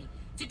 Tully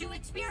to do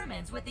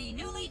experiments with the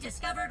newly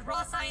discovered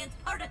raw science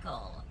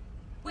particle,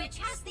 which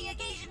has the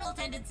occasional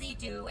tendency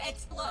to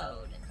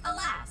explode.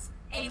 Alas,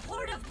 a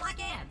horde of black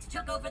ants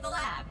took over the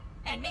lab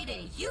and made a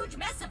huge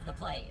mess of the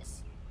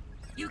place.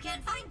 You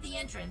can find the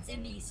entrance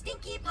in the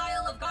stinky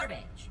pile of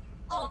garbage.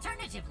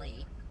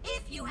 Alternatively,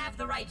 if you have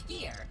the right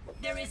gear,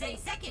 there is a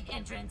second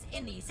entrance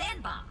in the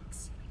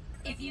sandbox.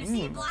 If you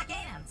see black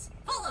ants,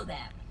 follow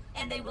them,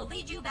 and they will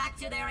lead you back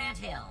to their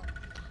anthill.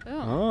 Ooh.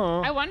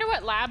 Oh. I wonder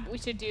what lab we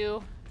should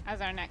do as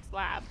our next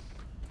lab.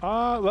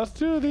 Let's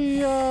do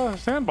the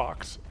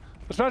sandbox.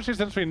 Especially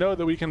since we know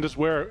that we can just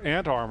wear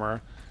ant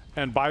armor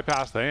and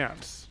bypass the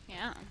ants.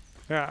 Yeah.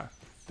 Yeah.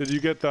 Did you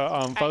get the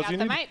I fuzz got you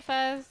the need? mite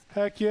fuzz.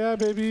 Heck yeah,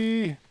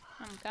 baby.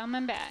 I'm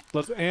coming back.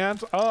 Let's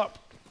ant up.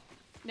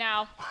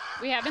 Now,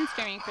 we have been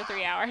streaming for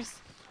 3 hours.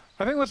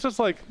 I think let's just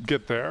like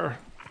get there.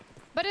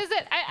 But is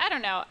it, I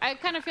don't know. I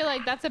kind of feel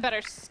like that's a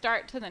better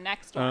start to the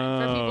next one.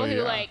 For Oh, people who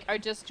yeah. like are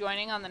just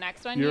joining on the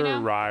next one, You're you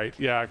know? right.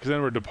 Yeah, because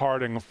then we're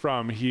departing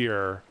from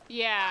here.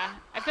 Yeah.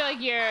 I feel like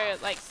you're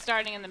like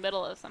starting in the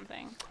middle of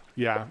something.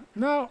 Yeah.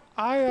 No,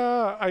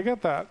 I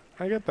get that.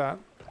 I get that.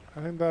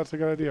 I think that's a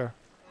good idea.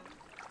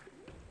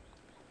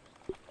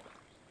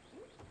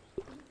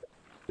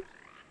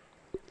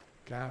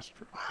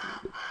 Gastro.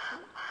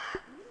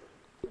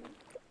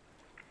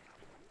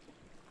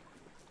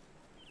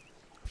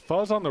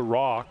 Fuzz on the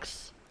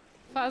rocks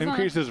Fuzz on-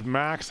 increases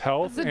max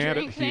health That's a and it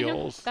drink name?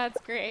 heals. That's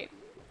great.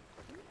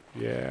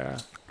 Yeah.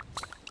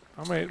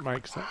 I might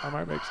make some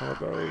of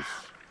those.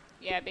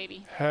 Yeah,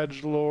 baby.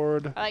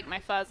 Hedgelord. I like my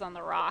fuzz on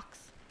the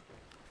rocks.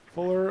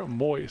 Fuller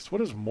moist. What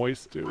does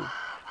moist do?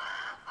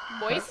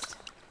 Moist?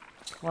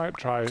 Might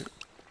try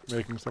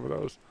making some of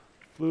those.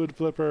 Fluid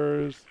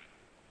flippers.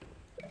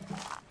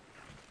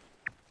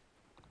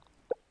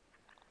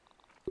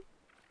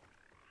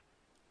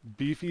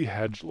 Beefy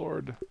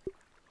hedgelord.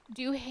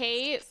 Do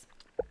haze.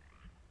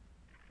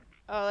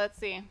 Oh, let's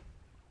see.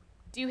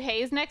 Do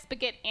haze next, but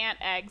get ant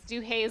eggs.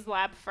 Do haze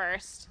lab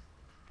first.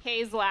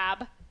 Haze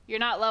lab. You're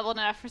not leveled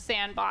enough for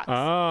sandbox.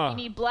 You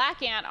need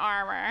black ant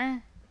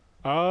armor.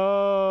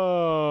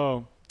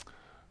 Oh.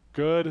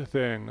 Good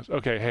things.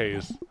 Okay,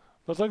 haze.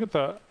 Let's look at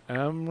the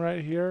M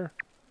right here.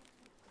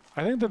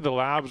 I think that the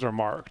labs are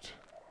marked.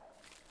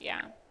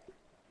 Yeah.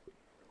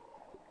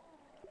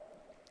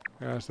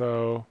 Yeah,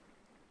 so...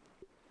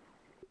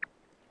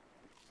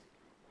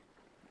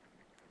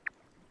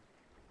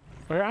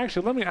 Okay,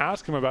 actually, let me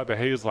ask him about the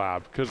haze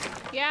lab, because...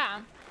 Yeah.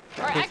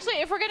 Or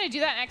actually, if we're going to do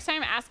that next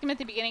time, ask him at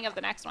the beginning of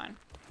the next one.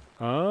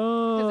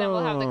 Oh. Because then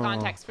we'll have the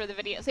context for the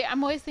video. See,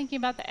 I'm always thinking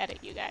about the edit,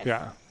 you guys.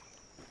 Yeah.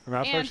 And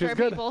that's why and she's for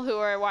good. people who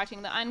are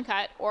watching the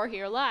uncut or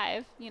here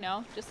live, you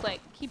know, just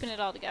like keeping it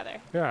all together.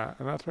 Yeah,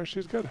 and that's why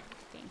she's good.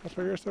 That's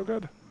why you're so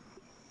good.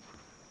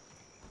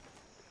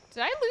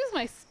 Did I lose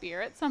my spear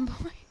at some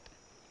point?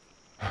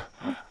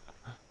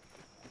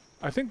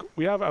 I think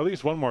we have at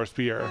least one more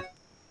spear.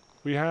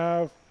 We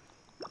have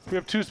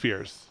 2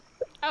 spears.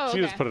 Oh, okay.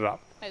 She just put it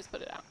up. I just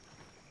put it out.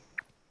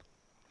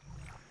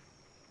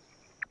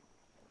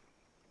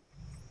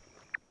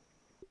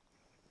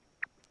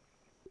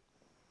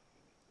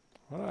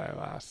 What did I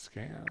last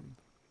scan?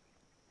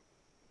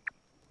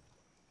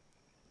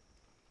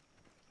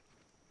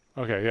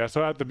 Okay, yeah,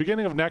 so at the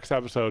beginning of next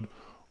episode,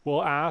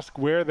 we'll ask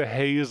where the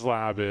haze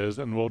lab is,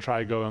 and we'll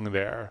try going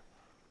there.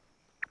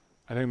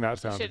 I think that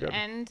sounds good. Should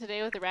end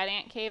today with the red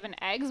ant cave and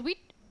eggs. We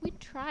could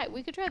try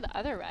the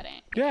other red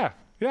ant. Yeah,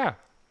 yeah.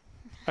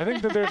 I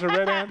think that there's a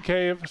red ant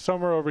cave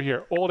somewhere over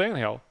here. Old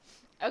anthill.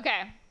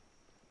 Okay.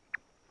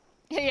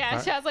 Yeah,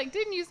 Right. Chad's like,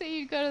 didn't you say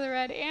you'd go to the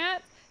red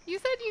ant? You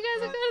said you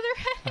guys would go to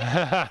the red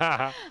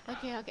ant.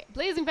 Okay.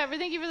 Blazing Pepper,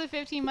 thank you for the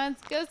 15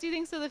 months. Ghosty,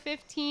 thanks for the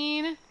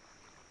 15.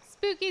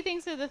 Spooky,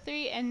 thanks for the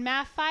 3. And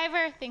Math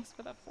Fiver, thanks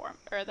for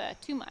the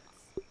 2 months.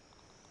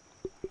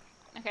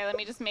 Okay, let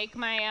me just make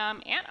my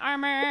ant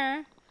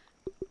armor.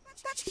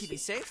 That should keep me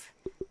safe.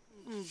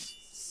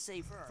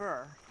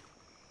 Safer.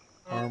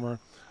 Armor.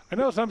 I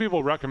know some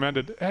people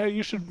recommended, hey,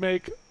 you should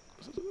make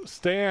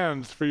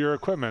stands for your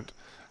equipment.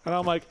 And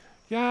I'm like,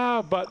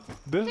 yeah, but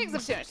Takes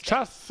up too much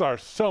chests are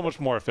so much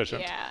more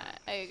efficient. Yeah,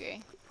 I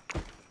agree.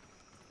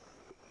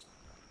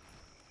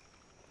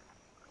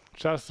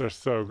 Chests are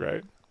so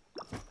great.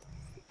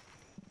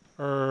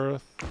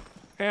 Earth.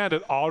 And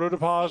it auto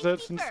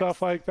deposits and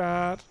stuff like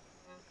that.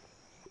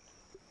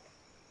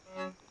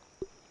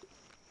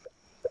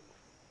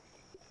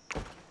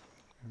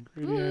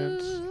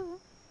 Ingredients. Ooh.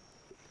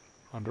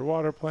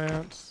 Underwater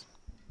plants.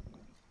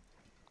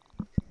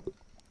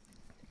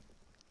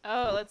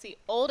 Oh, let's see.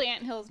 Old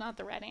Anthill is not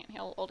the red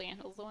anthill. Old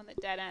Anthill is the one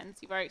that dead ends.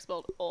 You've already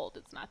explored old.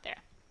 It's not there.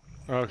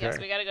 Okay. Yes,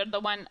 we gotta go to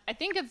the one. I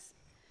think it's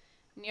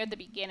near the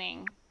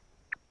beginning.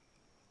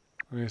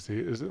 Let me see.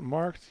 Is it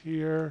marked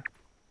here?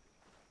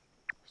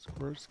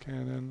 Squirts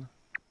cannon.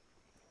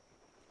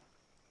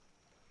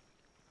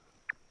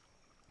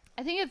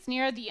 I think it's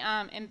near the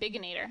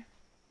Embiggenator.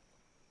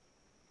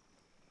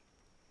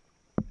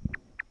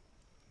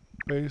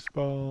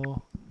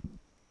 Baseball.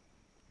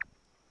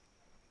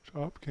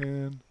 Chop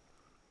can.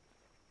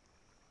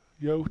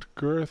 Yoked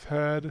girth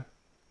head.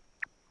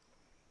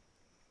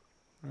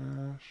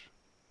 Rash.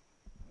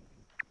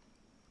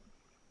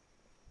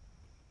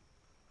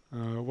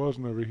 It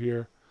wasn't over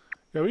here.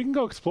 Yeah, we can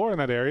go explore in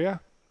that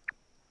area.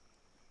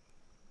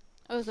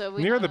 Oh, so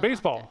we Near know the unlocked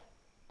baseball. it.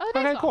 Oh,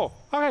 Okay, baseball.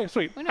 cool. Okay,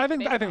 sweet. We know I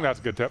it's think that's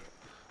a good tip.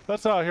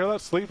 Let's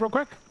sleep real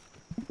quick.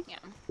 Yeah.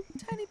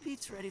 Tiny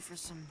Pete's ready for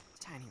some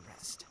tiny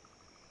rest.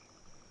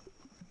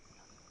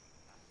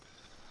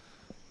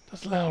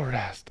 Just a little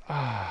rest.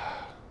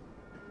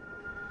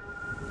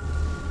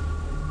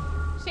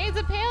 Shades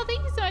of Pale,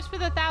 thank you so much for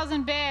the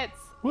 1,000 bits.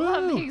 Woo!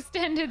 Love the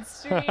extended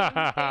stream.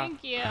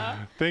 Thank you.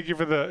 Thank you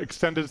for the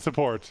extended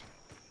support.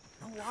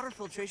 No water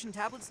filtration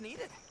tablets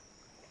needed.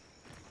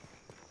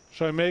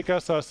 Should I make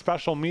us a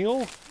special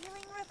meal?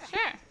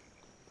 Sure.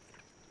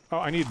 Oh,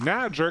 I need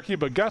gnat jerky,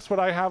 but guess what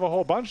I have a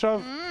whole bunch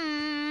of?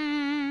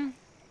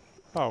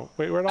 Oh,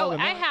 wait, where'd all Oh,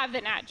 the I gnat... have the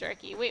gnat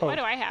jerky. Wait, Oh. why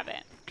do I have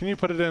it? Can you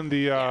put it in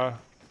the,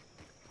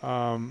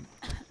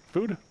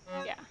 food?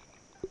 Yeah.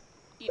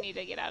 You need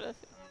to get out of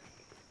the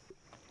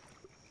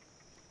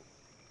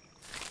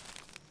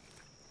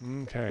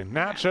Okay,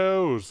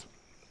 nachos.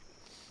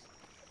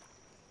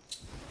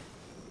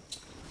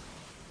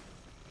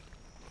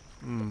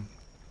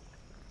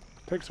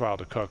 Takes a while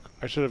to cook.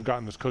 I should have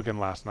gotten this cooking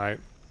last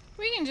night.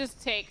 We can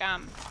just take,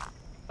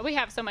 we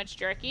have so much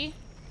jerky.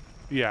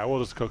 Yeah, we'll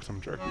just cook some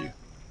jerky.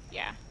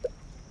 Yeah.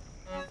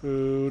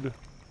 Food.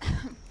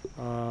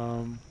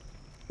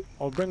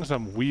 I'll bring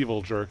some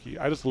weevil jerky.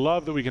 I just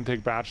love that we can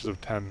take batches of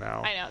 10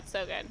 now. I know, it's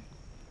so good.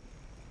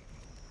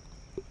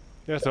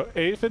 Yeah, so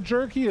aphid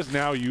jerky is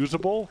now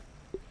usable.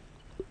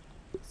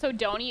 So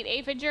don't eat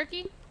aphid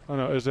jerky? Oh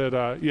no, is it,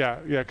 yeah,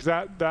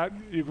 because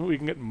we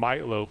can get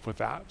mite loaf with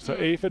that. So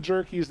aphid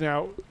jerky is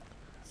now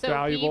So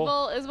valuable.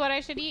 weevil is what I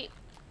should eat?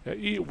 Yeah,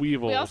 eat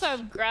weevils. We also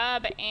have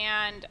grub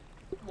and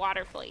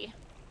water flea.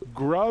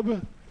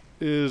 grub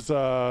is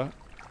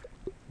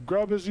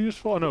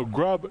useful. Oh, no,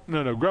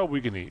 grub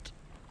we can eat.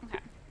 Okay.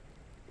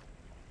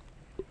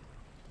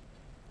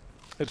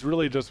 It's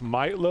really just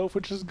mite loaf,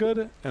 which is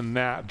good, and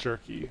gnat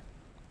jerky.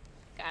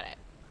 Got it.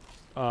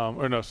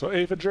 Or no, so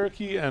aphid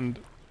jerky and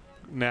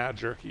gnat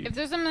jerky. If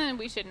there's something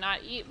we should not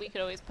eat, we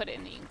could always put it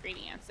in the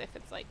ingredients if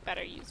it's like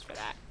better used for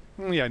that.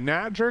 Yeah,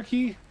 gnat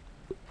jerky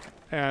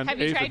and Have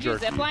you aphid tried your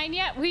jerky. zip line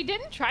yet? We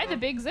didn't try the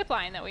big zip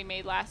line that we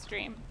made last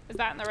stream. Is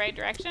that in the right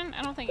direction?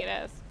 I don't think it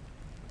is.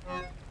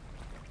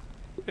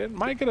 It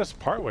might get us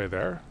partway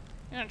there.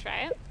 You want to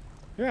try it?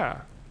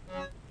 Yeah.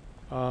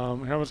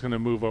 I'm just gonna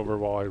move over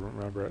while I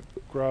remember it.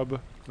 Grub,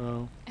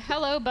 no.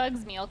 Hello,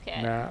 Bugs meal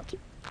kit. Gnat.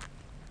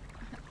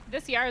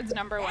 This yard's #1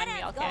 That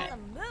meal ad's got kit.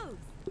 some moves.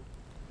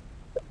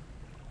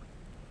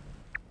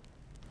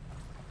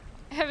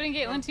 Heaven and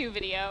Caitlin 2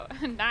 video,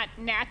 not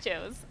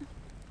nachos.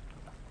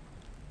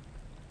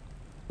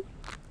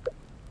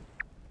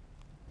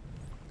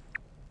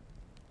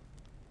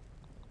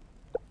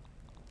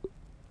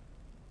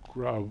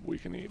 Grub we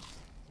can eat.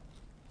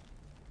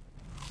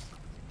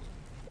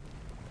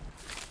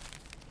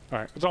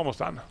 Alright, it's almost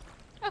done.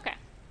 Okay.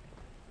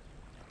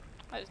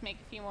 I'll just make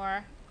a few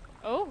more.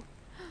 Oh,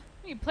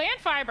 we need plant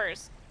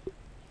fibers.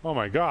 Oh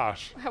my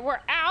gosh.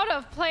 We're out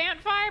of plant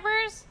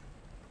fibers?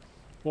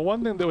 Well,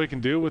 one thing that we can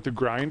do with the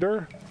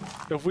grinder,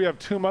 if we have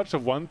too much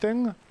of one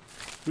thing,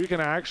 we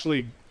can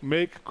actually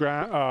make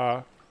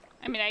I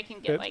mean, I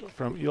can get it like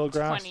from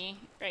eelgrass. 20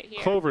 right here.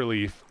 Clover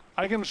leaf.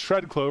 I can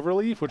shred clover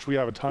leaf, which we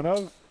have a ton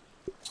of,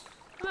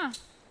 Huh.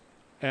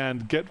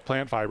 and get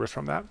plant fibers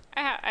from that.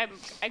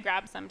 I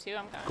grabbed some too.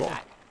 I'm going Cool.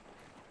 back.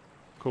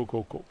 Cool.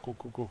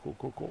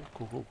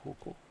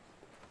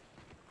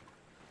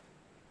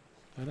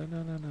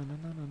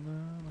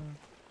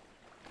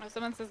 Oh,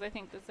 someone says I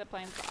think the zip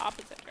line's the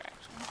opposite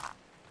direction.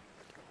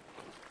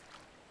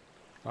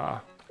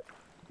 Ah.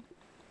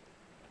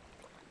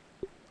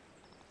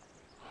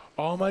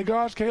 Oh my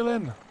gosh,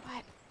 Katelyn!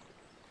 What?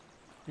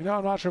 You know,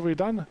 I'm not sure if we've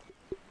done.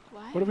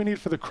 What do we need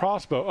for the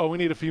crossbow? Oh, we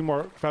need a few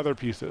more feather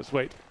pieces.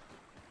 Wait.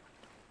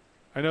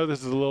 I know this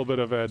is a little bit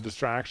of a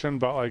distraction,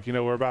 but like, you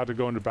know, we're about to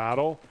go into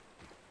battle.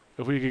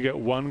 If we could get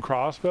one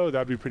crossbow,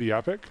 that'd be pretty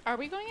epic. Are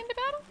we going into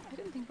battle? I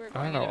didn't think we were I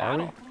going don't know, into are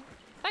battle.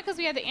 Not because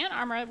we had the ant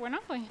armor, we're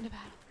not going into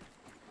battle.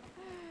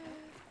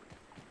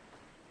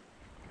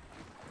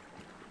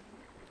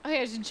 Oh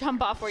yeah, just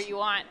jump off where you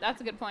want.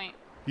 That's a good point.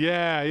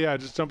 Yeah,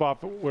 just jump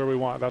off where we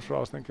want. That's what I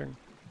was thinking.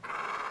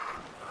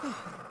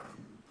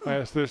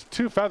 Yes, there's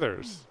 2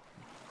 feathers.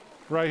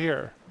 Right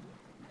here.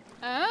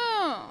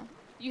 Oh.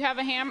 You have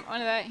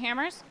one of the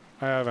hammers?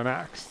 I have an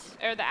axe.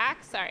 Or the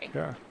axe, sorry.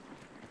 Yeah.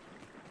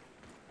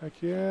 Heck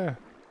yeah.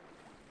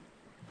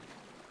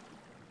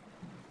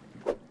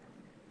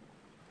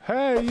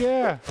 Hey,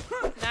 yeah.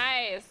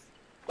 Nice.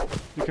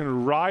 You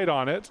can ride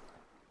on it.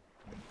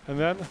 And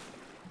then...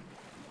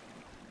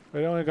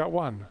 we only got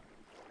one.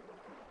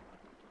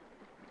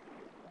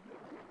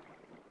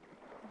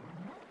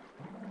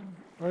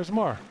 Where's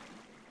more?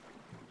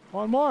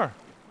 One more.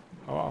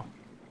 Oh, well.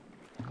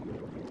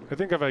 I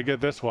think if I get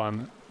this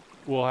one,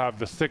 we'll have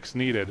the 6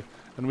 needed.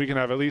 And we can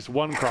have at least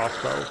 1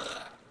 crossbow.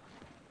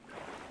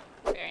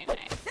 Very nice.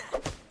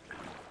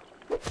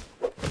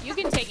 You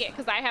can take it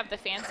because I have the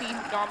fancy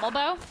normal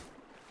bow.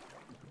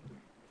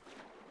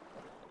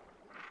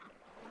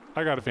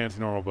 I got a fancy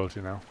normal bow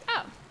too now.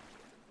 Oh.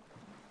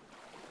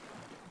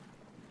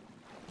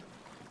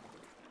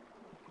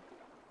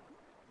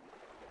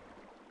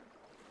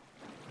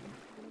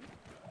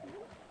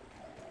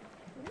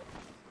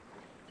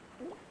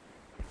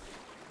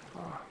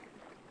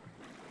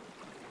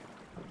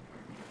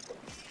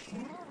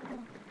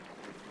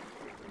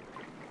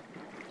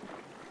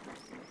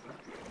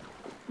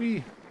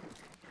 Wee.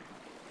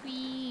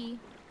 Wee.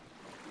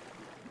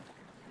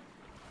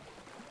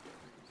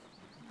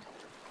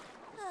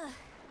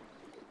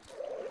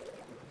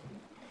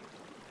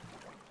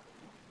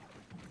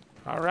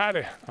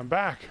 Alrighty, I'm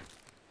back.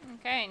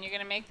 Okay, and you're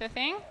gonna make the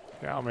thing?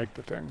 Yeah, I'll make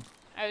the thing.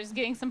 I was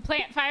getting some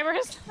plant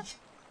fibers.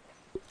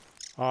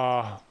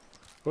 I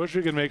wish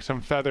we could make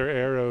some feather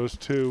arrows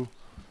too.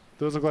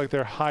 Those look like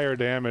they're higher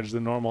damage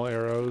than normal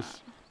arrows.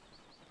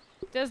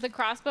 Does the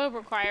crossbow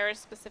require a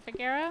specific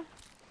arrow?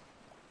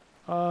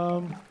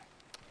 I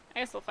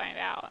guess we'll find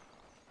out.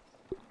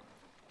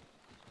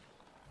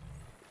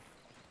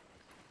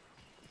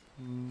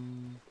 Let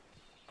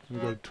me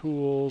go to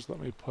tools. Let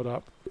me put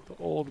up the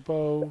old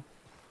bow.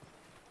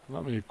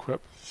 Let me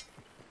equip.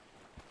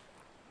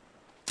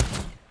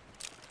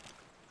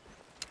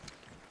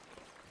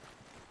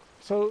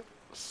 So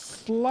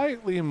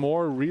slightly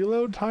more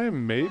reload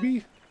time,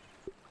 maybe?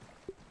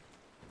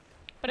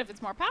 But if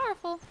it's more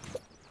powerful.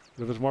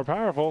 If it's more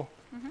powerful.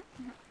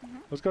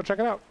 Let's go check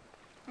it out.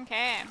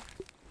 Okay.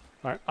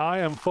 Alright, I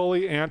am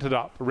fully anted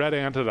up. Red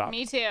anted up.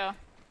 Me too.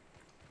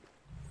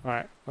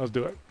 Alright, let's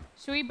do it.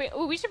 Should we bring...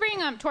 Ooh, we should bring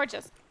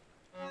torches.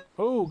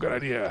 Oh, good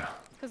idea.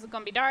 Because it's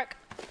going to be dark.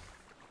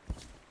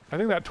 I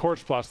think that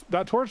torch plus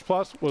was Torch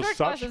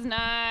plus is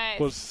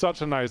nice.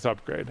 such a nice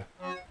upgrade.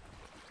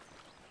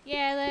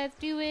 Yeah, let's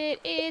do it.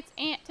 It's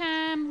ant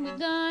time. We're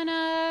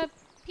gonna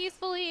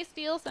peacefully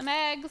steal some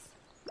eggs.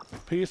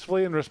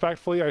 Peacefully and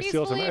respectfully, I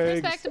steal some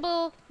eggs.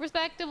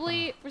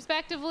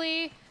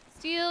 Respectively,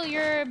 steal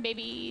your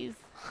babies.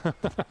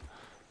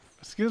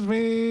 Excuse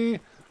me.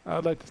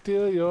 I'd like to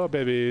steal your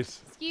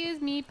babies.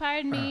 Excuse me,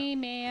 pardon me,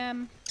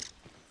 ma'am.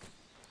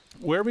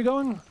 Where are we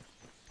going?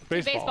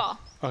 Baseball.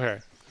 Okay.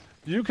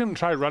 You can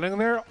try running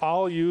there.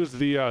 I'll use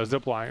the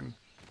zip line.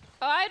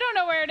 Oh, I don't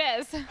know where it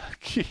is.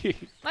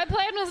 My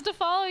plan was to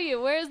follow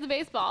you. Where's the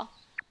baseball?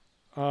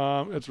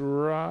 It's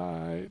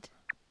right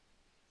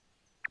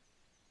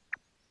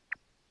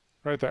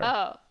there.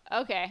 Oh,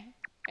 okay.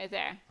 Right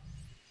there.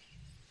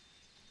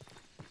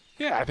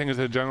 Yeah, I think it's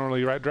the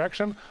generally right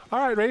direction. All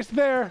right, race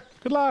there.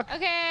 Good luck.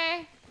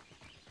 Okay.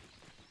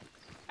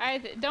 I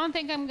don't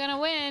think I'm gonna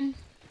win,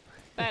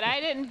 but I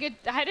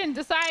didn't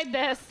decide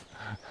this.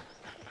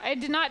 I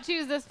did not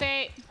choose this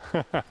fate.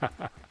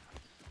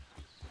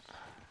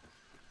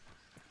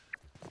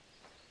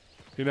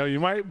 You know, you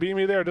might beat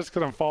me there just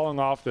because I'm falling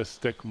off this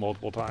stick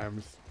multiple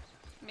times.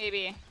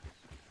 Maybe.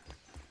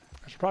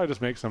 I should probably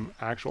just make some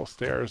actual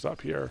stairs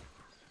up here.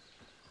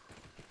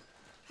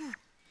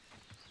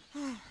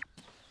 Yeah,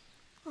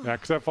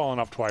 because I've fallen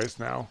off twice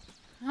now.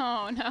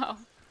 Oh, no.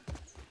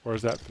 Or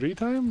is that 3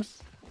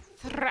 times?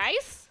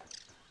 Thrice?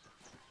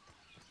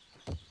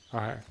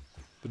 Alright.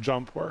 The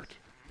jump worked.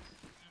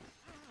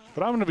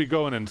 But I'm going to be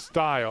going in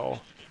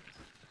style.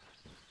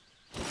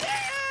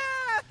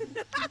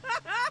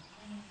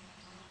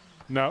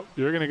 No,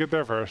 you're going to get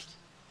there first.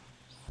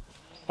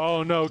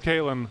 Oh no,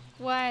 Katelyn.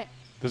 What?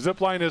 The zip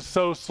line is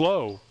so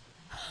slow.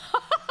 Oh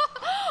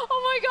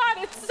my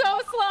god, it's so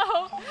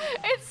slow.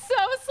 It's so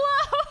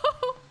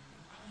slow.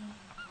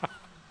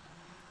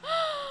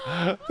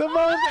 The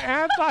most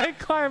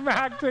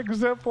anticlimactic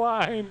zip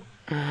line.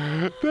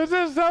 This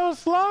is so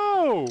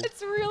slow.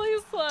 It's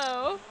really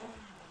slow.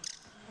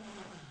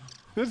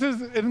 This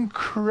is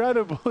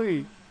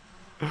incredibly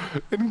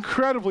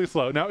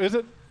slow. Now, is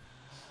it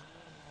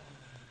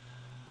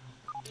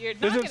You're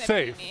not gonna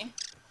safe? beat me.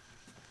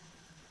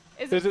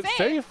 Is it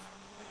safe?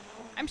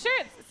 I'm sure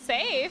it's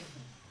safe.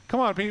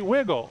 Come on, Pete,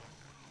 wiggle.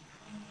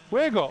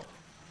 Wiggle.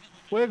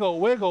 Wiggle,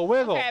 wiggle,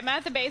 wiggle. Okay, I'm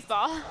at the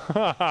baseball.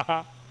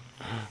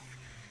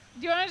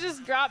 Do you want to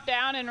just drop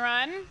down and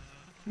run?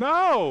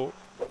 No.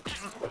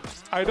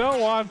 I don't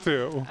want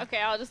to.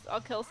 Okay,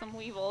 I'll kill some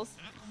weevils.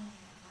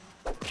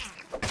 That's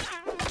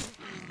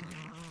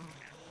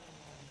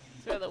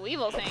where the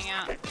weevils hang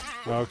out.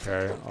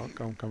 Okay,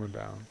 I'm coming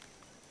down.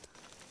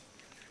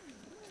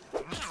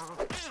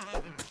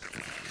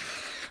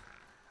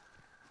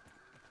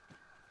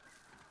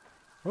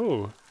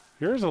 Oh,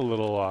 here's a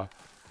little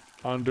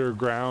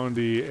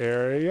undergroundy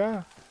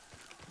area.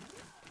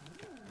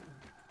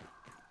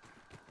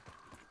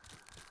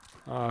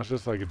 It's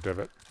just like a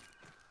divot.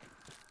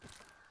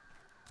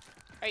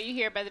 Are you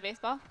here by the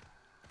baseball?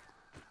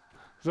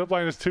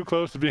 Zipline is too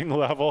close to being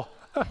level.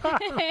 We'll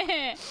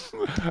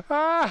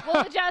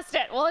adjust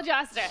it. We'll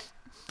adjust it.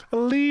 A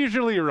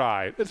leisurely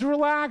ride. It's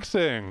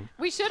relaxing.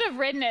 We should have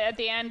ridden it at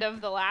the end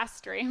of the last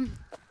stream.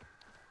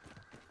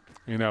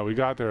 You know, we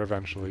got there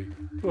eventually.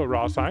 Ooh,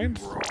 raw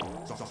science.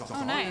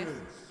 Oh, nice.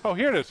 Oh,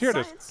 here it is. Here it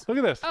is. Look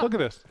at this. Oh. Look at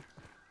this.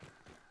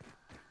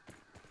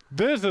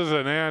 This is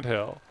an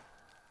anthill.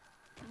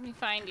 Let me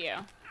find you.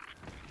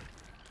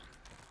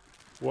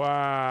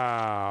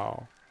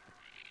 Wow.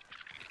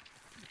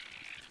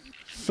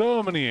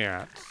 So many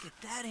ants. Look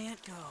at that ant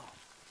go.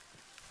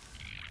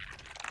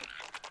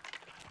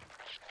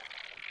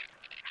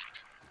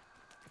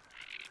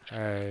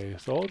 Hey,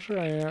 soldier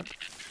ant.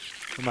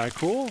 Am I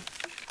cool?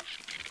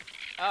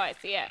 Oh, I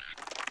see it.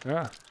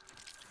 Yeah.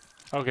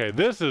 Okay,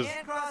 this is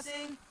Ant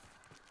crossing.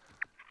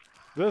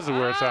 this is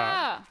where it's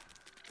at.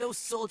 Those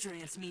soldier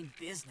ants mean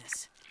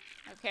business.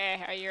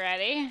 Okay, are you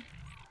ready?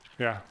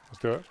 Yeah, let's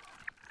do it.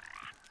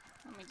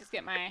 Let me just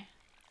get my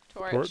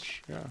torch.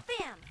 Torch, yeah.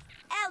 Bam!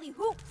 Alley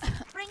hoops,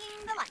 bringing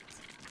the light.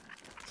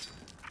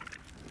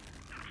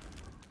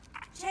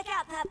 Check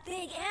out that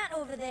big ant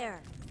over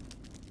there.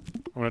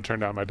 I'm gonna turn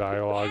down my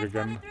dialogue Ants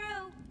coming again.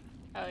 through.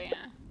 Oh,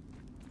 yeah.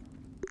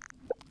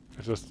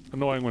 It's just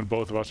annoying when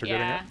both of us are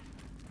getting Yeah. it.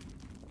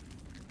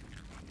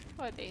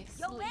 What, are they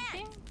Yo,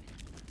 sleeping? ant.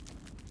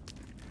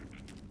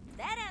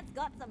 That ant's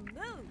got some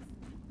moves.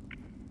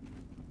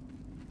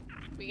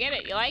 We get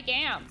it. You like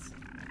ants.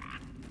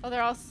 Oh,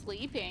 they're all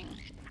sleeping.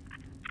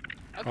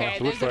 Okay,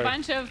 so there's which a way?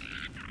 bunch of...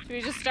 Should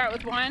we just start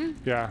with one?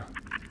 Yeah.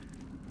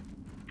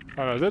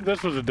 Oh no,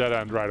 this was a dead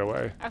end right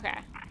away. Okay.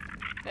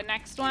 The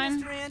next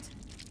one Mr. Ant.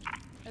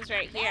 is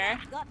right That here.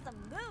 ant's got some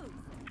moves.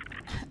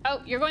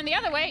 Oh, you're going the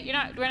other way.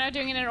 We're not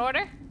doing it in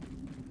order.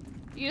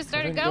 You just I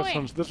started think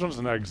going. this one's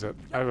an exit.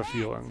 I have a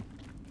feeling.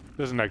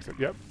 This is an exit.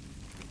 Yep.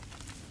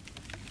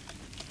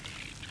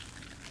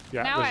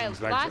 Yeah. Now I this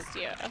is an lost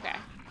exit. you. Okay.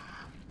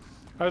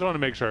 I just want to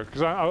make sure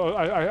because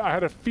I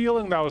had a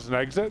feeling that was an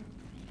exit.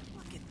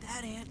 Look at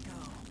that ant go.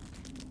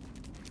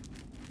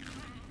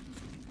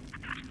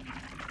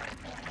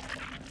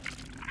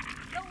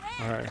 Go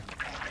ant. All right.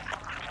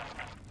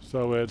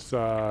 So it's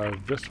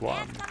this one.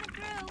 Ants coming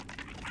through.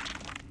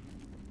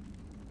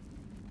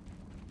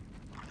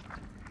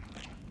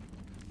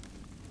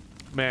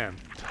 Man,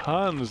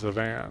 tons of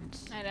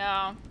ants. I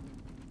know.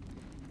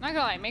 Not gonna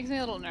lie, it makes me a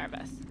little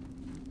nervous.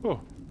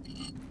 Oh.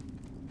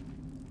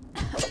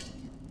 Nice.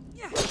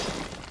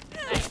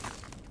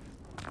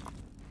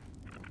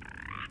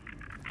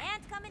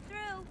 Ants coming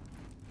through.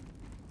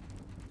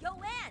 Yo,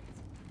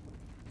 ants.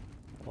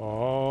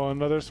 Oh,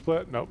 another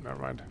split. Nope, never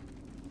mind.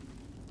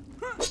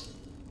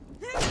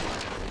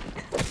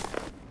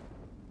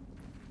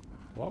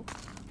 Whoa.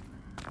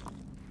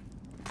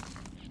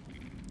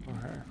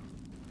 Okay.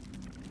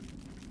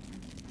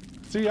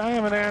 See, I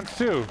am an ant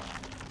too.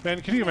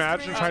 Man, can you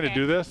imagine trying to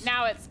do this?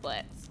 Now it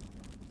splits.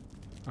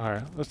 All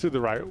right, let's do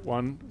the right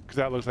one, because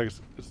that looks like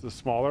it's the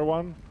smaller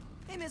one.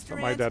 Hey, Mr. That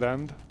might Ant. dead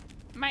end.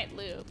 Might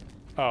loop.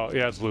 Oh,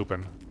 yeah, it's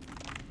looping.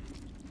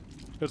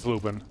 It's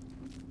looping.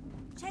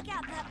 Check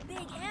out that big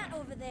ant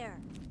over there.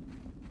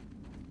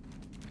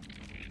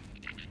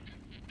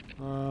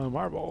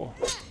 Marble.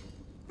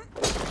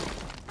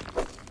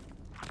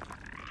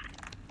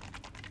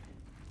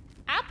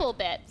 Apple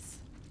bits.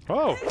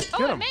 Oh, Oh,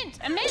 get a him. mint.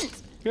 A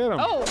mint. Get him.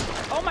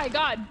 Oh my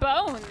god,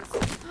 bones.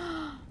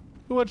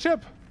 Ooh, a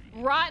chip.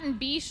 Rotten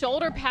bee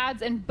shoulder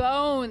pads and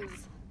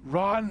bones.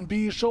 Rotten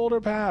bee shoulder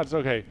pads.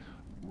 Okay.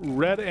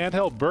 Red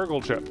anthill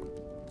burgle chip.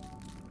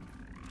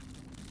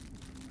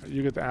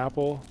 You get the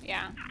apple.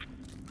 Yeah.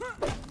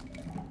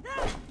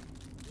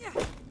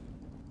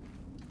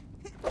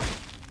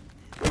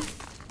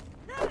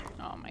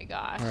 Oh my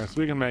gosh. All right,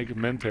 so we can make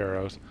mint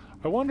arrows.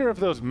 I wonder if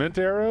those mint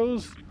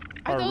arrows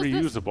are those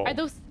reusable.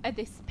 Are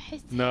they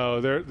spicy? No,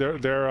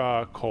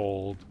 they're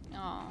cold.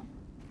 Oh.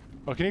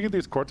 Oh, can you get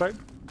these quartzite?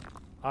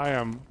 I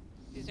am.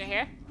 These are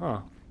here? Huh.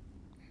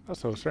 That's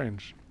so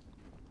strange.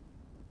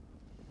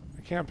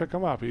 I can't pick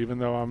them up even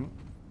though I'm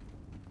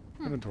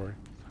inventory.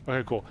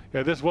 Okay, cool.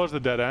 Yeah, this was the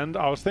dead end.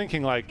 I was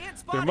thinking like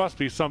there must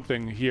be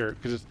something here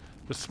because it's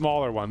the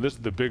smaller one. This is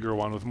the bigger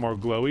one with more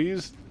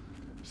glowies.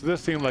 So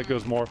this seemed like it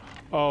was more.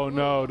 Oh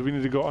no, do we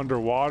need to go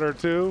underwater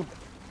too?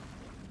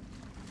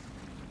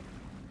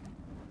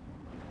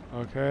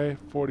 Okay,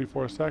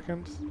 44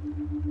 seconds.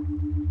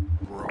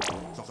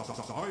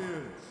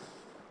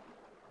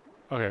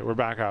 Okay, we're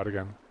back out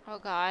again. Oh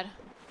god.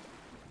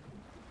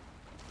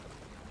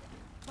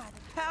 By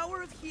the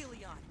power of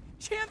Helion,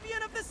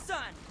 champion of the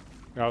sun.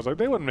 I was like,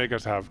 they wouldn't make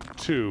us have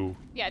two.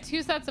 Yeah,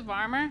 2 sets of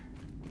armor.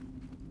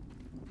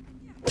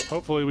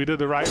 Hopefully we did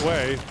the right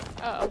way.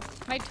 Oh,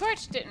 my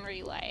torch didn't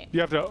relight. You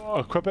have to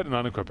equip it and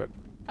unequip it.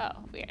 Oh,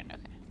 weird. Okay.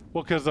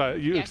 Well, because you Yeah,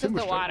 'cause the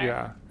extinguished it. water.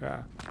 Yeah,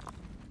 yeah.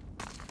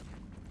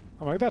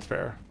 I'm like, that's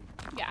fair.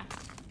 Yeah.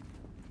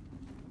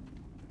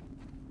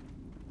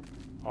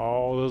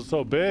 Oh, this is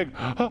so big.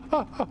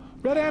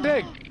 Red ant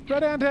egg!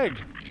 Red ant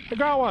egg! I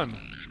got one!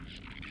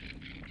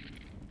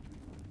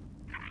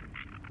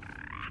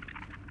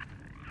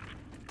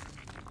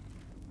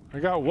 I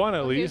got one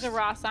at least. Here's a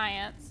raw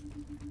science.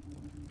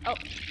 Oh,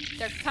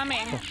 they're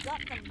coming.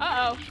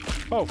 Uh-oh.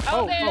 Oh,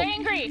 Oh, they're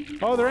angry.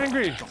 Oh, they're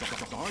angry.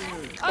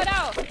 Oh,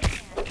 no.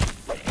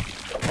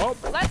 Oh,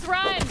 Let's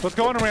run. let's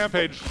go on a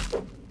rampage.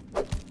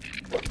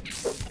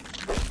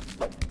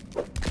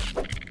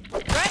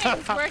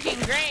 Running's working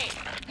great.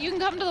 You can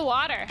come to the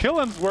water.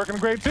 Killing's working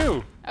great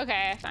too.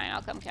 Okay, fine.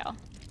 I'll come kill.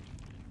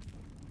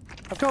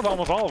 I've killed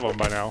almost all of them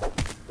by now.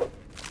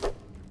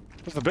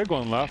 There's a big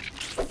one left.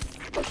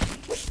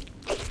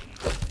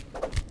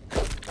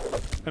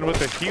 And with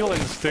the healing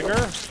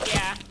stinger,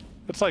 Yeah.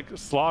 it's like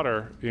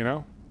slaughter, you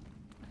know?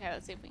 Okay,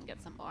 let's see if we can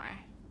get some more.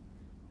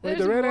 Wait, There's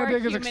the red more ant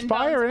egg is human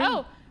expiring.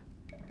 bones.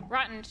 Oh,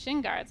 rotten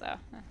shin guards. Oh,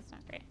 that's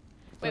not great.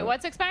 Wait,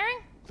 what's expiring?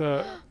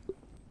 The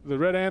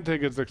red ant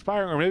egg is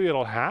expiring, or maybe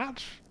it'll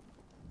hatch?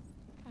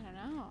 I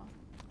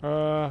don't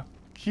know.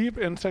 Keep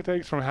insect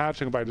eggs from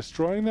hatching by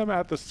destroying them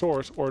at the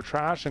source or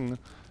trashing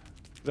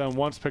them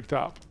once picked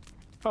up.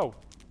 Oh,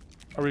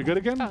 are we good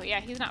again? Oh, yeah,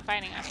 he's not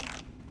fighting us.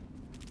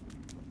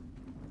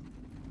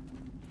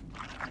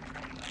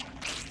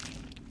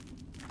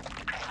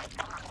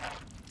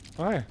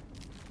 Hi.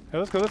 Hey,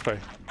 let's go this way.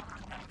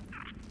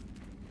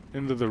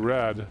 Into the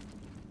red.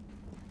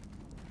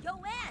 Yo,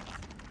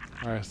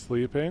 ant. Alright,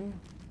 sleeping.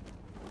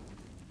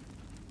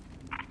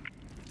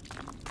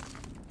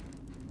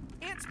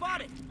 Ant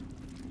spotted.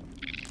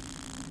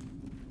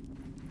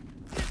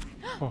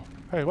 Oh,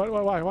 hey,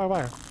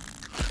 why?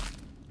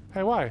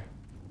 Hey, why?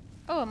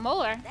 Oh, a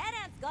molar. That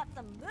ant's got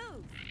some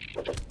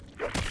moves.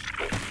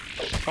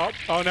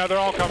 Oh, now they're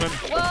all coming.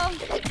 Well,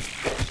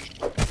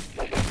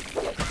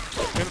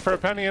 In for a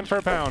penny, in for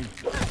a pound.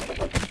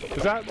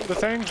 Is that the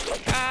thing?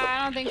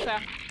 I don't think so.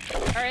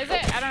 Or is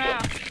it? I don't know.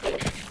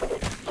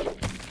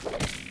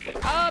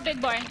 Oh,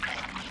 big boy.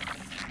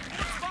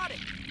 Spotted.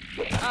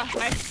 Oh,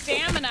 my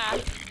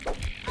stamina.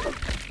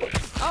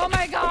 Oh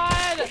my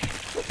god.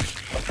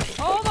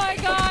 Oh my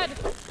god.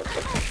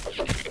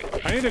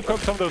 I need to cook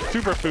some of those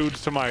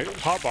superfoods to my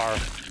hotbar.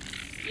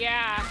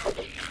 Yeah.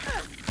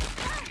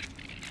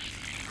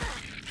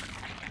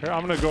 Here,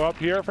 I'm gonna go up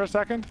here for a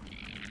second,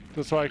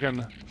 just so I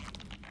can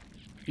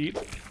eat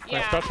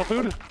my special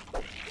food.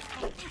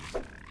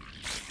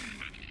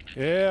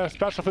 Yeah,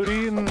 special food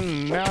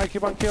eaten. Now I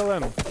keep on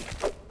killing.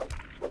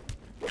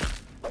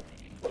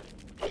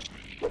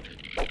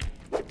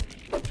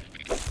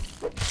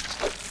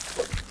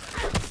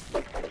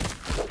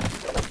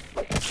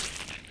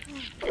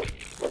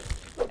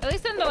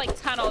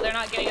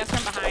 not getting us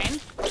from behind,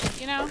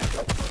 you know?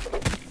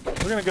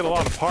 We're gonna get a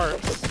lot of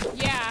parts.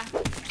 Yeah.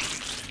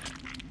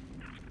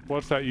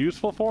 What's that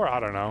useful for? I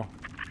don't know.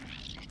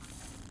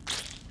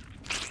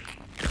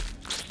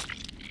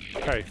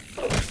 Hey.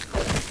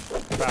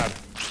 Bad.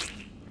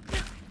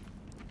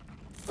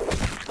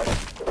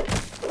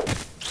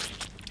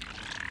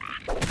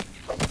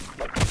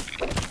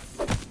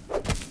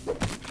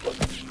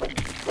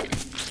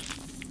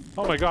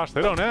 Oh my gosh,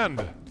 they don't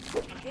end.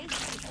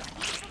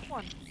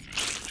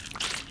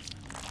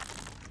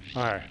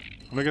 Alright,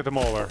 I'm gonna get the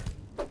molar.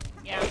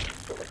 Yeah.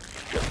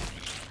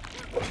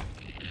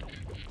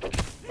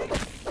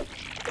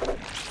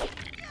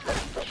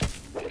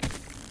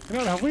 You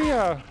know, have we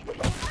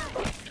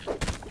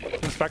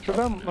inspected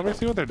them? Let me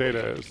see what their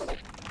data is.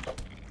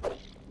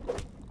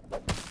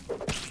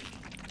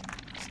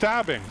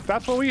 Stabbing.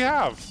 That's what we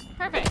have.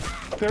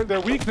 Perfect.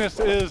 Their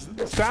weakness is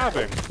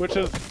stabbing, which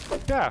is,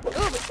 yeah.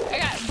 Ooh, I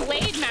got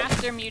Blade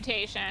Master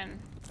mutation.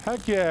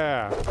 Heck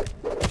yeah.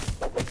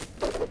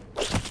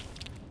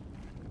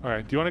 All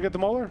right, do you want to get the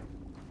molar?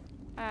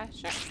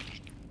 Sure.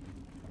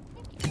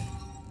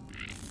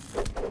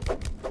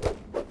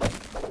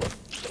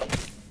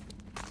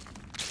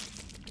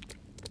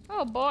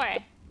 Oh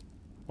boy.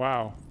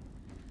 Wow.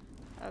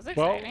 That was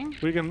Well, exciting.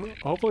 we can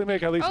hopefully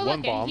make at least Oh, one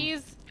look, bomb. he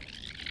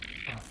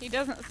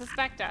doesn't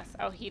suspect us.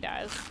 Oh, he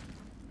does.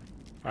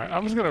 All right,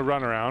 I'm just gonna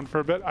run around for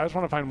a bit. I just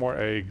want to find more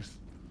eggs.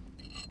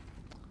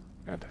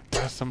 And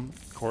there's some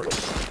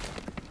quartz.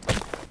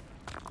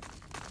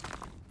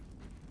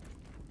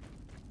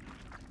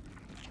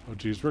 Oh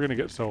geez, we're gonna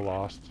get so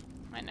lost.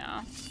 I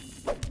know.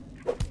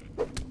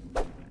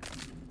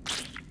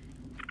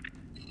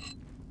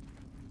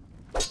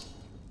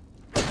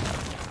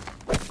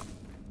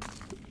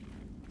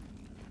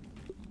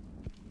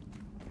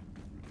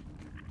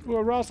 Ooh,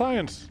 a raw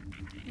science.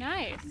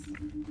 Nice.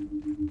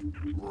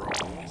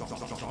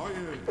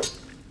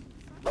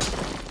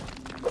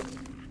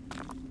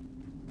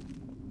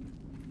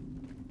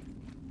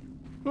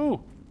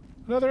 Ooh,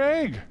 another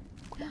egg.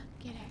 Get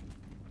it.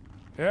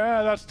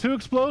 Yeah, that's 2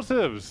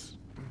 explosives.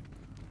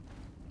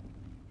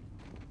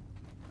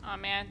 Oh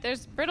man,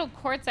 there's brittle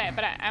quartzite,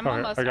 but I'm Okay,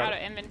 almost I got out it.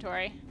 of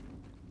inventory.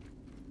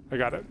 I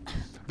got it.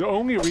 The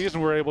only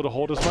reason we're able to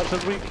hold as much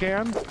as we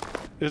can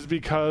is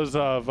because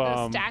of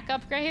Those stack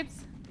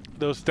upgrades?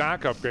 those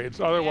stack upgrades.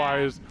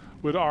 Otherwise,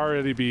 we'd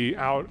already be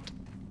out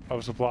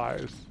of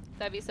supplies.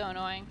 That'd be so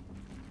annoying.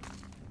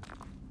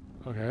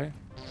 Okay.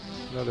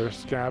 Another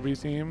scabby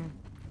seam.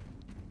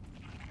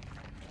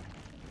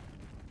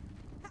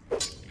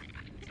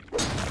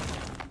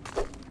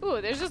 Ooh,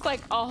 there's just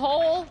like a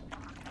hole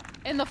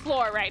in the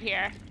floor right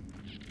here.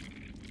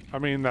 I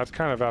mean, that's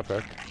kind of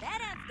epic.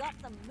 That ant's got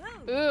some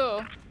moves.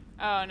 Ooh.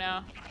 Oh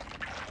no.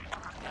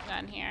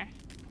 None here.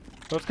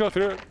 Let's go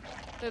through it.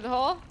 Through the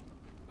hole?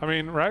 I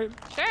mean, right?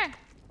 Sure. I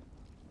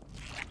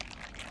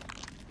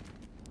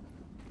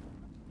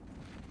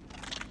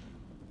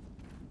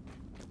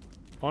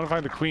want to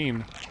find the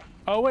queen.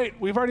 Oh wait,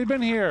 we've already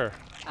been here.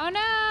 Oh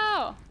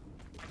no!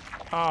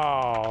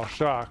 Oh,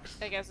 shucks.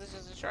 I guess it's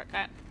just a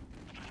shortcut.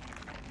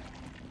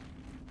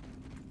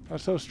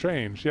 That's so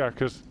strange. Yeah,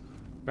 because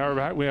now we're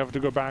back, we have to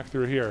go back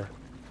through here.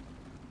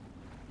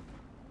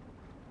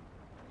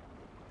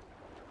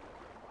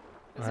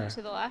 Is Alright. it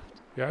to the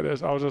left? Yeah, it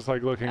is. I was just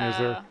like looking, is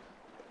there... Oh.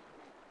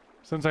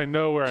 Since I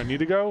know where I need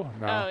to go?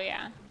 No. Oh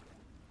yeah.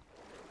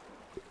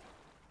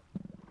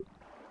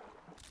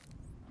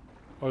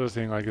 I was just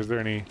seeing, like, is there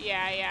any...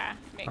 Yeah.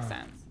 Makes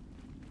sense.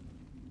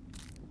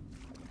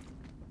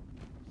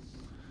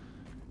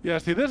 Yeah,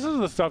 see, this is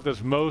the stuff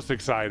that's most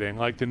exciting,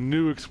 like the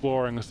new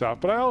exploring stuff.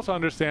 But I also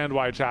understand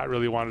why chat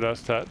really wanted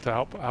us to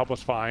help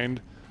us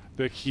find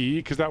the key,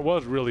 because that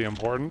was really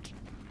important.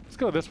 Let's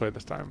go this way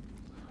this time.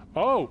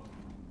 Oh,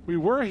 we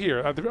were here.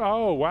 At the,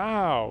 oh,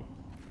 wow.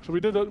 So we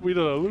did a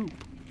loop.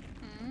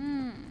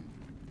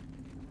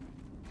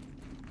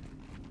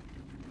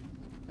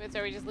 Wait, so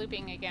are we just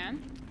looping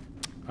again?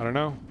 I don't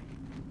know.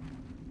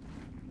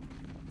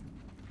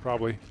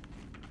 Probably.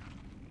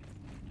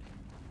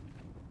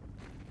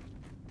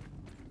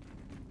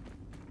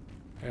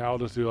 Yeah, I'll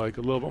just do like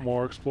a little bit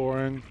more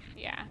exploring.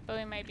 Yeah, but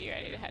we might be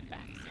ready to head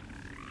back.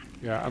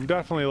 Yeah, I'm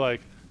definitely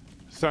like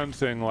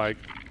sensing like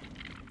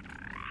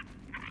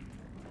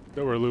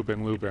that we're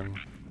looping.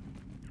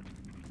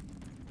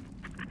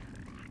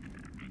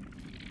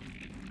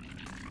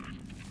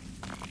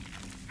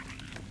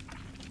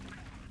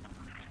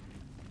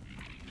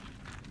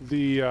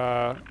 The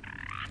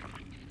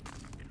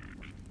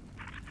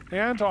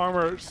ant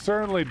armor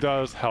certainly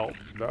does help,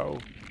 though.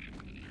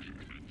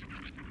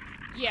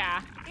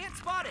 Yeah. Ant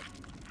spotted.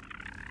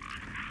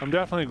 I'm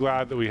definitely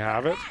glad that we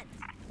have it.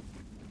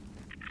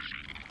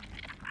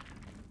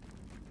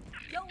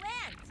 Yo,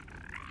 ant.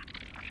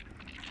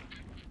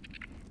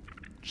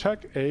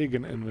 Check egg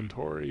and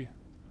inventory.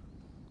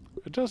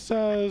 It just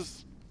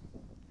says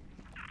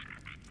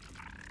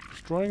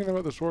destroying them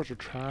at the source or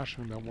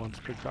trashing them once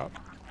picked up.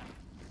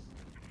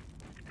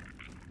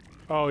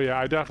 Oh yeah,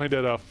 I definitely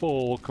did a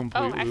full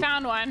complete Oh, I loop.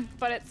 found one,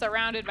 but it's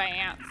surrounded by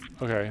ants.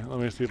 Okay, let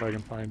me see if I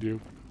can find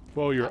you.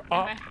 Whoa, you're Oh,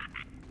 up. am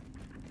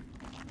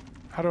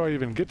How do I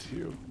even get to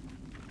you?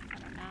 I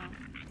don't know.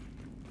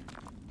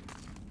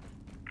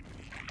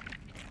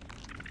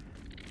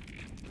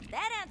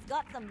 That ant's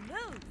got some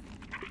moves.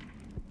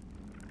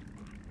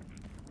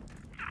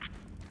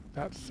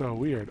 That's so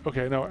weird.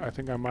 Okay, no, I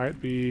think I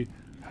might be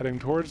heading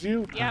towards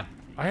you. Yep.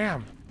 I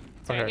am.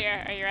 It's right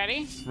here. Are you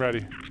ready?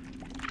 Ready.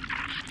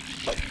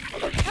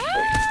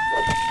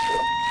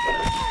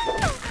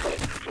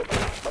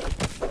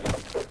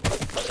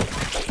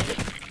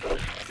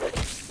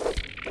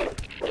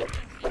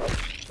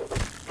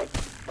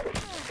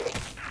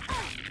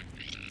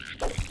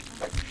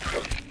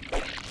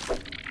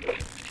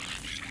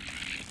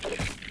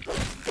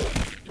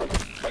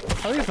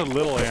 At least the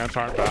little ants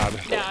aren't bad.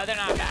 No, they're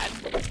not bad.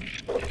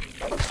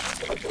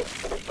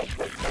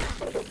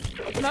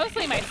 It's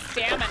mostly my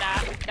stamina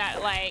that,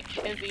 like,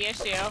 is the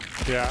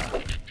issue.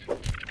 Yeah.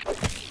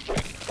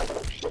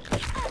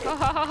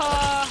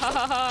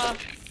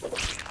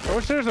 I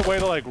wish there's a way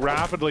to like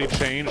rapidly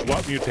change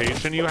what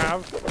mutation you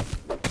have.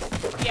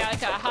 Yeah,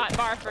 like a hot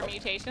bar for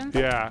mutations.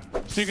 Yeah.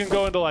 So you can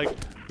go into like,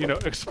 you know,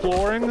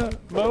 exploring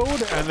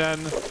mode and then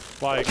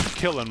like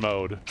killing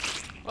mode.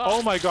 Well,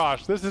 Oh my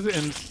gosh, this is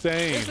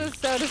insane. this is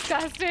so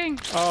disgusting.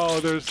 Oh,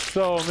 there's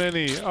so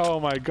many. Oh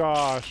my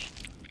gosh.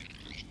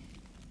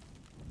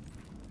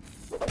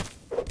 You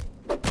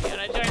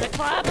wanna join the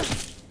club?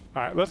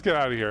 All right, let's get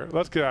out of here.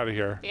 Let's get out of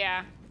here.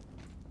 Yeah.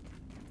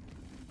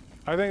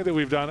 I think that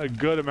we've done a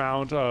good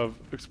amount of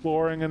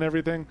exploring and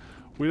everything.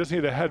 We just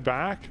need to head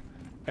back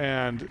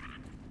and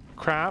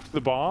craft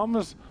the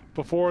bombs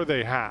before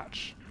they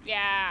hatch.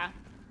 Yeah.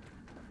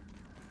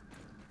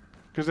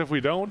 Because if we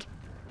don't,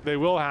 they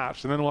will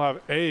hatch, and then we'll have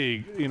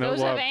egg. You know, Those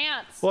we'll have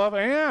ants. We'll have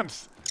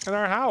ants in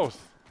our house.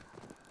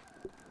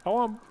 I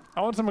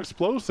want some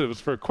explosives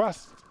for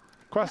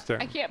questing.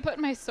 I can't put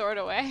my sword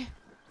away.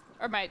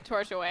 Or my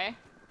torch away.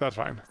 That's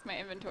fine. My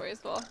inventory is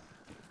full.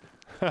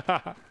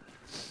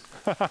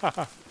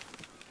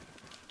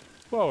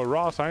 Whoa,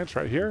 raw science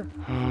right here.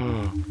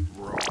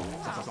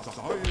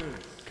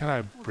 Can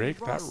I break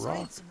Raw that rock?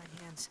 science in my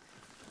hands.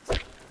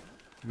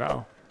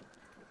 No.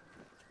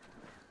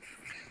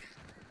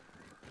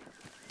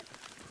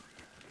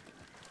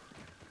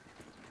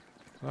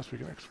 Unless we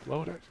can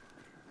explode it.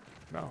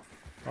 No.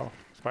 Oh,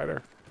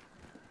 spider.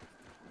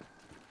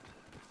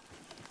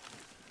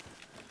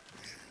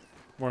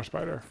 More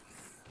spider.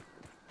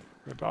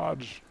 Gonna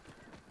dodge.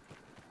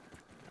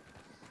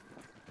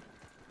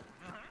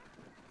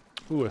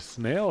 Ooh, a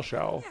snail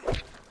shell.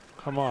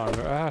 Come on,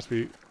 that has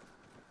to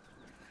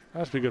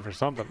be good for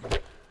something.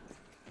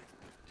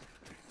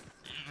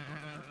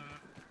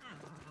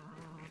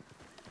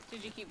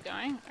 Did you keep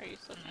going? Or are you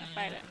still gonna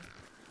fight it?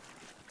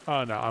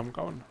 Oh no, I'm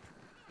going.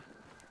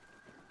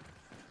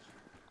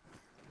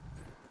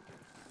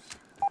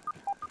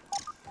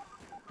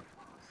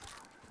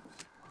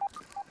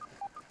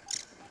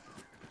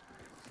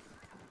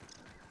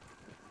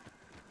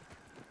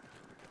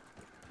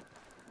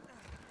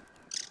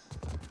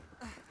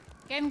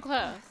 Getting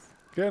close.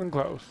 Getting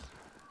close.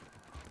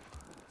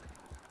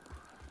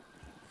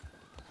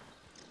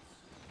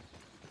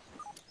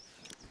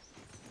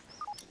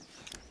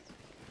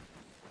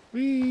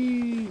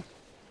 Whee!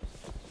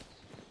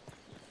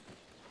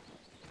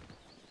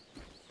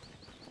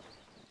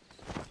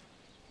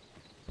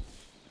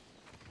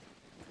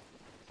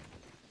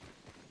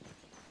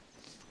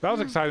 That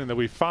was exciting that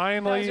we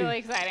finally. That was really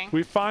exciting.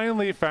 We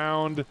finally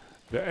found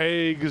the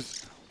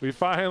eggs. We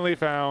finally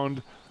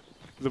found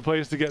the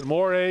place to get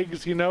more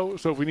eggs. You know,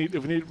 so if we need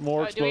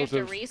more Do we have explosives.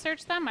 to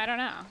research them? I don't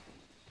know.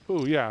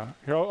 Ooh, yeah.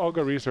 Here, I'll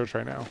go research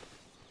right now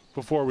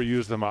before we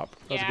use them up.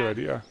 That's a Yeah. good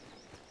idea.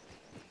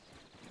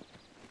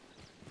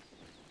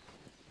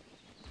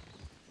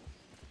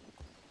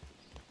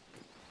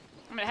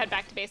 I'm gonna head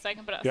back to base so I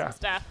can put out Yeah. some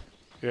stuff.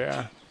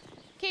 Yeah.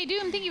 Okay,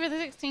 Doom, thank you for the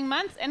 16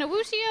 months. And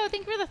Awushio,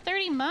 thank you for the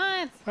 30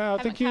 months. Wow,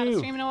 Haven't thank had a you.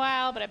 stream in a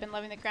while, but I've been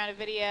loving the grounded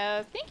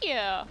videos. Thank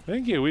you.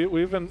 Thank you.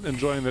 We've been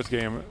enjoying this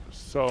game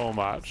so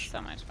much.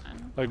 So much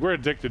fun. Like, we're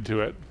addicted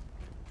to it.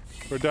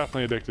 We're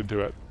definitely addicted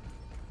to it.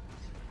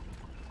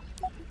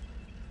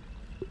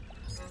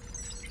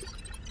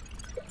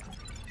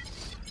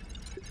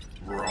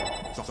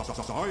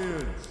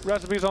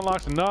 Recipes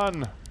unlocked,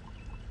 none.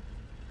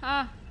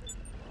 Huh.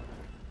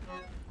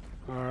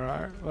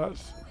 Alright,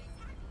 let's...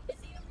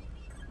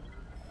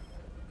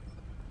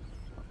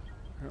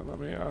 Here, let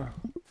me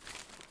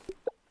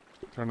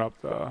turn up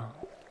the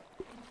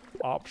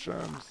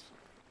options.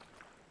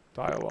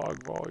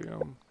 Dialogue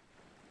volume.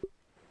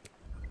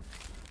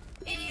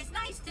 It is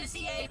nice to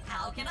see a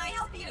how can I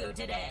help you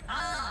today?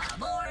 Ah,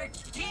 more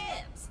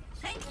chips.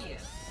 Thank you.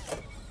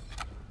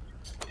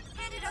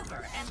 Hand it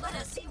over and let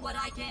us see what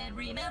I can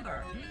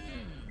remember.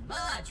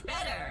 Much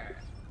better.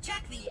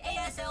 Check the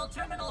ASL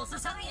Terminal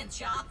Science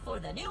Shop for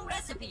the new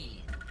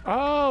recipe.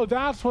 Oh,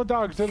 that's what the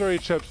auxiliary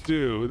chips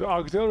do. The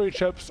auxiliary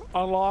chips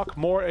unlock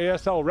more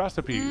ASL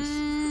recipes.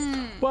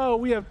 Whoa,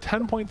 we have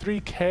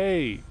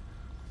 10.3K.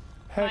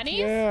 Heck Monies?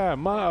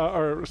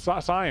 yeah,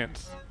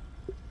 science.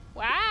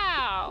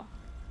 Wow.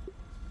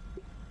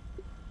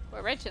 We're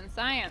We're rich in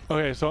science.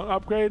 Okay, so an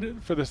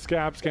upgrade for the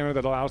scab scanner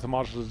that allows the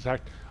module to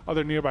detect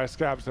other nearby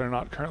scabs that are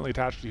not currently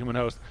attached to human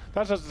hosts.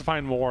 That's just to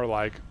find more,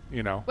 like,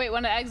 you know. Wait,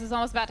 one of the eggs is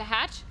almost about to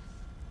hatch?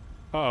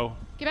 Uh-oh.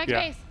 Get back to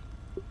base.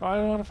 Oh, I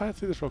don't want to fight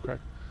through this real quick.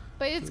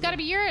 But it's got to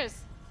be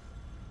yours.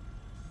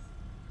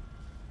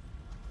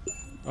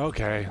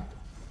 Okay.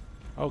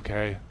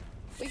 Okay.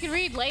 We can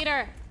read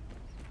later.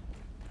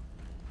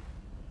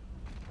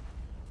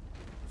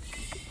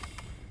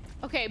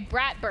 Okay,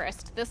 Brat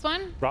Burst. This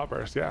one? Brat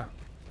Burst, yeah.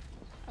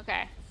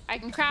 Okay. I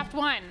can craft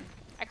one.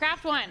 I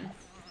craft one.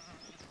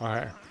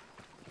 Alright.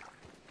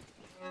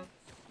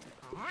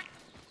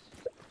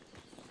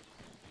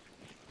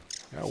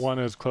 Yeah, one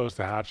is close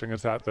to hatching.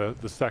 It's at the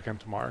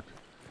second mark.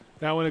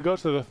 Now, when it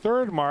goes to the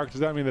third mark,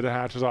 does that mean that it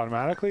hatches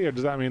automatically, or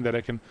does that mean that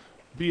it can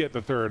be at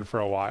the third for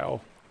a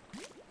while?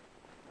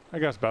 I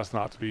guess best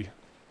not to be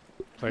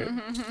played.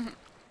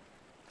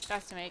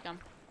 Best to make them.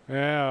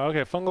 Yeah,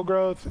 okay. Fungal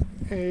growth,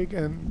 egg,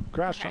 and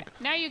grass chunk.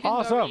 Now you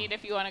can go read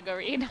if you want to go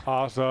read.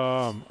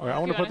 Awesome. Okay, I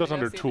want to put this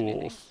under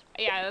tools.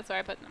 Yeah, that's where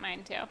I put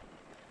mine too.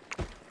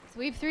 So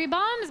we have 3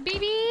 bombs,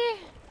 baby.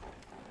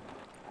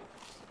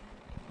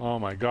 Oh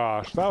my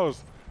gosh, that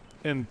was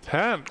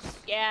intense.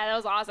 Yeah, that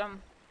was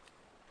awesome.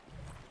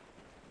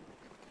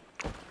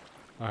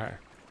 Okay.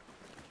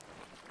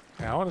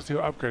 Yeah, I want to see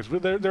what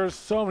upgrades. There's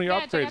so many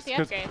upgrades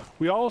because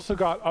we also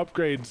got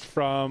upgrades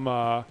from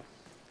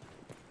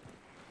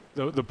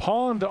the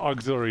Pond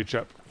auxiliary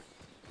chip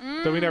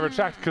that we never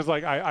checked because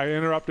like I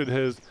interrupted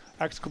his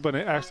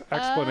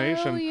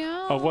explanation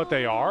of what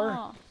they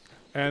are,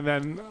 and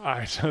then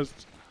I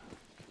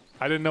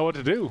didn't know what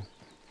to do.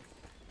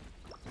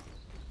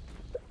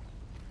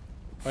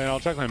 And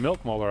I'll check my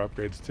milk molar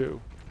upgrades too.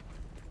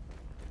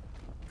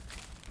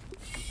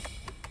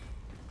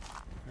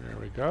 There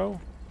we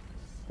go.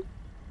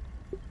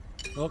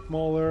 Milk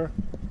molar.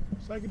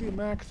 So I can do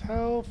max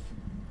health.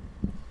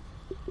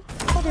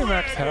 I'll do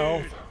max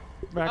health.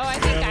 Max I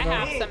think I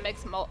have some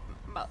mixed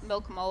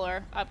milk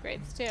molar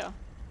upgrades too.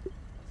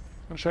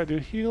 And should I do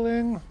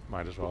healing?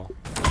 Might as well.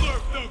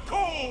 Slurp the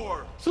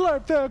core!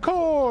 Slurp the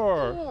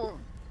core!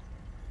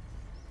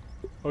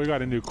 Oh, we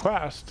got a new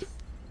quest.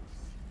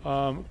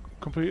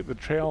 Complete the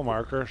trail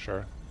marker.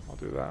 Sure, I'll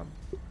do that.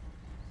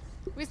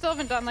 We still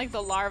haven't done like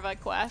the larva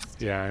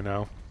quest. Yeah, I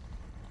know.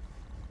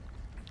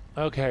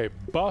 Okay,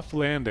 buff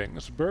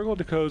landings. Burgle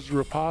decodes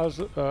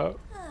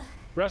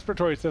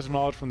respiratory system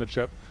knowledge from the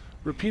chip.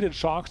 Repeated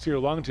shocks to your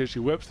lung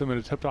tissue whips them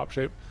into tip-top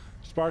shape,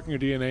 sparking your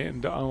DNA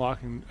and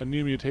unlocking a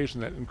new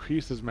mutation that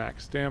increases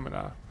max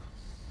stamina.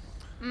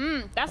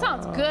 That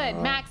sounds good.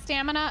 Max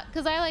stamina,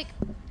 because I like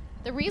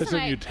the reason it's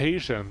a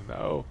mutation,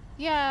 though.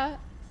 Yeah.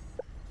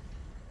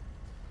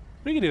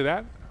 We can do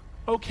that.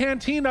 Oh,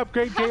 canteen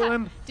upgrade,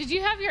 Katelyn. Did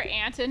you have your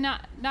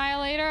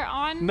annihilator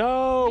on?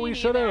 No, we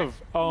should have.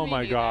 Oh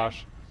my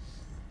gosh.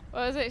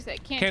 What was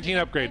it? Canteen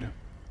upgrade.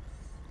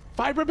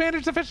 Fiber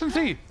bandage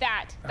deficiency.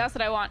 That's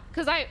what I want.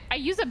 Because I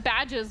use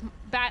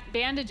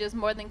bandages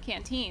more than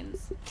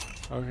canteens.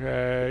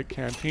 Okay,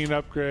 canteen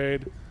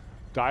upgrade.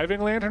 Diving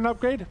lantern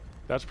upgrade.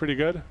 That's pretty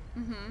good.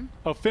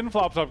 Oh, fin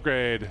flops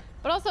upgrade.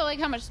 But also, like,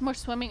 how much more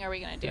swimming are we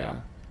gonna do? Yeah.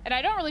 And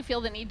I don't really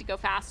feel the need to go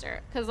faster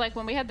because, like,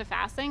 when we had the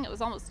fasting, it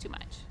was almost too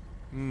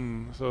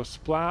much. So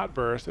splat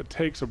burst. It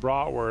takes a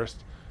bratwurst.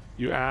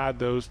 You add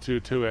those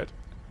two to it.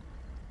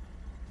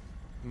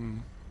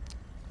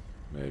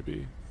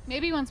 Maybe.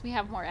 Maybe once we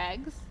have more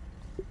eggs.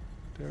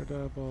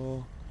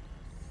 Daredevil.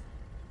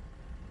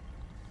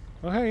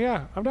 Okay,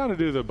 yeah, I'm down to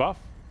do the buff.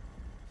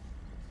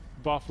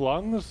 Buff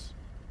lungs.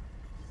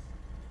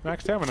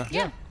 Max stamina.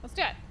 Yeah, let's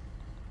do it.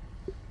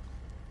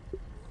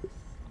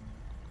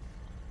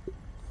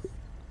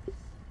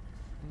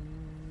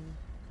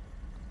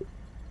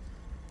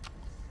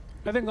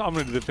 I think I'm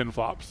gonna do the fin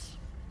flops.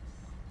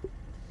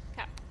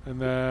 Okay.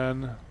 And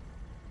then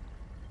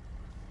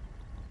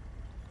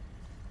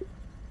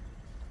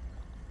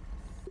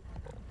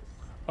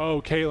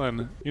oh,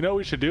 Katelyn, you know what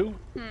we should do?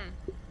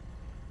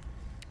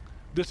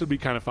 This would be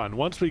kind of fun.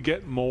 Once we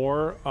get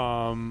more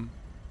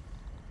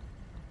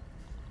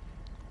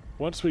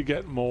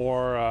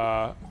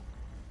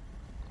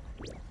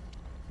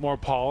more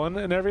pollen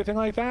and everything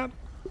like that,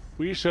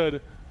 we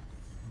should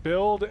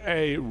build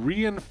a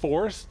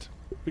reinforced.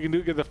 We can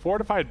get the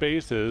fortified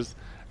bases,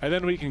 and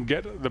then we can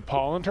get the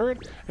pollen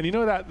turret. And you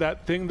know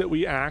that thing that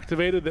we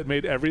activated that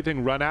made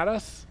everything run at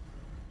us?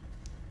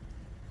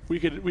 We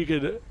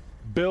could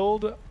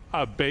build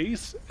a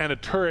base and a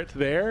turret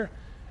there,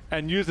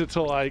 and use it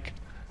to like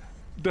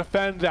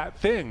defend that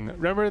thing.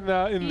 Remember in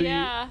the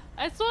yeah.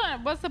 I still.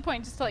 What's the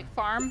point? Just to like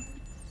farm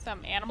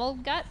some animal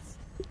guts?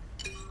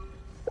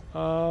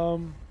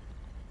 No.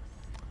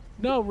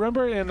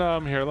 Remember in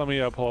here. Let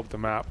me pull up the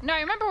map. No,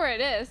 I remember where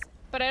it is.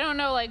 But I don't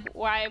know, like,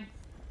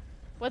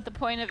 what the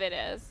point of it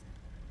is.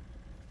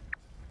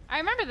 I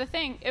remember the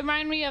thing. It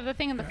reminded me of the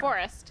thing in the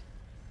forest.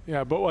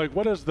 Yeah, but, like,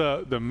 what does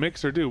the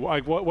mixer do?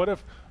 Like, what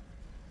if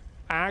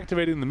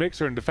activating the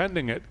mixer and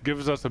defending it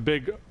gives us a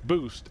big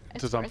boost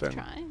to something? It's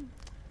worth trying.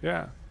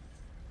 Yeah.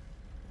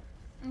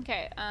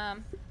 Okay,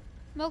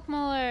 milk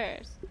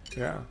molars.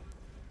 Yeah.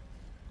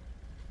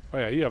 Oh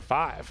yeah, you have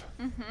 5.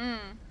 Mm-hmm.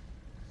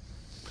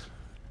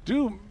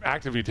 Do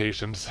active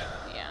mutations.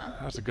 Yeah.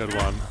 That's a good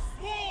one.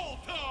 Wall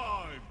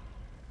time!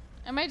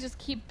 I might just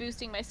keep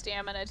boosting my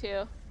stamina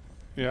too.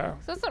 Yeah.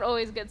 So that's what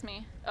always gets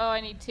me. Oh,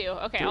 I need 2.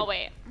 Okay, I'll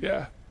wait.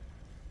 Yeah.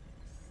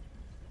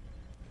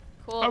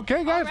 Cool.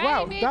 Okay, guys. Alright,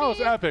 Wow, baby. that was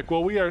epic.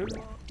 Well, we are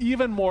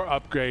even more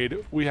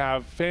upgrade. We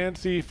have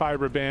fancy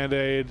fiber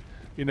band-aid.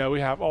 You know, we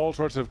have all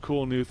sorts of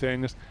cool new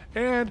things,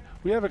 and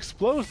we have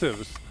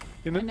explosives.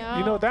 You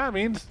know what that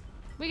means?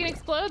 We can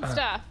explode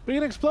stuff. We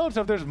can explode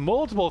stuff. There's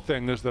multiple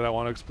things that I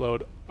want to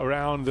explode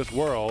around this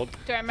world.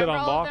 Do I remember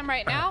all of them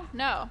right now?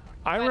 No.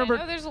 I But remember. I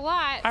know there's a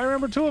lot. I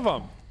remember 2 of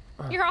them.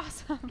 You're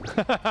awesome.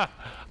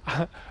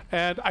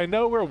 And I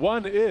know where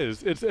one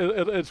is.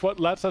 It's what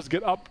lets us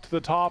get up to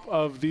the top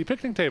of the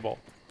picnic table.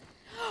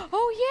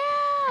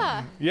 Oh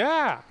yeah.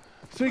 Yeah.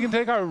 So we can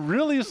take our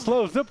really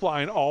slow zip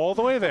line all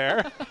the way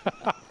there.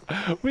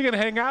 We can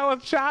hang out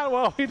with chat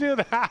while we do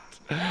that.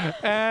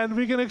 And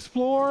we can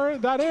explore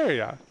that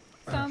area.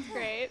 Sounds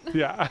great.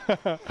 Yeah.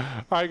 All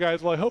right,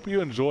 guys. Well, I hope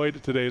you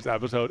enjoyed today's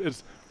episode.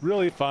 It's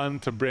really fun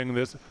to bring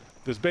this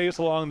base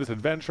along, this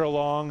adventure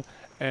along,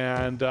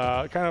 and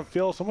kind of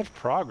feel so much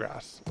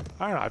progress.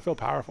 I don't know. I feel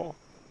powerful.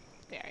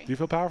 Very. Do you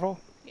feel powerful?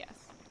 Yes.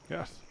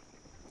 Yes.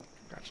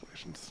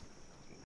 Congratulations.